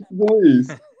 thank you to police.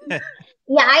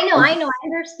 Yeah, I know, I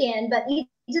understand, but you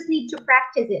just need to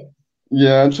practice it.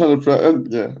 Yeah, I'm trying to.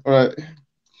 Yeah, all right.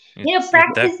 You know, You're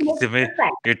practice talking makes to me.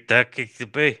 perfect. You're talking to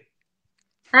me.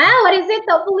 Huh? What is it,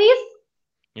 though, police?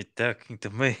 You're talking to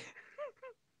me.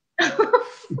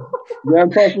 Yeah,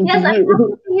 I'm talking Yes, to I'm you.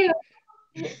 talking to you.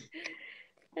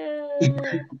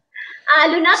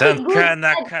 Lunatic Saan Good ka said,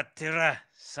 nakatira?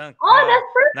 Saan oh, ka that's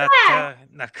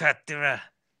perfect. nakatira?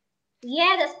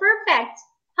 Yeah, that's perfect.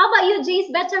 How about you,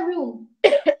 Jay's better room?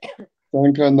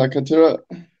 Saan ka nakatira?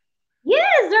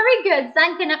 Yes, very good.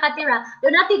 San ka nakatira?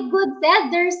 Lunatic Good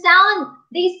said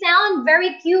they sound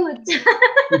very cute.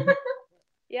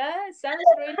 Yeah, sounds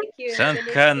really cute Saan when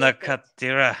you ka speak it.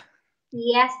 nakatira?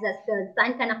 Yes, that's good.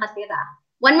 San ka nakatira?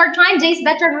 One more time, Jay's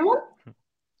better room.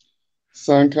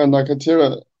 Saan ka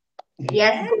nakatira?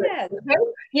 Yes, good. Yes. Okay.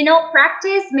 You know,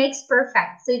 practice makes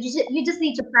perfect. So you just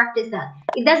need to practice that.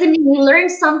 It doesn't mean you learn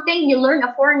something, you learn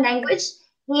a foreign language,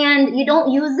 and you don't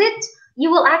use it,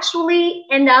 you will actually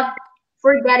end up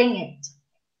forgetting it.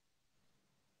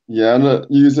 Yeah, I'm gonna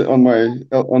use it on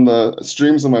the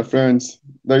streams of my friends.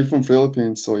 They're from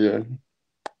Philippines, so yeah,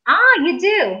 Ah, you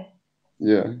do.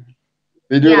 yeah.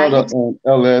 They do a Yeah, lot of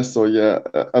LS, so yeah,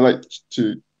 I like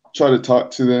to try to talk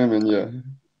to them, and yeah.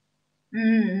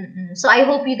 So I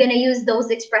hope you're gonna use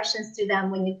those expressions to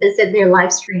them when you visit their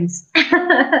live streams.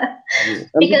 Yeah.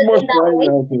 I'm Because just more in that shy way,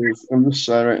 nowadays. I'm just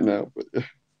shy right now, but yeah.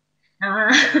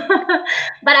 uh,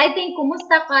 but I think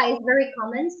kumusta ka is very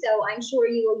common, so I'm sure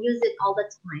you will use it all the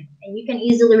time, and you can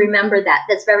easily remember that.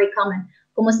 That's very common.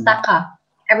 Kumusta ka?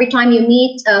 Every time you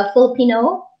meet a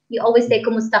Filipino, you always say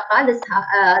kumusta ka. That's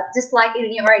just like in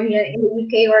the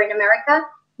UK or in America.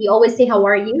 You always say how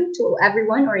are you to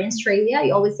everyone, or in Australia,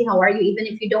 you always say how are you, even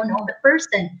if you don't know the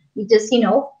person. You just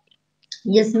you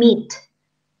just meet.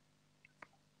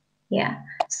 Yeah.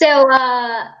 So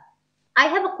I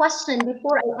have a question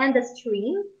before I end the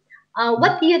stream.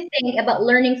 What do you think about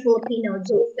learning Filipino,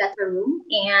 Jay's Better Room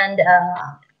and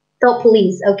so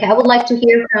please? Okay, I would like to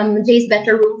hear from Jay's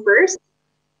Better Room first.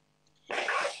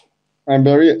 I'm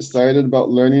very excited about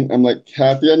learning. I'm like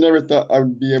happy. I never thought I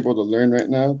would be able to learn right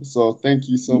now. So thank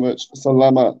you so much.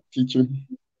 Salamat, teacher.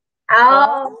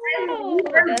 Oh, well, you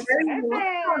Oh, are that's very perfect.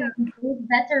 welcome. This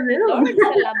better Good room. Lord, You did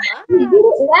salamat.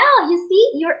 it well. You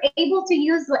see, you're able to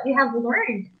use what you have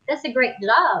learned. That's a great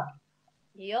job.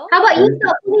 How about Yo, you, Thank you.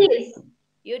 so please?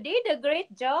 you did a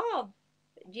great job,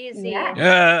 Yeah. GC.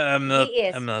 Yeah, I'm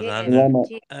GS, not GS, under. Salamat.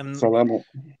 G. I'm Salamat.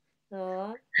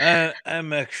 Oh.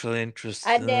 I'm actually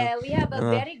interested And in it. we have You a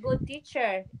know. very good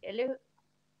teacher,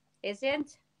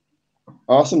 isn't?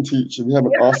 Awesome teacher. We have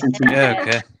an awesome Yeah. teacher. Yes,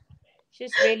 Okay.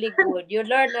 she's really good. You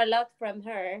learn a lot from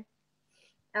her.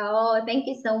 Oh, thank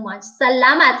you so much.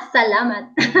 Salamat,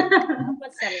 salamat.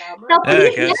 Salamat, So salamat. Yeah, I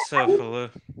please, guess yes, so. Hello.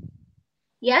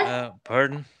 yes.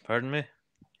 Pardon me.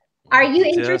 Are What you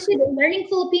did you ask? interested in learning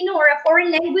Filipino or a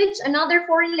foreign language, another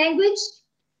foreign language?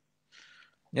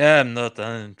 Yeah, I'm not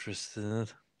uninterested in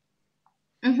it.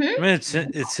 I Mm-hmm. mean,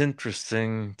 it's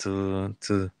interesting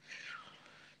to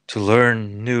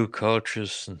learn new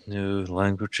cultures and new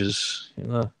languages. You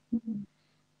know,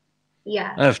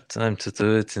 Yeah. I have time to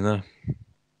do it. You know.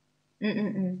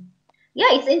 Mm-mm-mm. Yeah,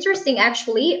 it's interesting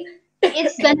actually.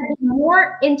 It's gonna be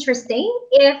more interesting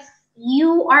if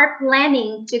you are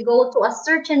planning to go to a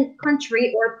certain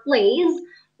country or place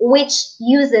which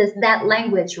uses that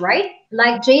language, right?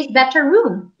 Like Jay's better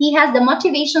room. He has the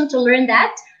motivation to learn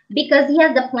that because he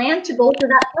has the plan to go to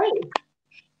that place.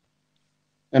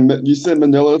 And you said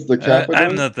Manila is the I'm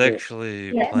capital? not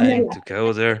actually Yes, planning Yes, Manila. to the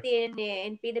go there. city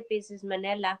in Philippines is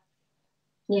Manila.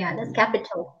 Yeah, that's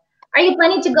capital. Are you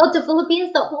planning to go to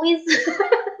Philippines, so please?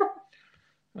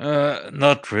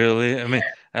 Not really. I mean,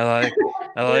 You, I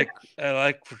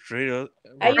like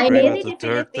are you I Rodrigo know. married in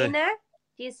Duterte. Filipina?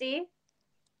 GC?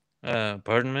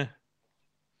 Pardon me.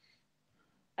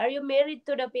 Are you married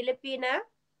to the Filipina?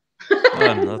 No,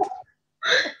 I'm not.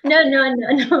 No, no, no,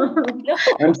 no. No.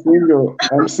 I'm single.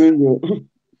 I'm single.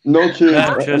 No kids.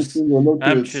 I'm I'm just single. No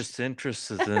I'm kids. just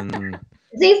interested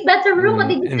Jay's better room, what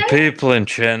did you in say? people in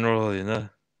general. You know.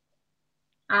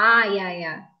 Ah, yeah,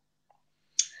 yeah.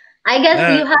 I guess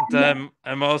you have. And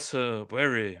I'm also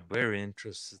very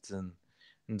interested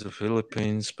in the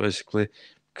Philippines, basically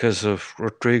because of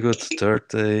Rodrigo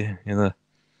Duterte. You know,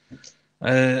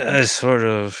 I sort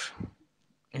of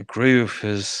agree with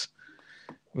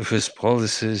his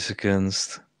policies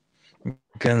against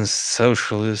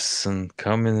socialists and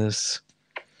communists.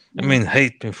 I mean, Mm,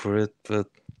 hate me for it, but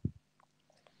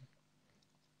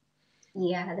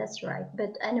yeah, that's right.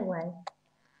 But anyway,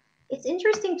 it's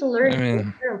interesting to I learn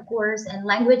mean culture, of course, and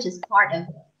language is part of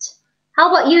it. How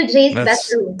about you, Jay's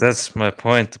bedroom? that's my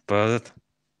point about it.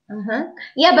 Uh-huh.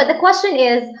 Yeah, but the question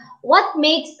is, what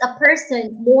makes a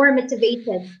person more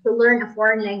motivated to learn a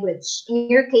foreign language? In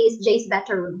your case, Jay's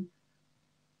bedroom.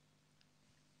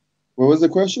 What was the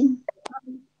question?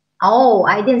 Oh,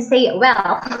 I didn't say it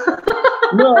well.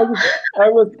 No, I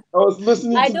was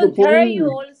listening I to the don't hear you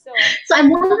please. also. So I'm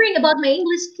wondering about my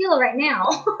English skill right now.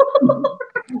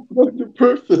 You're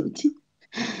perfect.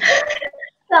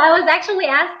 So I was actually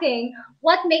asking,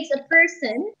 what makes a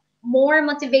person more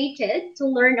motivated to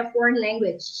learn a foreign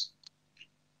language?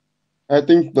 I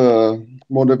think the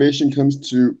motivation comes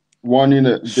to wanting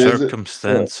to visit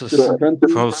Circumstances. different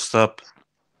countries. Full stop.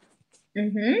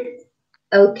 Mm-hmm.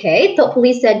 Okay,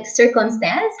 totally said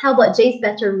circumstance. How about Jay's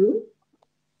better room?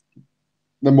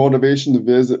 The motivation to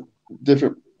visit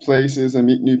different places and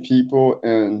meet new people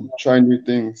and try new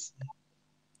things.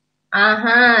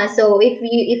 Uh-huh. So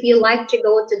if you like to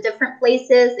go to different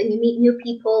places and you meet new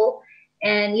people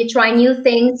and you try new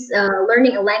things,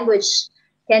 learning a language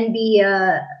can be.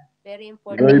 Very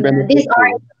I Very mean, important.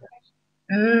 beneficial.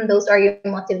 those are your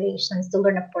motivations to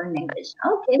learn a foreign language.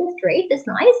 Okay, that's great. That's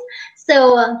nice.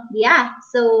 So yeah.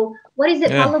 So what is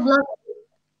it, Yeah. Paulo Blanc?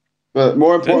 But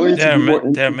more importantly, to There be more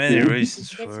there are many interesting.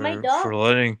 reasons That's my for dog.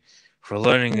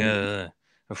 learning a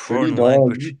Pretty foreign dog.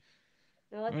 language.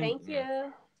 Oh, I mean, thank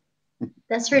you.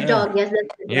 That's her yeah, dog. Yes,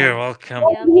 that's her you're dog. welcome.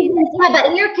 What Yeah, me. reasons? Yeah, but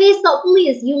in your case, though,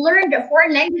 please, you learned a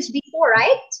foreign language before,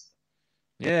 right?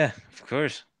 Yeah, of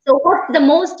course. So what's the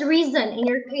most reason in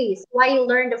your case why you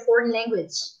learned a foreign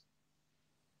language?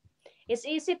 It's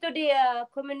easy to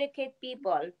communicate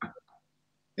people.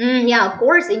 Yeah, of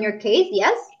course, in your case,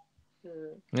 yes.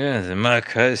 Hmm. Yeah, in my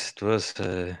case, it was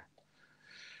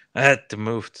I had to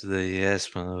move to the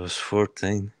US when I was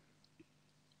 14.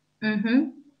 Mm-hmm.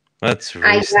 That's the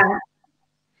I reason.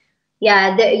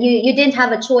 yeah, you didn't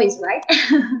have a choice, right?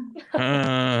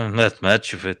 Not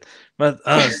much of it, but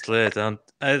honestly,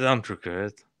 I don't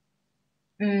regret.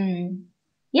 Mm.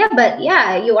 Yeah, but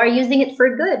yeah, you are using it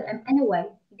for good. And anyway,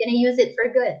 you're gonna use it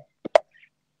for good.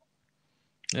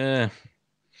 Yeah,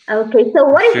 Okay, so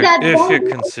what is that? If you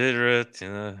consider it, you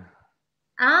know,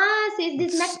 So is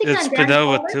this it's Mexican been dance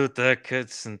over caller? 2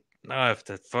 decades, and now I have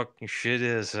that fucking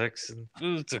shitty ass accent.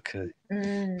 It's okay.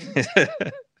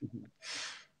 Mm,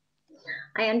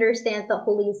 I understand the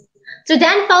police. So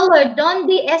then followed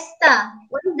Donde Esta.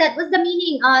 What is that? What's the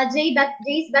meaning? Jay's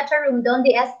bedroom.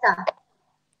 Donde Esta.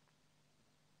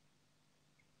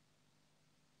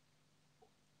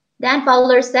 Dan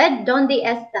Fowler said, Donde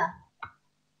Esta.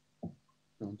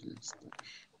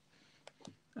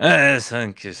 I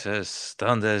think he says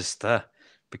 "Donde está"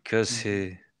 because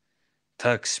he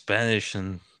talks Spanish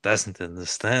and doesn't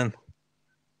understand.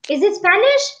 Is it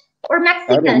Spanish or I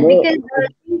don't Mexican? know. Because I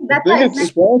Beta think is it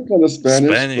Mexican. sounds kind of Spanish,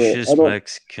 Spanish is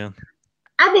Mexican. This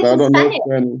I is don't know Spanish.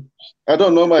 Spanish. I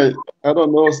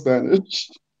don't know Spanish.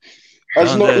 I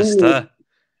just ¿Dónde know English. está?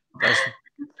 Doesn't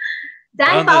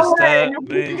Dan ¿Dónde Fowler. está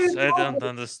means I don't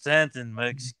understand in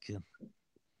Mexican.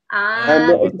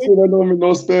 This is I don't even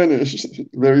know Spanish.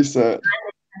 Very sad.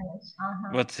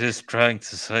 Spanish. What he's trying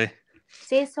to say.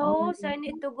 Sis Oh. host, I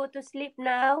need to go to sleep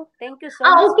now. Thank you so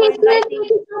much Okay, for sis. Thank inviting.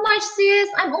 you so much, sis.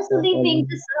 I'm also leaving.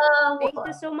 Just Thank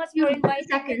you so much few for inviting me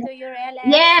seconds. to your LS.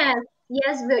 Yes,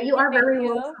 yes, Thank you you, are thank very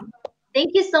you. welcome.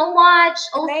 Thank you so much.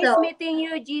 Nice Also, meeting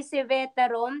you, GC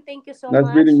Veteran. Thank you so Nice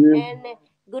much. meeting you. And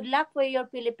good luck for your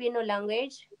Filipino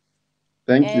language.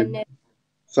 Thank And you. take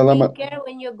Salamat. care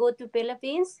when you go to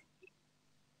Philippines.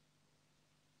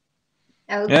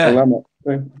 okay. Yeah. Salamat.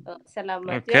 Oh,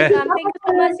 salamat. Okay. Welcome. Thank you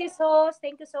so much, sis host.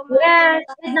 Thank you so much. Yes.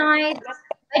 Bye-bye. Good night. By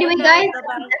the Good way, night. guys,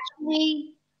 Bye-bye.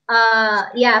 actually,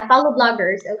 yeah, follow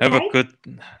bloggers. Have a Okay. good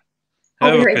I'll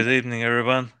have be a right good back. evening,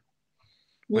 everyone.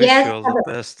 Wish Yes. you all the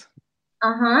best.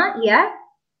 Yeah.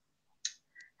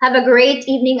 Have a great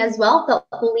evening as well, the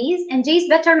police. And Jay's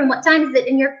bedroom, what time is it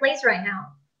in your place right now?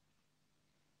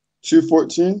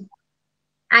 2:14?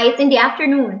 It's in the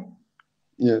afternoon.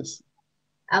 Yes.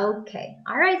 Okay.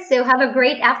 All right. So have a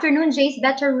great afternoon, Jay's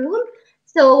bedroom.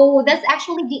 So that's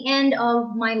actually the end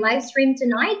of my live stream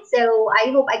tonight. So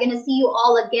I hope I'm gonna see you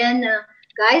all again,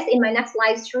 guys, in my next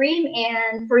live stream.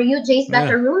 And for you, Jay's Yeah.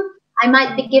 bedroom, I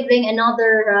might be giving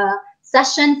another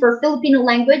session for Filipino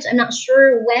language. I'm not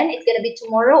sure when it's gonna be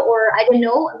tomorrow or I don't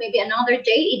know, maybe another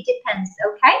day. It depends.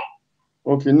 Okay.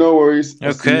 Okay, no worries.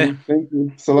 I'll see Okay. you. Thank you.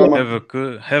 Yes.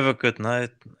 Salamat. Have a good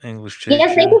night, English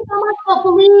Yes. Thank teacher. you so much,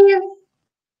 police.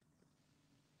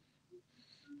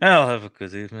 I'll have a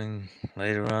good evening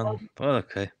later on. But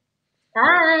okay.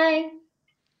 Bye.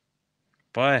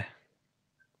 Bye.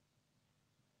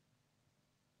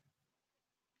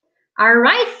 All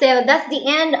right, so that's the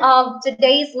end of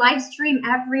today's live stream,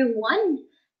 everyone.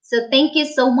 So thank you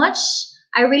so much.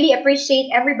 I really appreciate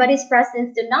everybody's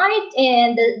presence tonight,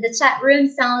 and the chat room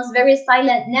sounds very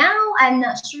silent now. I'm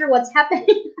not sure what's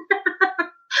happening.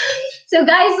 So,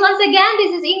 guys, once again,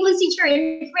 this is English teacher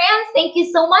in France. Thank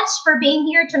you so much for being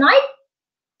here tonight.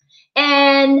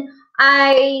 And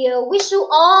I wish you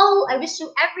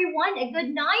everyone a good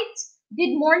night,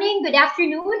 good morning, good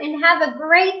afternoon, and have a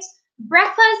great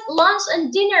breakfast, lunch,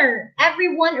 and dinner,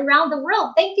 everyone around the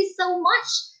world. Thank you so much.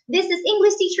 This is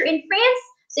English Teacher in France.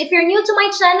 So if you're new to my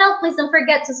channel, please don't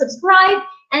forget to subscribe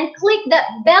and click that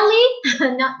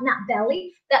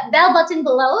that bell button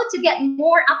below to get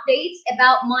more updates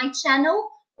about my channel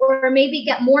or maybe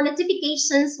get more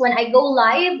notifications when I go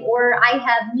live or I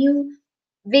have new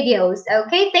videos.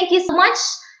 Okay, thank you so much.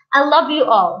 I love you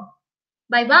all.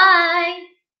 Bye bye.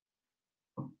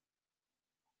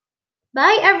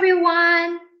 Bye,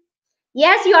 everyone.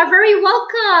 Yes, you are very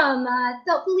welcome.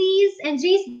 So please, and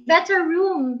Jay's better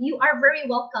room. You are very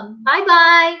welcome. Bye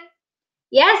bye.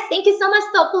 Yes, thank you so much.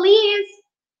 So please.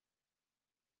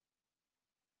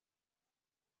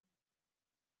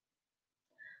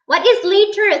 What is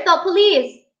later? So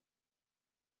please.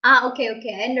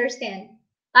 Okay, I understand.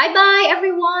 Bye bye,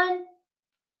 everyone.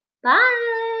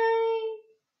 Bye.